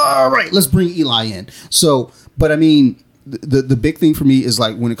 It's like, all right, let's bring Eli in. So, but I mean, the big thing for me is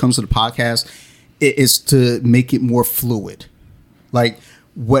like when it comes to the podcast, it is to make it more fluid. Like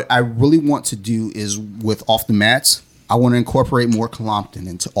what I really want to do is with Off the Mats, I want to incorporate more Colompton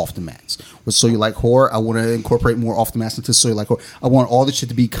into Off the Mats. With So You Like Horror, I want to incorporate more Off the Mats into So You Like Horror. I want all this shit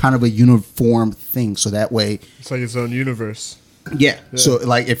to be kind of a uniform thing, so that way It's like its own universe. Yeah. So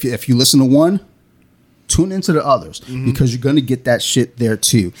like if you listen to one, tune into the others because you're gonna get that shit there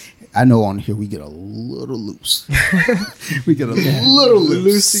too. I know on here we get a little loose. We get a little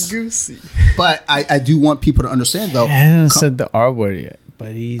loose. Loosey goosey. But I do want people to understand though. I haven't said the R word yet,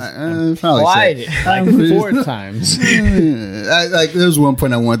 but he's probably applied said- it like 4 times. There's one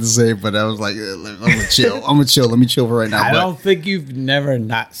point I wanted to say, but I was like, I'm gonna chill. I'm gonna chill. Let me chill for right now. I But don't think you've never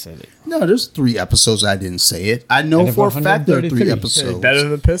not said it. no, there's 3 episodes I didn't say it. I know Out of for a fact there are 3 133. episodes. Better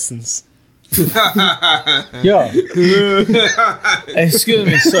than the Pistons. Yo, excuse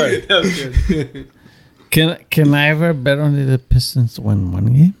me, sir. Can I ever bet on the Pistons to win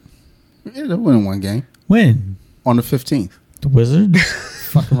one game? Yeah, they won 1 game When on the 15th. the Wizards?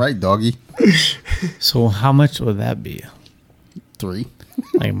 Fucking right, doggy. So how much would that be? 3.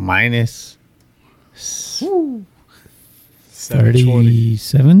 Like minus 7-20.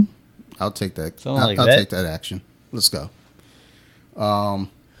 37? I'll take that. Something like I'll that. take that action. Let's go.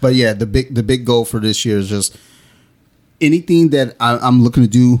 But yeah, the big goal for this year is just anything that I'm looking to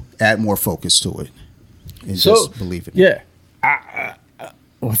do, add more focus to it, and So, just believe it. Yeah.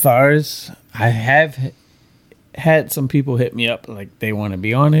 with ours, I have had some people hit me up like they want to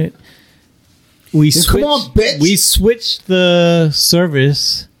be on it. We Come on, bitch. We switched the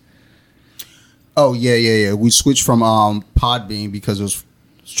service. Oh yeah. We switched from Podbean because it was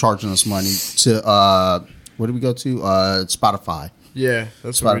charging us money to where did we go to? Spotify. Yeah,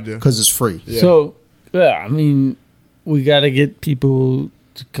 that's what we do. Because it's free. Yeah. So yeah, I mean, we got to get people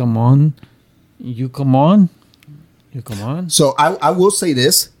to come on. You come on. So I will say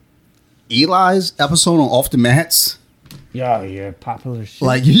this: Eli's episode on Off the Mats, Yeah, you're popular shit.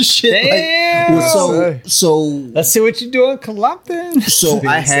 like you shit. Damn. Like, so Let's see what you do on Colompton. so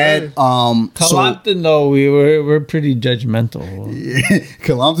I had Colompton, though, we're pretty judgmental.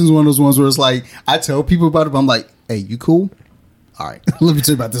 Colompton's one of those ones where it's like I tell people about it, but I'm like, hey, you cool? All right, let me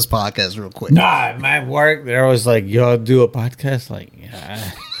tell you about this podcast real quick. Nah, my work, they're always like, y'all do a podcast? Like,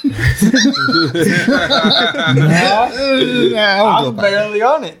 yeah. I'm barely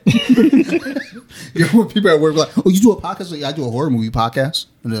on it. You know, when people at work are like, oh, you do a podcast? Like, I do a horror movie podcast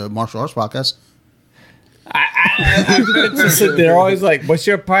and a martial arts podcast. They're always like, what's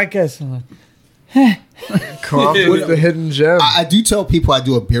your podcast? I'm like, Come up with the hidden gem. I do tell people I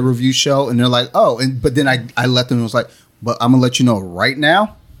do a beer review show, and they're like, oh, but then I let them. It was like, but I'm gonna let you know right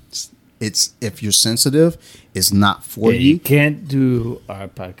now. It's if you're sensitive, it's not for yeah, you. you can't do our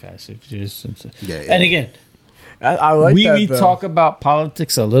podcast if you're sensitive. Yeah. And again, I like that. we though. talk about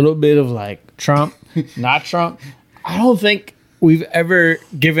politics a little bit of like Trump, not Trump. I don't think we've ever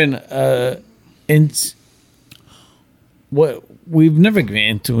given we've never given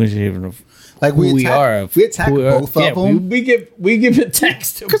intuition of Like who we are. we attack who we are. both of them. We give a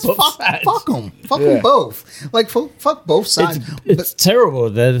text to Because both sides. fuck them. Fuck them both. Like, fuck both sides. It's terrible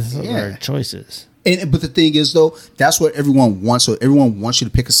that it's Yeah. our choices. But the thing is, though, that's what everyone wants. So everyone wants you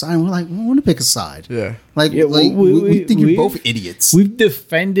to pick a side. And we're like, we don't want to pick a side. Yeah. Like, Yeah, we think you're we've- both idiots. We've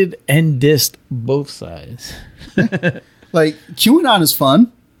defended and dissed both sides. Like, QAnon is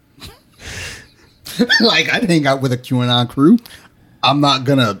fun. Like, I'd hang out with a QAnon crew. I'm not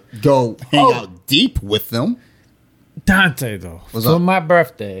going to go hang out deep with them. Dante, though, What's for up? my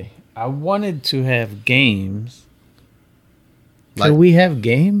birthday, I wanted to have games. Like- Can we have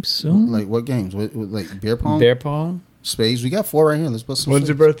games soon? Like, what games? Like, beer pong? Bear pong? Spades? We got 4 right here. Let's bust some When's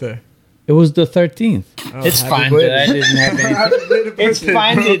your spades. birthday? It was the 13th. It's happy fine belated. that I didn't have anything. It's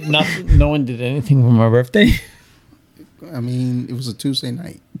fine that no one did anything for my birthday. I mean, it was a Tuesday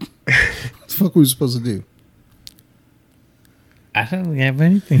night. What the fuck were we supposed to do? I don't have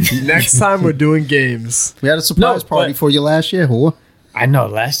anything. Next time we're doing games. We had a surprise No, party but- for you last year, whore. I know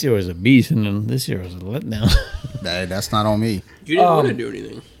last year was a beast, and then this year was a letdown. That's not on me. You didn't want to do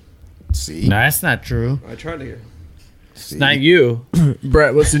anything. See? No, that's not true. I tried to. See? It's not you.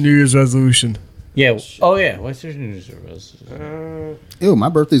 Brett, what's the New Year's resolution? Yeah. Oh, yeah. What's your news resolution? Ew, my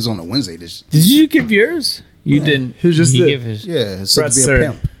birthday's on a Wednesday. Did you give yours? You didn't. Who just he did? gave his Yeah, it's said Brett to be Sir.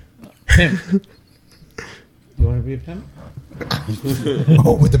 a pimp. pimp. You want to be a pimp?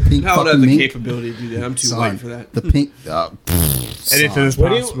 Oh, with the pink I don't have fucking the mink. capability to do that. I'm too Son, white for that. The pink. Anything is What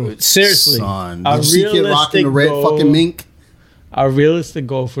do possible. you, seriously, Son. a Did you see kid rocking the red realistic goal- fucking mink? a realistic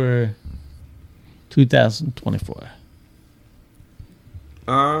goal for 2024.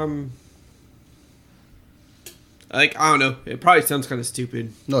 Like I don't know. It probably sounds kind of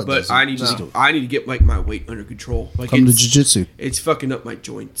stupid. No, it but doesn't. I need Just to. do it. I need to get like my weight under control. Like Come to it's, jiu-jitsu. it's fucking up my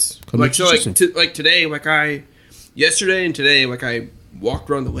joints. Come to like so, like jiu-jitsu. like today, yesterday and today, like I walked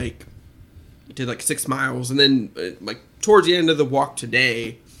around the lake, did like 6 miles, and then like towards the end of the walk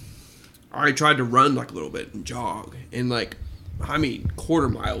today, I tried to run like a little bit and jog, and like I mean quarter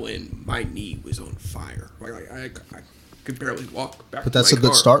mile in, my knee was on fire. Like I could barely walk back. But to that's my a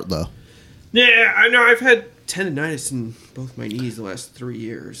good car. start, though. Yeah, I know. I've had tendonitis in both my knees the last 3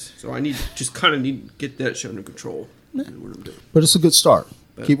 years, so I need to get that shit under control. What I'm doing. But it's a good start.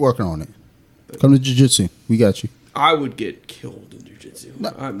 Keep working on it. Come to jiu-jitsu. We got you. I would get killed in jiu-jitsu.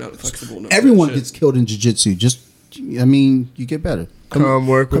 I'm not flexible enough. Everyone for that gets shit. killed in jiu-jitsu. Just, I mean, you get better. Come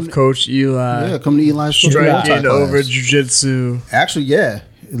work with Coach Eli. Yeah, come to Eli's Striking class. over jiu-jitsu. Actually, yeah.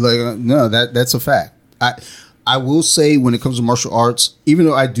 Like, no, that's a fact. I will say when it comes to martial arts, even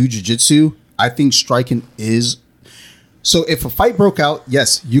though I do jiu-jitsu, I think striking is. So if a fight broke out,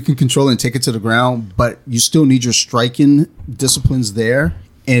 yes, you can control it and take it to the ground, but you still need your striking disciplines there.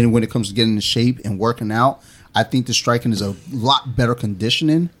 And when it comes to getting in shape and working out, I think the striking is a lot better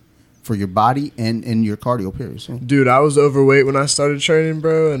conditioning for your body and your cardio period. So Dude, I was overweight when I started training,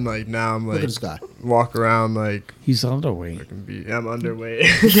 bro, and like now I'm look like at this guy. walk around like He's underweight. I'm underweight.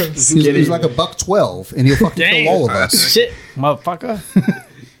 He's like $112, and he'll fucking Dang. kill all of us. Shit, motherfucker.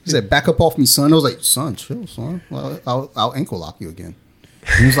 He said, "Back up off me, son." I was like, "Son, chill, son. Well, I'll ankle lock you again."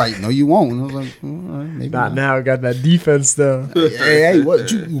 He was like, no, you won't. And I was like, all right, maybe Not now. I got that defense though. Hey,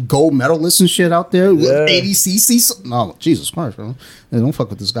 what, you gold medalists and shit out there? Yeah. 80 cc? No, Jesus Christ, bro. Hey, don't fuck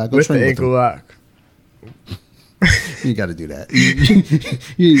with this guy. Go With train the with ankle him. lock. You got to do that.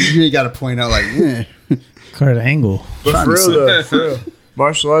 You ain't got to point out like, Kurt Angle. But Trying for to real say- though, for real.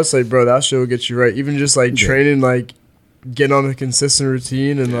 Martial arts, like, bro, that shit will get you right. Even just like training, like getting on a consistent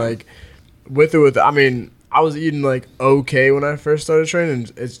routine and like I mean, I was eating like okay when I first started training.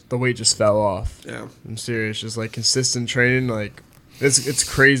 The weight just fell off. Yeah. I'm serious. Just like consistent training, like it's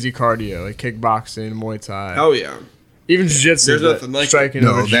crazy cardio, like kickboxing, Muay Thai, Oh yeah. even jiu-jitsu. There's nothing like it. striking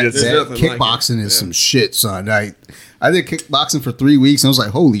no, over that jiu-jitsu. There's nothing like kickboxing it. is Yeah. some shit, son. I did kickboxing for 3 weeks and I was like,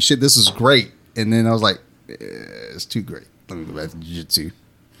 holy shit, this is great. And then I was like, it's too great. Let me go back to jiu-jitsu.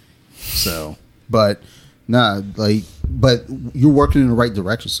 So, but but you're working in the right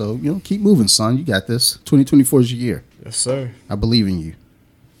direction. So, keep moving, son. You got this. 2024 is your year. Yes, sir. I believe in you.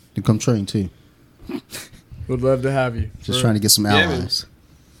 You come train too. Would love to have you. Just trying to get some man. allies.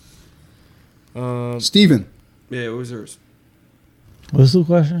 Um, Steven. Yeah, what was yours? What's the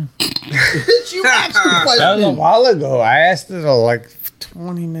question? You asked the That was a question. while ago. I asked it like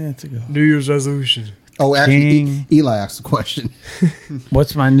 20 minutes ago. New Year's resolution. Oh, actually, King. Eli asked the question.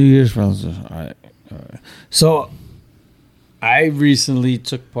 What's my New Year's resolution? All right. So, I recently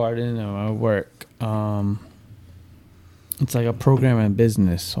took part in my work. It's like a program in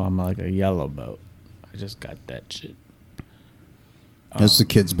business, so I'm like a yellow belt. I just got that shit. That's the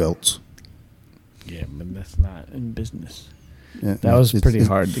kids' belts. Yeah, but that's not in business. Yeah, That was it's- pretty it's-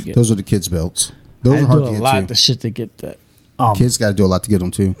 hard to get. Those are the kids' belts. Those I are hard do to a get lot too. of shit to get that. Kids got to do a lot to get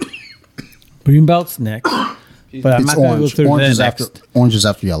them too. Green belt's next, but I'm It's not gonna go orange. through Orange that is next. after orange is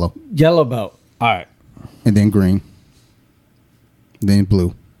after yellow, Yellow belt. All right. and then green, then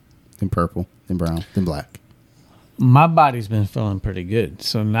blue, then purple, then brown, then black. My body's been feeling pretty good,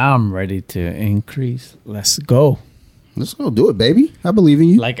 so now I'm ready to increase. Let's go. Let's go do it, baby. I believe in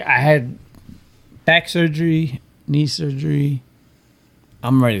you. Like I had back surgery, knee surgery.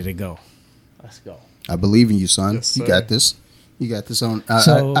 I'm ready to go. Let's go. I believe in you, son. Yes, You sir. got this. You got this on.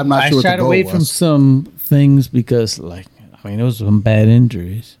 So I'm not sure what the shied goal away was. from some things because, like, I mean, it was some bad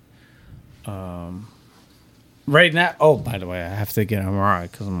injuries. Right now, oh, by the way, I have to get an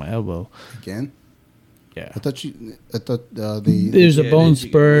MRI because of my elbow. Again, Yeah, I thought the. there's a Yeah, bone they- Oh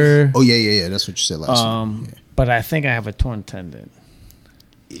spur. yeah. That's what you said last time. Yeah. But I think I have a torn tendon.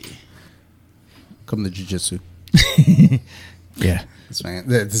 Come to jiu-jitsu. Yeah, That's, man.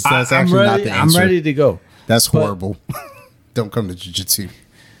 That's I'm actually ready. not the I'm answer. ready to go. That's but- horrible. Don't come to jiu-jitsu.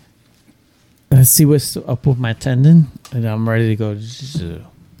 Let's see what's up with my tendon, and I'm ready to go to jiu-jitsu.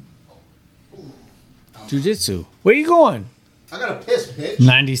 Jiu-jitsu. Where you going? I got a piss, bitch.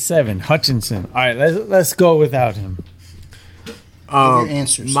 97 Hutchinson. All right, let's go without him. Your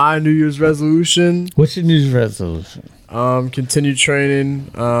answers. My New Year's resolution: What's your New Year's resolution? continue training,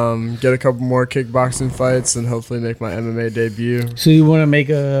 get a couple more kickboxing fights, and hopefully make my MMA debut. So you want to make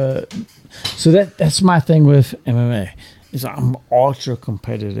a? So that's my thing with MMA is I'm ultra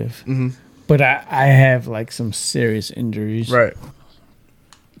competitive, but I have like some serious injuries. Right.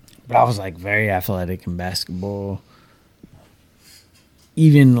 But I was like very athletic in basketball.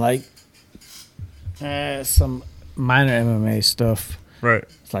 Even like some minor MMA stuff. Right.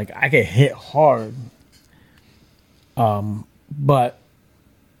 It's like I get hit hard. But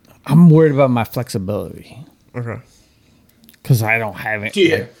I'm worried about my flexibility Okay. because I don't have it.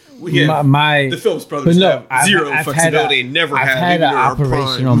 Yeah. Yeah. My The Phillips brothers have zero flexibility and never I've have had even an in our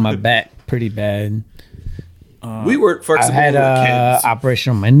operation prime. on my back pretty bad. We weren't I flexible had when we were an kids.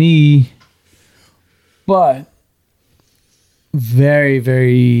 operation on my knee, but very,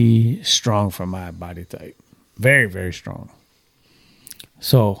 very strong for my body type. Very, very strong.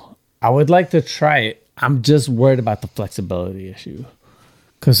 So I would like to try it. I'm just worried about the flexibility issue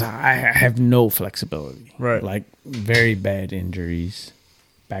because I have no flexibility. Right. Like very bad injuries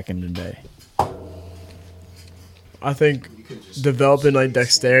back in the day. I think developing like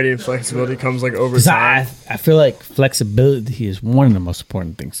dexterity and flexibility comes like over 'Cause time. I feel like flexibility is one of the most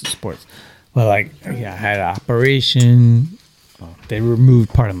important things in sports. But like, yeah, I had an operation. They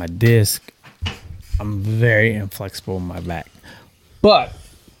removed part of my disc. I'm very inflexible in my back, but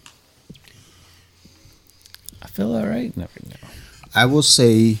I feel all right and everything. I will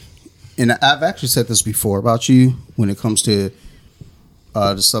say, and I've actually said this before about you when it comes to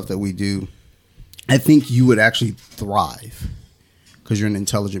the stuff that we do. I think you would actually thrive because you're an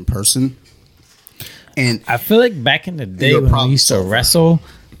intelligent person. And I feel like back in the day You're a when we problem used to solver. wrestle,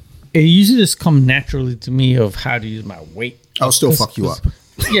 it used to just come naturally to me of how to use my weight. I'll still fuck you up.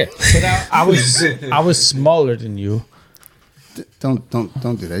 Yeah, but I was smaller than you, Don't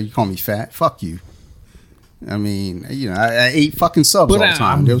do that. You call me fat? Fuck you. I mean, I ate fucking subs all the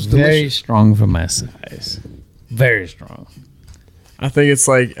time. It was very delicious. strong for my size. Very strong. I think it's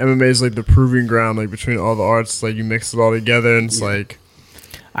like MMA is like the proving ground, like between all the arts. Like you mix it all together, and it's like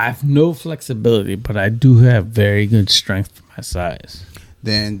I have no flexibility, but I do have very good strength for my size.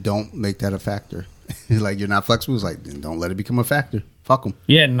 Then don't make that a factor. Like you're not flexible. It's like then don't let it become a factor. Fuck them.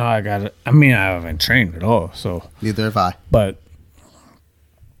 Yeah, no, I got it. I mean, I haven't trained at all, so. Neither have I. But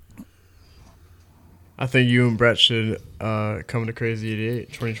I think you and Brett should come to Crazy 88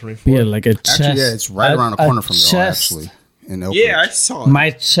 2024. yeah, like a chest. Actually, yeah, it's right around the corner from y'all. chest. Actually, in Oak Yeah, I Ridge. saw it.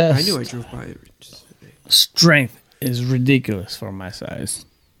 My chest I knew I drove by it. strength is ridiculous for my size.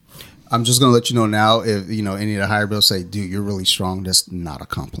 I'm just gonna let you know now. If any of the higher bills say, "Dude, you're really strong," that's not a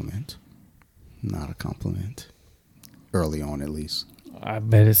compliment. Not a compliment. Early on, at least. I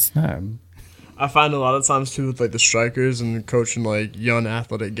bet it's not. I find a lot of times too with like the strikers and coaching like young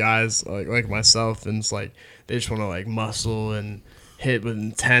athletic guys like myself, and it's like they just want to like muscle and hit with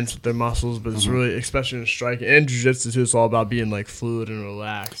intense with their muscles, but it's really, especially in striking and jiu-jitsu too, it's all about being like fluid and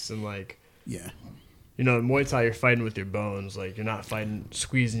relaxed and like Yeah. in Muay Thai you're fighting with your bones, like you're not fighting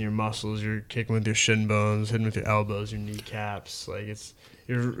squeezing your muscles, you're kicking with your shin bones, hitting with your elbows, your kneecaps, like it's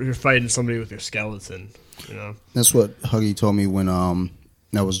you're fighting somebody with your skeleton, That's what Huggy told me when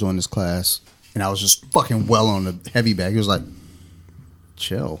I was doing this class, and I was just fucking well on the heavy bag. He was like,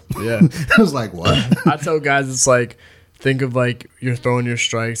 "Chill." Yeah. I was like, "What?" I tell guys it's like, think of like you're throwing your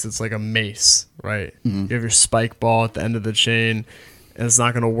strikes, it's like a mace, right? You have your spike ball at the end of the chain, and it's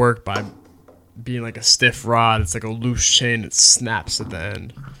not going to work by being like a stiff rod. It's like a loose chain that snaps at the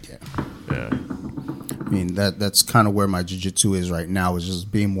end. Yeah. I mean, that's kind of where my jiu-jitsu is right now, is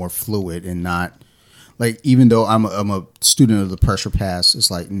just being more fluid and not like, even though I'm a student of the pressure pass, it's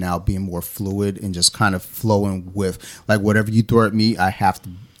like now being more fluid and just kind of flowing with like whatever you throw at me, I have to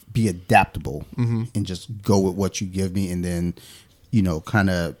be adaptable and just go with what you give me, and then kind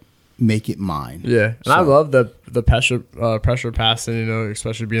of make it mine. Yeah, and I love the pressure passing.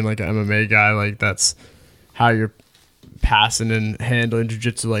 Especially being like an MMA guy, like that's how you're passing and handling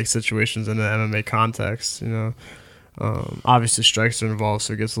jiu-jitsu like situations in an MMA context. Obviously strikes are involved,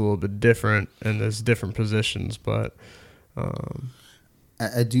 so it gets a little bit different, and there's different positions. But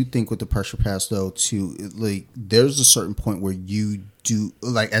I do think with the pressure pass though, too, like there's a certain point where you do,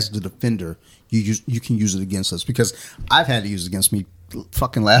 like as the defender, you can use it against us, because I've had to use it against me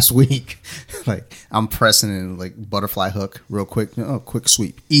fucking last week. Like I'm pressing and like butterfly hook real quick, quick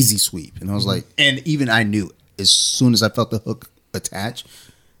sweep, easy sweep, and I was like, and even I knew as soon as I felt the hook attach,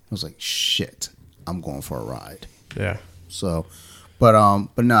 I was like, shit, I'm going for a ride. yeah, So, but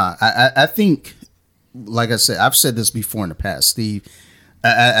nah, I think, like I said, I've said this before in the past, Steve.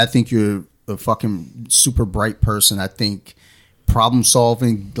 I think you're a fucking super bright person. I think problem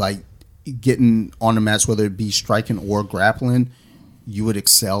solving, like getting on the mats, whether it be striking or grappling, you would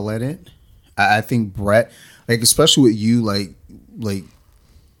excel at it. I think Brett, like especially with you, like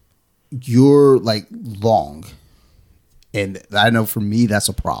you're like long, and I know for me that's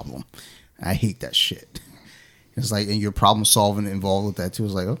a problem. I hate that shit. It's like, and your problem solving involved with that too.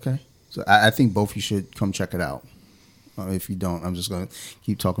 It's like, okay, so I think both of you should come check it out. If you don't, I'm just gonna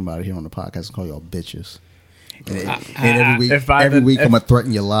keep talking about it here on the podcast and call y'all bitches. And every week I'm gonna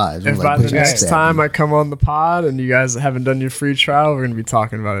threaten your lives. If I'm by like, the next time I come on the pod and you guys haven't done your free trial, we're gonna be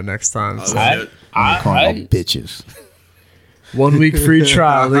talking about it next time. So. I'm gonna call y'all bitches. 1 week free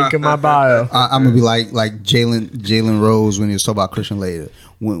trial, link in my bio. I'm gonna be like Jalen Rose when he was talking about Christian Laettner.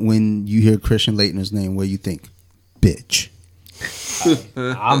 When you hear Christian Laettner's name, what do you think? Bitch.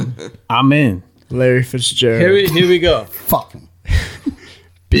 I'm in. Larry Fitzgerald. Here we go. Fuck him.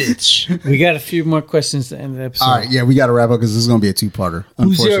 Bitch. We got a few more questions to end the episode. All right, yeah, we got to wrap up because this is gonna be a two-parter.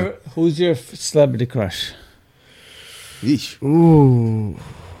 Who's your celebrity crush? Yeesh. Ooh.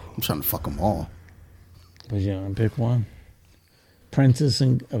 I'm trying to fuck them all. Was you gonna pick one? Princess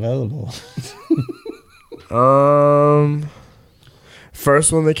and available.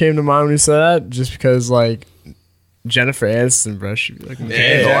 First one that came to mind when you said that, just because like Jennifer Aniston, bro, she'd be like,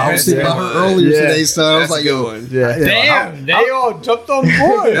 I was thinking about her earlier today, son. I was like, yo, Damn, they all jumped on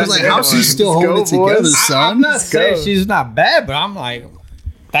board. I was like, how's she still holding it together, son? I'm not saying she's not bad, but I'm like,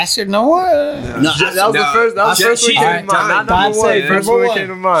 that's your no one. That was the first. That was the first one came to mind. Not number one. First one that came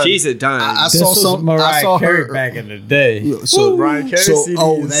to mind. She's a dime. I This saw was some. Mariah I saw Carey her back in the day. So Mariah Carey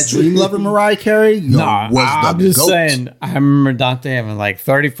CDs. that Dream Lover Mariah Carey. Yo, No, was I'm the just goat. saying. I remember Dante having like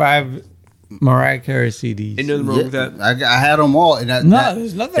 35 Mariah Carey CDs. Ain't nothing wrong with that. I had them all, and There's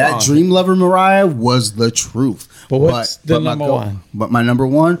nothing that wrong. Dream Lover Mariah was the truth. But what's the my number one? But my number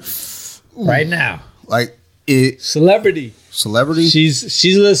one, Right now. like Celebrity.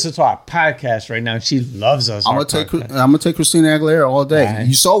 She's listening to our podcast right now. And she loves us. I'm gonna take Christina Aguilera all day. Right.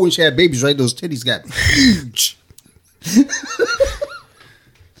 You saw when she had babies, right? Those titties got huge.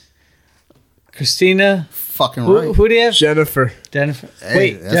 Christina. Fucking right. Who do you have? Jennifer.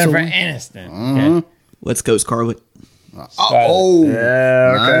 Hey, that's Jennifer a- Aniston. Mhm. What's Coast Scarlet? Oh,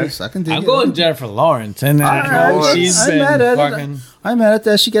 Yeah, okay. nice. I can dig I'm it. going Jennifer Lawrence, and I know she's I'm been mad at it. fucking. I'm mad at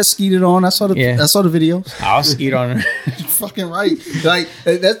that. She got skeeted on. I saw the videos. I'll skeet on her. Fucking right. Like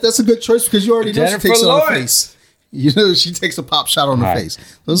that's a good choice because you already know Jennifer she takes it on the Lawrence. face. You know she takes a pop shot on the All right. face.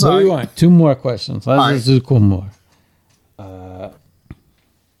 Those What are do you want? 2 more questions. Let's do cool more.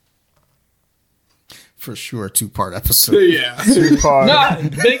 for sure 2-part episode. Yeah. No,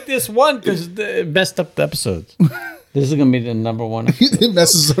 make this one because the best up the episodes. This is gonna be the number one episode. It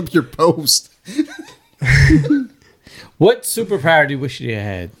messes up your post. What superpower do you wish you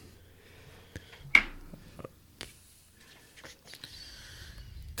had?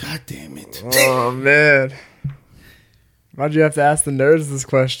 God damn it. Oh man, why'd you have to ask the nerds this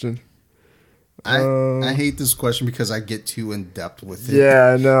question? I hate this question because I get too in depth with it.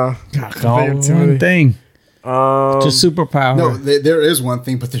 Yeah, I know. All too one many. thing. Just superpower. No, there is one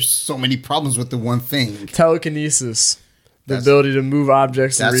thing, but there's so many problems with the one thing. Telekinesis, the That's- ability to move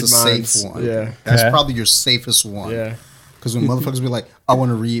objects and That's read a minds. safe one. Yeah, That's Okay. probably your safest one. yeah, Because when motherfuckers be like, I want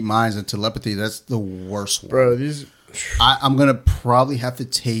to read minds and telepathy, that's the worst one. bro. These I'm gonna probably have to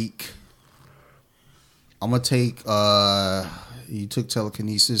take. I'm gonna take. You took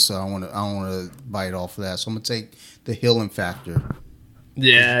telekinesis, so I don't want to bite off of that. So I'm gonna take the healing factor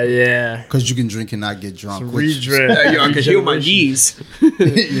yeah. because you can drink and not get drunk. Some which- redress. I can heal my knees.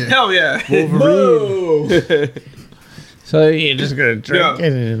 yeah. Hell yeah. Wolverine. So you're just gonna drink Yeah.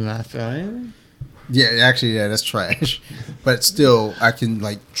 it and not feel anything? Yeah, actually, yeah, that's trash. But still, I can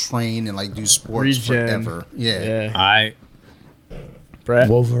like train and like do sports Regen. forever. Yeah. Yeah, I Brett.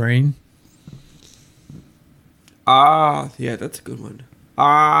 Wolverine. Yeah, that's a good one.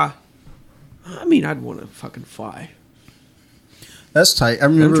 I mean, I'd want to fucking fly. That's tight. I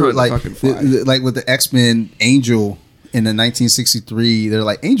trying remember to like fucking fly. like with the X-Men Angel in the 1963, they're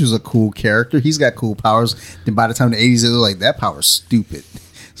like, Angel's a cool character. He's got cool powers. Then by the time the 80s, they're like, that power's stupid.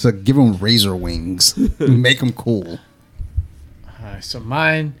 So give him razor wings. Make him cool. Alright, so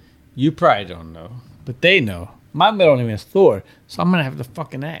mine, you probably don't know, but they know. My middle name is Thor, so I'm gonna have the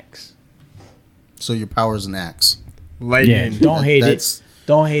fucking axe. So your power's an axe. Lightning. Yeah, don't hate That's- it.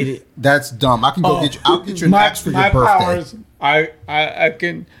 Don't hate it. That's dumb. I can go get you. I'll get you an axe for your birthday. powers, I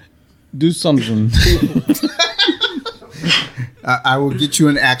can do something. I will get you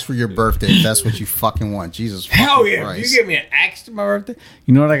an axe for your birthday if that's what you fucking want. Jesus Hell fucking yeah! Christ. You give me an axe to my birthday.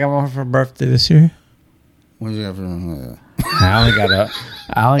 You know what I got for birthday this year? What did you have for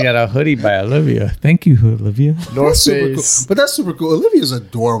I only got a hoodie by Olivia. Thank you, Olivia. North super cool. Face. But that's super cool. Olivia's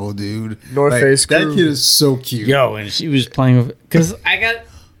adorable, dude. North Face That crew. kid is so cute. Yo, and she was playing with because I got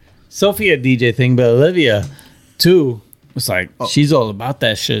Sophie a DJ thing, but Olivia too was like she's all about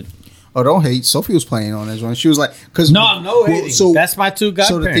that shit. Oh, don't hate. Sophie was playing on this one. She was like, because No hating. So That's my two godparents.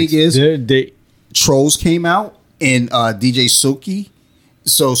 so the thing is- they Trolls came out and DJ Silky.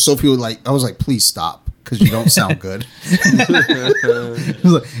 So Sophie was like, I was like, please stop because you don't sound good. it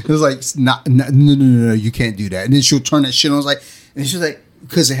was like no, you can't do that. And then she'll turn that shit on. I was like, and she's like,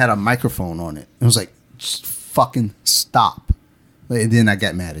 because it had a microphone on it. I was like, just fucking stop. And then I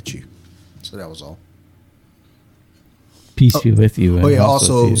got mad at you. So that was all. peace be with you. Oh and yeah. with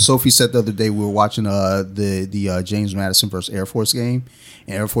Also, you. Sophie said the other day we were watching the James Madison versus Air Force game,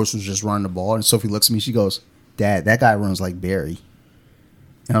 and Air Force was just running the ball, and Sophie looks at me. She goes, "Dad, that guy runs like Barry."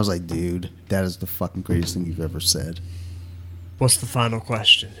 And I was like, "Dude, that is the fucking greatest thing you've ever said." What's the final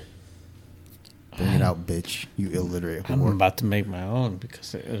question? Bring it out, bitch. You illiterate I'm whore. about to make my own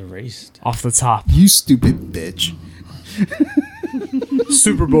because it erased. Off the top. You stupid bitch.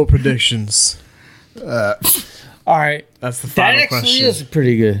 Super Bowl predictions. All right, That's the that final actually question. is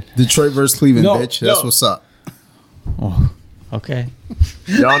pretty good. Detroit versus Cleveland, No, bitch. That's no. what's up. Oh, okay.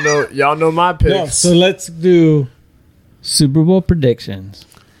 Y'all know my picks. No, so let's do Super Bowl predictions.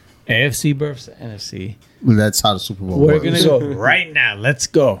 AFC versus NFC. That's how the Super Bowl We're works. gonna go right now. Let's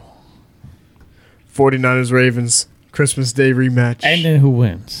go. 49ers Ravens Christmas Day rematch. And then who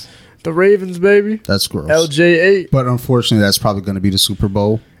wins? the Ravens, baby. That's gross. LJ8. But unfortunately, that's probably going to be the Super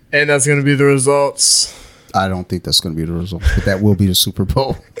Bowl. And that's going to be the results. I don't think that's going to be the result, but that will be the Super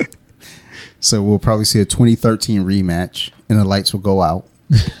Bowl. So we'll probably see a 2013 rematch, and the lights will go out.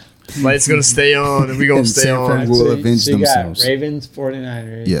 Lights going to stay on, and we going And to stay San on. Fran will avenge you got themselves. Ravens,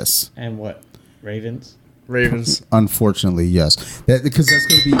 49ers. Yes. And what? Ravens? Ravens. Unfortunately, yes. Because that's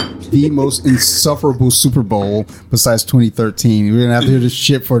going to be the most insufferable Super Bowl besides 2013. We're going to have to hear this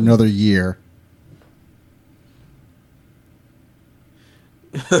shit for another year.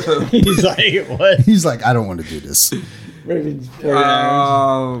 He's like, what? He's like, I don't want to do this. Ravens.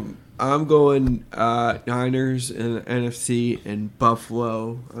 I'm going Niners and NFC and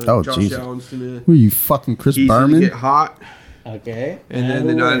Buffalo. Oh, Josh Jesus. Allen's gonna, Who are you, fucking Chris he's gonna Berman? get hot, Okay. and then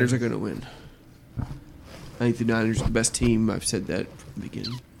the Niners are gonna win. I think the Niners are the best team. I've said that from the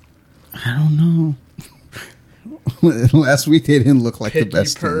beginning. I don't know. Last week they didn't look like the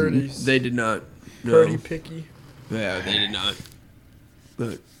best team. They did not. No. Purdy picky. Yeah, they did not.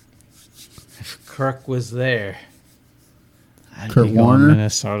 But If Kirk was there, I'd Kurt be going Warner?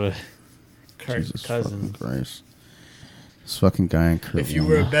 Minnesota. Kirk Jesus Cousins. fucking Christ. This fucking guy in Kurt If you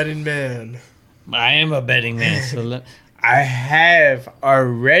were a Warner. betting man. I am a betting man, so I have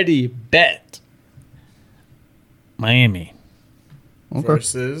already bet Miami. Okay.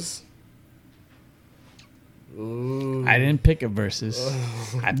 Versus. Ooh. I didn't pick a versus.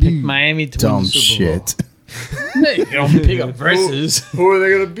 I picked Miami to win Dumb the Super Bowl. shit. You don't pick a versus. Who are they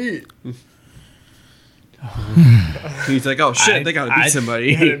gonna beat? he's like, oh shit, they gotta beat I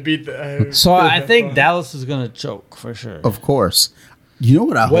somebody. didn't beat the. So I think Dallas is going to choke for sure. Of course. You know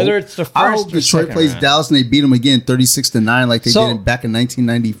what I Whether hope? it's the I first hope or Detroit second plays round. Dallas and they beat them again 36-9 like they So- did it back in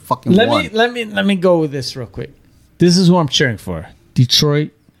 1990 fucking one. Let me go with this real quick. This is who I'm cheering for: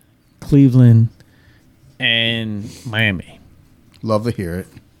 Detroit, Cleveland, and Miami. Love to hear it.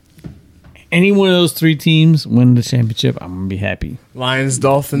 Any one of those three teams win the championship, I'm gonna be happy. Lions,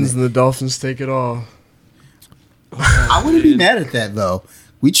 Dolphins, and the Dolphins take it all. I wouldn't be mad at that though.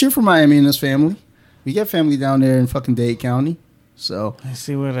 We cheer for Miami and his family. We got family down there in fucking Dade County. So, I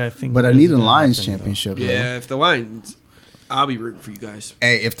see what I think. but I is need a gonna Lions happen, though. championship. though. Yeah, if the Lions, I'll be rooting for you guys.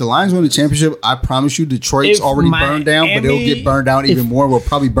 Hey, if the Lions win the championship, I promise you, Detroit's If already burned down, but it'll Miami- get burned down even more. We'll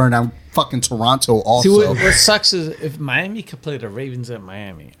probably burn down fucking Toronto See, also. what sucks is if Miami could play the Ravens at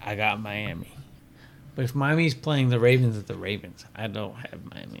Miami, I got Miami. But if Miami's playing the Ravens at the Ravens, I don't have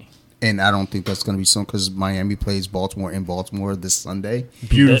Miami. And I don't think that's going to be soon because Miami plays Baltimore in Baltimore this Sunday.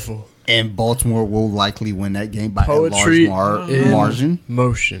 Beautiful. And Baltimore will likely win that game by Poetry a large in margin.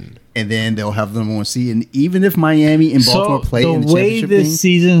 motion. And then they'll have them on seed. And even if Miami and Baltimore play in the the way championship this game,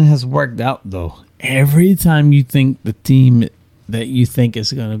 season has worked out, though, every time you think the team that you think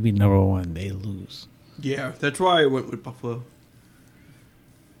is going to be number one, they lose. Yeah, that's why I went with Buffalo.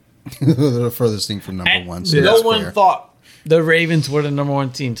 the furthest thing from number one. So no that's one fair. thought the Ravens were the number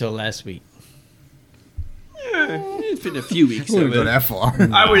one team until last week. It's been a few weeks. I wouldn't go that far.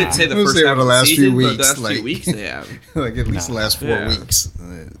 I wouldn't say the I would first say half over of the last few season, but weeks, the last like- few weeks they have. Like at least the last 4 Yeah. weeks.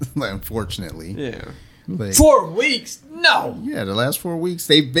 Unfortunately. Yeah. Like, 4 weeks? No. yeah, the last 4 weeks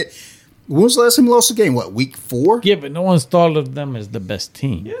they've been. When was the last time you lost a game? What, week 4? Yeah, but no one's thought of them as the best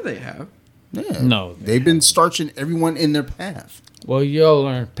team. Yeah, they have. Yeah. No, They've been starching everyone in their path. Well, y'all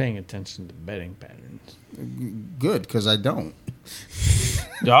aren't paying attention to betting patterns. Good, because I don't.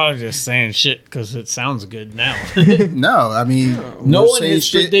 Y'all are just saying shit because it sounds good now. No, I mean, No we're one saying has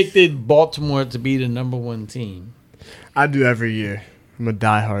shit. predicted Baltimore to be the number one team. I do every year. I'm a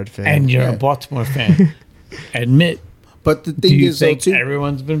diehard fan. And you're Yeah. a Baltimore fan. Admit, But the do thing you is, though, think too.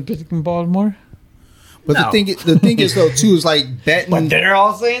 everyone's been picking Baltimore? But No. the thing is, though, too, is like betting. But they're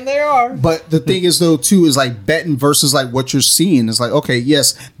all saying they are. But the thing is, though, too, is like betting versus like what you're seeing. It's like, okay,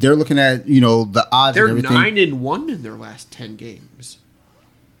 yes, they're looking at, the odds They're and everything. 9-1 in their last 10 games.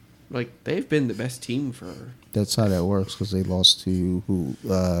 Like they've been the best team for. That's how that works because they lost to who?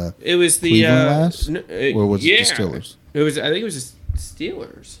 It was the Cleveland last? Or was it the yeah. Steelers? It was. I think it was the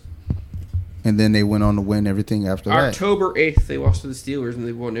Steelers. And then they went on to win everything after that. October 8th, they lost to the Steelers, and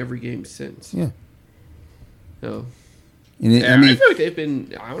they've won every game since. Yeah. So And yeah, I I mean, feel like they've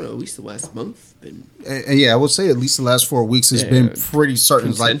been. I don't know. At least the last month. Been yeah, I would say at least the last 4 weeks has Yeah, been pretty certain.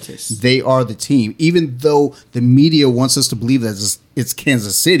 It's like consensus. they are the team, even though the media wants us to believe that it's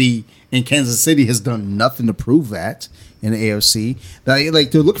Kansas City, and Kansas City has done nothing to prove that in the AFC. Like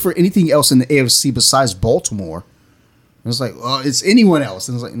they're looking for anything else in the AFC besides Baltimore. And it's like, well, it's anyone else,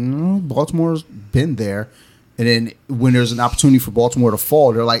 and it's like, no, Baltimore's been there. And then when there's an opportunity for Baltimore to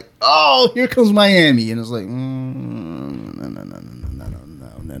fall, they're like, oh, here comes Miami, and it's like, no.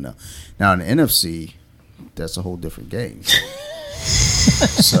 Now in the NFC, that's a whole different game.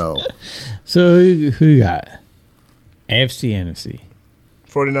 So who you got? AFC, NFC.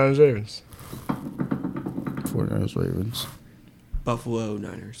 49ers Ravens. 49ers, Ravens. Buffalo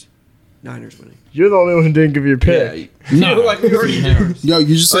Niners. Niners winning. You're the only one who didn't give your pick. Yeah, like we already did. Yo,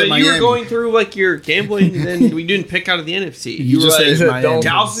 you just said Miami. You were going through like your gambling, and then we didn't pick out of the NFC. You were just like, said Miami.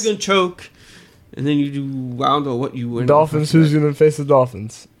 Dallas is going to choke. And then you do, I don't know what you win. Dolphins. Who's going to face the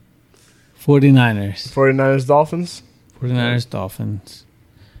Dolphins? 49ers. 49ers, Dolphins? 49ers, Dolphins.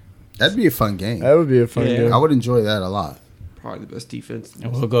 That'd be a fun game. That would be a fun Yeah. game. I would enjoy that a lot. Probably the best defense.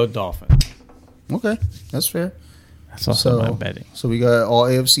 And we'll go Dolphins. Okay, that's fair. That's also So- my betting. So we got all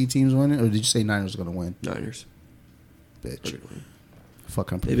AFC teams winning, or did you say Niners are going to win? Niners. Bitch,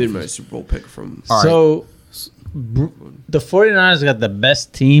 fucking. They've been my Super Bowl pick from. All right. So, the 49ers got the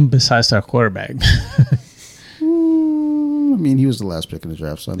best team besides our quarterback. I mean, he was the last pick in the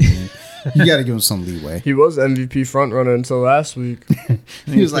draft, so I mean, you got to give him some leeway. He was MVP front runner until last week.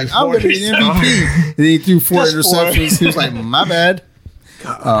 He was like, "I'm going to be an MVP." And he threw 4 interceptions. He was like, "My bad."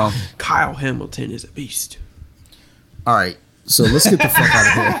 Kyle Hamilton is a beast. All right, so let's get the fuck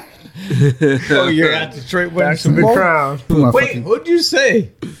out of here. Oh, you're at Detroit winning Back to the crown. Put my Wait, fucking- what'd you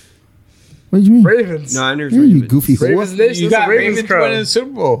say? what do you mean? Ravens. Niners, Yeah, you Ravens. goofy whore. Ravens Nation. You It's a got Ravens Ravens crown. winning the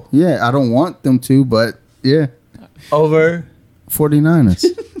Super Bowl Yeah, I don't want them to, but yeah, over 49ers.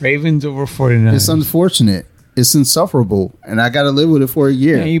 Ravens over 49ers. It's unfortunate. It's insufferable, and I got to live with it for a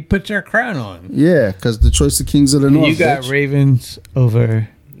year. And you put your crown on. Yeah, because Detroit's the kings of the north. You got bitch. Ravens over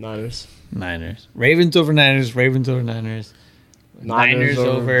Niners. Niners. Ravens over Niners. Ravens over Niners. Niners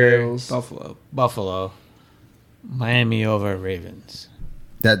over Bills. Buffalo. Buffalo. Miami over Ravens.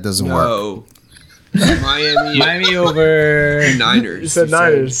 That doesn't work. No. Miami. Miami over Niners. You said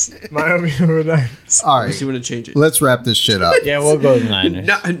Niners. Miami over Niners. All Unless you right, want to change it. let's wrap this shit up. Yeah, we'll go with Niners.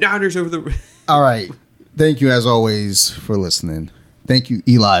 Niners over the. All right. Thank you, as always, for listening. Thank you,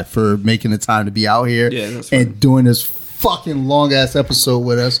 Eli, for making the time to be out here Yeah, that's fine. and doing this fucking long ass episode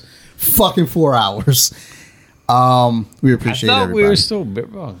with us. Fucking 4 hours. We I appreciate thought everybody. we were still a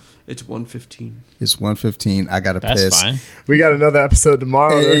bit wrong. It's 1:15. It's 1:15. I got to That's piss. fine. We got another episode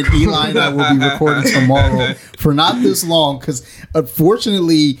tomorrow. And Eli and I will be recording tomorrow for not this long because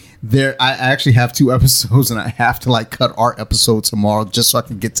unfortunately I actually have 2 episodes and I have to like cut our episode tomorrow just so I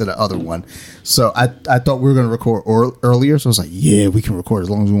can get to the other one. So I thought we were going to record earlier. So I was like, yeah, we can record as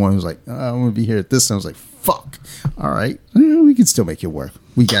long as we want. He was like, I'm going to be here at this time. I was like, fuck. All right. Yeah, we can still make it work.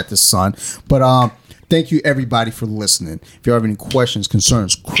 We got this, son. But thank you, everybody, for listening. If you have any questions,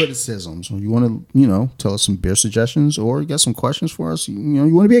 concerns, criticisms, or you want to, tell us some beer suggestions, or you got some questions for us, you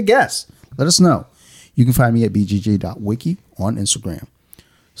want to be a guest, let us know. You can find me at bgj.wiki on Instagram.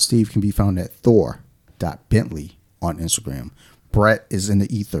 Steve can be found at thor.bentley on Instagram. Brett is in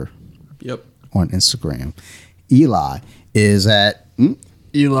the ether Yep. on Instagram. Eli is at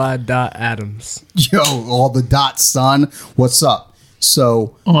Eli.Adams. all the dots, son. What's up?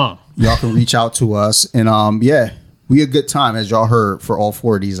 So y'all can reach out to us, and we had a good time, as y'all heard, for all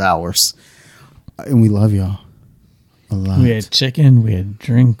 4 of these hours, and we love y'all a lot. We had chicken. We had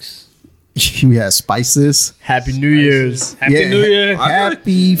drinks. We had spices. Happy New Year's. Happy New Year.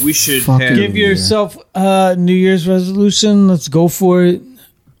 Happy. We should fucking have- Give New Year. yourself a New Year's resolution. Let's go for it.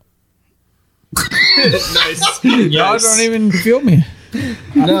 Nice. Y'all don't even feel me.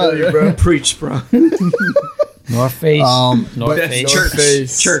 No, Preach, bro. North Face. North but-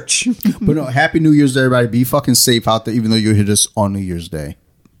 Face. Church. but no. Happy New Year's to everybody. Be fucking safe out there, even though you'll hit us on New Year's Day.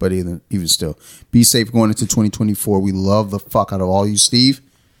 But even still, be safe going into 2024. We love the fuck out of all you, Steve.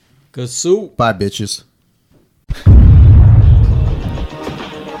 Good soup. Bye, bitches.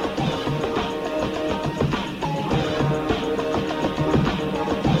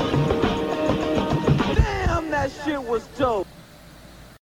 Damn, that shit was dope.